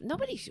announcement,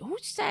 who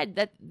said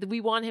that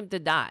we want him to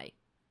die?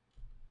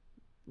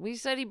 We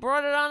said he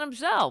brought it on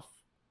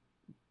himself.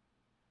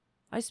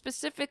 I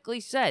specifically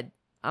said,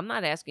 I'm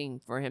not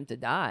asking for him to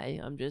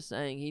die. I'm just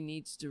saying he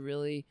needs to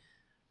really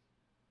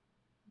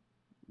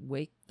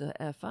wake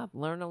the F up,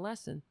 learn a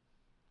lesson.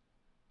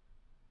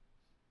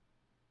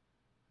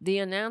 The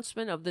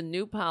announcement of the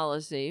new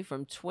policy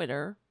from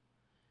Twitter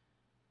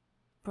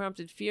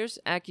prompted fierce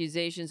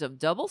accusations of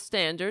double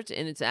standards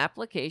in its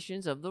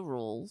applications of the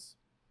rules,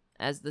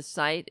 as the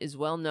site is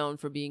well known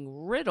for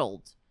being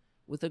riddled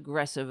with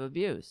aggressive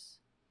abuse.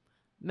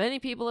 Many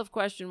people have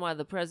questioned why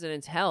the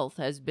president's health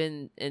has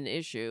been an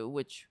issue,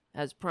 which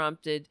has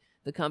prompted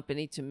the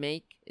company to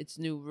make its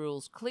new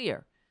rules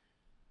clear.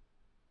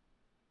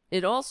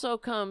 It also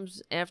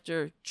comes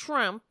after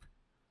Trump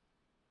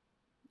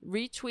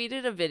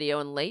retweeted a video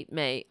in late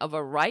May of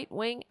a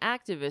right-wing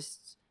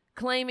activist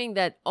claiming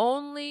that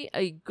only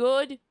a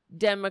good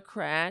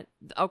Democrat,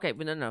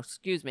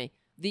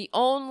 the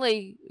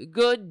only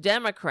good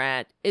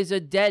Democrat is a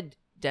dead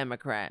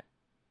Democrat.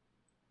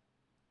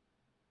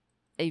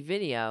 A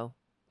video,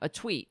 a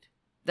tweet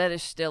that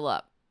is still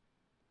up.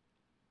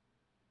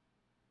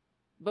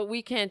 But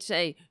we can't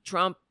say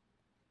Trump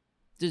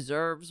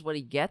deserves what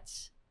he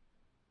gets.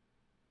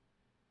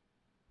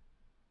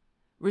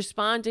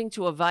 Responding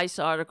to a Vice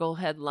article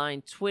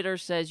headline, Twitter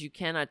says you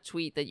cannot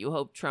tweet that you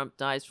hope Trump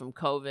dies from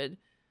COVID.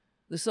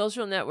 The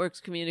social network's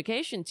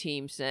communication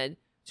team said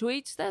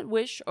tweets that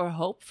wish or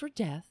hope for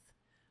death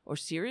or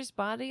serious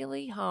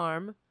bodily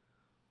harm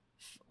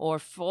or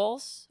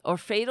false or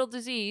fatal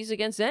disease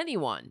against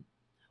anyone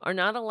are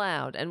not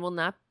allowed and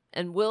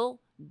will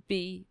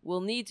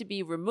need to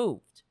be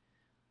removed.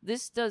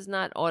 This does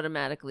not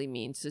automatically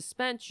mean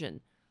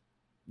suspension.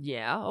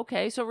 Yeah,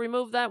 okay, so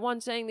remove that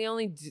one saying the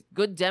only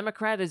good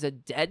Democrat is a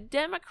dead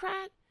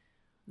Democrat?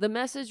 The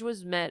message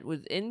was met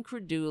with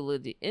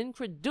incredulity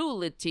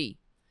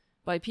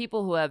by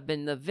people who have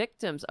been the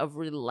victims of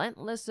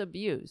relentless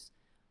abuse.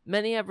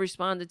 Many have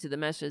responded to the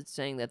message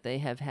saying that they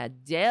have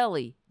had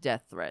daily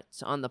death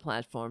threats on the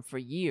platform for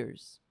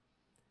years.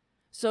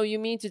 So you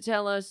mean to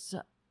tell us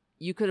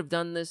you could have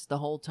done this the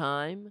whole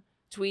time?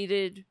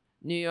 Tweeted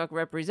New York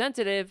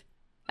Representative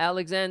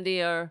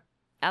Alexandria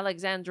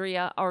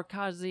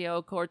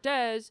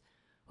Ocasio-Cortez,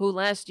 who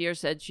last year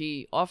said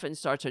she often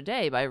starts her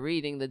day by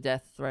reading the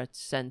death threats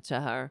sent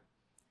to her.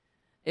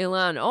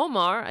 Ilhan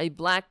Omar, a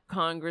black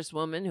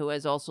congresswoman who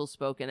has also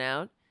spoken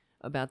out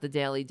about the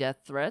daily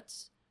death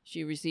threats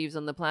she receives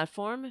on the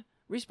platform,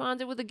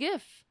 responded with a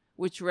GIF,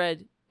 which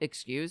read,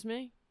 "Excuse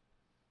me?"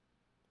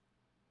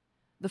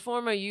 The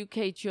former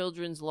UK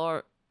Children's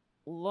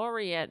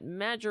Laureate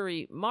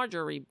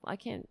Marjorie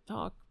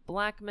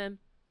Blackman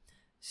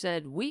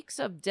said, "Weeks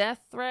of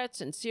death threats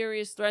and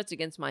serious threats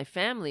against my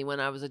family when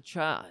I was a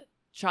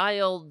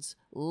child's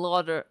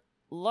laureate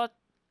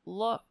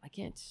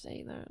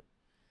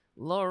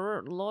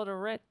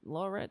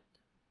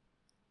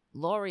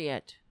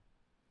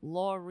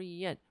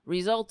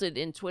resulted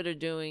in Twitter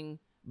doing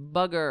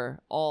bugger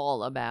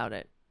all about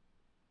it."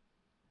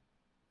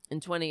 In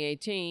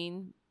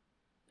 2018,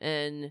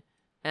 an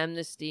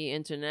Amnesty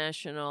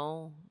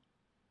International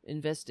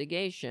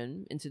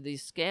investigation into the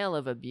scale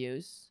of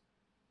abuse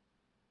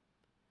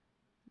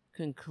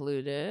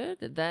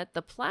concluded that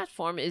the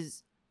platform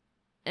is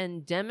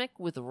endemic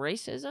with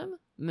racism,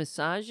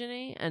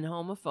 misogyny, and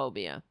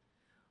homophobia.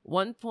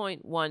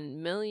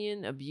 1.1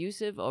 million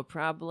abusive or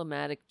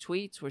problematic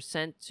tweets were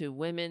sent to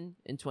women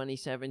in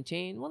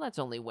 2017. Well, that's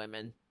only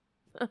women.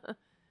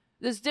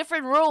 There's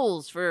different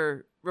rules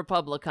for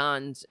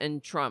Republicans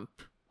and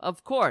Trump.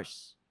 Of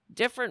course.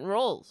 Different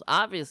rules.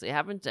 Obviously,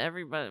 haven't to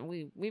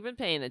everybody. We've been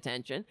paying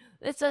attention.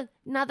 It's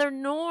another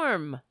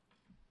norm.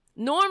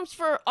 Norms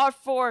are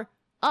for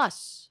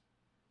us.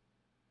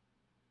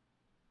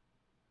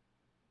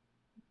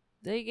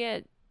 They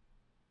get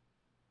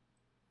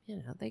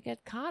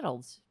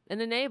coddled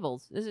and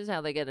enabled. This is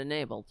how they get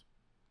enabled.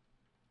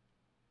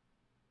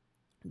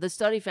 The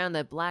study found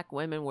that black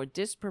women were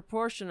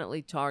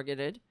disproportionately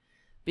targeted,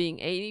 being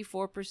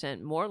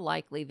 84% more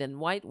likely than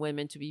white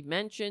women to be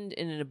mentioned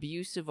in an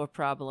abusive or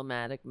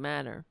problematic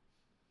manner.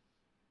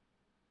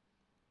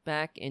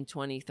 Back in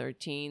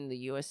 2013, the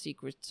U.S.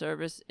 Secret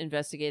Service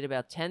investigated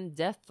about 10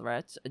 death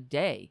threats a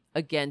day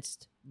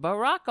against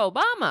Barack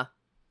Obama.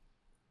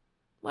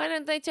 Why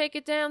didn't they take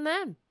it down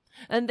then?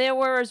 And there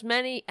were as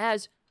many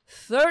as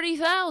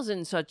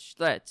 30,000 such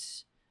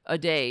threats a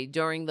day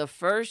during the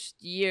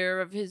first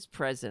year of his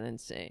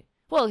presidency.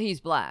 Well,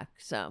 he's black,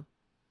 so.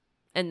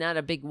 And not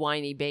a big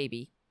whiny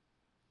baby.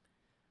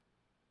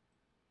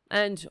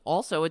 And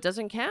also, it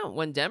doesn't count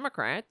when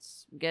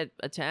Democrats get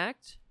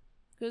attacked.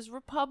 Because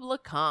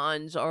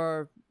Republicans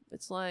are,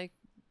 it's like,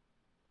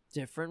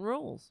 different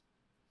rules.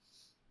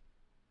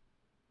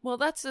 Well,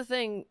 that's the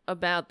thing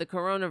about the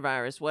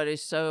coronavirus. What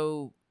is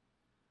so,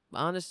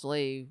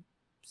 honestly,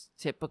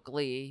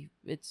 typically,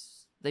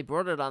 they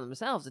brought it on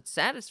themselves. It's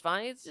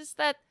satisfying. It's just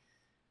that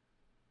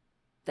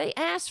they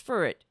asked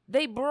for it.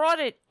 They brought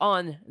it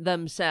on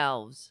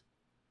themselves.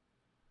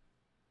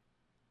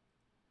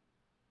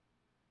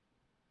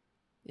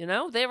 You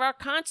know, there are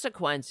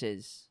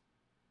consequences.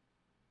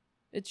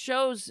 It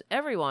shows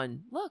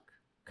everyone, look,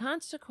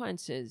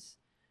 consequences.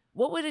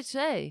 What would it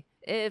say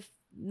if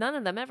none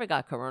of them ever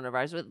got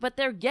coronavirus? But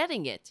they're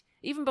getting it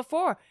even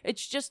before.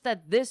 It's just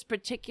that this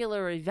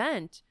particular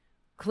event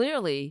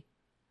clearly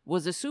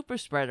was a super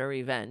spreader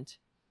event.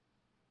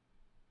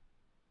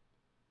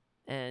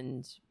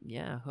 And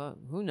yeah,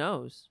 who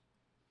knows?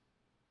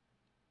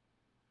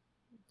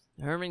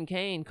 Herman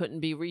Cain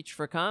couldn't be reached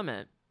for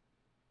comment.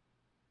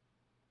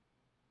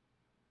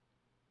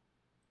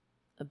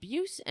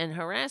 Abuse and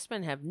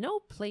harassment have no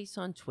place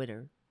on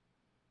Twitter,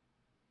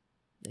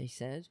 they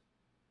said.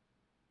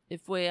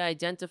 If we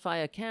identify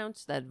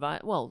accounts that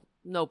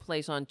no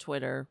place on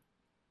Twitter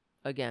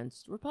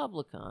against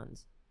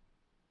Republicans.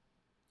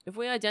 If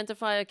we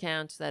identify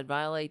accounts that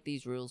violate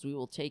these rules, we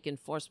will take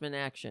enforcement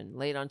action.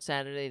 Late on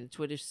Saturday, the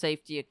Twitter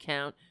safety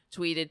account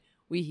tweeted,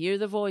 "We hear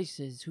the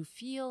voices who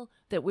feel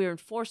that we're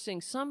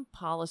enforcing some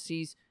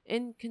policies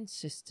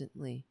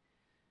inconsistently.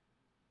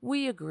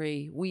 We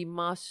agree we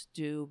must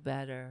do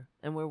better,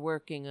 and we're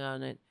working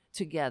on it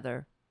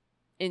together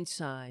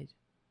inside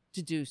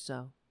to do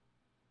so.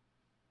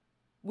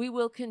 We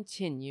will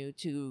continue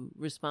to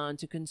respond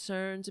to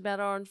concerns about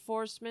our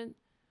enforcement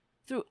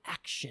through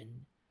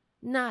action,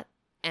 not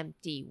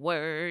empty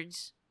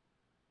words.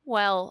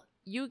 Well,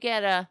 you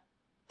get a..."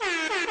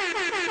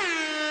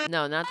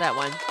 No, not that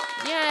one.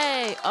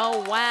 Yay!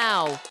 Oh,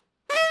 wow.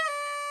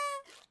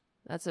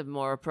 That's a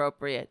more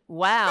appropriate.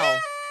 Wow.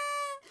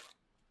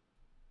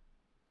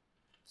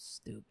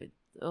 Stupid.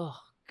 Oh,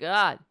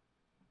 God.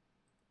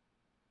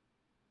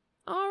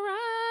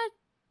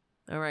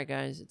 All right,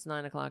 guys. It's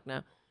 9 o'clock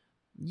now.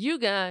 You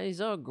guys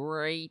are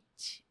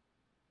great.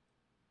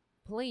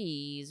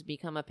 Please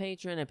become a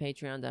patron at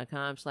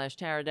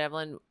patreon.com/Tara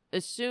Devlin.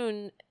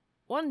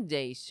 One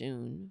day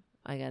soon,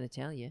 I gotta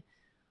tell you,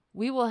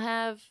 we'll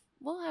have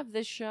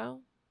this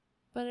show,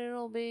 but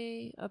it'll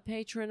be a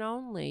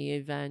patron-only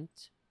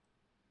event.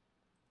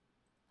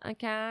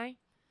 Okay?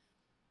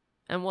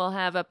 And we'll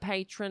have a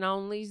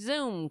patron-only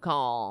Zoom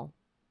call.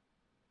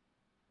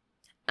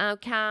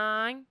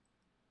 Okay?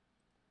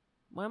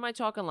 Why am I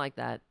talking like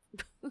that?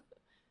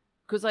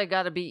 Because I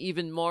gotta be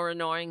even more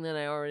annoying than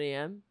I already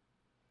am?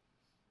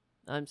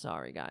 I'm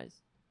sorry,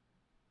 guys.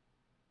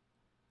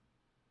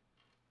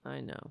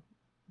 I know.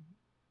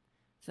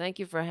 Thank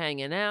you for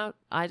hanging out.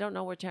 I don't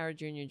know where Tara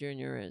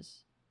Jr.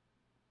 is.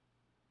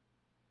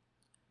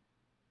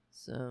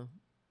 So.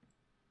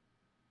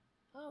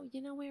 Oh,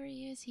 you know where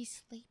he is?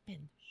 He's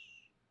sleeping.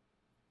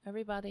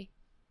 Everybody.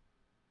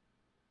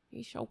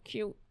 He's so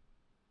cute.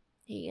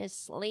 He is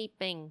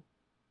sleeping.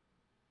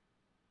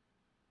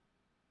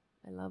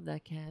 I love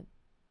that cat.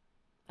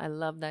 I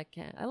love that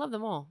cat. I love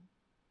them all.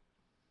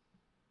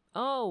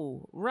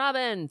 Oh,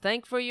 Robin,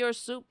 thank for your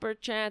super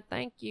chat.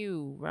 Thank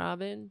you,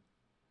 Robin.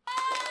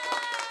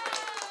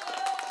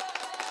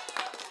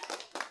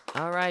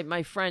 All right,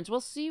 my friends.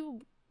 We'll see.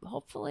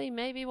 Hopefully,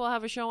 maybe we'll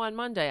have a show on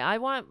Monday. I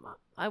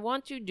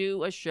want to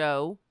do a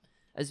show,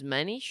 as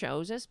many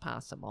shows as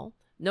possible.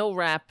 No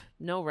rap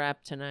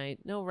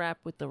tonight. No rap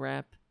with the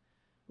rap.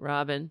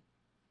 Robin,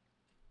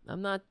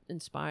 I'm not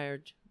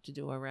inspired to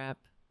do a rap.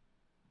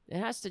 It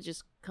has to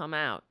just come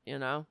out, you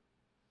know?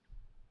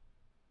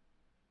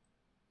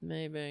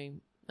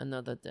 Maybe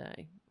another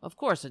day. Of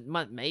course, it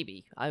might.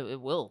 Maybe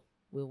it will.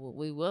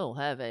 We will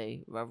have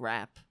a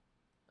rap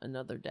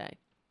another day.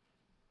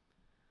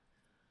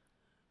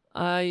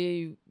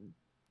 I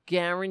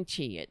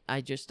guarantee it.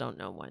 I just don't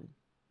know when.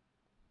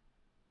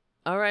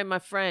 All right, my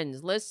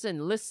friends,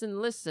 listen. Let's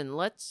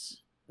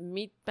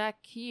meet back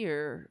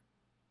here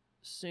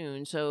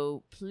soon.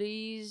 So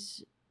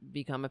please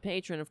become a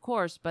patron, of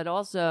course, but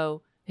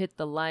also hit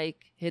the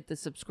like, hit the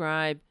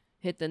subscribe,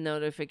 hit the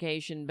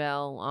notification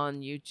bell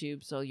on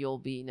YouTube so you'll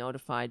be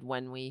notified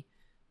when we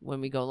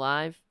go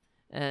live,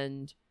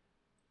 and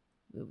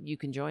you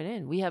can join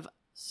in. We have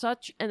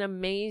Such an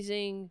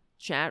amazing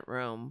chat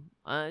room.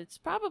 It's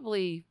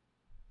probably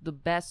the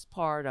best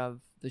part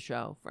of the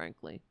show,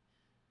 frankly.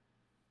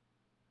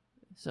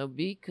 So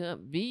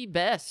be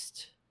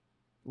best,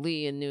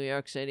 Lee in New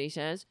York City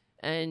says,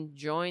 and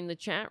join the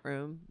chat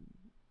room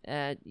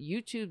at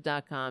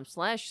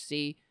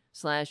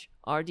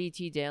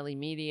youtube.com/c/RDT Daily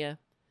Media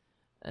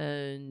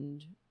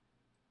and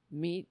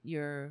meet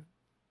your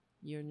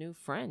new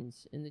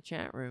friends in the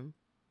chat room.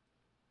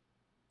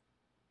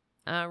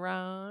 All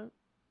right.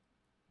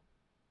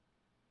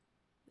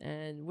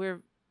 And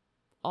we're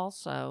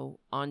also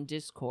on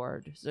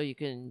Discord, so you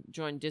can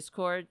join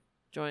Discord.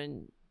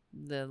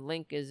 The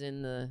link is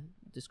in the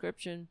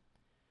description.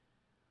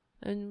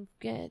 And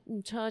get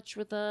in touch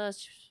with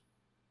us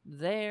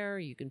there.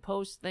 You can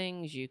post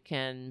things. You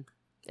can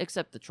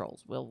accept the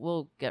trolls.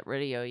 We'll get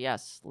rid of you.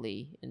 Yes,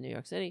 Lee in New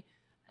York City.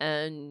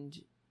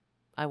 And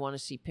I want to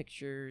see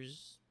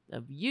pictures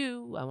of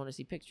you. I want to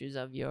see pictures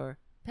of your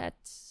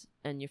pets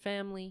and your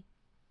family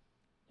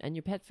and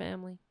your pet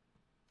family.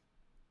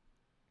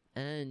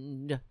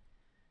 And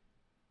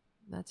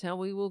that's how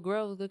we will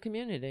grow the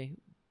community.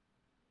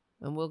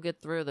 And we'll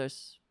get through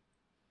this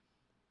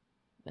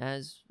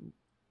as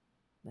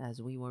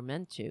we were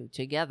meant to,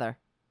 together.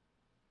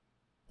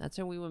 That's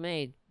how we were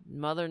made.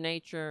 Mother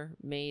Nature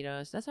made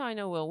us. That's how I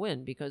know we'll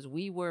win, because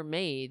we were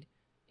made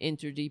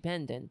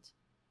interdependent.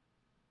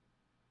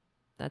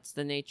 That's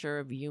the nature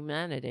of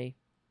humanity.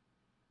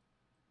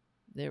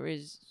 There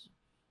is...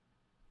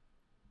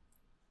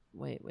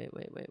 Wait.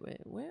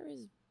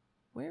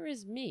 Where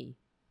is me?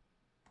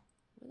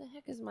 Where the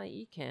heck is my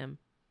eCam?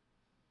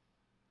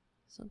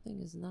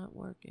 Something is not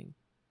working.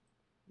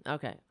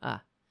 Okay.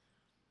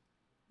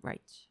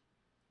 Right.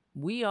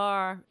 We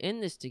are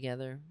in this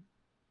together.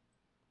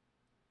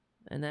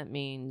 And that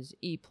means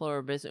e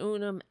pluribus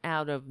unum,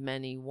 out of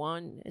many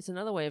one. It's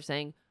another way of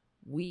saying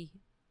we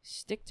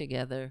stick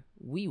together,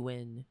 we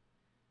win.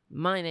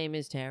 My name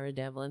is Tara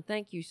Devlin.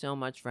 Thank you so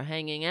much for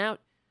hanging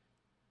out.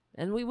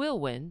 And we will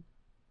win.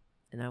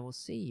 And I will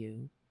see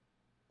you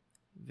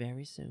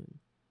very soon.